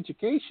for an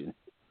education.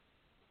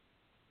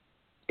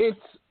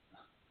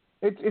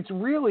 It's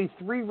really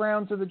 3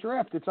 rounds of the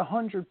draft. It's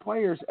 100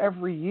 players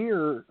every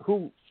year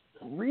who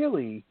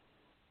really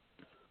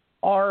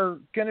are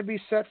going to be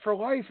set for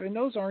life, and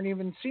those aren't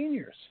even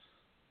seniors.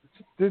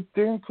 They're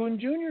including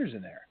juniors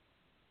in there.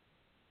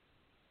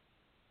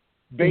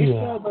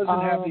 Baseball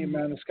doesn't have the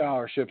amount of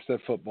scholarships that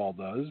football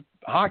does.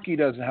 Hockey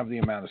doesn't have the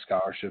amount of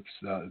scholarships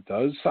that it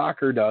does.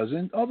 Soccer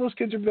doesn't. All those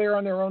kids are there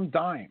on their own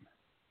dime,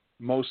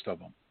 most of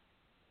them.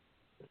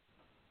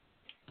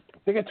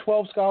 They get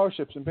 12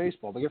 scholarships in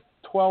baseball. They get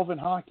 12 in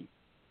hockey.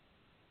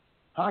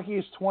 Hockey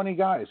is 20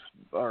 guys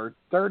or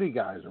 30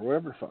 guys or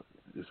whatever the fuck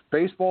it is.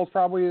 Baseball is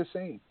probably the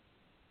same.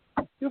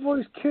 You have all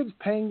these kids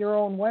paying their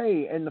own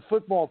way, and the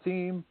football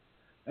team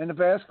and the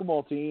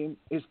basketball team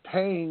is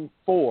paying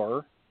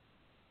for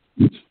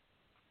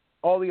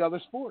all the other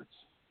sports.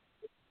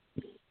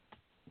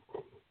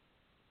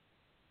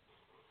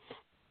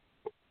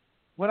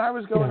 When I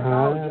was going to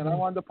college and I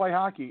wanted to play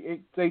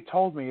hockey, they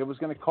told me it was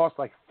going to cost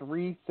like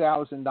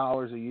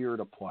 $3,000 a year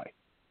to play.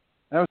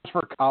 That was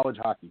for a college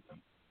hockey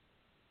team.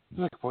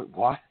 I was like,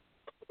 what?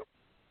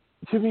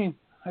 You mean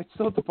I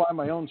still have to buy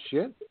my own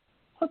shit?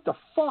 What the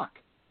fuck?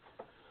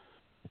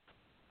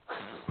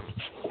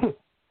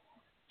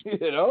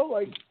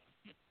 Like,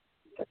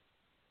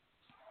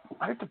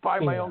 I have to buy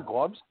my own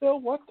gloves still?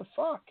 What the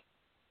fuck?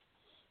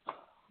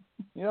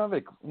 You know,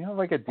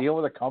 like a deal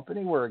with a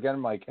company where I get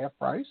them like half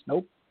price?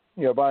 Nope.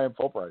 You buy them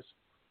full price.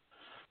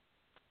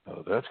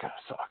 Oh, that's gonna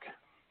suck.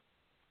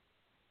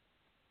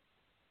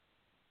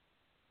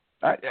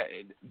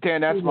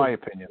 Dan, that's my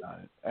opinion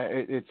on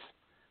it.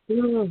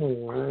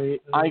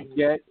 I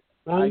get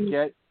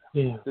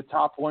the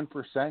top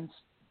 1%.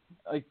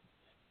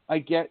 I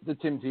get the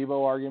Tim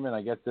Tebow argument.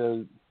 I get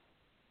the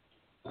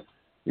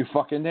you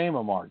fucking name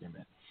them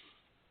argument.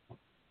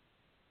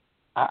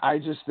 I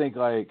just think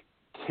like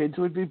kids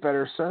would be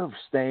better served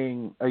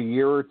staying a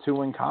year or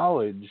two in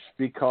college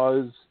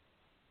because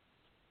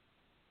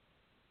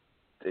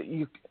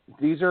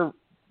these are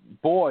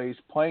boys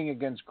playing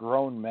against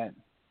grown men.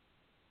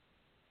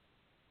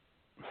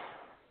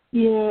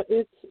 Yeah,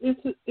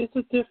 it's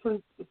a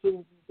different.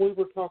 We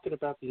were talking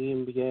about the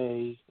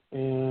NBA,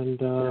 and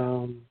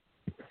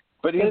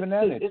but even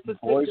then, it's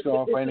boys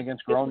going playing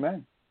against grown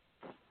men.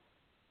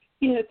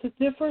 Yeah, it's a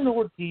different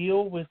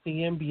ordeal with the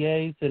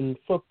NBA than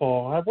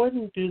football. I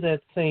wouldn't do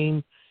that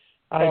same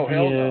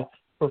idea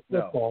for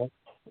football.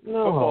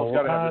 No, football's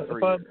got to have the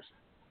 3 years.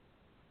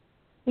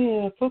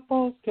 Yeah,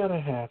 football's got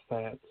to have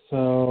that.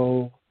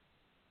 So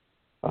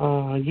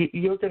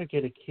you're going to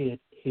get a kid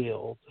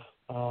killed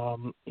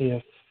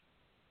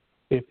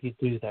if you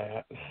do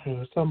that.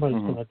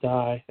 Somebody's going to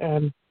die.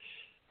 And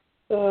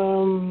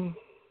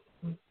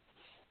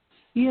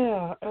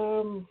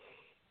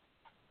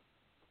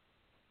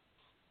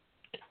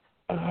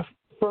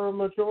for a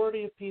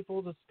majority of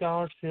people, the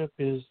scholarship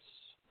is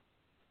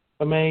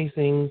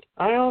amazing.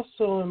 I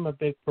also am a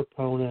big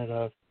proponent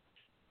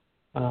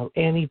of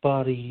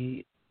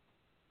anybody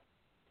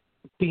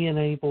being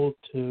able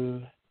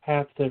to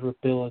have their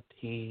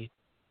ability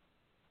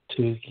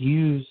to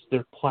use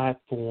their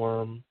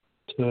platform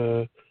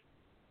to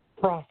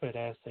profit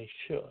as they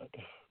should.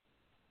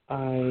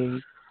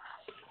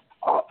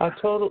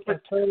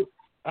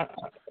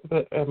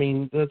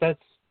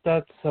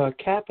 That's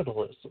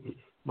capitalism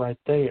right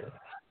there.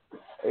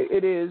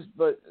 It is,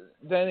 but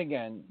then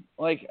again,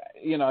 like,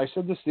 I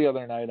said this the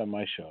other night on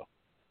my show.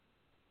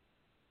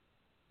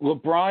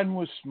 LeBron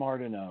was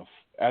smart enough,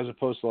 as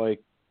opposed to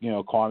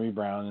Kwame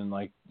Brown and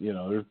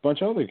there's a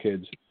bunch of other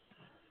kids.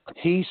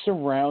 He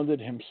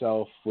surrounded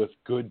himself with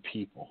good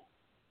people.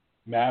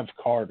 Mav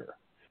Carter.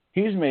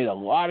 He's made a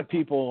lot of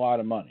people a lot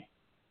of money.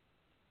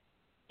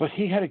 But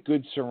he had a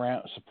good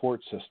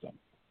support system.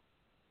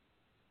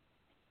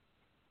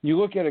 You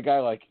look at a guy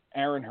like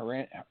Aaron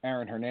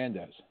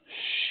Hernandez,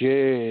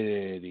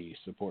 shitty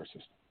support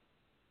system.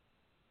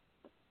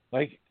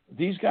 Like,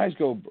 these guys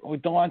go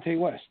with Delonte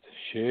West,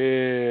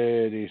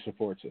 shitty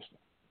support system.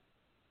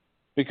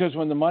 Because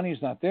when the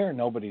money's not there,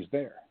 nobody's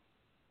there.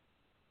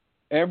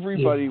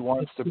 Everybody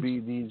wants to be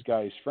these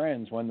guys'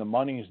 friends when the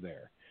money's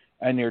there.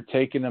 And they're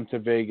taking them to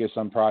Vegas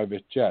on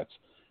private jets.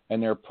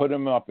 And they're putting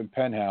them up in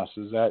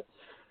penthouses at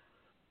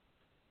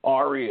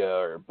Aria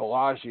or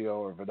Bellagio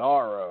or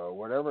Vdara or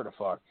whatever the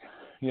fuck,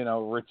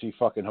 ritzy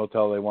fucking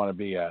hotel they want to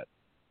be at.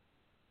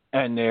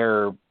 And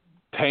they're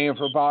paying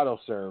for bottle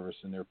service,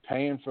 and they're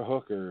paying for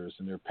hookers,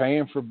 and they're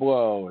paying for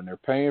blow, and they're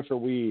paying for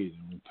weed,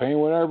 and they're paying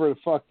whatever the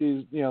fuck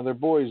these, their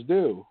boys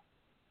do.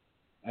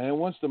 And then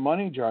once the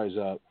money dries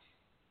up,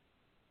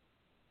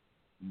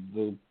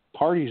 the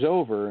party's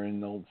over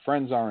and the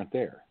friends aren't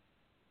there.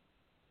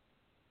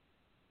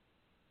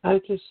 I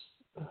just,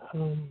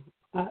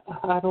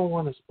 I don't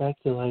want to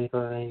speculate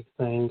or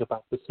anything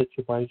about the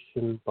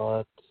situation,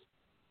 but,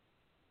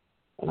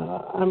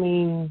 I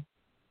mean,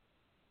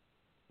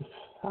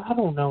 I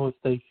don't know if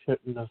they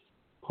shouldn't have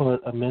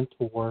put a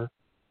mentor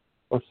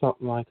or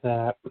something like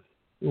that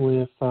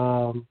with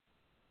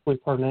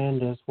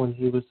Hernandez when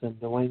he was in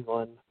New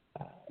England.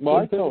 Well,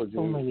 I told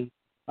you.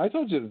 I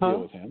told you to deal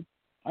with him.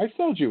 I've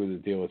told you to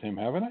deal with him,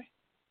 haven't I?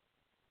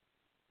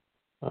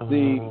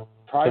 The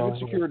private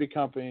security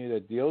company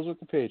that deals with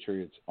the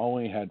Patriots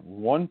only had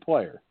one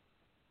player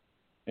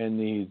in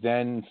the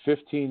then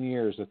 15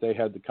 years that they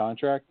had the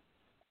contract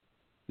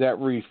that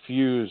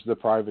refused the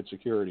private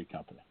security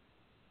company.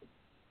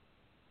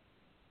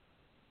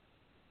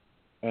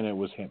 And it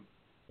was him.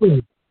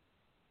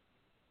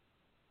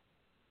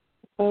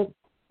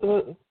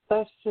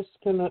 That's just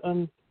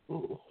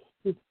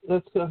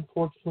that's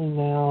unfortunately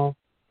now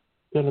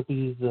going to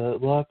be the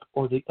luck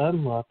or the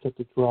unluck of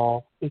the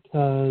draw,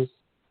 because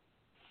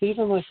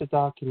even like the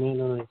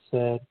documentary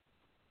said,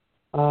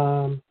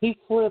 he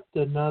flipped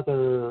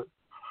another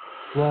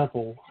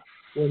level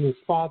when his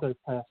father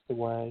passed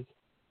away.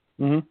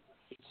 Mm-hmm.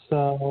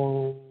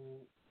 So,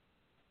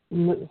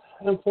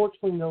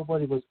 unfortunately,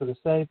 nobody was going to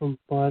save him,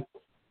 but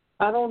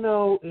I don't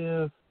know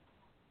if,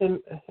 and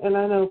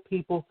I know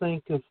people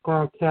think of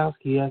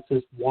Gronkowski as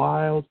this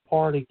wild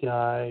party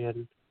guy,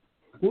 and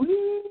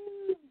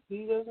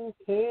he doesn't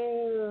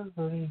care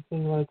or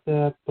anything like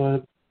that,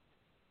 but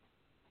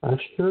I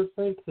sure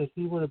think that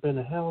he would have been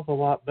a hell of a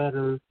lot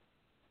better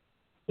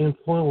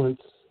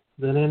influence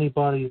than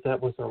anybody that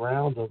was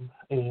around him.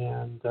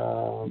 And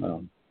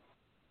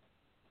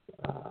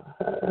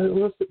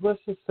let's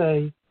just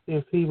say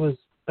if he was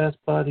best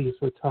buddies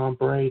with Tom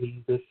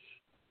Brady, this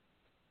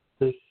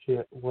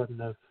shit wouldn't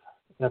have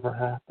ever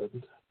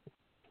happened.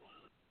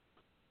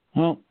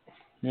 Well,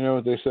 you know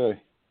what they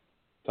say.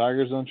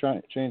 Tigers don't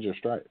change their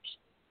stripes.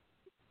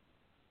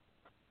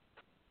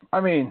 I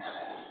mean,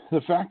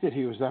 the fact that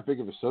he was that big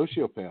of a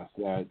sociopath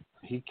that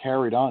he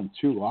carried on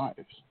 2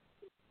 lives.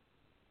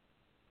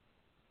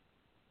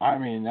 I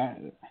mean,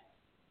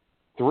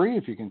 3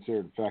 if you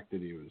consider the fact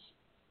that he was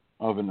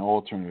of an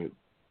alternate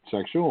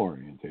sexual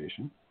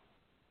orientation.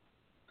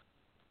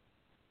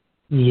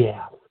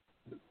 Yeah.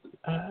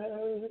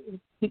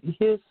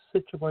 His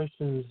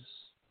situation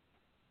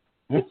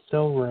is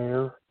so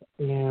rare,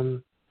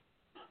 and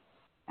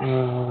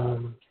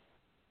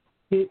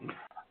he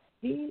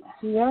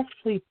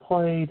actually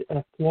played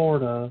at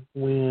Florida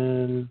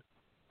when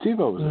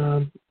Tebow was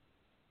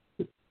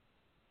there.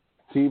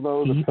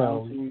 Tebow, the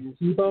Pounties,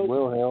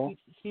 Will Hill.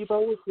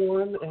 Tebow was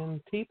one, and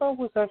Tebow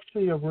was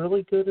actually a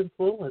really good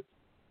influence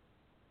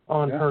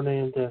on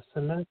Hernandez,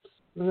 and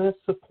that's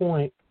the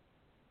point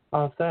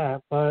of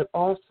that. But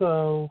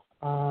also,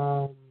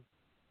 I'm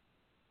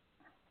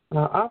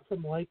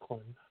from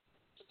Lakeland,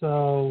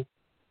 so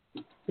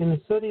in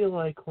the city of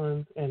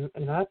Lakeland, and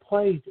I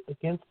played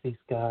against these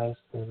guys,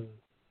 and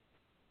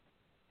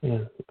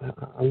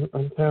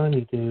I'm telling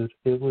you, dude,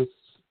 it was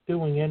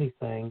doing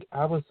anything.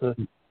 I was a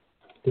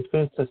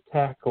defensive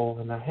tackle,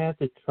 and I had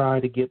to try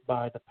to get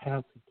by the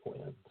Pouncey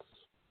twins.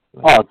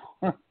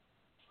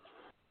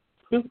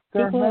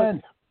 They're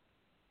men.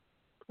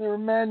 They're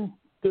men.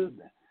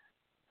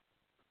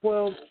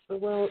 Well,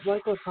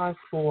 Lakeland High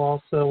School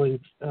also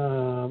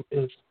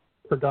is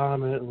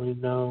predominantly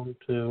known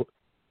to,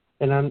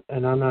 and I'm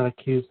not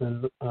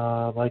accusing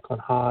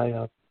Lakeland High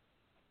of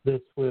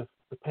this with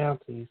the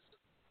Pounceys,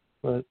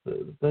 but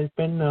they've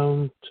been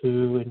known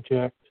to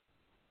inject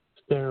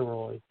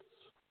steroids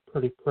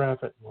pretty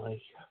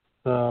prevalently.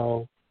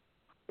 So,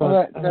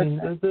 but I mean,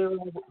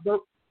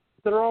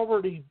 they're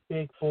already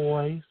big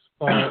boys,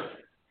 but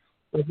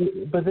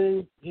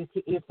then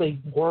if they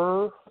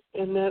were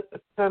in that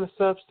kind of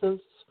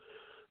substance,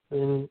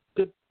 then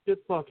good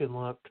fucking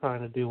luck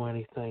trying to do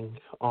anything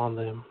on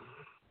them.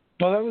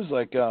 Well, that was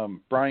like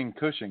Brian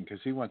Cushing, because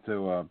he went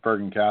to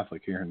Bergen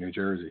Catholic here in New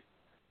Jersey,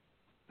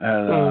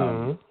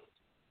 and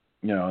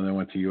and then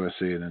went to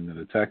USC and then to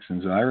the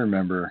Texans. And I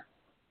remember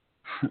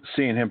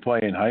seeing him play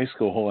in high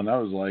school, and I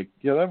was like,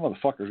 "Yeah, that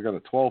motherfucker's got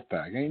a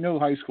 12-pack." Ain't no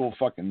high school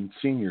fucking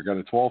senior got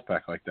a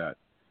 12-pack like that.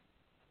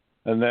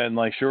 And then,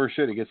 like, sure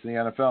shit, he gets in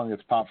the NFL and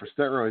gets popped for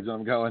steroids, and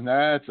I'm going,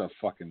 that's a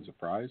fucking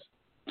surprise.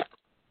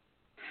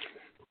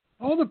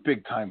 All the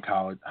big-time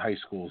college, high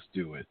schools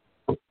do it,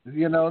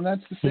 and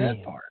that's the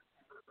sad part,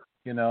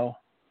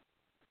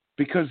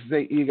 because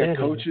you got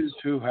coaches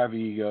who have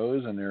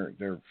egos, and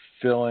they're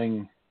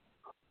filling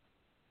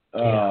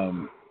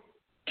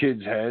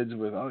kids' heads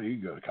with, oh, you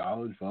go to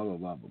college, blah, blah,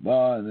 blah, blah,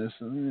 blah, and this,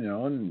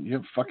 and you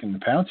have fucking the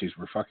Pouncies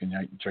were fucking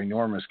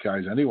ginormous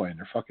guys anyway, and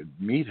they're fucking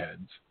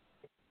meatheads.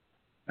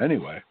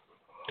 Anyway.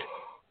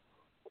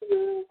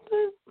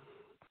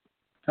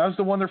 How's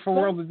the wonderful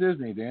world of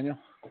Disney, Daniel?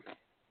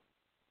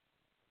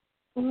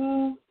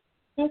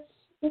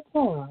 It's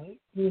all right,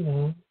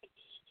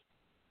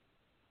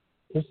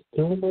 just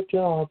doing my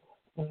job.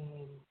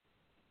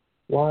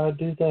 While I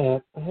do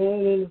that, I had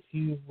an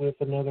interview with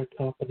another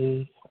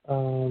company,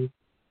 and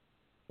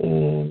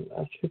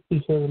I should be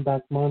hearing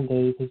back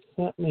Monday. They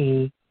sent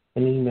me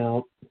an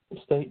email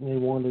stating they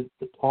wanted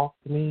to talk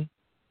to me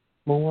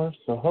more,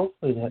 so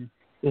hopefully that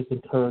is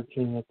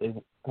encouraging that they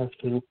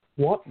actually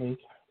want me.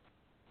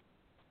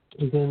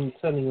 And then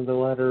sending the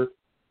letter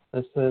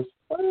that says,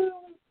 well,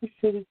 we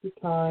appreciated your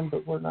time,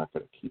 but we're not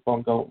going to keep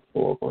on going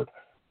forward.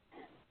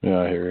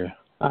 Yeah, I hear you.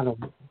 I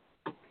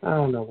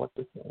don't know what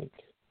to think.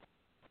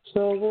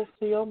 So we'll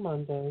see on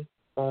Monday,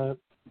 but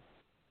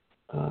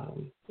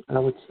I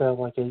would sell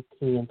like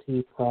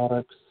AT&T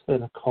products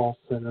in a call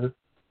center.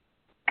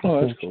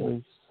 Oh, that's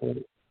cool. So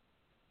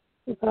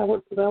that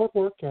would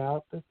work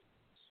out.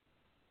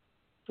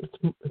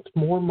 It's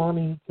more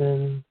money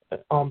than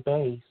on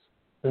base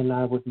than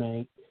I would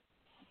make.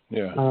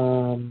 Yeah.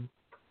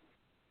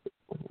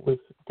 With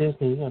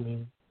Disney, I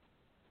mean,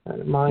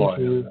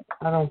 mind you,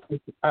 I don't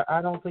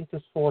think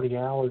this 40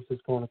 hours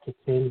is going to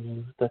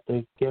continue that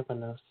they've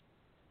given us.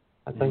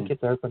 I think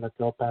they're going to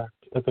go back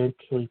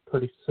eventually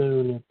pretty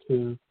soon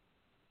into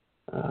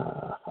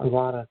a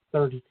lot of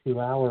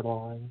 32-hour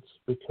lines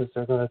because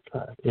they're going to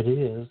try. It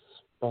is,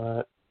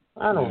 but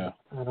I don't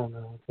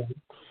know.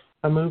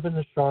 I'm moving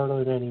to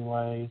Charlotte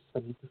anyways. I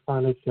need to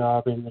find a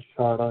job in the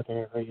Charlotte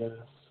area,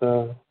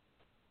 so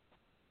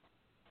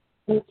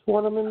that's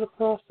what I'm in the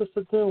process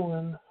of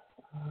doing.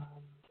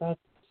 That's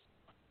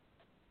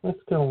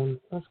going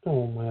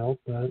well,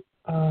 but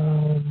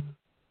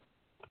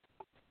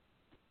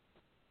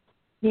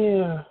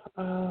yeah.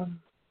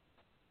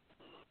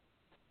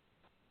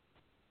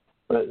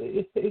 But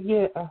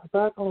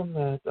back on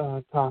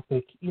that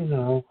topic,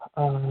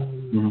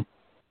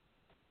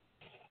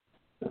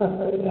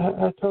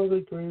 I totally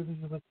agree with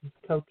you with these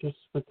coaches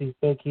with these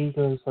big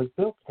egos. Like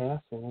Bill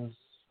Castle is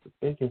the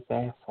biggest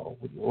asshole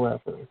you'll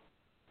ever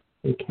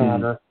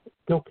encounter.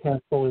 Bill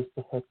Castle is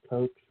the head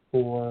coach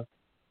for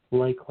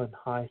Lakeland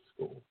High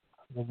School,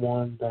 the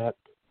one that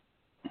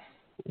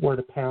were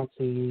the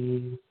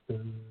Pouncies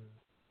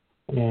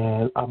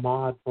and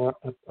Ahmad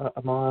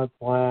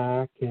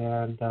Black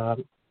and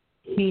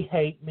He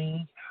Hate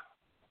Me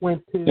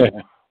went to.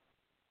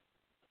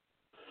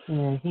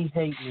 Yeah, He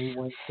Hate Me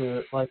went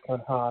to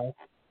Lakeland High.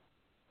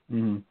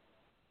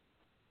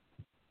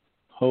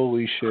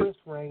 Holy shit.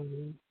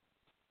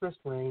 Chris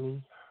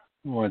Rainey.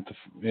 Went to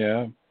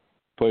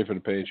play for the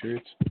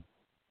Patriots.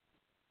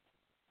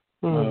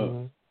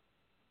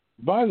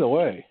 By the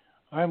way,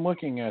 I'm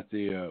looking at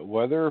the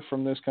weather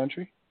from this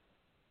country.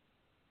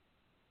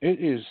 It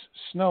is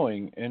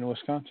snowing in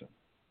Wisconsin.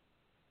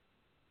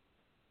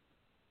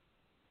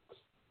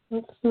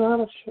 It's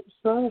not a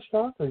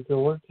shocker,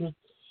 George. It's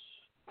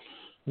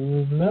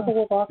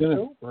middle of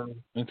October.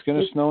 It's going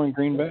to snow in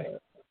Green Bay.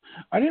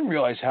 I didn't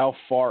realize how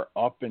far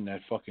up in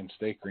that fucking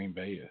state Green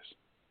Bay is.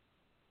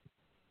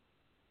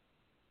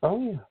 Oh,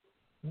 yeah.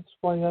 It's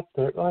way up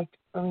there. Like,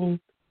 I mean,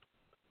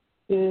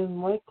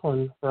 in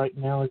Lakeland right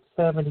now, it's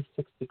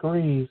 76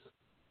 degrees.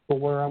 But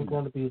where I'm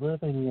going to be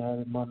living at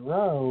in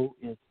Monroe,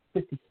 it's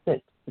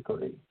 56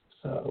 degrees.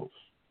 So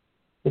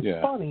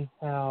it's funny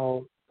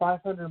how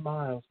 500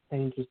 miles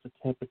changes the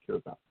temperature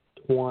about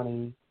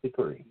 20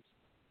 degrees.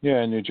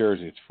 Yeah, in New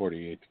Jersey, it's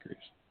 48 degrees.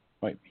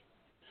 Might be.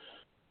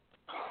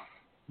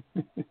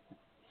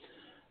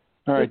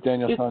 All right,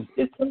 Daniel, son.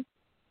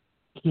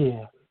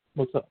 Yeah.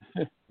 What's up?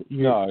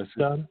 You're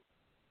done?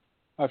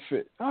 I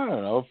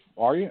don't know.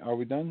 Are you? Are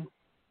we done?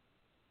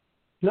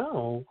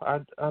 No. I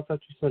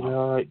thought you said,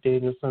 all right,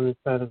 Daniel, son. It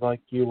sounded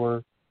like you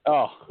were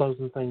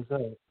closing things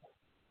up.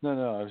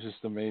 No, I was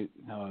just amazed.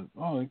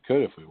 We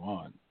could if we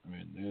want. I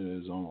mean,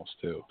 it is almost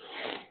 2.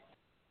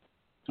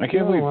 I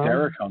can't believe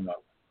Derek hung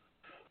up.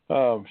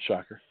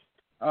 Shocker.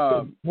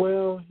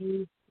 Well,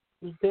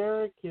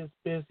 Derek is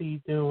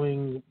busy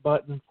doing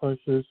button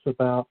pushes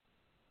about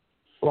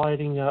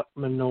lighting up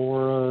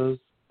menorahs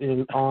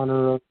in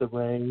honor of the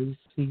Rays.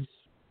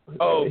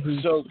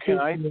 Can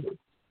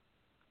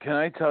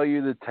I tell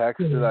you the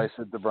text that I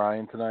sent to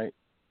Brian tonight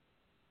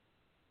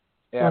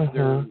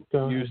after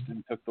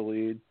Houston took the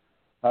lead?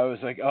 I was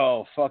like,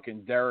 oh,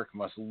 fucking Derek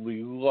must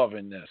be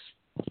loving this.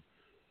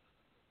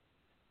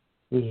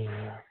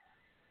 Yeah.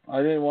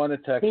 I didn't want to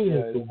text you.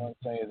 I didn't want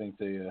to say anything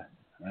to you.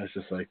 I was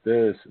just like,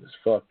 this is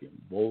fucking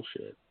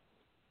bullshit.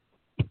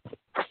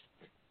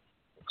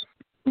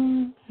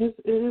 It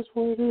is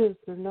what it is.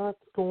 They're not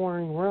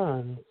scoring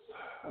runs,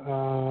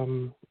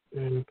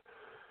 and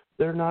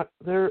they're not.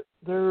 They're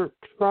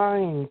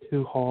trying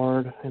too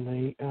hard, and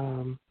they.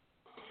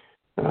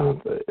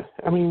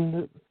 I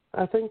mean,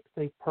 I think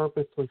they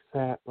purposely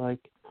sat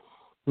like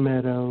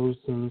Meadows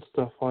and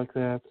stuff like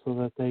that so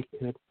that they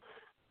could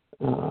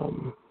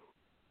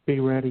be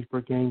ready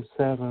for Game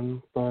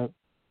 7. But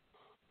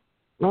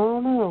I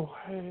don't know.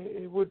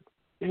 It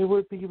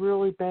would be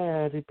really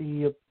bad. It'd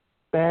be a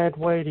bad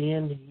way to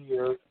end the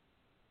year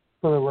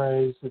for the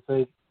Rays if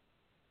they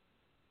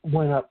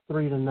went up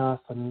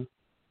 3-0,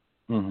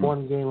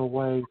 one game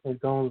away, they'd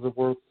go into the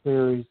World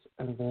Series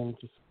and then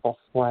just fall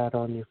flat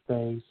on your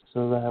face.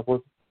 So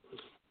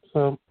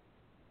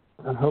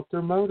I hope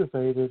they're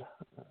motivated.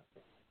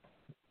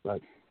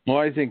 But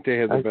I think they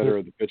have the better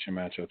of the pitching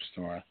matchups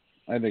tomorrow.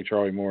 I think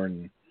Charlie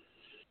Morton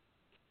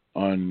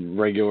on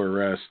regular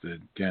rest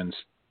against,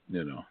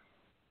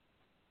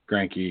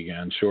 Greinke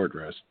again, short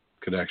rest,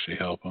 could actually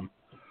help him.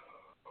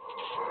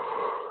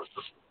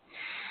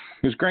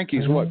 Because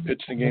Greinke's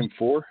pitched in Game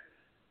 4?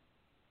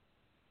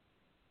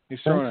 He's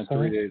throwing in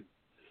 3 days.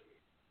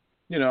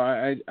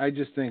 I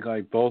just think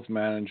like both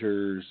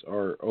managers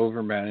are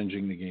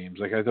overmanaging the games.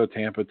 Like I thought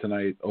Tampa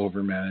tonight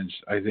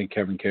overmanaged. I think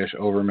Kevin Cash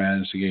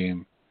overmanaged the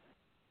game.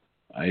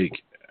 I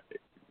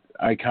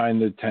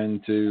kind of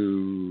tend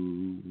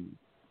to.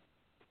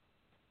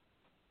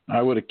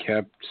 I would have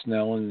kept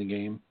Snell in the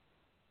game.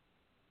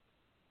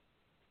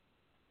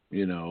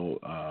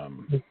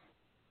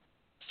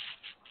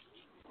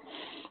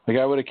 Like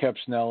I would have kept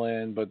Snell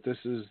in, but this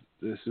is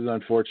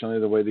unfortunately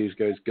the way these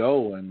guys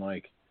go, and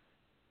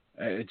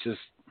it just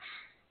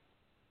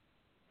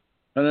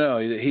I don't know.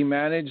 He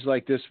managed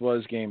like this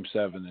was Game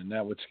 7, and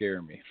that would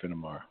scare me for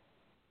tomorrow.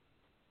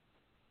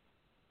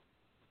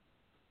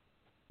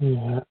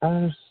 Yeah,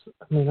 I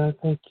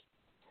think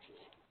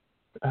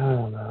I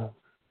don't know.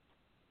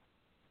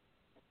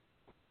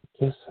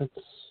 I guess that's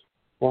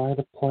why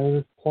the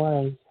players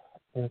play,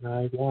 and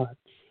I watch.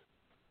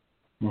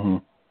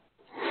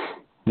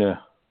 Yeah.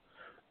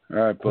 All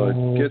right, bud.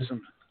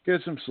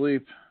 Get some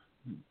sleep.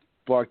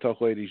 Blog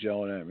Talk lady's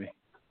yelling at me.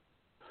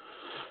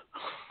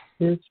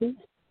 Did you?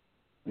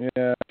 Yeah,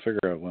 I'll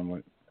figure out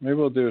when. Maybe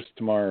we'll do this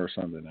tomorrow or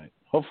Sunday night.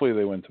 Hopefully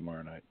they win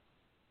tomorrow night.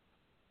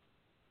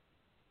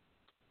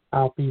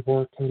 I'll be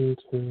working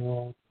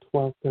till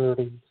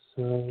 12:30,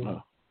 so.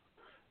 Oh.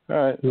 All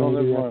right.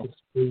 Maybe I can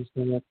squeeze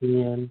in at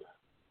the end.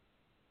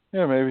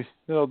 Yeah, maybe.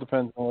 It all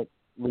depends on what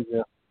we get.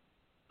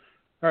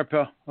 All right,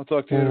 pal. I'll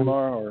talk to you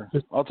tomorrow,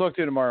 I'll talk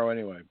to you tomorrow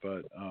anyway.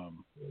 But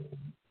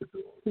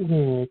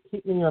yeah,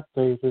 keep me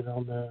updated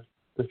on the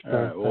show. All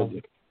right,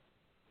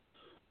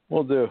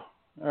 we'll do.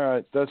 All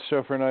right, that's the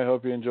show for tonight.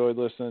 Hope you enjoyed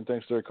listening.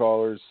 Thanks to the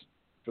callers.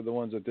 For the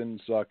ones that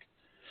didn't suck,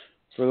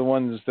 for the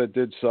ones that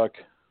did suck,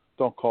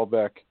 don't call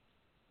back.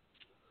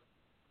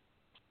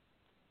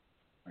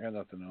 I got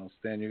nothing else.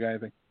 Dan, you got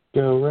anything?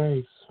 Go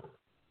Rays.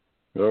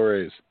 Go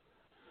Rays.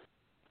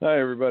 Hi,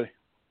 everybody.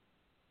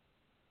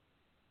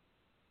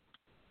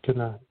 Good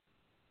night.